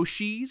as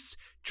Yoshis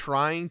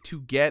trying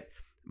to get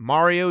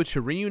Mario to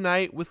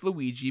reunite with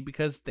Luigi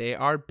because they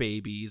are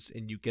babies,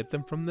 and you get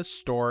them from the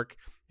stork,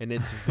 and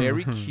it's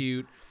very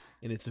cute,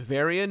 and it's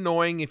very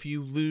annoying if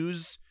you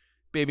lose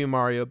baby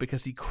Mario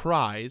because he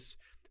cries,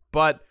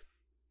 but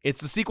it's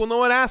the sequel no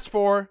one asked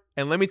for,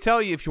 and let me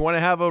tell you, if you want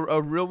to have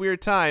a real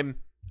weird time,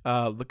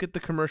 look at the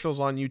commercials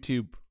on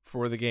YouTube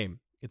for the game.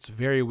 It's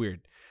very weird.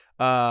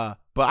 But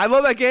I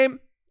love that game,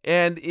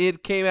 and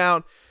it came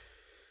out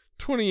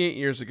 28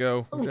 years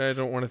ago. Which I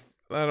don't want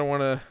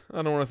to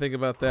think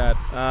about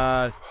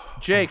that.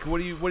 Jake, what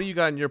do you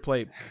got on your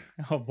plate?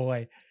 Oh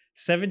boy.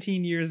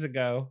 17 years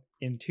ago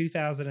in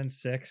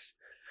 2006,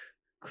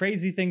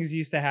 crazy things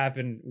used to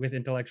happen with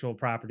intellectual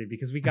property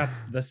because we got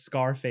the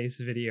Scarface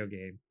video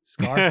game.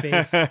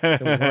 Scarface,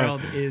 the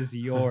world is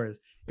yours.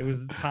 It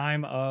was the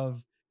time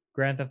of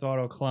Grand Theft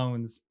Auto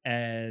clones,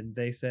 and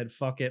they said,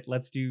 fuck it,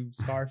 let's do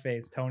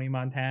Scarface, Tony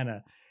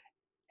Montana.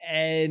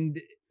 And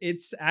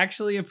it's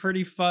actually a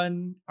pretty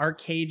fun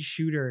arcade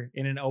shooter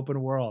in an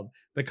open world.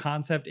 The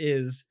concept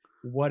is,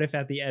 what if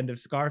at the end of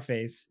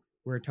Scarface,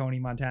 where Tony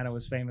Montana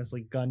was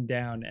famously gunned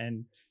down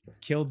and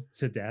killed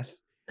to death,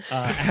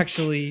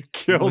 actually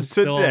Killed was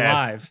to still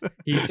death. alive.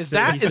 Is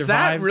that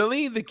survives.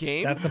 really the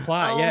game? That's the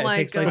plot. Oh Yeah, my it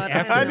takes place God, I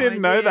had after. I no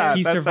didn't know idea. that.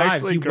 He That's survives.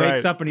 actually He great.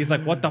 wakes up and he's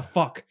like, "What the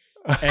fuck?"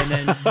 And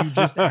then you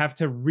just have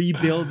to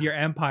rebuild your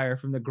empire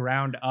from the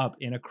ground up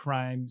in a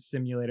crime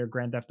simulator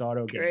Grand Theft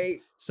Auto game.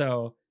 Great.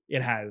 So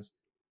it has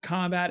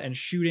combat and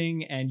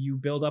shooting, and you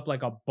build up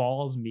like a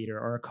balls meter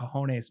or a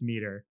cojones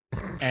meter,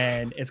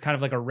 and it's kind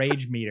of like a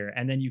rage meter,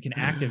 and then you can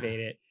activate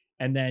it,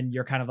 and then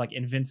you're kind of like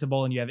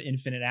invincible and you have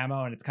infinite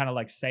ammo, and it's kind of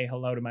like say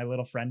hello to my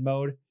little friend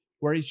mode,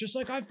 where he's just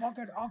like, I'll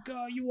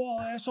you all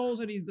assholes,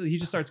 and he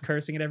just starts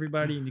cursing at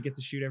everybody, and you get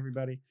to shoot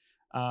everybody.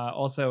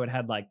 Also, it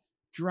had like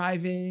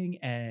driving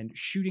and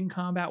shooting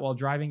combat while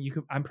driving.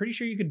 I'm pretty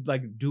sure you could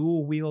like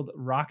dual wield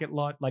rocket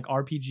launch like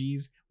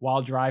RPGs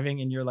while driving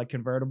in your like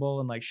convertible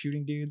and like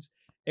shooting dudes.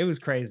 It was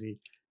crazy.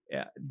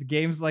 Yeah, the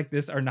games like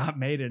this are not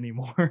made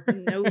anymore.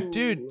 No,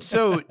 Dude,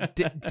 so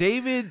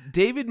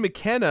David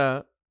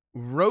McKenna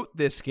wrote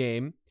this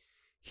game.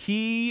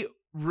 To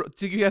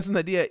give you guys an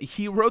idea,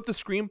 he wrote the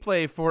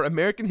screenplay for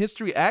American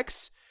History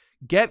X,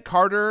 Get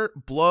Carter,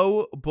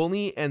 Blow,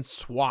 Bully, and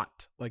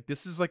SWAT. Like,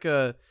 this is like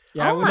a...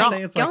 Yeah, I Oh wouldn't my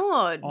say it's like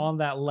God. on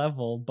that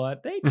level,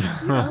 but they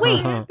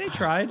Wait. they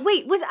tried.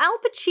 Wait, was Al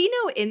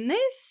Pacino in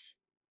this?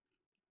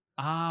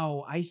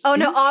 Oh, Oh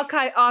no,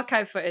 think-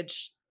 archive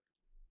footage.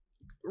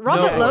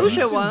 Robert No, He's Loggia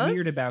just was.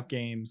 weird about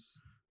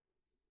games.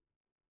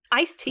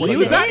 Ice-T Well, was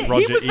was in that- it. he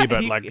Roger was-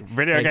 Ebert, he- like,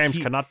 video and games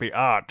he- cannot be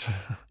art.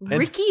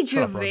 Ricky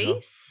Shut up, Roger. Gervais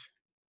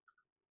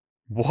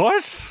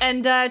What?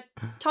 and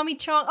Tommy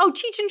Chong. Oh,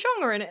 Cheech and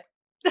Chong are in it.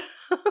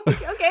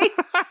 Okay.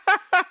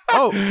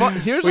 Oh,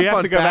 here's We a have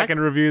fun to go back fact. and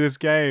review this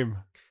game.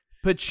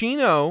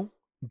 Pacino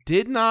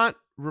did not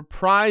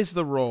reprise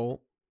the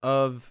role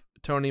of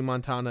Tony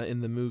Montana in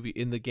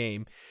the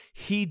game.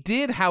 He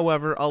did,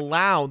 however,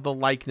 allow the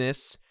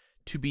likeness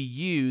to be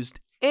used,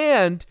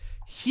 and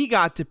he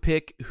got to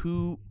pick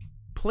who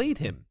played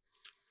him.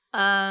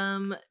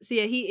 So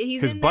yeah,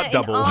 he's His in butt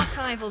there double. in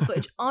archival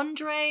footage.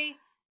 Andre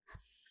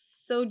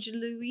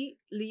Sojliuzo,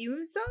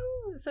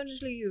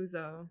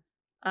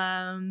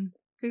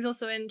 who's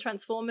also in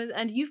Transformers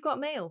and You've Got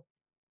Mail.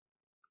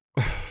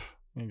 There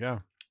you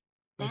go.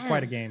 It was Damn.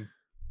 quite a game.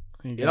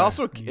 There you It go.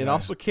 also There you it go.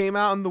 also came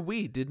out on the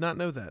Wii. Did not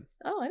know that.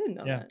 Oh, I didn't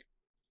know Yeah. that.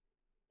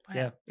 Wow.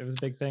 Yeah, it was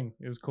a big thing.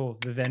 It was cool.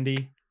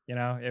 Vivendi,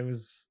 it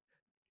was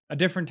a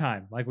different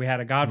time. Like we had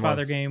a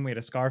Godfather was. game, we had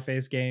a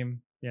Scarface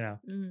game,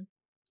 Mm.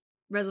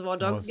 Reservoir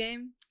Dogs was.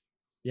 game.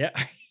 Yeah.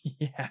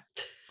 Yeah.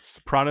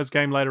 Sopranos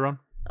game later on.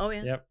 Oh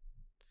yeah. Yep.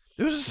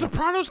 There was a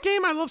Sopranos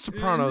game. I love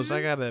Sopranos. Mhm.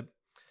 I gotta.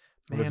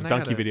 There's a I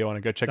donkey gotta- video on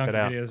it. Go check Donkey that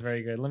out. video is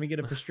very good. Let me get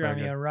a very pastrami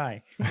good. on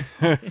rye.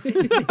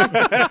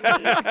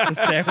 The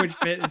sandwich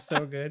bit is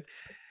so good.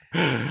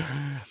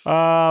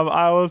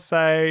 I will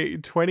say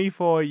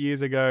 24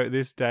 years ago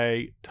this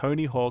day,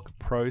 Tony Hawk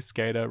Pro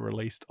Skater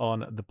released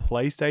on the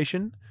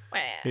PlayStation.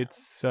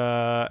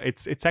 Wow.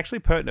 It's actually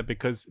pertinent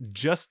because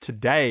just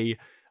today,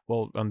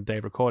 well, on the day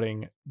of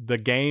recording,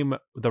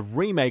 the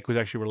remake was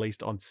actually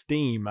released on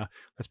Steam.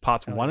 That's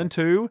parts Oh, 1 and nice.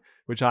 2,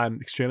 which I'm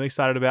extremely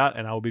excited about,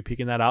 and I will be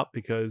picking that up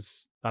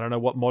because I don't know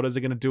what modders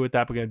are going to do with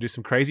that. We're going to do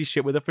some crazy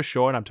shit with it for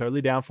sure, and I'm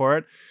totally down for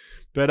it.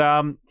 But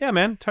yeah,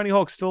 man, Tony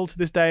Hawk's still to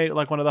this day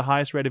like one of the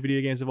highest rated video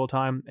games of all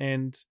time,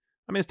 and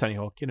I mean it's Tony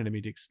Hawk. You don't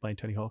need to explain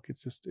Tony Hawk.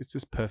 It's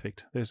just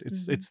perfect.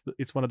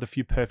 It's one of the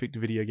few perfect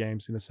video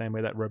games in the same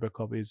way that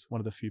RoboCop is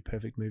one of the few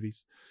perfect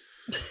movies.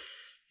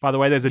 By the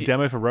way, there's a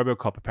demo for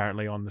RoboCop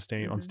apparently on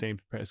Steam,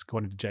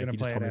 according to Jake. Gonna He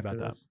just play told me it about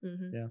after that. this.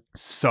 Mhm. Yeah.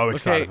 So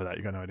excited Okay. for that.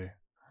 You got no idea.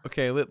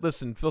 Okay,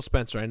 listen, Phil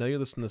Spencer. I know you're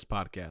listening to this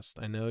podcast.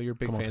 I know you're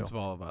big Come on, fans Phil.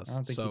 of all of us. I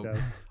don't think he So,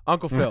 does.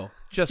 Uncle Phil,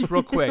 just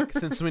real quick,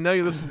 since we know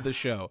you listen to the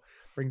show,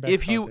 Bring back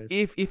if you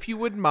Scarface. if you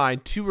wouldn't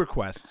mind, 2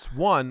 requests.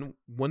 One,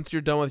 once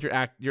you're done with your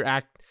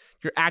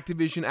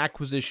Activision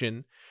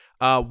acquisition,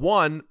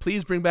 1,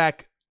 please bring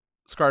back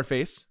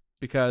Scarface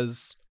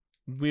because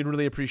we'd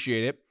really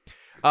appreciate it.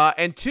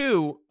 And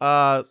 2,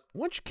 why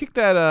don't you kick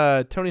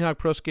that Tony Hawk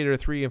Pro Skater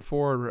 3 and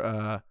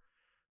 4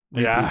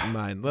 Yeah. in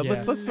mind? Yeah.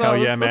 Let's Hell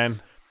yeah, man.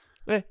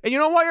 And you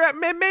know what? You're at,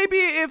 maybe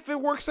if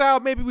it works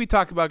out, maybe we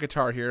talk about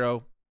Guitar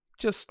Hero.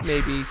 Just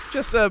maybe,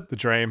 The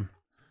dream.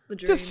 The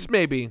dream.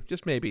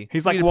 just maybe.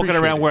 He's like We'd walking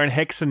appreciate around it. wearing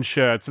Hexen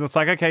shirts, and it's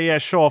like, okay, yeah,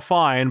 sure,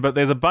 fine, but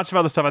there's a bunch of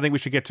other stuff I think we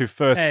should get to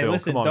first, Hey, Phil.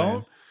 listen, Come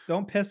on,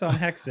 don't piss on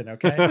Hexen,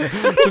 okay?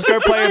 man. Just go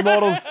play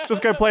Immortals.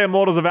 Just go play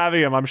Immortals of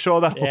Avium. I'm sure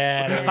that'll.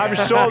 Yeah, there we I'm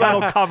go. sure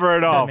that'll cover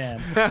it off.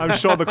 man. I'm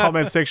sure the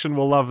comment section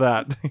will love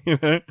that. You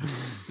know?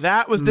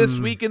 That was this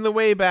week in the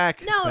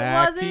Wayback. No,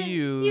 Back it wasn't. To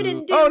you. You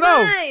didn't do oh,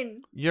 no.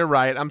 mine. You're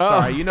right. I'm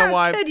sorry. You know How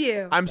why? could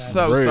you? I'm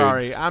so Rude.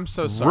 sorry. I'm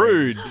so sorry.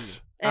 Rude.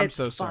 I'm It's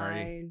so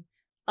sorry.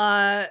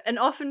 fine. An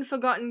often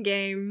forgotten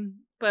game,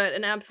 but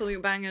an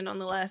absolute banger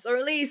nonetheless. Or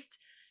at least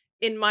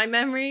in my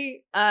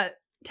memory,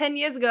 10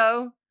 years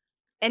ago,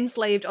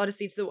 Enslaved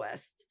Odyssey to the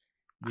West.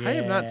 I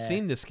have not Yeah.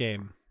 seen this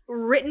game.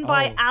 Written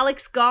by Oh.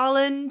 Alex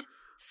Garland,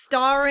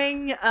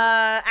 starring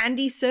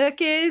Andy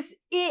Serkis.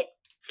 It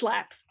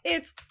slaps.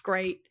 It's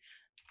great.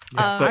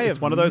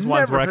 It's one of those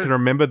ones where I can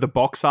remember the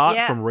box art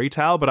from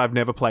retail, but I've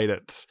never played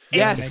it.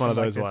 Yes. It's one of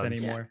those ones.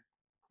 ones. Anymore.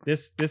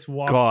 This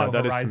walk God, so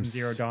that is Horizon some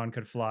Zero Dawn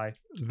could fly.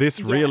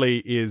 This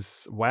really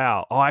is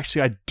wow. Oh,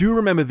 actually, I do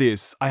remember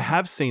this. I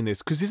have seen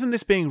this because isn't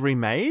this being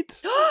remade?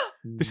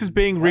 This is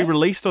being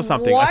re-released or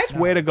something. What? I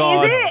swear to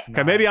God. Is it?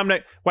 Okay, maybe I'm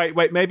not. Wait.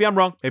 Maybe I'm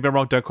wrong. Maybe I'm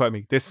wrong. Don't quote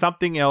me. There's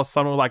something else.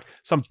 Something like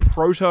some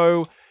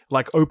proto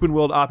like open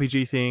world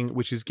RPG thing,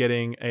 which is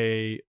getting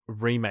a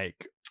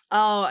remake.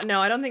 Oh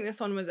no, I don't think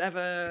this one was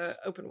ever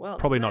open world.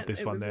 Probably was not it?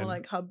 this it one was then. More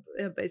like hub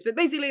based, but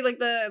basically like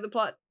the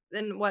plot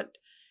and what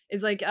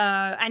is like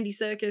Andy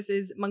Serkis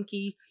is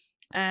Monkey,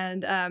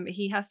 and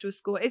he has to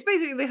escort. It's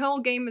basically the whole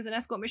game is an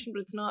escort mission,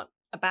 but it's not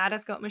a bad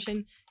escort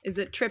mission. Is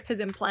that Tripp has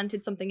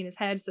implanted something in his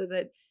head so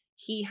that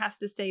he has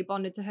to stay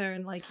bonded to her,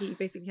 and like he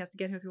basically has to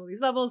get her through all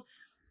these levels.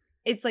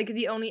 It's like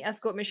the only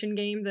escort mission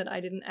game that I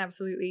didn't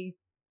absolutely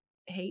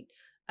hate.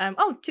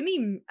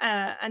 Tamim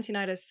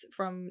Antoniadis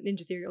from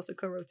Ninja Theory also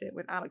co-wrote it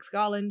with Alex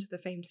Garland, the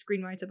famed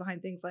screenwriter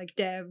behind things like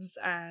Devs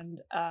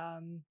and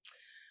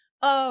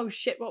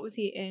what was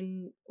he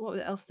in?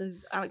 What else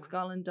has Alex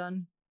Garland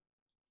done?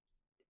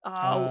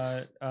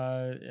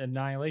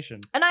 Annihilation.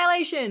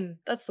 Annihilation,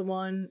 that's the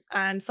one.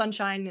 And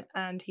Sunshine,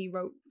 and he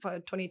wrote for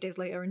 28 Days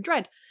Later and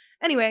Dread.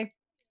 Anyway,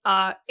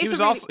 he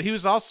was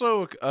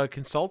also a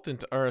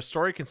consultant or a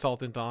story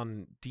consultant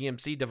on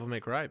DMC Devil May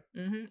Cry.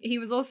 Mm-hmm. He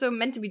was also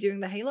meant to be doing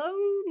the Halo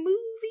movie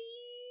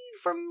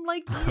from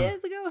like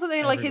years ago or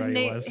something. Like his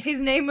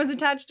name was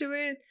attached to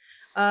it.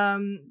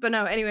 But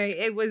no,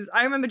 anyway,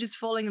 I remember just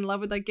falling in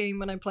love with that game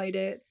when I played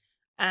it,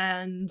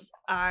 and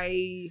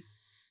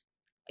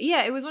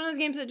it was one of those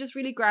games that just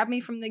really grabbed me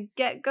from the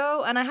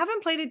get-go, and I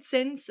haven't played it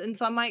since, and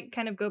so I might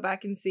kind of go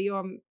back and see,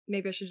 or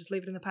maybe I should just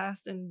leave it in the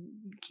past and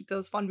keep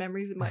those fond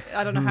memories.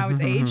 I don't know how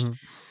it's aged,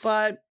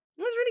 but it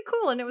was really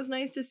cool, and it was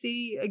nice to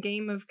see a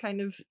game of kind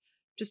of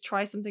just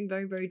try something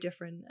very, very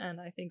different, and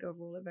I think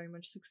overall it very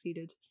much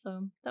succeeded.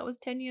 So that was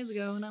 10 years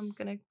ago, and I'm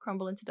gonna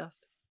crumble into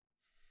dust.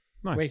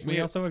 Nice. Wait, we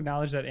also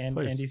acknowledge that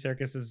Andy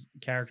Serkis's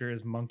character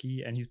is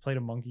Monkey, and he's played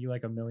a monkey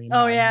like a million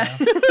times. Oh yeah,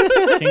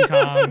 now. King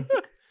Kong.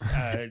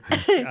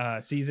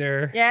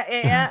 Caesar.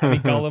 Yeah. I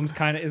mean, Gollum's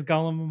is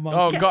Gollum a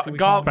monkey?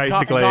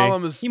 Basically.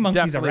 Gollum is he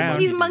monkeys definitely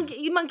around. He's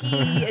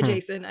monkey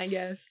adjacent, I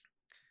guess.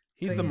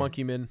 He's the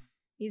monkey man.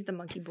 He's the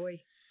monkey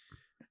boy.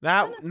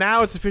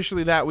 Now it's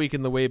officially that week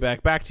in the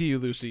Wayback. Back to you,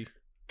 Lucy.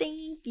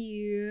 Thank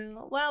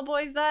you. Well,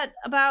 boys, that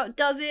about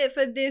does it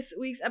for this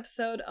week's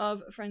episode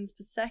of Friends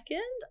Per Second.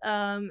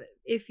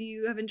 If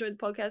you have enjoyed the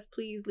podcast,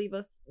 please leave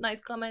us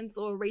nice comments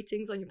or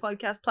ratings on your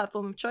podcast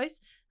platform of choice.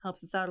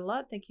 Helps us out a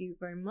lot. Thank you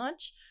very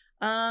much.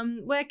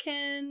 Where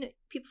can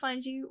people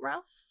find you,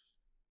 Ralph?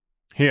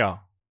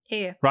 Here.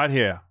 Right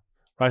here.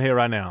 Right here,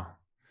 right now.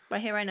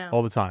 Right here, right now.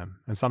 All the time.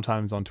 And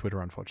sometimes on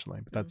Twitter, unfortunately.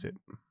 But that's it.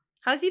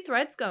 How's your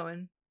Threads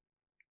going?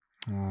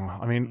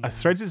 I mean,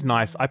 Threads is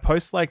nice. I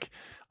post like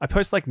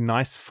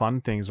nice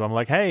fun things where I'm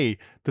like, hey,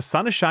 the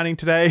sun is shining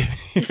today.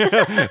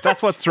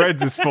 That's what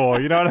Threads is for.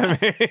 You know what I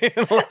mean?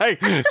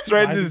 Like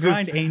Threads is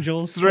just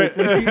angels. Threads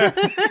is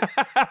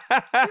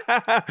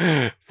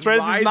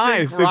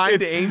nice.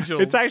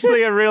 It's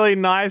actually a really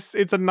nice.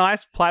 It's a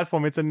nice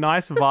platform. It's a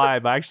nice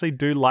vibe. I actually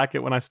do like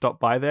it when I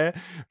stop by there.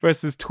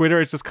 Versus Twitter,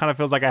 it just kind of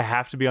feels like I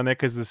have to be on there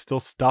because there's still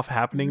stuff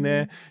happening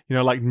there. You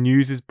know, like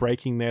news is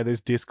breaking there.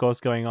 There's discourse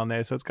going on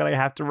there, so it's kind of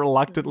have to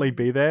reluctantly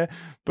be there.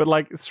 But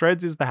like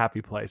Threads is the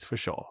happy place for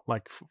sure.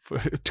 Like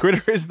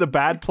Twitter is the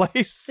bad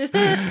place,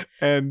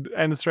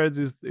 and Threads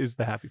is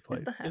the happy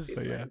place.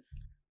 So yeah.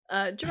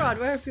 Gerard,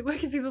 where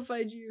can people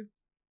find you?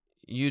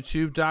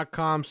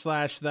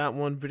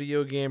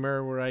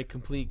 YouTube.com/thatonevideogamer, where I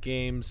complete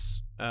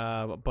games.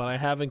 But I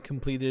haven't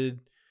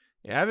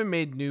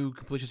made new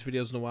completions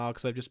videos in a while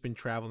because I've just been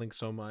traveling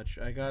so much.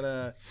 I got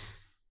a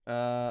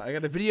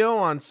video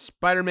on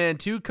Spider-Man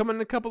 2 coming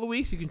in a couple of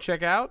weeks. You can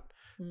check out.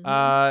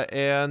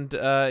 And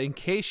in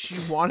case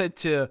you wanted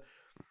to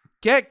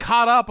get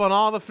caught up on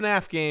all the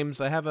FNAF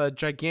games, I have a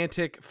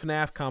gigantic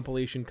FNAF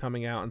compilation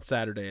coming out on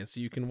Saturday,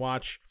 so you can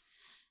watch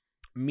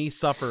me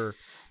suffer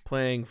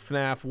playing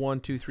FNAF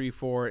 1, 2, 3,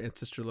 4 and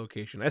Sister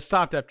Location. I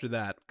stopped after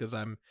that because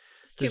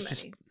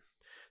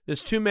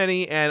there's too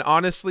many, and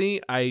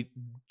honestly,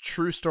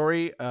 true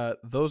story,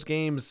 those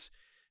games,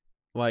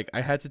 like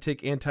I had to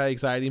take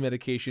anti-anxiety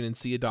medication and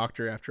see a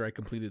doctor after I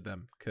completed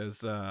them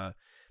because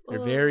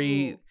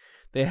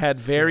they had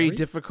very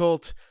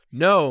difficult.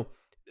 No,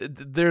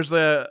 there's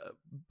a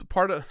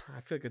part of.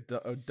 I feel like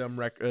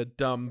a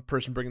dumb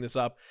person bringing this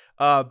up.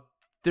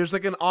 There's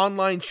like an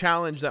online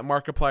challenge that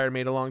Markiplier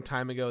made a long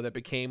time ago that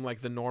became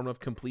like the norm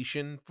of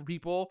completion for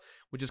people,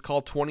 which is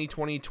called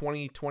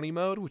 20/20/20/20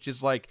 mode, which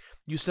is like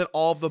you set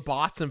all of the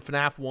bots in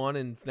FNAF 1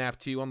 and FNAF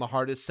 2 on the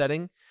hardest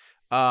setting,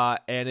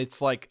 and it's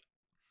like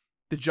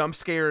the jump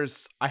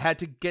scares. I had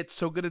to get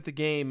so good at the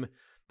game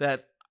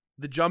that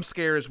the jump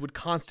scares would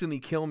constantly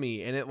kill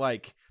me, and it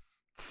like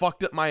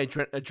fucked up my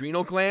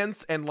adrenal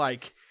glands, and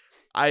like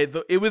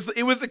it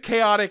was a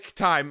chaotic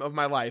time of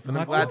my life, and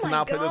I'm glad to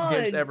not play those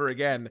games ever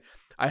again.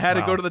 I had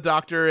to go to the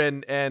doctor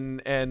and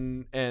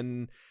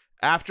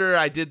after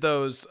I did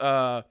those,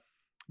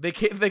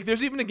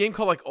 there's even a game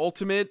called like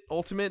Ultimate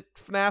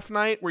FNAF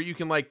Night where you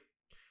can like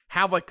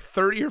have like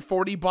 30 or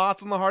 40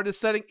 bots on the hardest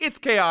setting. It's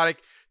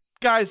chaotic,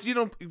 guys. You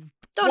don't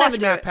watch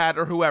MatPat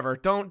or whoever.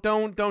 Don't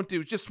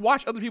do. Just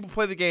watch other people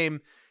play the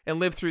game and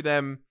live through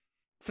them.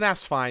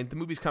 FNAF's fine. The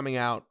movie's coming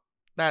out.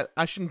 That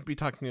I shouldn't be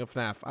talking about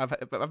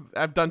FNAF.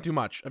 I've done too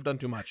much. I've done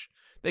too much.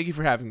 Thank you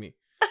for having me.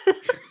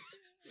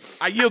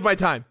 I yield my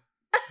time.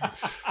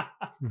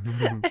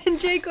 And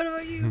Jake, what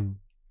about you?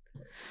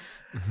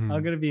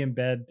 I'm gonna be in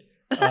bed.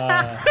 Take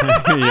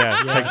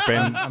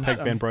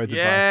Ben Brode's advice.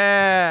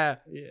 Yeah,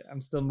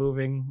 I'm still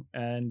moving,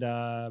 and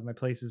my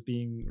place is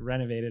being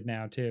renovated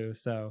now too.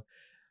 So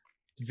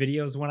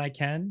videos when I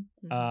can.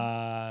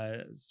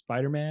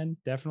 Spider-Man,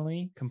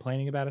 definitely.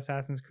 Complaining about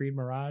Assassin's Creed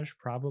Mirage,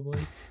 probably.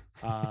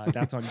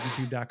 That's on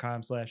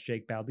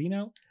youtube.com/Jake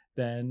Baldino.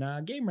 Then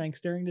game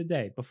ranks during the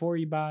day before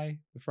you buy,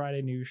 the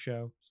Friday news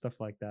show, stuff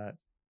like that.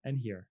 And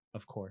here,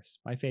 of course,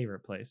 my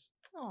favorite place.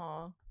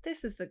 Aw,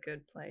 this is the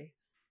good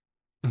place.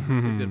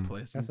 The good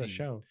place. That's indeed. a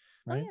show,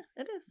 right? Oh,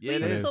 yeah, it is. Yeah,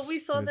 it is. We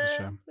saw It is a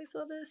show. the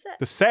set.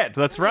 The set.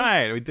 That's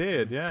right. We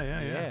did.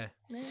 Yeah.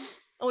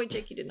 Oh wait,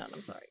 Jake, you did not.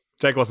 I'm sorry.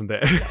 Jake wasn't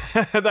there.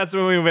 That's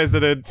when we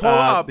visited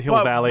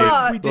Hill Valley.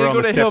 We did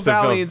go to Hill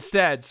Valley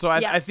instead, so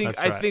I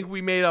think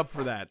we made up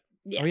for that.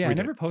 Yeah. Oh yeah, I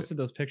never posted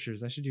those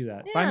pictures. I should do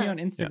that. Find me on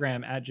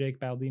Instagram at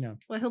Jake Baldino.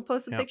 Well, he'll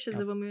post the pictures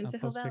of when we went to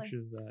Hill Valley.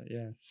 Pictures of that,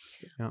 yeah.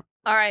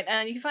 All right,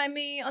 and you can find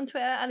me on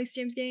Twitter, Alex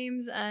James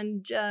Games,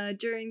 and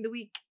during the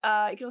week,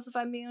 you can also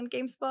find me on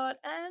Gamespot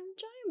and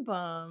Giant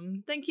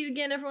Bomb. Thank you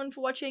again, everyone,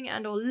 for watching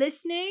and or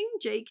listening.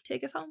 Jake,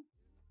 take us home.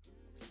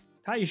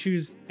 Tie your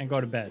shoes and go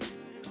to bed.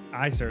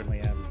 I certainly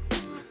am.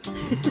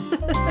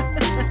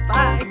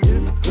 Bye.